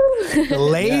 The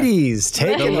ladies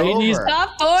taking over.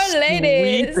 Top 4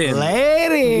 ladies.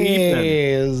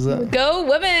 Ladies. Go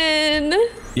women.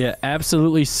 Yeah,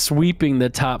 absolutely sweeping the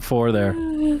top 4 there.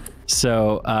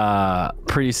 So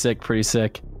pretty sick.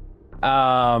 No,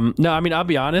 I mean, I'll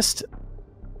be honest.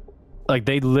 Like,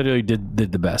 they literally did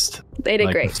the best. They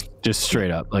did great. Just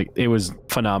straight up. Like, it was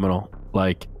phenomenal.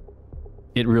 Like,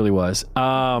 it really was.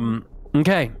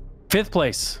 Okay. Fifth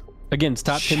place. Again, it's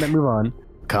top 10 that move on.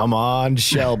 Come on,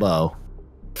 Shelbo.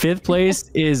 Fifth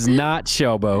place is not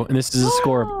Shelbo, and this is a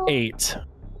score of 8.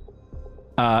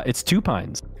 It's Two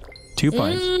Pines.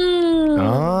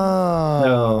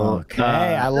 Oh, okay.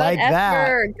 I like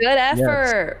that. Good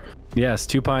effort. Yes,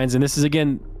 Two Pines, and this is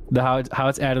again how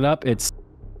it's added up. It's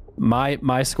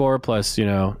my score plus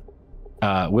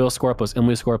Will's score plus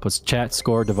Emily's score plus chat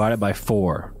score divided by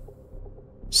 4.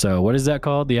 So what is that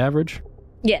called? The average?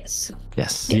 Yes.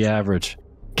 The average.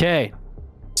 Okay.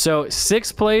 So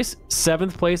 6th place,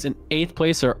 7th place, and 8th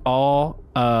place are all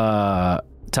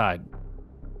tied.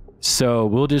 So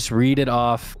we'll just read it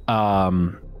off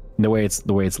the way it's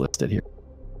listed here.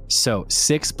 So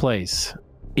 6th place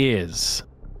is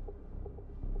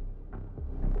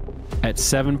at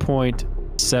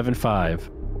 7.75.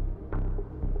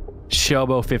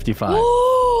 Shelbo 55.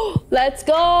 Let's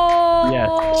go. Yeah,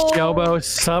 Shelbo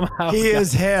somehow. He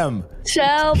is him.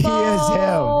 Shelbo. He is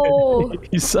him.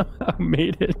 He somehow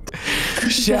made it.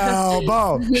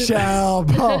 Shelbo.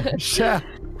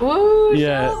 Woo,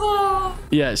 yeah. Shelbo.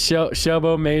 Yeah,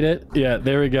 Shelbo made it. Yeah,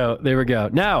 there we go.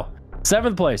 Now,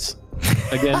 7th place.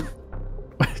 Again.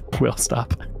 Will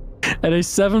stop. At a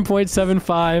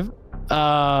 7.75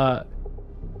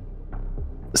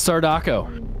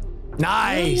 Sardako.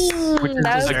 Nice. Which is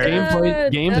a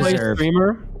gameplay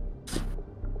streamer.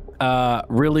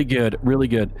 Really good.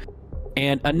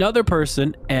 And another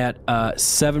person at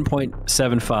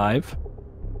 7.75.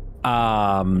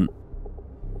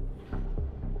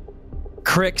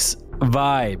 Crix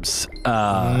Vibes.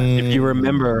 If you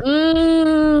remember,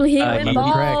 he went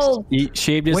bald. He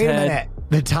shaved his head. Wait a minute.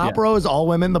 The top row is all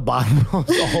women. The bottom row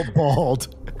is all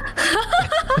bald.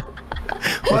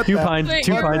 What Two Pines.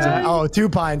 Oh, Two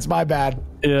Pines. My bad.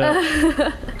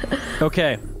 Yeah.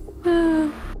 Okay.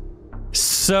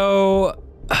 So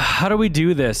how do we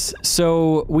do this?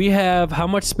 So we have how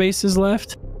much space is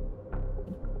left?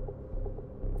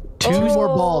 Two more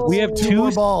balds. We have two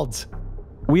more balds.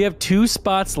 We have 2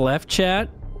 spots left, chat.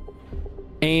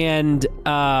 And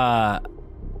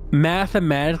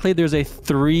mathematically, there's a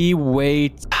 3-way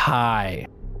tie.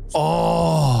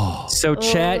 Oh. So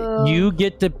chat, you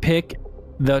get to pick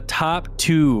the top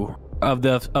 2 of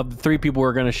the 3 people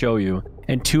we're going to show you,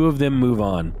 and 2 of them move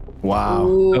on. Wow.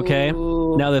 Okay.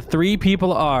 Now the 3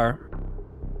 people are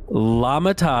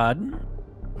Llama Todd,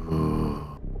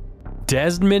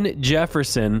 Desmond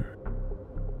Jefferson,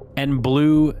 and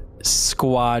Blue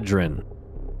Squadron.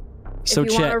 So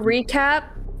if you want to recap,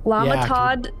 Llama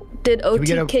Todd did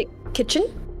OTK Kitchen.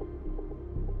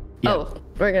 Yeah. Oh,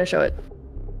 we're gonna show it.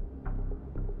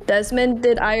 Desmond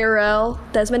did IRL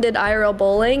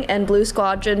bowling, and Blue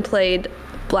Squadron played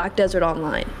Black Desert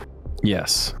Online.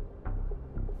 Yes.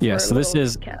 Yeah. So this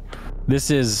is.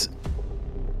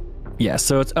 Yeah.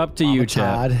 So it's up to you,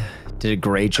 Chad. Did a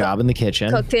great job in the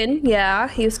kitchen. Cooking, yeah,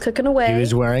 he was cooking away. He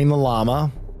was wearing the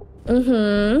llama.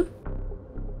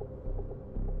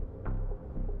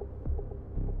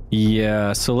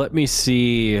 Yeah, so let me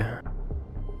see.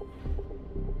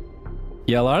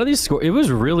 Yeah, a lot of these scores, it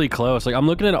was really close. Like, I'm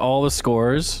looking at all the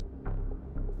scores.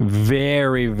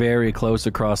 Very, very close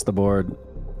across the board.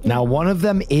 Now, one of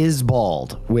them is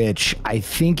bald, which I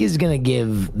think is going to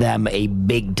give them a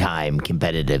big time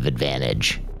competitive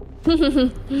advantage.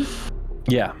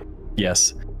 Yeah.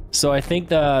 Yes. So I think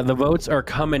the votes are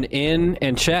coming in,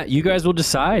 and chat, you guys will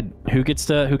decide who gets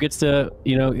to,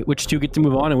 you know, which 2 get to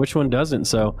move on and which one doesn't.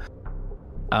 So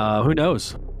who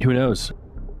knows? Who knows?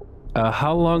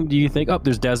 How long do you think? Oh,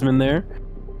 there's Desmond there.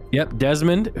 Yep,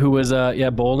 Desmond, who was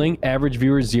bowling, average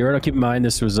viewers 0. Now keep in mind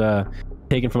this was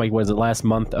taken from like, what is it, last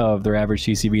month of their average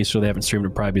TCV, so they haven't streamed,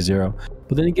 it probably 0.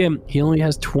 But then again, he only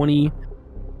has 23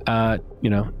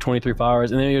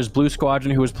 followers. And then there's Blue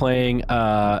Squadron, who was playing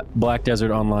Black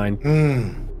Desert Online.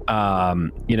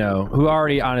 You know, who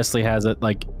already honestly has a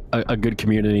good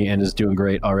community and is doing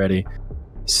great already.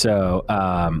 So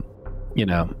you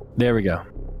know, there we go.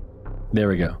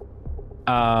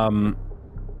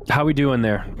 How we doing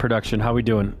there, production? How we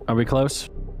doing? Are we close?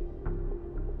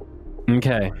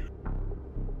 Okay.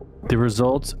 The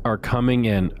results are coming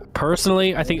in.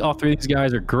 Personally, I think all 3 of these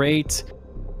guys are great.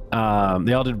 They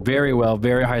all did very well,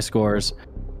 very high scores.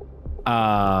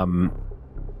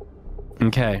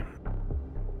 Okay.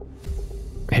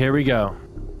 Here we go.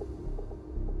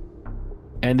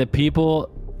 And the people,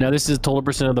 now this is total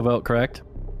percent of the vote, correct?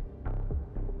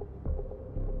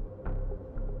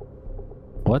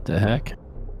 What the heck?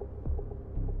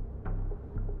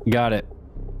 Got it.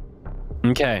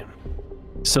 Okay.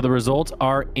 So the results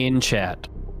are in chat.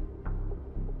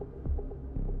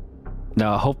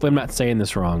 Now, hopefully I'm not saying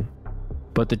this wrong,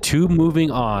 but the 2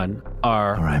 moving on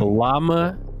are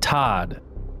Llama Todd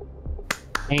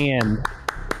and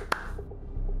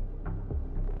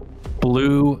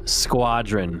Blue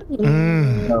Squadron.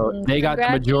 So they got the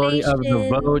majority of the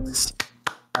votes.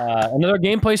 Another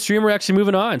gameplay streamer actually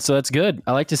moving on, so that's good.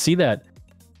 I like to see that.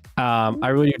 I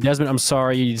really do. Desmond, I'm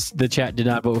sorry, the chat did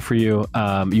not vote for you.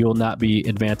 You will not be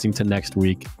advancing to next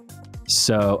week.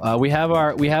 So we have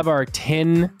our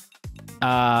 10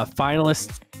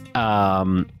 finalists.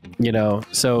 You know,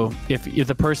 so if you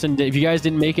guys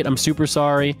didn't make it, I'm super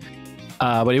sorry.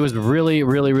 But it was really,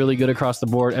 really, really good across the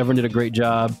board. Everyone did a great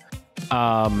job.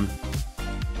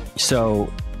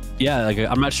 So yeah, like,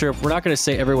 I'm not sure if we're not going to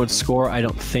say everyone's score, I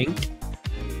don't think,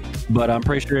 but I'm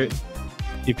pretty sure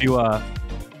if you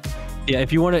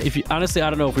honestly, I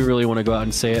don't know if we really want to go out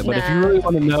and say it, but if you really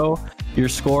want to know your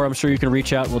score, I'm sure you can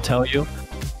reach out and we'll tell you.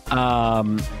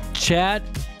 Chat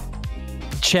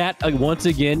once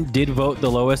again did vote the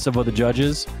lowest of all the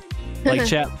judges. Like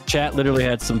chat literally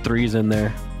had some 3s in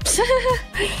there.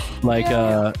 Like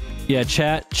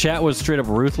chat was straight up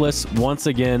ruthless once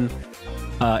again.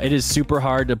 It is super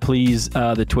hard to please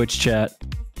the Twitch chat.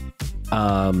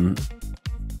 The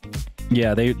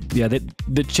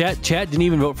chat didn't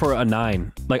even vote for a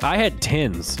 9. Like, I had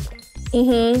 10s.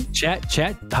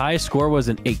 Chat high score was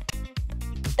an 8.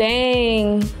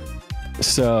 Dang.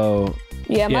 So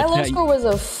yeah, my low score was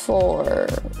a 4.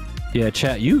 Yeah,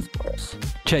 chat, you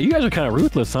guys are kind of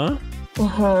ruthless, huh?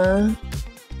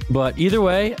 But either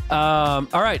way, all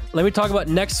right, let me talk about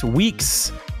next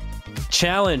week's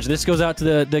challenge. This goes out to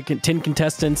the 10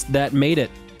 contestants that made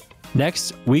it.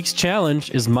 Next week's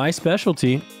challenge is my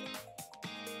specialty,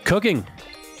 cooking.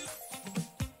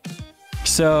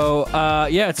 So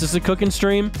yeah, it's just a cooking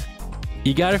stream.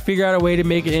 You got to figure out a way to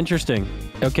make it interesting.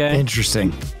 Okay,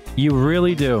 interesting. You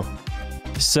really do.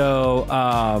 So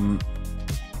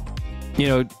you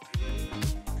know,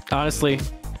 honestly,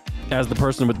 as the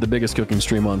person with the biggest cooking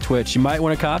stream on Twitch, you might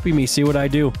want to copy me, see what I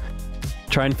do.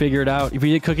 Try and figure it out. If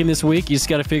you did cooking this week, you just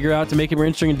got to figure out to make it more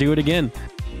interesting and do it again.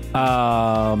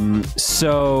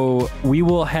 So we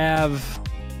will have,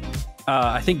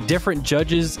 I think, different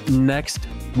judges next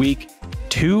week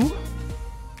too.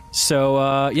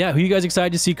 So yeah, who you guys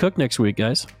excited to see cook next week,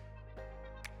 guys?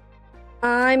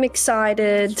 I'm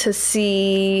excited to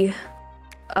see.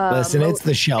 Listen, it's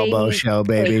the Shelbo show,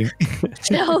 baby.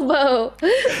 Shelbo.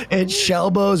 It's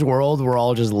Shelbo's world. We're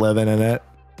all just living in it.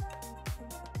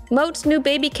 Moat's new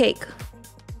baby cake.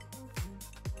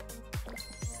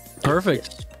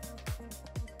 Perfect.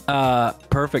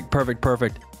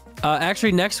 Perfect.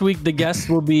 Actually, next week the guest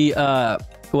will be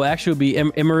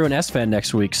Imaru and S-Fan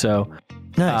next week. So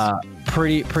nice.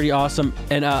 Pretty awesome.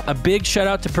 And a big shout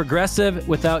out to Progressive.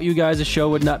 Without you guys, the show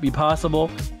would not be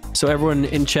possible. So everyone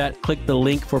in chat, click the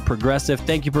link for Progressive.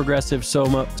 Thank you, Progressive, so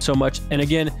much. And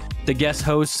again, the guest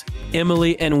hosts,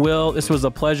 Emily and Will. This was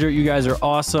a pleasure. You guys are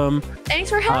awesome. Thanks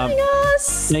for having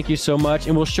us. Thank you so much.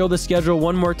 And we'll show the schedule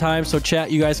one more time. So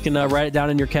chat, you guys can write it down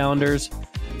in your calendars.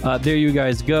 There you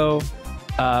guys go.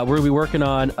 We're going to be working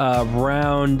on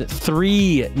round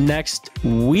 3 next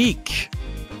week.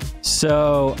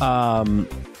 So,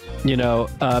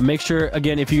 make sure,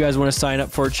 again, if you guys want to sign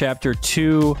up for chapter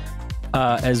 2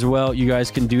 as well, you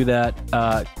guys can do that.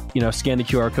 Scan the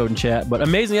QR code and chat. But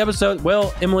amazing episode.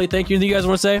 Well, Emily, thank you. Do you guys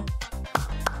want to say?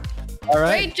 All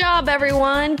right. Great job,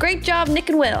 everyone. Great job, Nick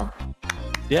and Will.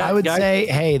 Yeah, I would say,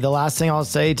 hey, the last thing I'll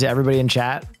say to everybody in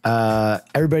chat,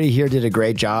 everybody here did a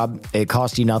great job. It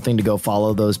cost you nothing to go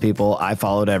follow those people. I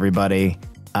followed everybody.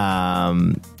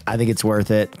 I think it's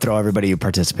worth it. Throw everybody who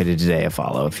participated today a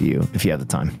follow if you have the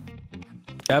time.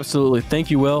 Absolutely.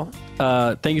 Thank you, Will.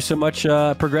 Thank you so much,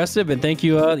 Progressive, and thank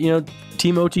you,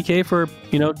 Team OTK for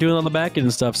doing all the back end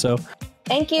and stuff. So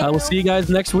thank you. We'll see you guys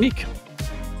next week.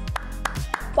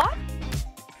 Bye.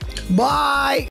 Bye.